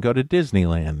cruises and go to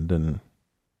Disneyland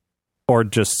or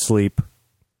just sleep.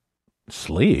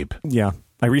 Sleep? Yeah.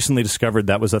 I recently discovered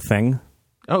that was a thing.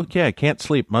 Oh, yeah. Can't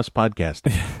sleep. Must podcast.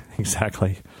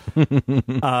 Exactly.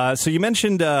 So you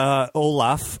mentioned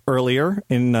Olaf earlier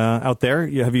out there.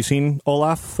 Have you seen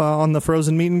Olaf on the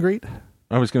Frozen meet and greet?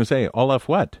 I was going to say, Olaf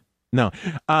what? No.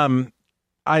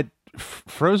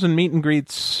 Frozen meet and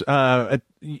greets,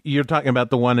 you're talking about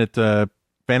the one at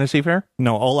Fantasy Fair?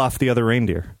 No, Olaf the other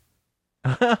reindeer.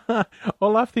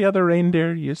 Olaf the other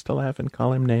reindeer. Used to laugh and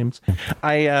call him names.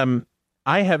 I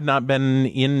have not been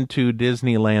into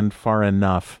Disneyland far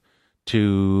enough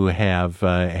to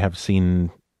have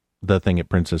seen the thing at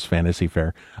Princess Fantasy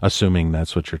Fair, assuming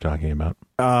that's what you're talking about.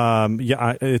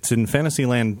 Yeah, it's in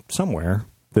Fantasyland somewhere.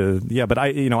 But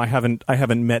I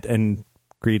haven't met and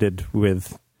greeted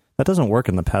with. That doesn't work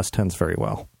in the past tense very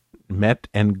well. Met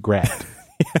and grat.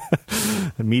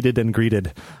 Meeted and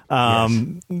greeted. Yes.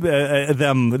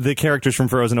 The characters from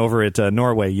Frozen over at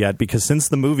Norway yet, because since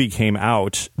the movie came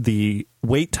out, the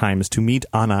wait times to meet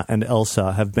Anna and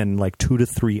Elsa have been like 2 to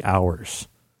 3 hours.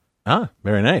 Ah,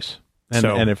 very nice.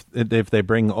 And if they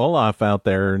bring Olaf out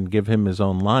there and give him his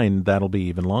own line, that'll be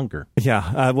even longer.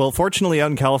 Yeah. Well, fortunately,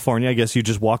 out in California, I guess you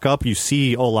just walk up, you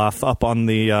see Olaf up on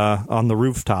the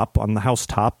rooftop, on the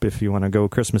housetop, if you want to go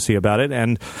Christmassy about it,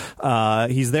 and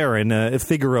he's there in a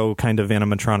Figaro kind of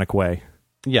animatronic way.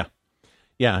 Yeah.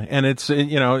 Yeah, and it's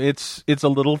it's a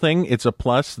little thing. It's a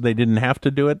plus. They didn't have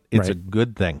to do it. It's a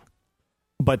good thing.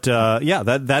 But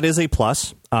that is a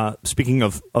plus. Speaking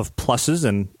of pluses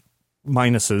and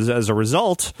minuses, as a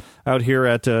result, out here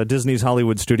at Disney's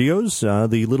Hollywood Studios,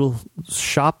 the little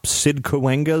shop Sid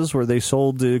Cahuenga's, where they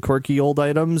sold quirky old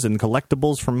items and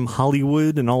collectibles from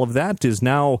Hollywood and all of that, is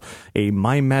now a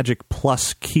My Magic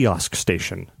Plus kiosk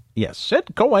station. Yes,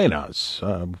 Sid Cahuenga's,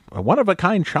 a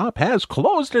one-of-a-kind shop, has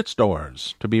closed its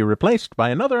doors to be replaced by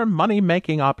another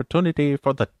money-making opportunity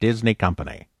for the Disney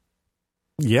company.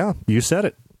 Yeah, you said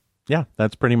it. Yeah,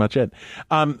 that's pretty much it.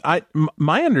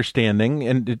 My understanding,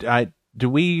 and do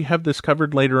we have this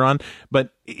covered later on,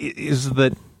 but is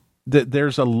that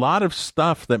there's a lot of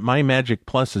stuff that My Magic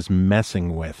Plus is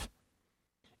messing with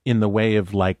in the way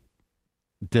of, like,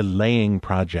 delaying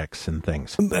projects and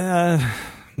things.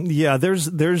 Yeah, there's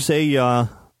a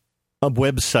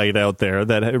website out there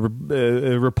that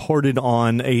reported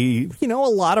on a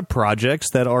lot of projects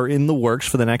that are in the works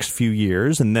for the next few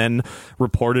years, and then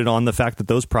reported on the fact that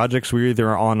those projects were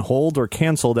either on hold or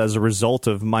canceled as a result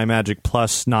of My Magic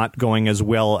Plus not going as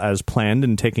well as planned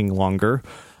and taking longer.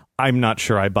 I'm not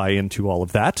sure I buy into all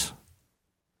of that.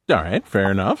 All right,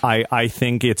 fair enough. I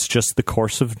think it's just the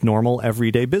course of normal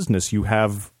everyday business. You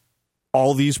have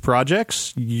all these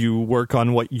projects, you work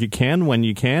on what you can when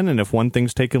you can, and if one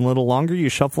thing's taking a little longer, you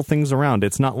shuffle things around.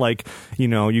 It's not like,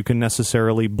 you can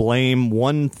necessarily blame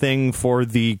one thing for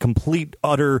the complete,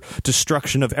 utter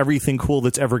destruction of everything cool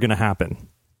that's ever going to happen.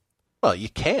 Well, you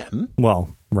can.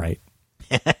 Well, right.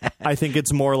 I think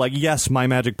it's more like, yes, My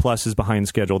Magic Plus is behind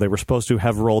schedule. They were supposed to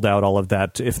have rolled out all of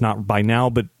that, if not by now,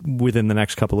 but within the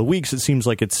next couple of weeks. It seems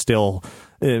like it's still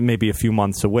maybe a few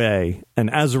months away. And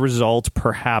as a result,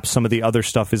 perhaps some of the other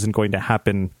stuff isn't going to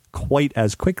happen quite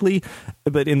as quickly.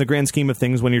 But in the grand scheme of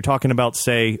things, when you're talking about,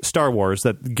 say, Star Wars,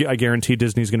 that I guarantee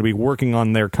Disney's going to be working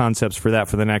on their concepts for that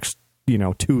for the next,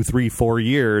 2, 3, 4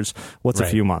 years. What's a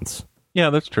few months? Yeah,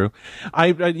 that's true.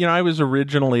 I was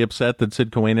originally upset that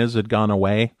Sid Cahuenga's had gone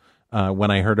away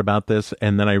when I heard about this,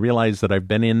 and then I realized that I've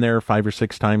been in there 5 or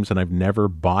 6 times and I've never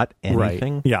bought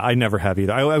anything. Right. Yeah, I never have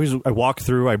either. I walk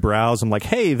through, I browse, I'm like,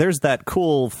 hey, there's that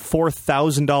cool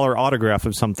 $4,000 autograph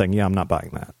of something. Yeah, I'm not buying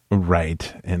that.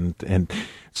 Right. And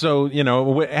so,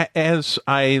 as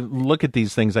I look at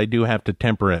these things, I do have to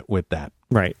temper it with that.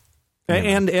 Right.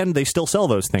 And they still sell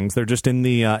those things. They're just in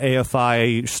the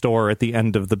AFI store at the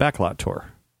end of the backlot tour.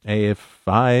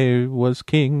 AFI was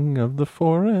king of the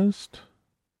forest.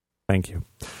 Thank you.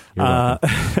 So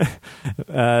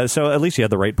at least you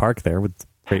had the right park there with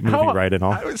great movie ride and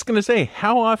all. I was going to say,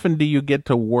 how often do you get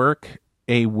to work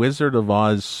a Wizard of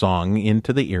Oz song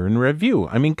into the Ear in Review?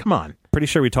 I mean, come on. Pretty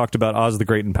sure we talked about Oz the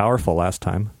Great and Powerful last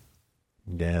time.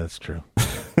 Yeah, that's true.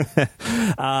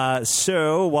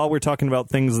 So while we're talking about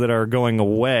things that are going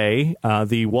away,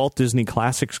 the Walt Disney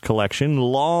Classics Collection,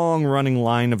 long-running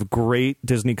line of great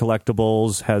Disney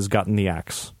collectibles, has gotten the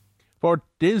axe. For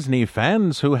Disney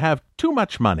fans who have too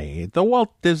much money, the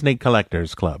Walt Disney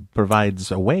Collectors Club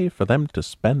provides a way for them to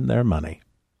spend their money.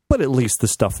 But at least the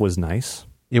stuff was nice.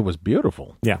 It was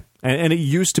beautiful. Yeah. And it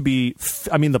used to be,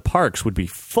 the parks would be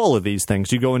full of these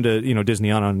things. You go into, Disney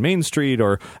on Main Street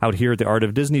or out here at the Art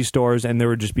of Disney stores, and there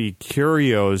would just be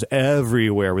curios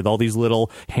everywhere with all these little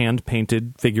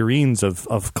hand-painted figurines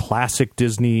of classic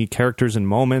Disney characters and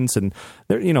moments. And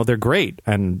they're great.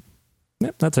 And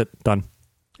that's it. Done.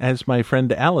 As my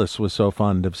friend Alice was so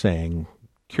fond of saying,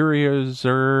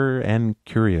 curioser and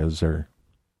curioser.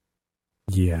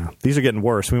 Yeah. These are getting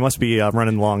worse. We must be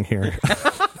running long here.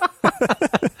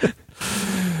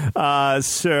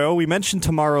 So we mentioned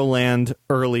Tomorrowland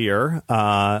earlier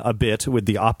a bit with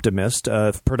The Optimist.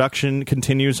 Production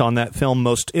continues on that film.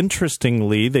 Most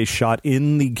interestingly, they shot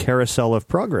in the Carousel of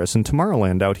Progress in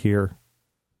Tomorrowland out here.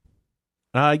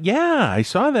 Yeah, I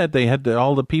saw that. They had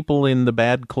all the people in the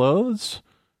bad clothes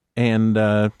and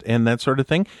that sort of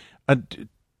thing.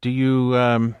 Do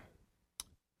you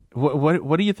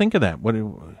what do you think of that?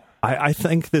 I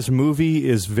think this movie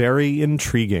is very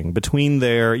intriguing. Between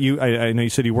there, I know you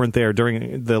said you weren't there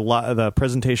during the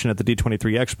presentation at the D23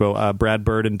 Expo. Brad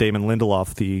Bird and Damon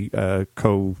Lindelof, the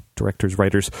co-directors,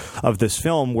 writers of this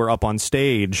film, were up on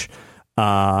stage,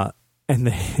 and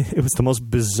it was the most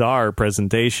bizarre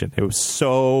presentation. It was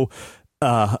so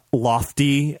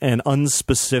lofty and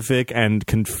unspecific and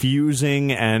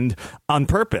confusing, and on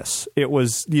purpose. It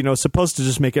was, supposed to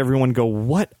just make everyone go,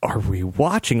 what are we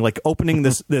watching? Like opening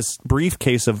this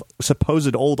briefcase of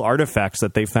supposed old artifacts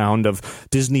that they found of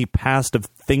Disney past, of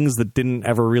things that didn't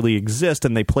ever really exist,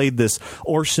 and they played this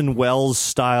Orson Welles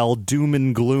style doom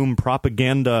and gloom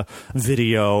propaganda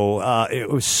video. It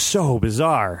was so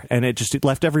bizarre, and it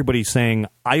left everybody saying,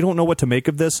 I don't know what to make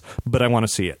of this, but I want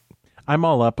to see it. I'm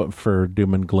all up for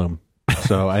doom and gloom,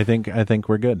 so I think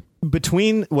we're good.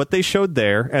 Between what they showed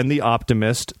there and The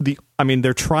Optimist,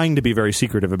 they're trying to be very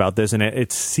secretive about this, and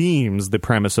it seems the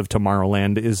premise of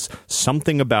Tomorrowland is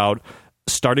something about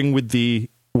starting with the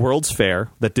World's Fair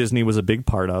that Disney was a big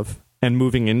part of, and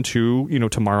moving into,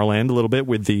 Tomorrowland a little bit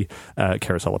with the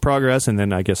Carousel of Progress, and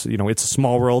then I guess, It's a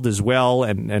Small World as well,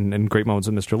 and Great Moments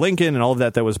of Mr. Lincoln, and all of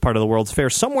that was part of the World's Fair.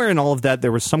 Somewhere in all of that,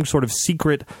 there was some sort of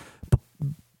secret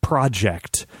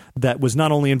project that was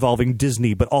not only involving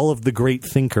Disney, but all of the great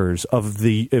thinkers of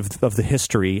the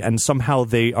history, and somehow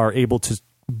they are able to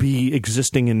be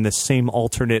existing in this same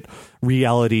alternate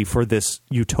reality for this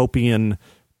utopian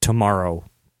tomorrow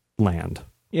land.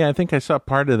 Yeah, I think I saw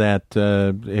part of that.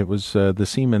 It was the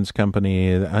Siemens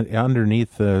company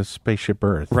underneath Spaceship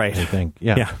Earth, right? I think.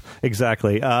 Yeah,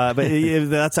 exactly. But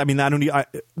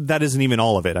that isn't even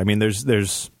all of it. I mean,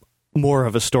 there's more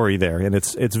of a story there, and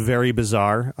it's very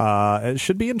bizarre. It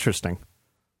should be interesting.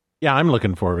 Yeah, I'm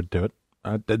looking forward to it.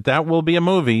 That will be a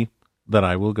movie that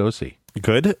I will go see.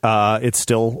 Good. It's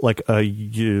still like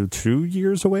 2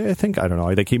 years away, I think. I don't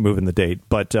know. They keep moving the date,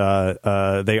 but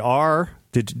they are.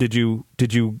 Did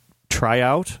you try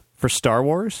out for Star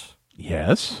Wars?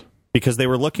 Yes, because they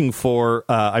were looking for,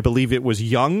 I believe it was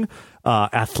young,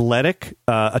 athletic,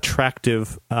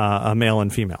 attractive, male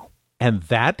and female. And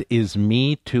that is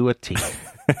me to a T.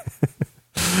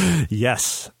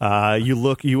 Yes.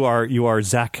 You are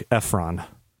Zac Efron.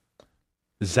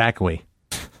 Zachary.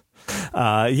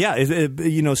 Star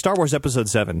Wars Episode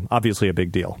 7, obviously a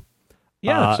big deal.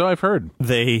 Yeah, so I've heard.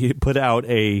 They put out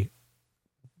a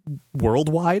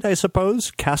worldwide, I suppose,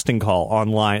 casting call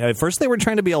online. At first, they were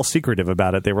trying to be all secretive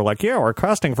about it. They were like, yeah, we're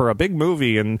casting for a big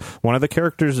movie, and one of the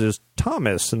characters is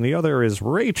Thomas, and the other is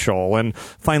Rachel. And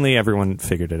finally, everyone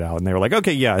figured it out, and they were like,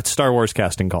 okay, yeah, it's Star Wars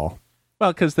casting call.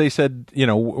 Well, because they said,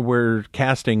 we're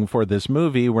casting for this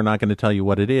movie. We're not going to tell you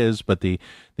what it is, but the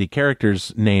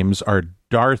characters' names are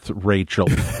Darth Rachel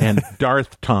and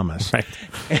Darth Thomas. Right.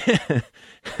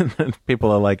 And then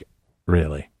people are like,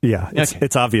 really? Yeah,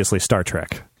 it's obviously Star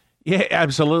Trek. Yeah,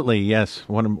 absolutely. Yes.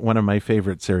 One of my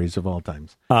favorite series of all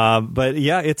times. But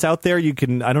yeah, it's out there. You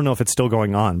can, I don't know if it's still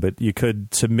going on, but you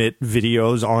could submit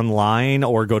videos online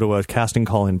or go to a casting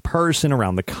call in person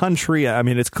around the country. I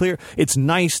mean, it's clear. It's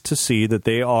nice to see that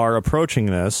they are approaching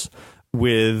this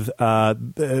with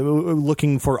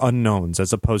looking for unknowns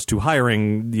as opposed to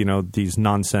hiring, these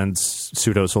nonsense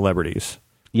pseudo celebrities.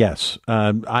 Yes.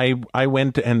 I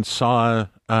went and saw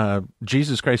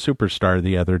Jesus Christ Superstar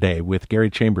the other day with Gary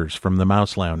Chambers from the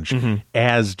Mouse Lounge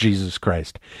as Jesus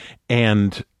Christ.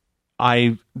 And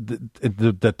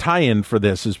the tie-in for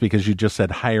this is because you just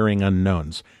said hiring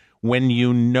unknowns. When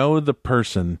you know the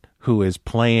person who is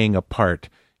playing a part,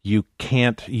 you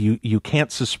can't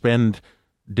suspend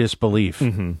disbelief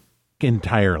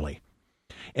entirely.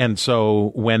 And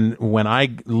so when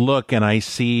I look and I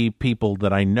see people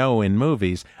that I know in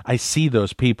movies, I see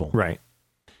those people. Right.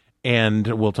 And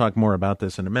we'll talk more about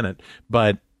this in a minute.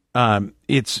 But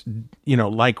it's,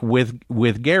 like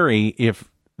with Gary, if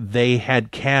they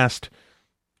had cast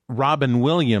Robin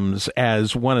Williams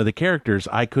as one of the characters,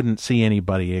 I couldn't see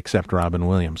anybody except Robin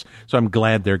Williams. So I'm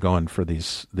glad they're going for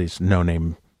these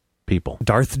no-name people.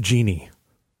 Darth Genie,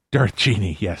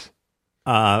 yes.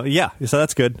 So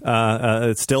that's good.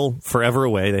 It's still forever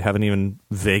away. They haven't even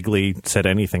vaguely said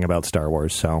anything about Star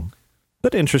Wars,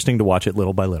 but interesting to watch it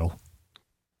little by little.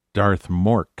 Darth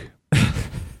Mork.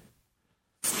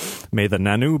 May the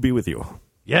Nanu be with you.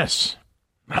 Yes.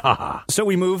 So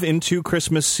we move into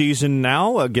Christmas season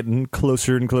now, getting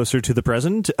closer and closer to the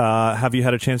present. Have you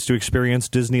had a chance to experience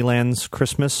Disneyland's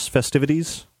Christmas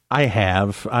festivities? I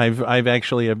have. I've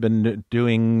actually been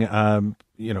doing,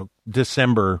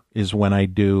 December is when I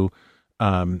do.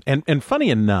 And funny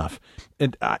enough,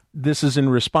 this is in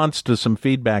response to some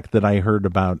feedback that I heard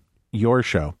about your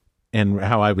show and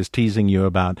how I was teasing you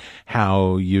about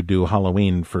how you do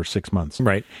Halloween for 6 months.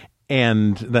 Right.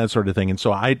 and that sort of thing. And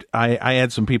so I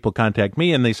had some people contact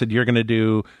me, and they said, "You're going to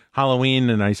do Halloween?"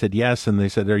 And I said, "Yes." And they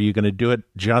said, "Are you going to do it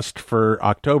just for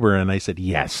October?" And I said,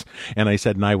 "Yes." And I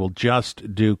said, "And I will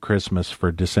just do Christmas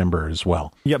for December as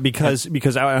well." Yeah, because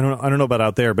I don't know about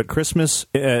out there, but Christmas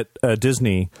at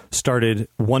Disney started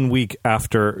 1 week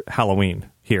after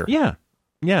Halloween here. Yeah.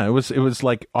 It was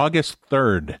like August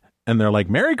 3rd, and they're like,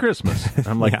 "Merry Christmas."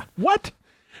 I'm like, "What?"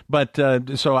 But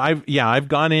so I've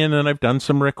gone in and I've done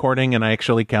some recording,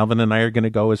 and Calvin and I are going to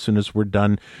go as soon as we're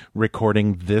done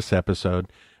recording this episode,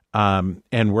 and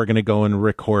we're going to go and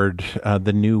record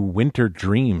the new Winter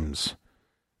Dreams.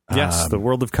 Yes, the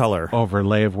World of Color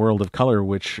overlay of World of Color.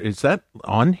 Which is that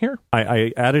on here?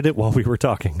 I added it while we were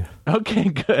talking. Okay,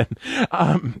 good.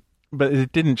 But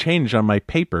it didn't change on my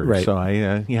paper, right? So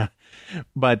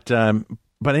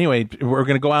But anyway, we're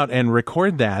going to go out and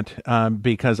record that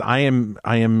because I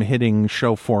am hitting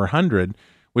show 400,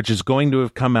 which is going to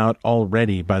have come out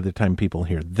already by the time people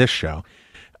hear this show.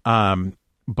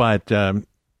 But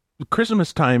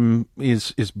Christmas time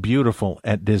is beautiful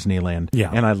at Disneyland,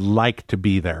 and I like to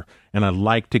be there, and I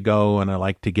like to go, and I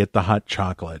like to get the hot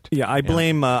chocolate. Yeah, I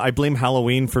blame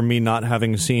Halloween for me not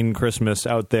having seen Christmas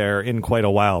out there in quite a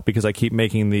while, because I keep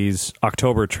making these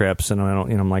October trips, and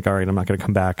I'm like, all right, I'm not going to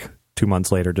come back 2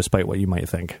 months later, despite what you might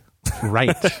think.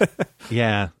 Right.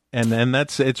 Yeah. And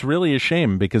it's really a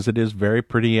shame, because it is very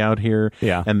pretty out here.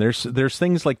 Yeah. And there's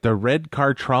things like the Red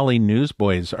Car Trolley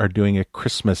Newsboys are doing a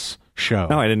Christmas show.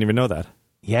 No, I didn't even know that.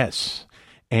 Yes.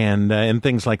 And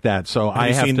things like that. So Have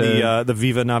you seen the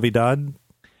Viva Navidad?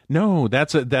 No,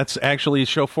 that's actually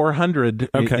show 400.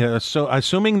 Okay. So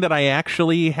assuming that I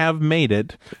actually have made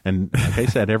it, and like I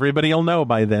said, everybody will know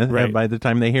by then, right. By the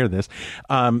time they hear this.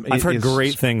 I've heard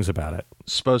great things about it.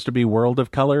 Supposed to be World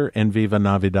of Color and Viva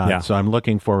Navidad. Yeah. So I'm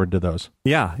looking forward to those.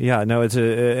 Yeah. No,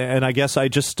 and I guess I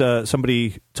just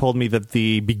somebody told me that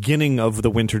the beginning of the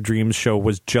Winter Dreams show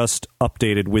was just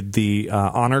updated with the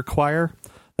honor choir,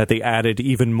 that they added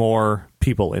even more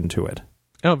people into it.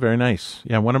 Oh, very nice.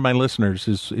 Yeah, one of my listeners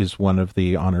is one of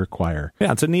the honor choir.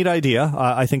 Yeah, it's a neat idea.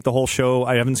 I think the whole show,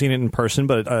 I haven't seen it in person,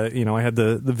 but I had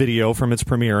the video from its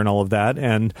premiere and all of that,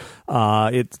 and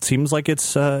it seems like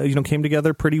it's came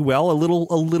together pretty well. A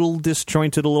little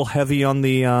disjointed, a little heavy on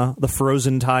the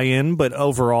Frozen tie-in, but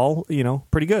overall,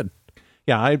 pretty good.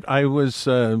 Yeah, I was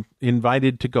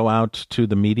invited to go out to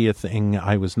the media thing.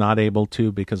 I was not able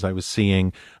to because I was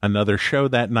seeing another show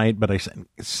that night, but I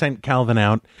sent Calvin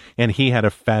out, and he had a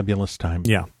fabulous time.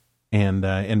 Yeah.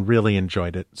 And really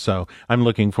enjoyed it. So I'm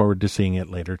looking forward to seeing it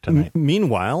later tonight.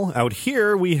 Meanwhile, out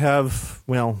here we have,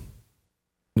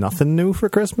 nothing new for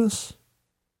Christmas.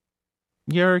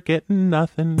 You're getting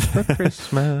nothing for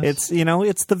Christmas.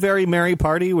 It's the Very Merry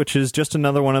Party, which is just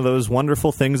another one of those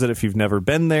wonderful things that if you've never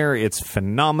been there, it's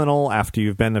phenomenal. After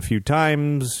you've been a few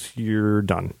times, you're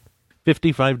done.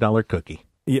 $55 cookie.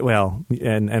 Yeah, well,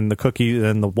 and the cookie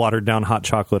and the watered down hot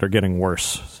chocolate are getting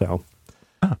worse. So,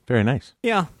 very nice.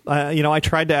 Yeah, I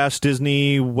tried to ask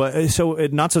Disney.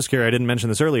 Not So Scary. I didn't mention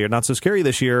this earlier. Not So Scary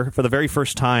this year, for the very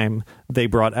first time, they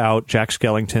brought out Jack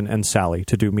Skellington and Sally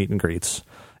to do meet and greets.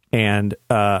 And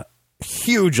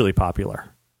hugely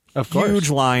popular. Of course. Huge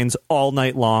lines all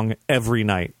night long, every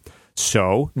night.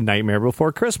 So, Nightmare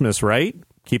Before Christmas, right?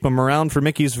 Keep them around for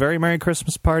Mickey's Very Merry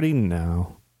Christmas Party?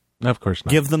 No. Of course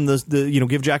not. Give them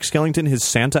give Jack Skellington his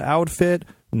Santa outfit?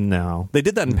 No. They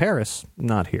did that in Paris,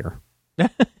 not here.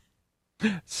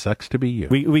 Sucks to be you.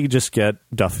 We just get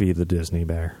Duffy the Disney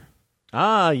Bear.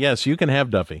 Ah, yes, you can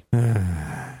have Duffy.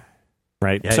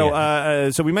 Right. Yeah,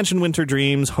 so we mentioned Winter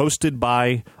Dreams, hosted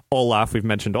by Olaf. We've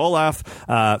mentioned Olaf.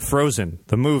 Frozen,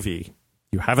 the movie.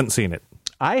 You haven't seen it.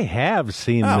 I have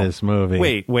seen this movie.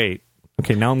 Wait.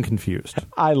 Okay, now I'm confused.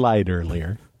 I lied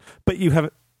earlier. But you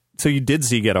haven't. So you did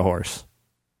see Get a Horse?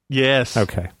 Yes.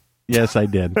 Okay. Yes, I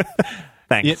did.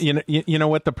 Thanks. You know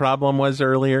what the problem was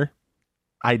earlier?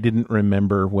 I didn't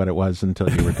remember what it was until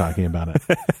you were talking about it.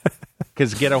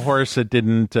 Because Get a Horse, it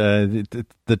didn't.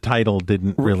 The title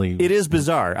didn't really. It is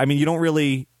bizarre. I mean, you don't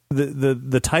really.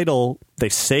 The title, they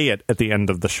say it at the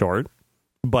end of the short,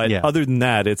 but other than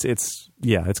that, it's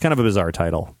kind of a bizarre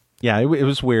title. Yeah, it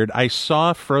was weird. I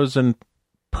saw Frozen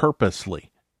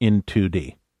purposely in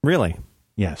 2D. Really?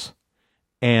 Yes.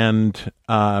 And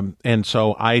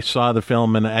so I saw the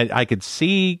film, and I could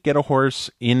see Get a Horse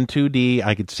in 2D.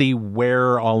 I could see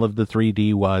where all of the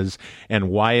 3D was and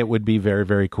why it would be very,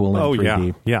 very cool in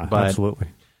 3D. Yeah, but, absolutely.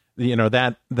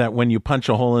 That when you punch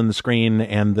a hole in the screen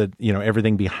and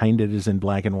everything behind it is in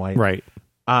black and white. Right.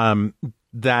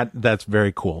 That's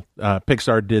very cool.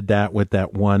 Pixar did that with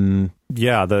that one.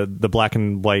 Yeah, the black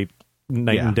and white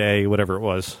Night and Day, whatever it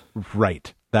was.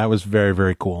 Right. That was very,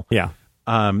 very cool. Yeah.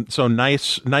 So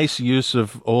nice use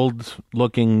of old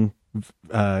looking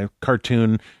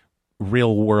cartoon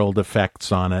real world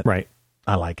effects on it. Right.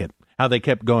 I like it. How they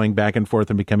kept going back and forth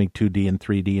and becoming 2D and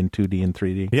 3D and 2D and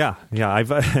 3D. Yeah. I've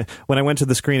when I went to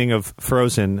the screening of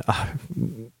Frozen,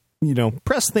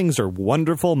 press things are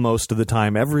wonderful most of the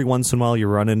time. Every once in a while you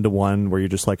run into one where you're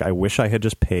just like, I wish I had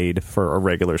just paid for a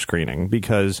regular screening,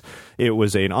 because it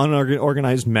was an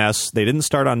unorganized mess. They didn't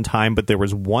start on time, but there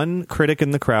was one critic in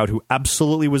the crowd who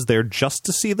absolutely was there just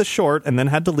to see the short and then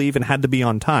had to leave and had to be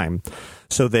on time.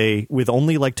 So they, with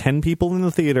only like 10 people in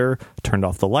the theater, turned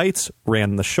off the lights,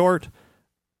 ran the short,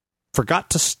 forgot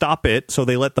to stop it, so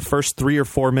they let the first 3 or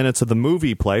 4 minutes of the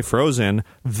movie play, Frozen,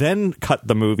 then cut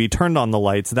the movie, turned on the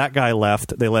lights, that guy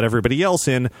left, they let everybody else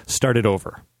in, started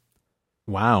over.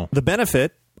 Wow. The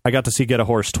benefit, I got to see Get a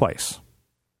Horse twice.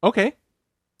 Okay.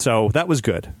 So that was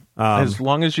good. As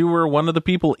long as you were one of the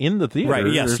people in the theater, right,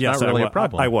 yes, there's not really a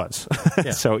problem. I was.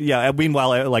 Yeah. So,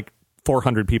 meanwhile, like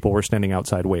 400 people were standing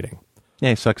outside waiting. Yeah,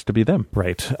 it sucks to be them.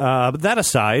 Right. But that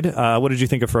aside, what did you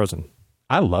think of Frozen?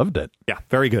 I loved it. Yeah,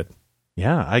 very good.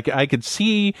 Yeah, I could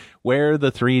see where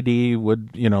the 3D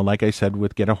would, like I said,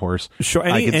 with Get a Horse. Sure,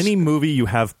 any movie you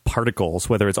have particles,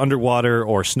 whether it's underwater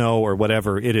or snow or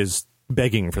whatever, it is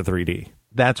begging for 3D.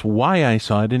 That's why I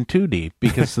saw it in 2D,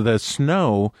 because the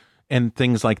snow and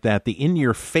things like that, the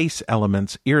in-your-face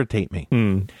elements irritate me.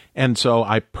 And so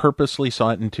I purposely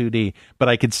saw it in 2D. But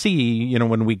I could see,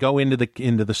 when we go into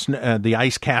the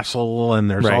ice castle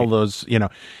and there's all those,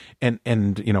 and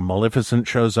Maleficent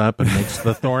shows up and makes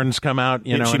the thorns come out,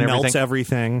 she and everything. melts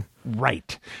everything.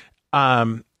 Right.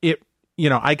 I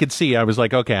could see, I was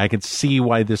like, okay, I can see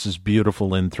why this is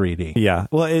beautiful in 3D. Yeah.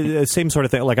 Well, same sort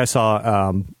of thing. Like I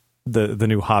saw the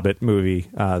new Hobbit movie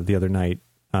the other night,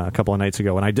 a couple of nights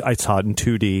ago, and I saw it in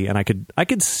 2D, and I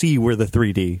could see where the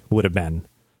 3D would have been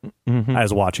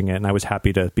as watching it, and I was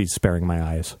happy to be sparing my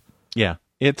eyes. Yeah.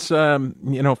 It's,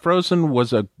 Frozen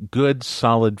was a good,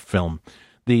 solid film.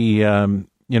 The,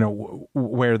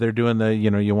 where they're doing the,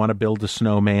 you want to build a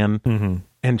snowman,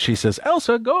 and she says,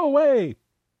 Elsa, go away,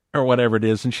 or whatever it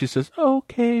is, and she says,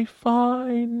 okay,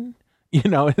 fine.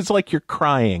 It's like you're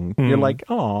crying. You're like,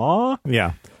 aw.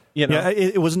 Yeah. Yeah,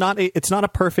 it was not. It's not a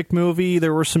perfect movie.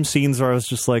 There were some scenes where I was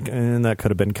just like, that could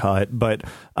have been cut. But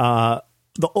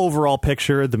the overall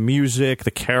picture, the music,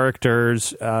 the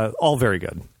characters, all very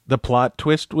good. The plot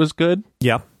twist was good.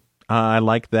 Yeah. I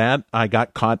like that. I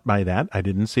got caught by that. I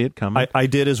didn't see it coming. I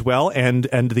did as well, and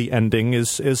the ending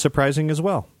is surprising as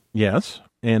well. Yes,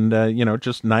 and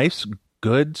just nice,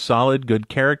 good, solid, good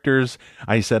characters.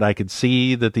 I said I could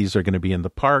see that these are going to be in the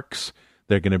parks.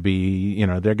 They're going to be,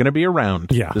 they're going to be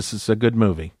around. Yeah. This is a good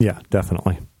movie. Yeah,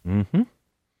 definitely. Mm-hmm.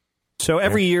 So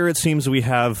every year it seems we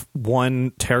have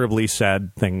one terribly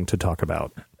sad thing to talk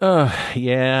about.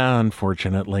 Yeah,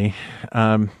 unfortunately.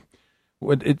 And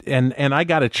I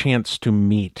got a chance to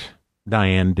meet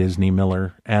Diane Disney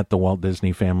Miller at the Walt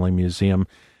Disney Family Museum,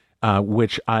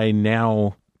 which I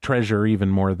now treasure even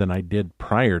more than I did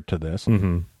prior to this.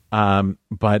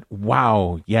 But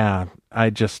wow, yeah,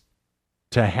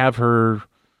 to have her,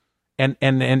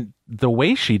 and the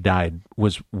way she died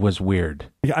was weird.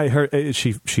 Yeah, I heard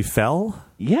she fell.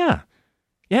 Yeah.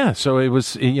 So it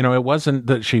was, it wasn't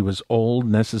that she was old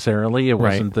necessarily. It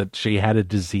wasn't that she had a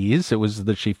disease. It was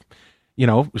that she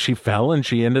fell and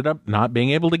she ended up not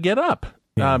being able to get up.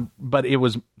 Yeah. But it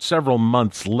was several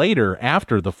months later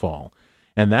after the fall.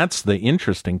 And that's the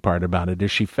interesting part about it,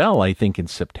 is she fell, I think, in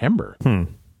September.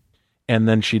 And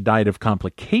then she died of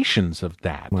complications of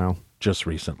that. Wow. Just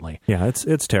recently. Yeah,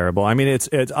 it's terrible. I mean,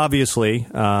 it's obviously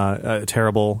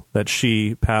terrible that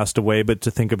she passed away, but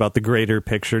to think about the greater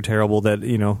picture, terrible that,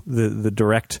 the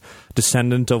direct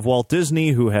descendant of Walt Disney,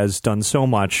 who has done so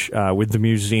much with the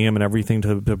museum and everything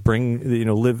to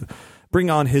bring,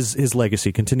 bring on his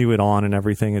legacy, continue it on and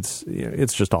everything.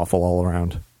 It's just awful all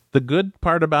around. The good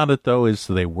part about it, though, is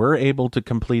they were able to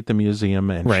complete the museum,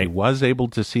 and she was able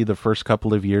to see the first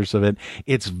couple of years of it.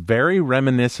 It's very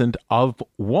reminiscent of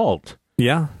Walt.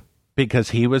 Yeah.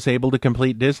 Because he was able to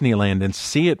complete Disneyland and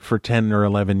see it for 10 or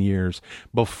 11 years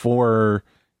before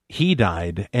he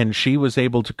died, and she was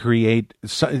able to create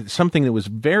something that was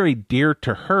very dear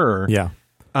to her. Yeah.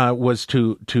 Was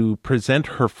to present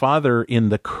her father in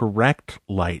the correct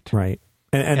light. Right.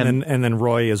 And then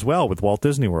Roy as well with Walt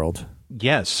Disney World.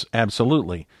 Yes,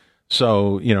 absolutely.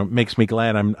 So, makes me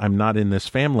glad I'm not in this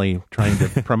family trying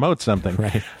to promote something.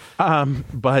 Right.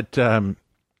 But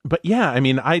yeah, I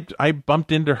mean, I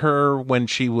bumped into her when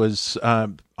she was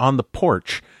on the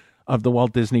porch of the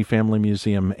Walt Disney Family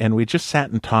Museum, and we just sat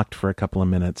and talked for a couple of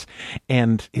minutes,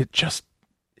 and it just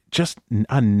just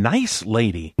a nice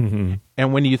lady. Mm-hmm.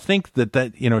 And when you think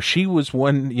that she was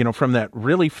one, from that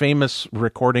really famous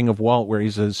recording of Walt where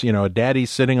he says, a daddy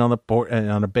sitting on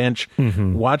a bench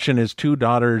watching his two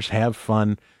daughters have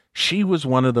fun. She was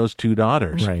one of those two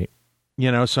daughters. Right.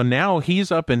 So now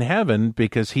he's up in heaven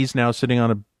because he's now sitting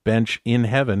on a bench in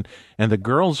heaven and the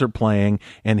girls are playing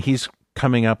and he's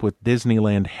coming up with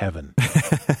Disneyland heaven.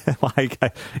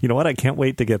 You know what? I can't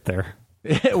wait to get there.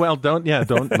 Well,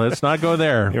 let's not go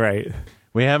there. Right.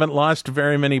 We haven't lost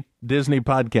very many Disney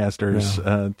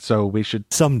podcasters, so we should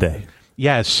someday.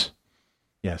 Yes.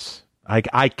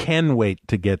 I can wait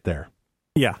to get there.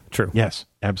 Yeah, true. Yes,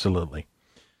 absolutely.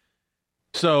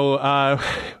 So,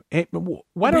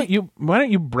 why don't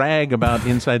you brag about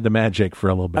Inside the Magic for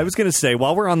a little bit? I was going to say,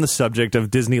 while we're on the subject of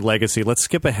Disney legacy, let's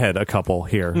skip ahead a couple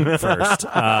here first,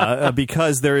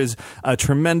 because there is a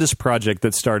tremendous project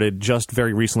that started just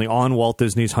very recently on Walt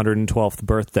Disney's 112th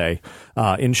birthday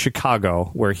in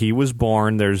Chicago, where he was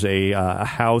born. There's a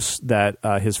house that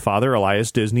his father,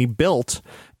 Elias Disney, built.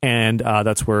 And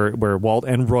that's where Walt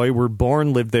and Roy were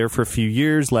born, lived there for a few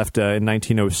years, left in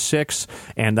 1906.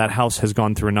 And that house has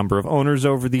gone through a number of owners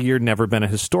over the year, never been a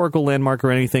historical landmark or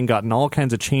anything, gotten all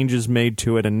kinds of changes made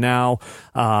to it. And now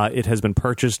it has been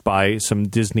purchased by some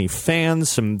Disney fans,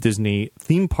 some Disney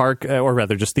theme park, or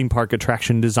rather just theme park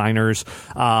attraction designers.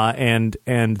 And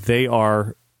they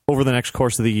are, over the next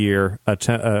course of the year,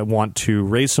 want to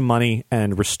raise some money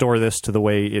and restore this to the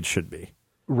way it should be.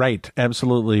 Right,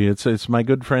 absolutely. It's my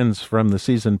good friends from the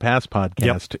Season Pass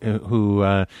podcast who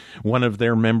one of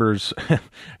their members,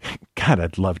 God,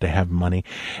 I'd love to have money,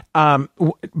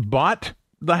 bought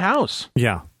the house.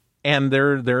 Yeah. And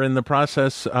they're in the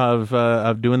process of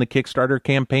doing the Kickstarter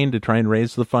campaign to try and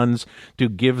raise the funds to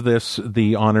give this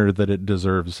the honor that it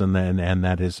deserves, and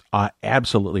that is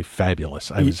absolutely fabulous.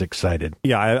 I was excited.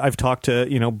 Yeah, I've talked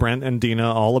to Brent and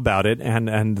Dina all about it,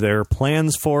 and their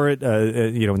plans for it,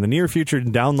 in the near future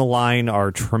and down the line are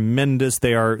tremendous.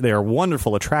 They are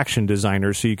wonderful attraction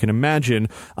designers, so you can imagine,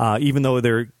 even though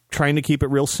they're trying to keep it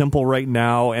real simple right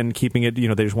now and keeping it,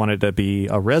 they just want it to be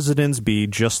a residence, be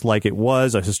just like it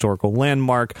was, a historical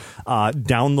landmark.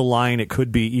 Down the line, it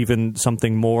could be even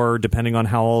something more, depending on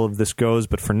how all of this goes.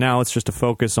 But for now, it's just a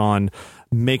focus on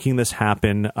making this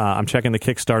happen. I'm checking the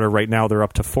Kickstarter right now. They're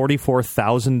up to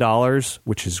 $44,000,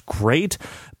 which is great.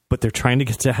 But they're trying to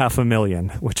get to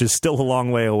 $500,000, which is still a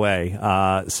long way away.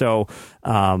 So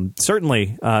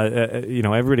certainly,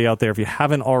 everybody out there, if you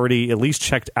haven't already at least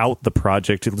checked out the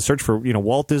project, search for,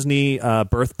 Walt Disney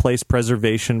Birthplace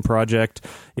Preservation Project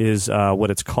is what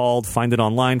it's called. Find it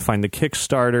online, find the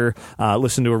Kickstarter,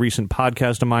 listen to a recent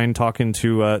podcast of mine talking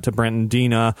to Brent and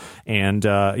Dina, and,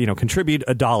 contribute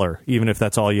 $1, even if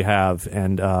that's all you have.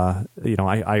 And,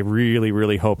 I really,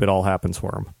 really hope it all happens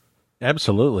for them.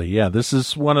 Absolutely. Yeah, this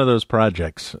is one of those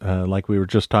projects like we were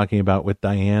just talking about with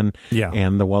Diane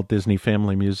and the Walt Disney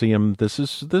Family Museum. This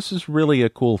is really a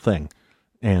cool thing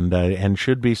and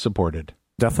should be supported.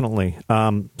 Definitely.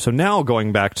 So now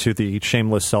going back to the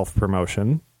shameless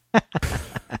self-promotion.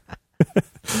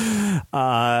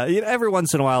 Every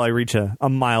once in a while I reach a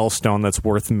milestone that's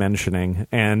worth mentioning,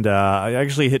 and I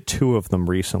actually hit two of them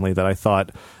recently that I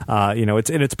thought,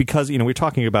 it's because, we were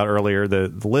talking about earlier, the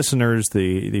listeners,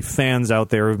 the fans out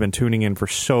there who've been tuning in for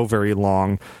so very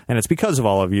long, and it's because of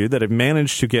all of you that have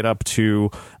managed to get up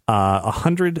to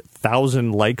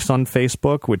 100,000 likes on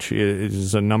Facebook, which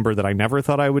is a number that I never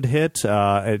thought I would hit.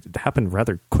 It happened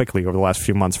rather quickly over the last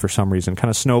few months for some reason, kind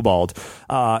of snowballed.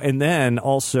 And then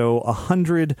also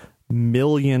 100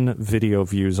 million video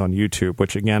views on YouTube,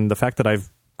 which again, the fact that I've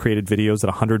created videos that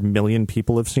 100 million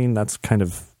people have seen, that's kind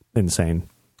of insane.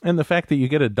 And the fact that you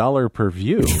get $1 per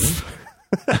view.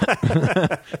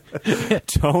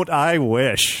 Don't I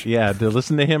wish? Yeah, to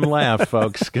listen to him laugh,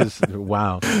 folks, because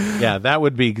wow, yeah, that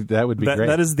would be great.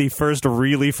 That is the first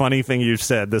really funny thing you've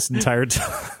said this entire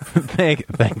time.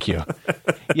 Thank you.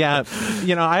 Yeah,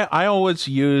 I always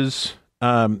use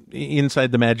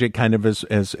Inside the Magic kind of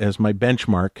as my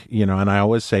benchmark, and I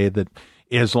always say that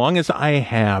as long as I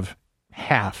have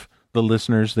half the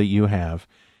listeners that you have,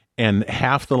 and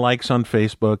half the likes on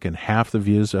Facebook and half the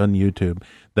views on YouTube,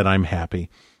 that I'm happy.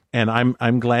 And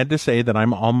I'm glad to say that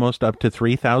I'm almost up to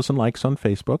 3,000 likes on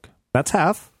Facebook. That's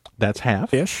half. That's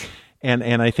half. Ish.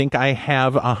 And I think I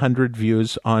have 100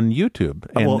 views on YouTube,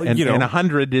 and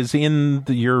 100 is in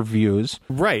your views,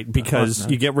 right? Because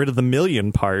you get rid of the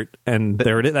million part, and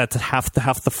there it is. That's half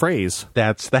the phrase.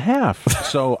 That's the half.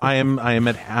 So I am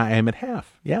at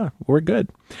half. Yeah, we're good.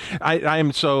 I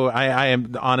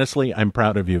am honestly, I'm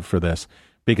proud of you for this,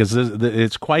 because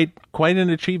it's quite an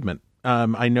achievement.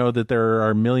 I know that there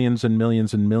are millions and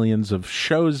millions and millions of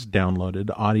shows downloaded,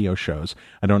 audio shows.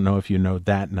 I don't know if you know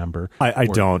that number. I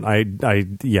don't.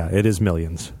 Yeah, it is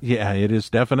millions. Yeah, it is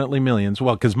definitely millions.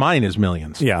 Well, because mine is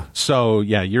millions. Yeah. So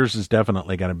yeah, yours has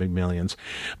definitely got to be millions.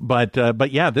 But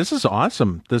yeah, this is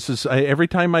awesome. This is every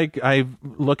time I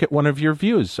look at one of your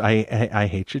views, I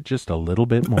hate you just a little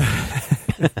bit more.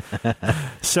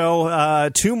 So,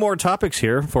 2 more topics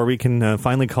here before we can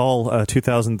finally call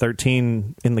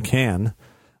 2013 in the can.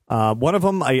 One of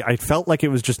them, I felt like it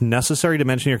was just necessary to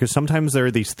mention here because sometimes there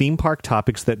are these theme park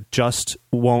topics that just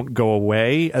won't go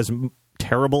away, as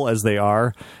terrible as they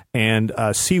are, and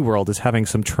SeaWorld is having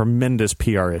some tremendous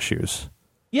PR issues.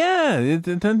 Yeah,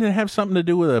 doesn't it have something to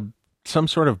do with some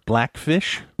sort of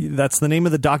blackfish? That's the name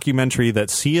of the documentary that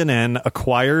CNN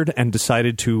acquired and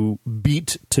decided to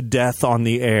beat to death on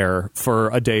the air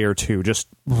for a day or two. Just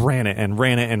ran it and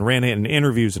ran it and ran it in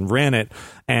interviews and ran it.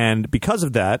 And because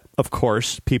of that, of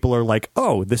course, people are like,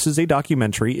 oh, this is a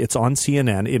documentary. It's on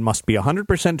CNN. It must be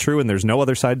 100% true and there's no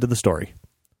other side to the story.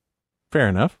 Fair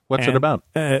enough. What's it about?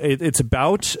 It's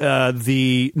about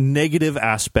the negative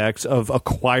aspects of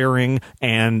acquiring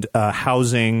and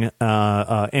housing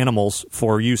animals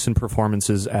for use in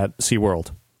performances at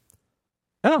SeaWorld.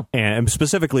 Oh. And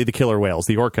specifically the killer whales,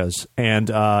 the orcas. And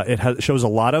it shows a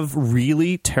lot of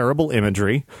really terrible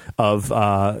imagery of,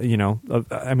 I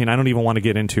mean, I don't even want to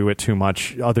get into it too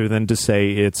much other than to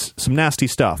say it's some nasty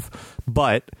stuff.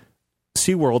 But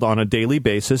SeaWorld on a daily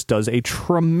basis does a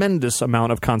tremendous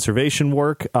amount of conservation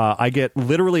work. I get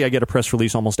a press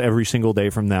release almost every single day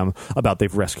from them about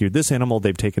they've rescued this animal,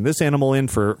 they've taken this animal in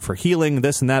for healing,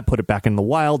 this and that, put it back in the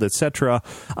wild, etc.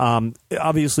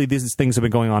 Obviously, these things have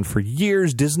been going on for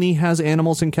years. Disney has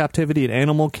animals in captivity at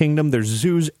Animal Kingdom. There's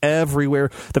zoos everywhere.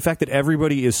 The fact that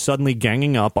everybody is suddenly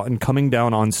ganging up and coming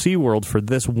down on SeaWorld for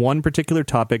this one particular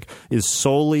topic is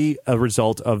solely a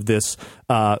result of this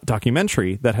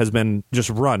documentary that has been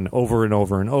just run over and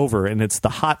over and over, and it's the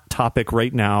hot topic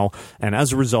right now, and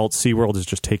as a result, SeaWorld is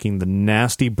just taking the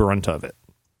nasty brunt of it.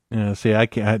 Yeah, see,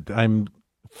 I'm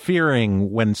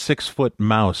fearing when 6-foot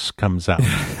mouse comes out.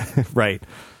 Right.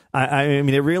 I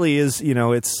mean, it really is,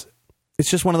 it's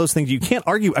just one of those things you can't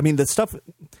argue. I mean, the stuff,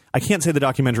 I can't say the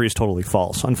documentary is totally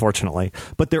false, unfortunately,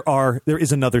 but there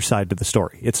is another side to the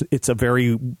story. It's a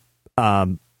very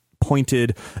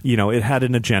pointed, it had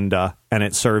an agenda and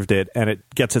it served it and it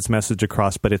gets its message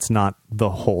across, but it's not the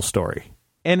whole story.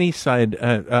 Any side,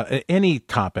 any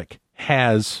topic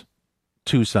has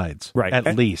 2 sides, right?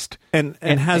 At least, and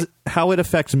has how it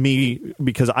affects me,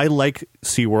 because I like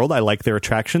SeaWorld, I like their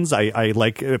attractions, I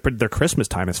like their Christmas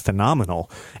time is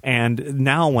phenomenal, and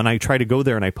now when I try to go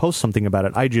there and I post something about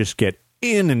it, I just get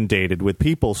inundated with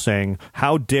people saying,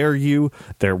 how dare you,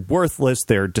 they're worthless,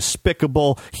 they're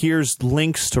despicable, here's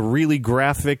links to really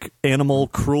graphic animal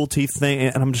cruelty thing,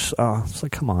 and I'm just it's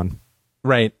like, come on.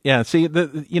 Right. Yeah. See,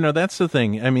 that's the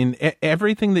thing. I mean,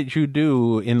 everything that you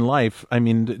do in life, I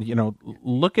mean,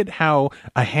 look at how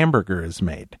a hamburger is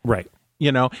made. Right.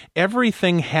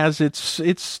 Everything has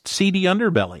its seedy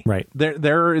underbelly. Right.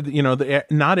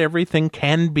 Not everything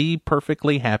can be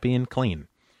perfectly happy and clean.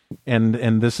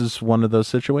 And this is one of those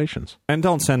situations. And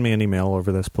don't send me an email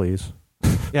over this, please.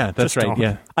 Yeah, that's right. Don't.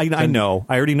 Yeah, I know.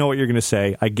 I already know what you're going to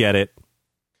say. I get it.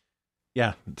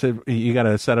 Yeah, you got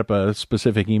to set up a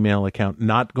specific email account.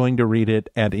 Not going to read it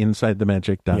at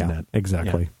InsideTheMagic.net. Yeah,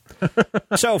 exactly. Yeah.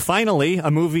 So finally, a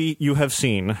movie you have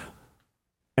seen,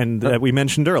 and that we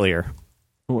mentioned earlier.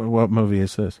 What movie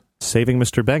is this? Saving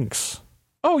Mr. Banks.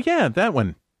 Oh yeah, that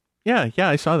one. Yeah,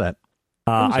 I saw that.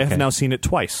 I have now seen it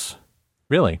twice.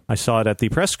 Really? I saw it at the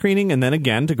press screening, and then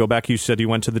again, to go back, you said you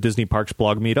went to the Disney Parks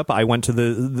blog meetup. I went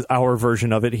to our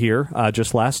version of it here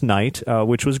just last night,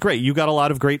 which was great. You got a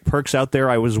lot of great perks out there.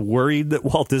 I was worried that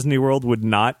Walt Disney World would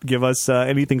not give us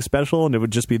anything special, and it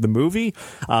would just be the movie,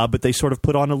 but they sort of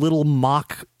put on a little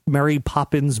mock Mary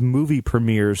Poppins movie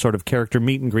premiere sort of character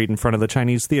meet and greet in front of the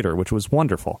Chinese theater, which was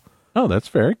wonderful. Oh, that's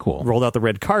very cool. Rolled out the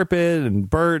red carpet, and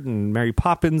Bert, and Mary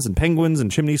Poppins, and penguins, and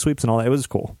chimney sweeps, and all that. It was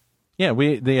cool. Yeah,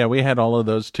 we had all of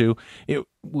those too. It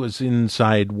was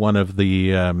inside one of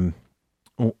the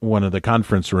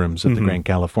conference rooms at the Grand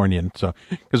Californian. So,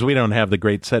 because we don't have the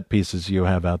great set pieces you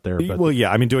have out there. But well,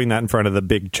 yeah, I mean, doing that in front of the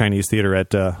big Chinese theater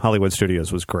at Hollywood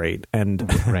Studios was great. And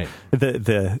right.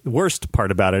 The worst part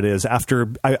about it is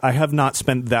after I have not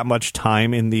spent that much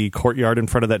time in the courtyard in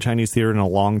front of that Chinese theater in a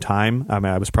long time. I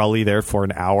mean, I was probably there for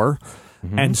an hour,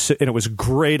 and it was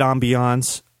great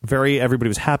ambiance. Everybody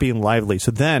was happy and lively. So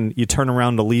then you turn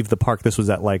around to leave the park. This was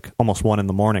at like almost 1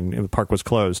 a.m. The park was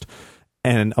closed,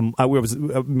 and I was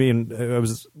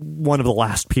one of the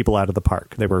last people out of the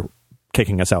park. They were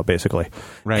kicking us out, basically.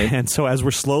 Right. And so as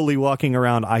we're slowly walking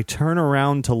around, I turn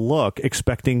around to look,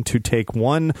 expecting to take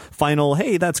one final,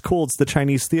 hey, that's cool, it's the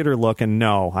Chinese theater look. And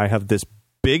no, I have this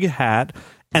big hat,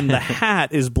 and the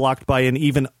hat is blocked by an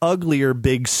even uglier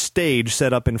big stage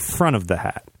set up in front of the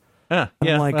hat. Yeah,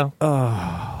 I'm like,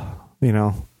 well,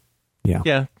 yeah.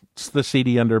 Yeah, it's the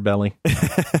seedy underbelly.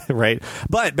 Right.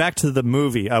 But back to the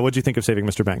movie. What do you think of Saving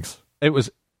Mr. Banks? It was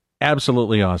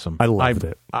absolutely awesome. I loved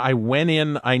it. I went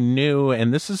in, I knew,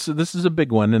 and this is a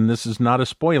big one, and this is not a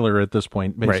spoiler at this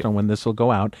point based on when this will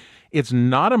go out. It's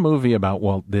not a movie about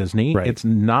Walt Disney. Right. It's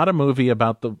not a movie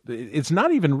about it's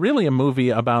not even really a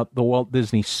movie about the Walt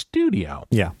Disney Studio.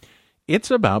 Yeah.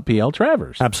 It's about P.L.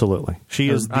 Travers. Absolutely. She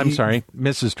is I'm sorry,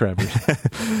 Mrs. Travers.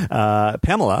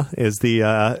 Pamela is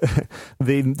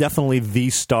definitely the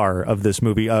star of this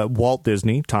movie. Walt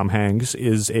Disney, Tom Hanks,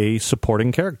 is a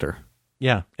supporting character.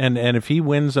 Yeah, and if he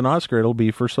wins an Oscar, it'll be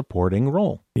for supporting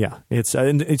role. Yeah, it's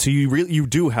you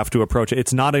do have to approach it.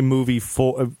 It's not a movie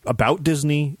about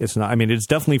Disney. It's not. I mean, it's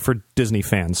definitely for Disney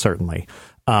fans, certainly,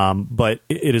 but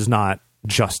it is not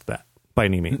just that by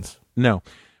any means. No,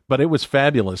 but it was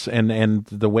fabulous, and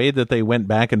the way that they went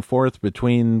back and forth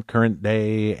between current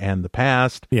day and the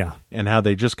past, yeah, and how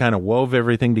they just kind of wove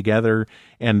everything together,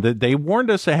 and they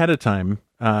warned us ahead of time.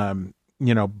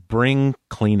 Bring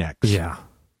Kleenex. Yeah.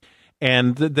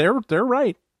 And they're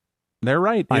right. They're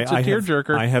right. It's a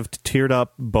tearjerker. I have teared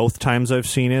up both times I've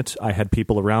seen it. I had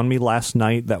people around me last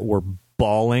night that were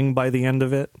bawling by the end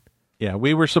of it. Yeah,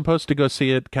 we were supposed to go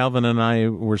see it. Calvin and I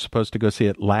were supposed to go see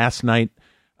it last night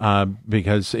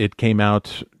because it came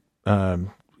out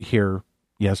here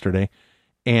yesterday,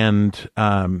 and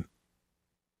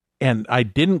I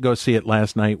didn't go see it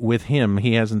last night with him.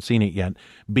 He hasn't seen it yet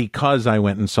because I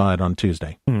went and saw it on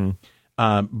Tuesday.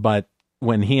 But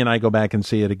when he and I go back and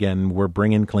see it again, we're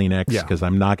bringing Kleenex because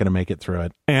I'm not going to make it through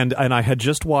it. And I had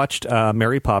just watched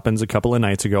Mary Poppins a couple of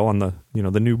nights ago on the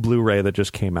new Blu-ray that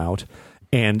just came out,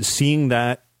 and seeing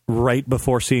that right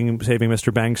before seeing Saving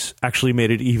Mr. Banks actually made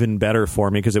it even better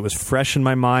for me because it was fresh in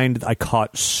my mind. I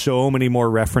caught so many more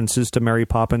references to Mary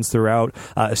Poppins throughout,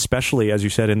 especially, as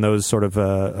you said, in those sort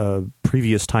of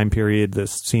previous time period, the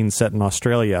scene set in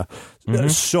Australia.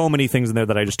 There's so many things in there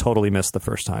that I just totally missed the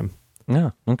first time.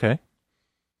 Yeah, okay.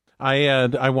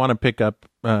 I want to pick up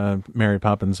Mary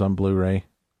Poppins on Blu-ray.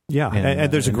 Yeah,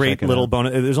 and there's a great little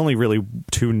bonus. There's only really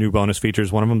 2 new bonus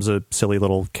features. One of them's a silly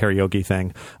little karaoke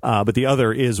thing, but the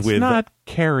other is it's not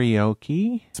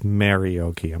karaoke. It's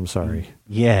marioke. I'm sorry.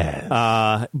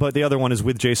 Yeah. But the other one is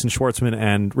with Jason Schwartzman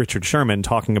and Richard Sherman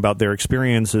talking about their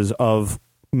experiences of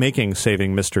making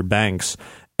Saving Mr. Banks,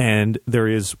 and there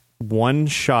is one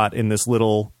shot in this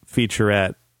little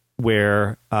featurette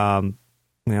where.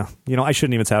 Yeah, I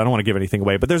shouldn't even say it. I don't want to give anything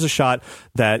away, but there's a shot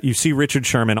that you see Richard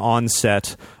Sherman on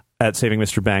set at Saving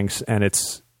Mr. Banks, and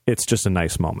it's just a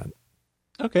nice moment.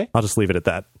 Okay. I'll just leave it at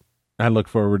that. I look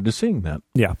forward to seeing that.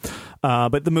 Yeah.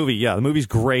 But the movie's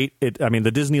great. The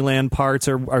Disneyland parts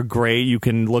are great. You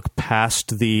can look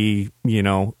past the,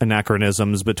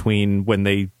 anachronisms between when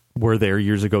they were there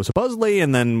years ago, supposedly,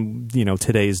 and then,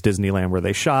 today's Disneyland where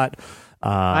they shot.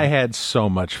 I had so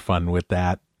much fun with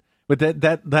that. With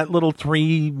that little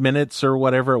 3 minutes or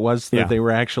whatever it was that they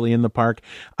were actually in the park,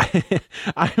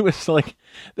 I was like,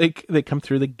 they come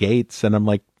through the gates, and I'm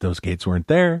like, those gates weren't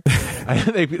there.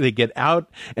 They get out,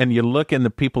 and you look, and the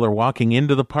people are walking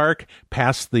into the park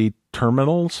past the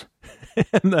terminals,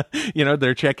 and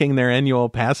they're checking their annual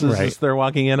passes as they're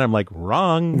walking in. I'm like,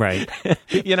 wrong, right?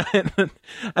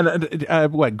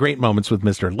 What great moments with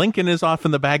Mr. Lincoln is off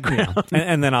in the background,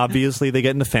 and then obviously they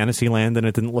get into Fantasyland, and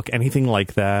it didn't look anything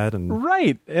like that, and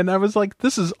right. And I was like,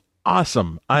 this is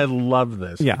awesome. I love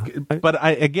this. Yeah, but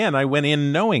I went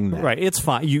in knowing that. Right, it's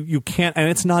fine. You can't, and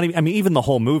it's not. Even the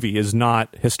whole movie is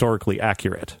not historically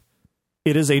accurate.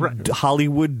 It is a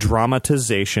Hollywood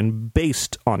dramatization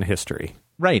based on history.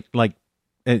 Right, like.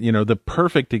 The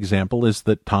perfect example is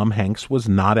that Tom Hanks was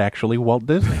not actually Walt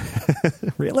Disney.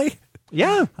 Really?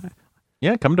 Yeah.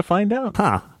 Yeah, come to find out.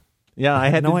 Huh. Yeah, I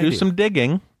had to do some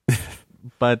digging,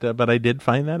 but I did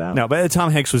find that out. No, but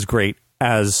Tom Hanks was great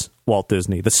as Walt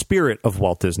Disney. The spirit of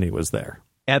Walt Disney was there.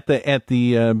 At the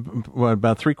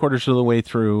about 3/4 of the way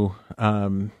through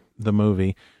the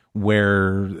movie,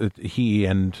 where he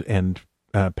and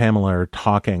Pamela are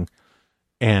talking,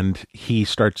 and he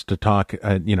starts to talk,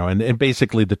 and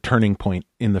basically the turning point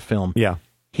in the film. Yeah.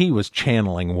 He was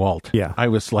channeling Walt. Yeah. I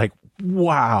was like,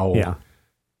 wow. Yeah.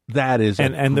 That is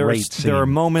and great scene. There are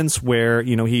moments where,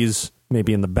 he's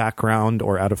maybe in the background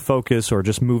or out of focus or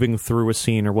just moving through a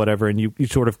scene or whatever, and you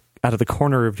sort of, out of the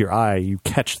corner of your eye, you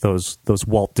catch those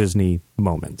Walt Disney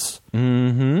moments.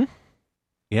 Mm-hmm.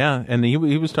 Yeah, and he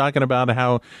was talking about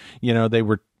how, they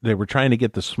were trying to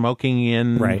get the smoking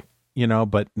in, Right.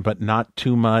 But not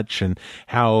too much, and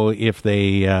how if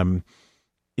they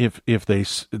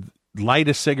light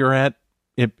a cigarette,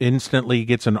 it instantly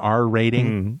gets an R rating.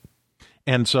 Mm.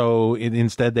 And so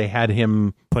instead they had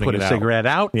him put a cigarette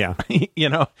out. Yeah.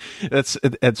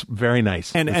 That's very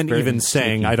nice. And even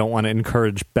saying, I don't want to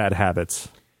encourage bad habits.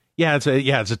 Yeah, it's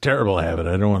a terrible habit.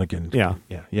 I don't want to get. Yeah.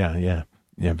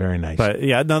 Very nice. But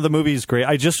yeah, no, the movie's great.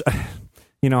 I just,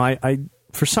 I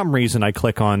for some reason I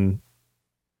click on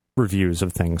reviews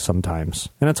of things sometimes,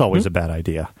 and it's always a bad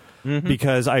idea. Mm-hmm.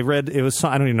 Because I read it was,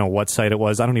 I don't even know what site it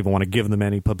was. I don't even want to give them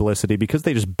any publicity because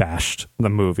they just bashed the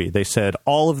movie. They said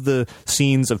all of the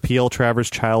scenes of P.L. Travers'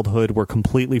 childhood were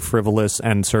completely frivolous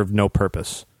and served no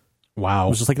purpose. Wow. I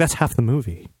was just like, that's half the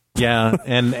movie. Yeah,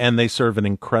 and they serve an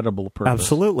incredible purpose.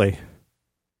 Absolutely.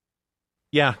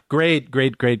 Yeah, great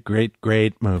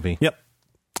movie. Yep.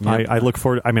 I look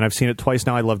forward. I mean, I've seen it twice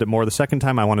now. I loved it more the second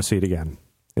time. I want to see it again.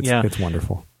 It's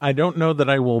wonderful. I don't know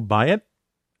that I will buy it.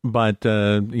 But,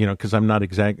 because I'm not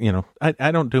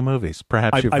I don't do movies.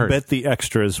 Perhaps you've heard. I bet the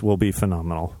extras will be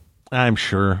phenomenal. I'm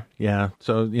sure. Yeah.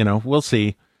 So, we'll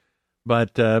see.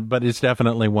 But it's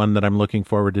definitely one that I'm looking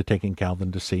forward to taking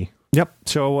Calvin to see. Yep.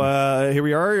 So here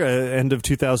we are, end of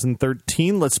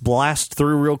 2013. Let's blast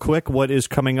through real quick what is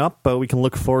coming up we can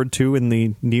look forward to in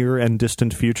the near and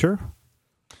distant future.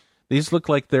 These look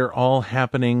like they're all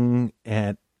happening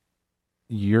at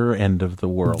your end of the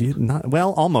world.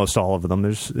 Almost all of them.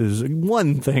 There's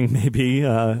one thing maybe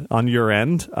on your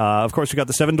end. Of course, we got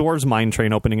the Seven Dwarves Mine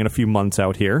Train opening in a few months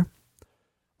out here,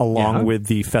 along with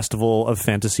the Festival of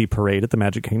Fantasy Parade at the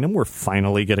Magic Kingdom. We're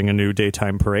finally getting a new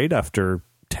daytime parade after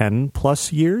 10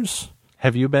 plus years.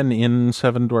 Have you been in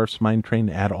Seven Dwarfs Mine Train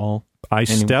at all? I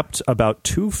stepped about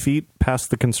 2 feet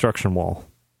past the construction wall.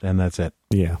 And that's it.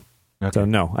 Yeah. Okay. So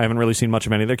no, I haven't really seen much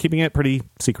of any. They're keeping it pretty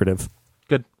secretive.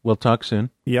 Good. We'll talk soon.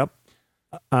 Yep.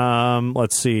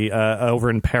 Let's see. Over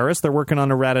in Paris, they're working on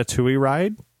a Ratatouille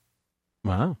ride.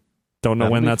 Wow. Don't know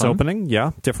when that's fun. opening.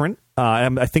 Yeah, different.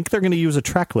 I think they're going to use a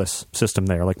trackless system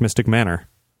there, like Mystic Manor.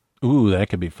 Ooh, that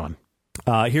could be fun.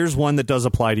 Here's one that does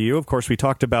apply to you. Of course, we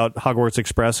talked about Hogwarts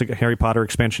Express, a Harry Potter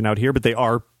expansion out here, but they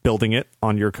are building it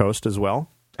on your coast as well.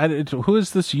 Who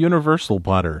is this Universal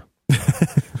Potter?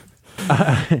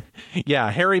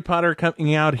 Yeah, Harry Potter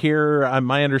coming out here.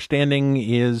 My understanding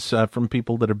is from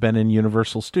people that have been in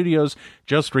Universal Studios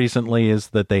just recently is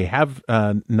that they have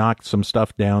knocked some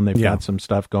stuff down. They've got some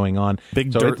stuff going on.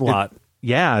 Big dirt lot.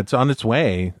 It's on its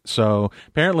way. So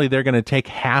apparently they're going to take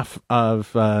half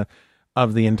of the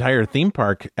entire theme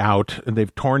park out.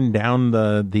 They've torn down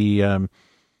the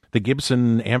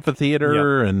Gibson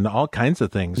Amphitheater and all kinds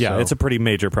of things. Yeah, so, it's a pretty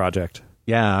major project.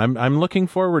 Yeah, I'm looking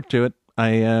forward to it.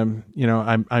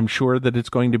 I'm sure that it's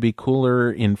going to be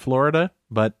cooler in Florida,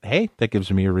 but hey, that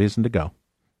gives me a reason to go.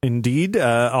 Indeed.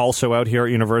 Also out here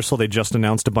at Universal, they just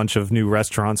announced a bunch of new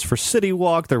restaurants for City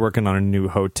Walk. They're working on a new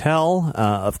hotel.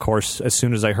 Of course, as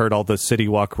soon as I heard all the City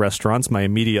Walk restaurants, my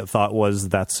immediate thought was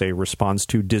that's a response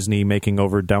to Disney making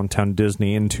over downtown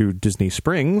Disney into Disney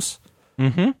Springs.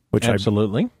 Mm-hmm.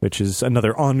 Absolutely. Which is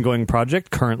another ongoing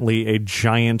project, currently a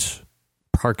giant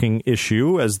parking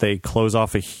issue as they close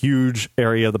off a huge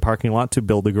area of the parking lot to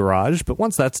build a garage. But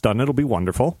once that's done, it'll be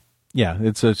wonderful. Yeah,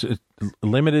 it's a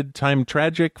limited time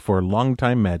tragic for long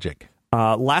time magic.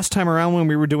 Last time around when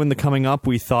we were doing the coming up,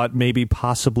 we thought maybe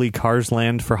possibly Cars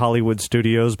Land for Hollywood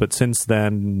Studios, but since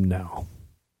then, no.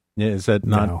 Is that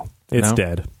not? No, it's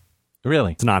dead.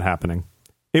 Really? It's not happening.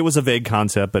 It was a vague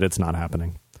concept, but it's not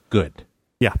happening. Good.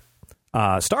 Yeah.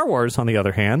 Star Wars, on the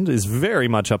other hand, is very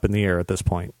much up in the air at this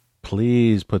point.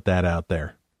 Please put that out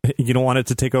there. You don't want it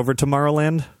to take over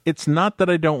Tomorrowland? It's not that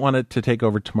I don't want it to take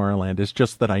over Tomorrowland. It's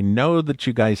just that I know that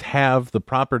you guys have the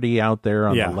property out there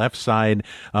on the left side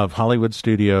of Hollywood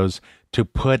Studios to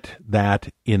put that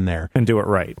in there. And do it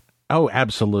right. Oh,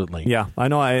 absolutely. Yeah, I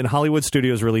know. And Hollywood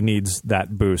Studios really needs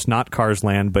that boost. Not Cars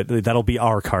Land, but that'll be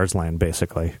our Cars Land,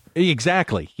 basically.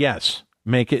 Exactly, yes.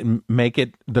 Make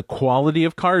it the quality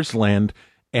of Cars Land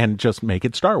and just make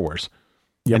it Star Wars.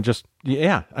 Yep. And just,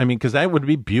 because that would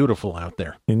be beautiful out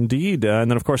there. Indeed.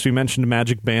 And then, of course, we mentioned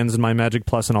Magic Bands and My Magic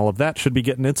Plus and all of that should be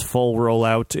getting its full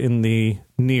rollout in the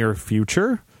near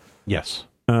future. Yes.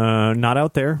 Not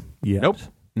out there yet.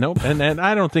 Nope. And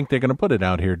I don't think they're going to put it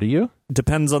out here, do you?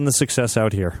 Depends on the success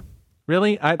out here.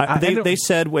 Really? They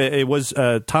said it was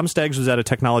Tom Staggs was at a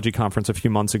technology conference a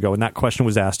few months ago, and that question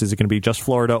was asked, is it going to be just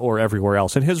Florida or everywhere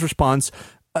else? And his response,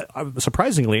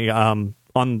 surprisingly, on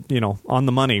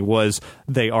the money, was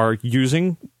they are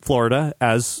using Florida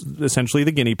as essentially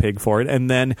the guinea pig for it. And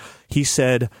then he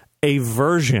said a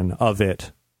version of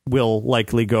it will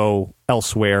likely go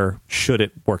elsewhere should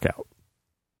it work out.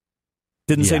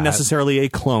 Didn't say necessarily a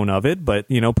clone of it, but,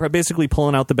 basically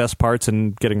pulling out the best parts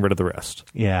and getting rid of the rest.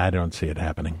 Yeah, I don't see it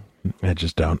happening. I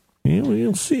just don't.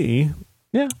 We'll see.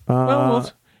 Yeah.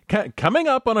 Coming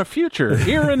up on a future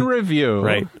Year in Review.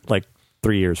 Right, like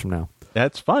 3 years from now.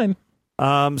 That's fine.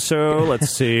 So let's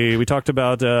see. We talked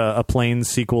about a Planes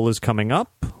sequel is coming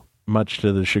up. Much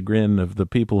to the chagrin of the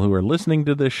people who are listening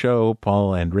to this show,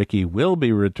 Paul and Ricky will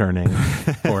be returning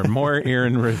for more Year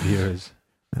in Reviews.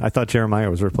 I thought Jeremiah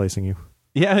was replacing you.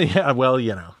 Yeah. Well,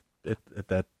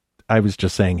 that I was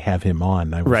just saying have him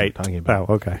on. I wasn't talking about.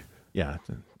 Oh, okay. Yeah.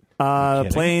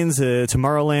 Planes,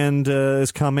 Tomorrowland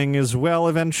is coming as well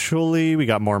eventually. We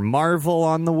got more Marvel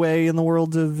on the way in the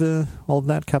world of all of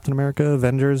that, Captain America,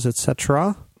 Avengers,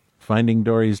 etc. Finding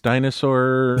Dory's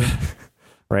Dinosaur.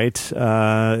 Right.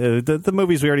 The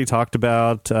movies we already talked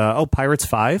about. Pirates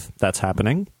 5, that's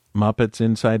happening. Muppets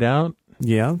Inside Out.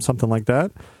 Yeah, something like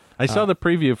that. I saw the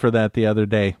preview for that the other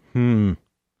day.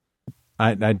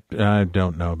 I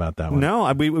don't know about that one.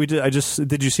 No, we did.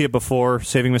 Did you see it before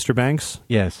Saving Mr. Banks?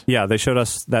 Yes. Yeah, they showed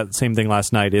us that same thing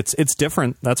last night. It's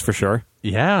different, that's for sure.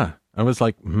 Yeah, I was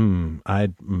like, But I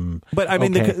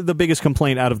mean, okay. the biggest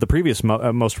complaint out of the previous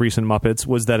most recent Muppets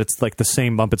was that it's like the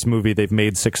same Muppets movie they've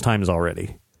made 6 times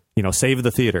already. Save the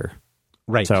theater.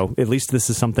 Right. So at least this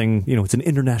is something. It's an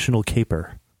international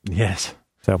caper. Yes.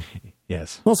 So.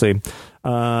 Yes. We'll see.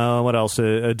 What else?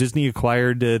 Disney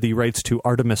acquired the rights to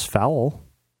Artemis Fowl.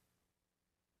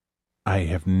 I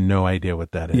have no idea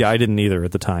what that is. Yeah, I didn't either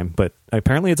at the time, but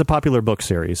apparently it's a popular book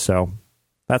series, so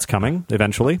that's coming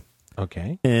eventually.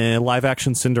 Okay. Live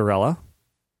action Cinderella.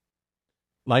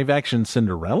 Live action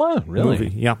Cinderella? Really?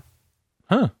 Movie, yeah.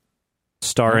 Huh.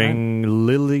 Starring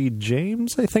Lily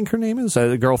James, I think her name is.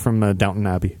 A girl from Downton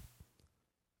Abbey.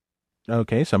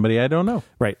 Okay, somebody I don't know.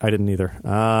 Right, I didn't either.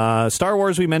 Star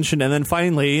Wars we mentioned, and then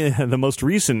finally, the most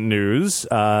recent news,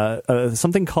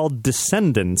 something called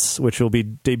Descendants, which will be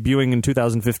debuting in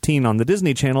 2015 on the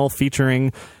Disney Channel,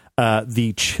 featuring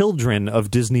the children of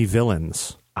Disney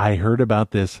villains. I heard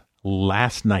about this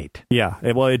last night. Yeah,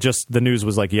 the news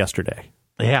was like yesterday.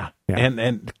 Yeah.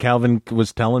 And Calvin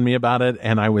was telling me about it,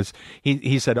 and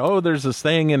he said, there's this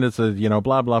thing, and it's a,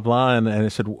 blah, blah, blah, and I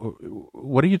said,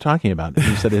 what are you talking about? And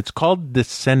he said, it's called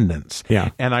Descendants. Yeah.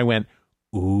 And I went,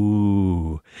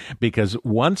 ooh, because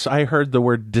once I heard the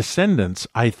word Descendants,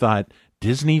 I thought,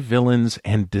 Disney villains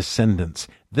and Descendants.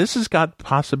 This has got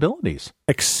possibilities.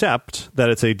 Except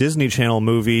that it's a Disney Channel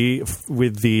movie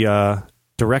with the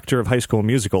director of High School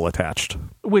Musical attached.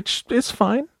 Which is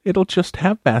fine. It'll just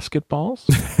have basketballs.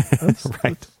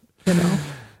 Right.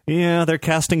 Yeah, they're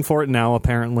casting for it now,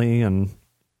 apparently, and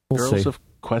we'll girls see. of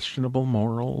questionable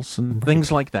morals and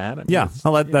things like that. I mean,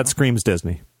 that screams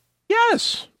Disney.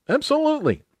 Yes,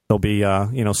 absolutely. They'll be,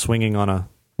 swinging on a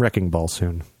wrecking ball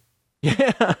soon.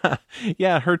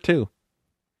 Yeah, her too.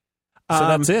 So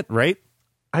that's it, right?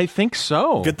 I think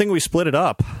so. Good thing we split it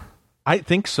up. I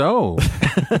think so.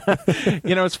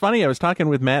 It's funny. I was talking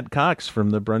with Matt Cox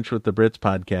from the Brunch with the Brits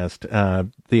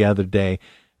podcast the other day,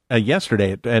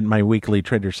 yesterday at my weekly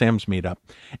Trader Sam's meetup.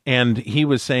 And he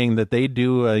was saying that they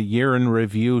do a year in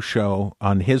review show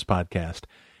on his podcast,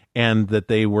 and that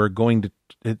they were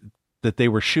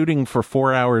shooting for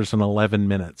 4 hours and 11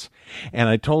 minutes. And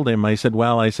I told him, I said,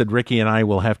 Ricky and I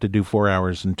will have to do 4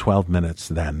 hours and 12 minutes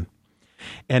then.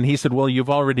 And he said, well,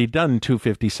 you've already done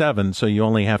 257, so you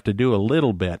only have to do a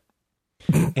little bit.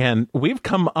 And we've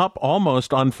come up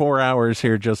almost on 4 hours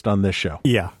here just on this show.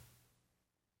 Yeah.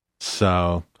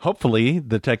 So hopefully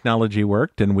the technology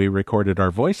worked and we recorded our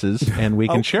voices and we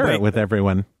can share it with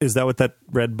everyone. Is that what that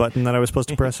red button that I was supposed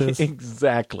to press is?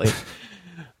 Exactly.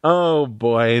 Oh,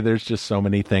 boy, there's just so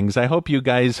many things. I hope you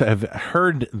guys have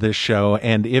heard this show,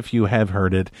 and if you have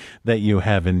heard it, that you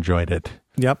have enjoyed it.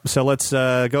 Yep. So let's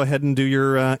go ahead and do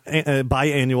your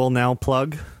biannual now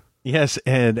plug. Yes,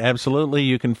 and absolutely.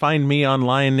 You can find me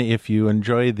online if you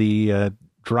enjoy the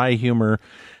dry humor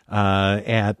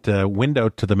at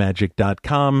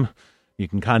windowtothemagic.com. You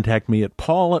can contact me at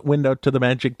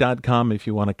paul@windowtothemagic.com if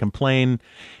you want to complain.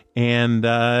 And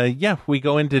we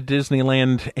go into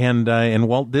Disneyland and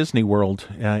Walt Disney World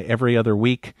every other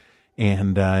week,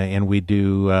 and we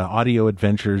do audio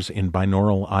adventures in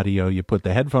binaural audio. You put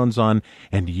the headphones on,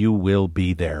 and you will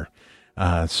be there.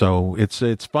 So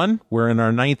it's fun. We're in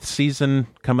our 9th season,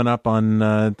 coming up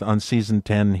on season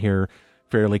 10 here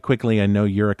fairly quickly. I know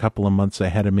you're a couple of months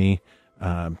ahead of me,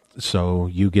 so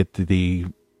you get the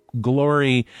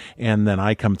glory, and then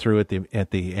I come through at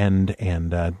the end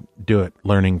and do it,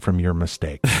 learning from your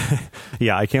mistakes.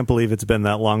 Yeah, I can't believe it's been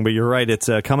that long, but you're right. It's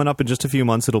coming up in just a few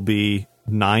months. It'll be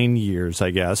 9 years,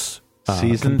 I guess.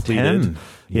 Season completed. 10.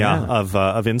 Yeah,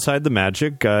 of Inside the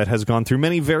Magic. It has gone through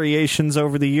many variations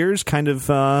over the years, kind of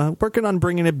working on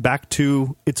bringing it back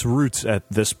to its roots at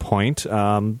this point.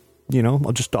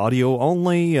 Just audio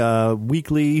only,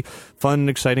 weekly, fun,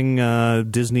 exciting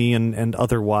Disney and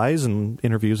otherwise, and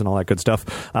interviews and all that good stuff.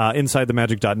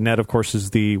 InsideTheMagic.net, of course,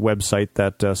 is the website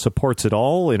that supports it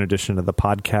all. In addition to the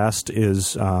podcast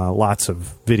is lots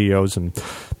of videos and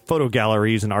photo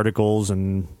galleries and articles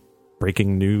and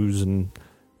breaking news and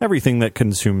everything that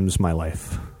consumes my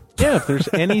life. Yeah, if there's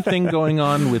anything going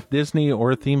on with Disney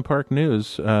or theme park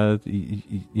news,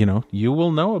 you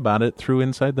will know about it through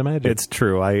Inside the Magic. It's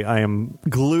true. I am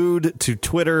glued to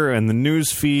Twitter and the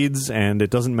news feeds, and it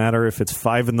doesn't matter if it's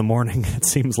 5 a.m. It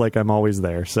seems like I'm always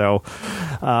there. So,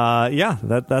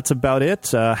 that's about it.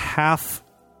 Half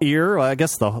year, I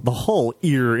guess the whole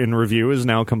year in review is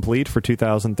now complete for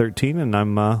 2013, and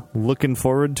I'm looking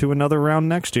forward to another round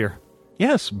next year.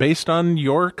 Yes, based on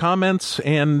your comments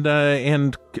and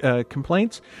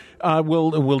complaints,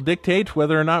 we'll dictate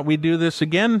whether or not we do this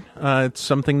again. It's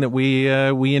something that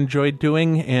we enjoyed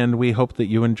doing, and we hope that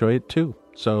you enjoy it too.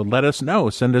 So let us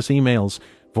know. Send us emails,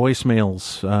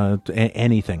 voicemails,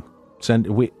 anything.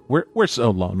 We're so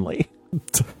lonely.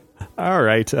 All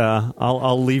right,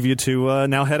 I'll leave you to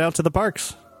now head out to the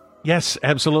parks. Yes,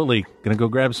 absolutely. Gonna go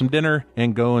grab some dinner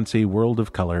and go and see World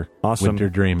of Color. Awesome. Winter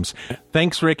Dreams.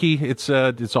 Thanks, Ricky. It's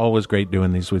always great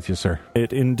doing these with you, sir.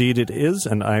 Indeed it is,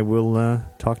 and I will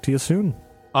talk to you soon.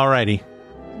 All righty.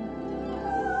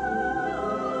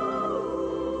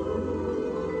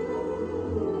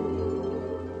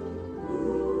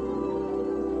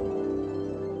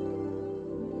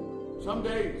 Some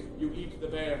days you eat the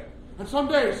bear, and some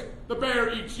days the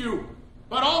bear eats you.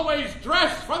 But always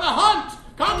dress for the hunt!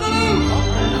 Congaloo!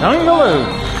 Congaloo!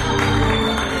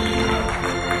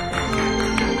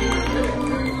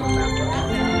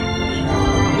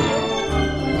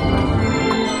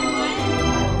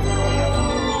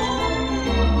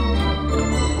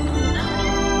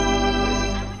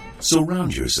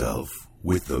 Surround yourself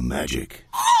with the magic.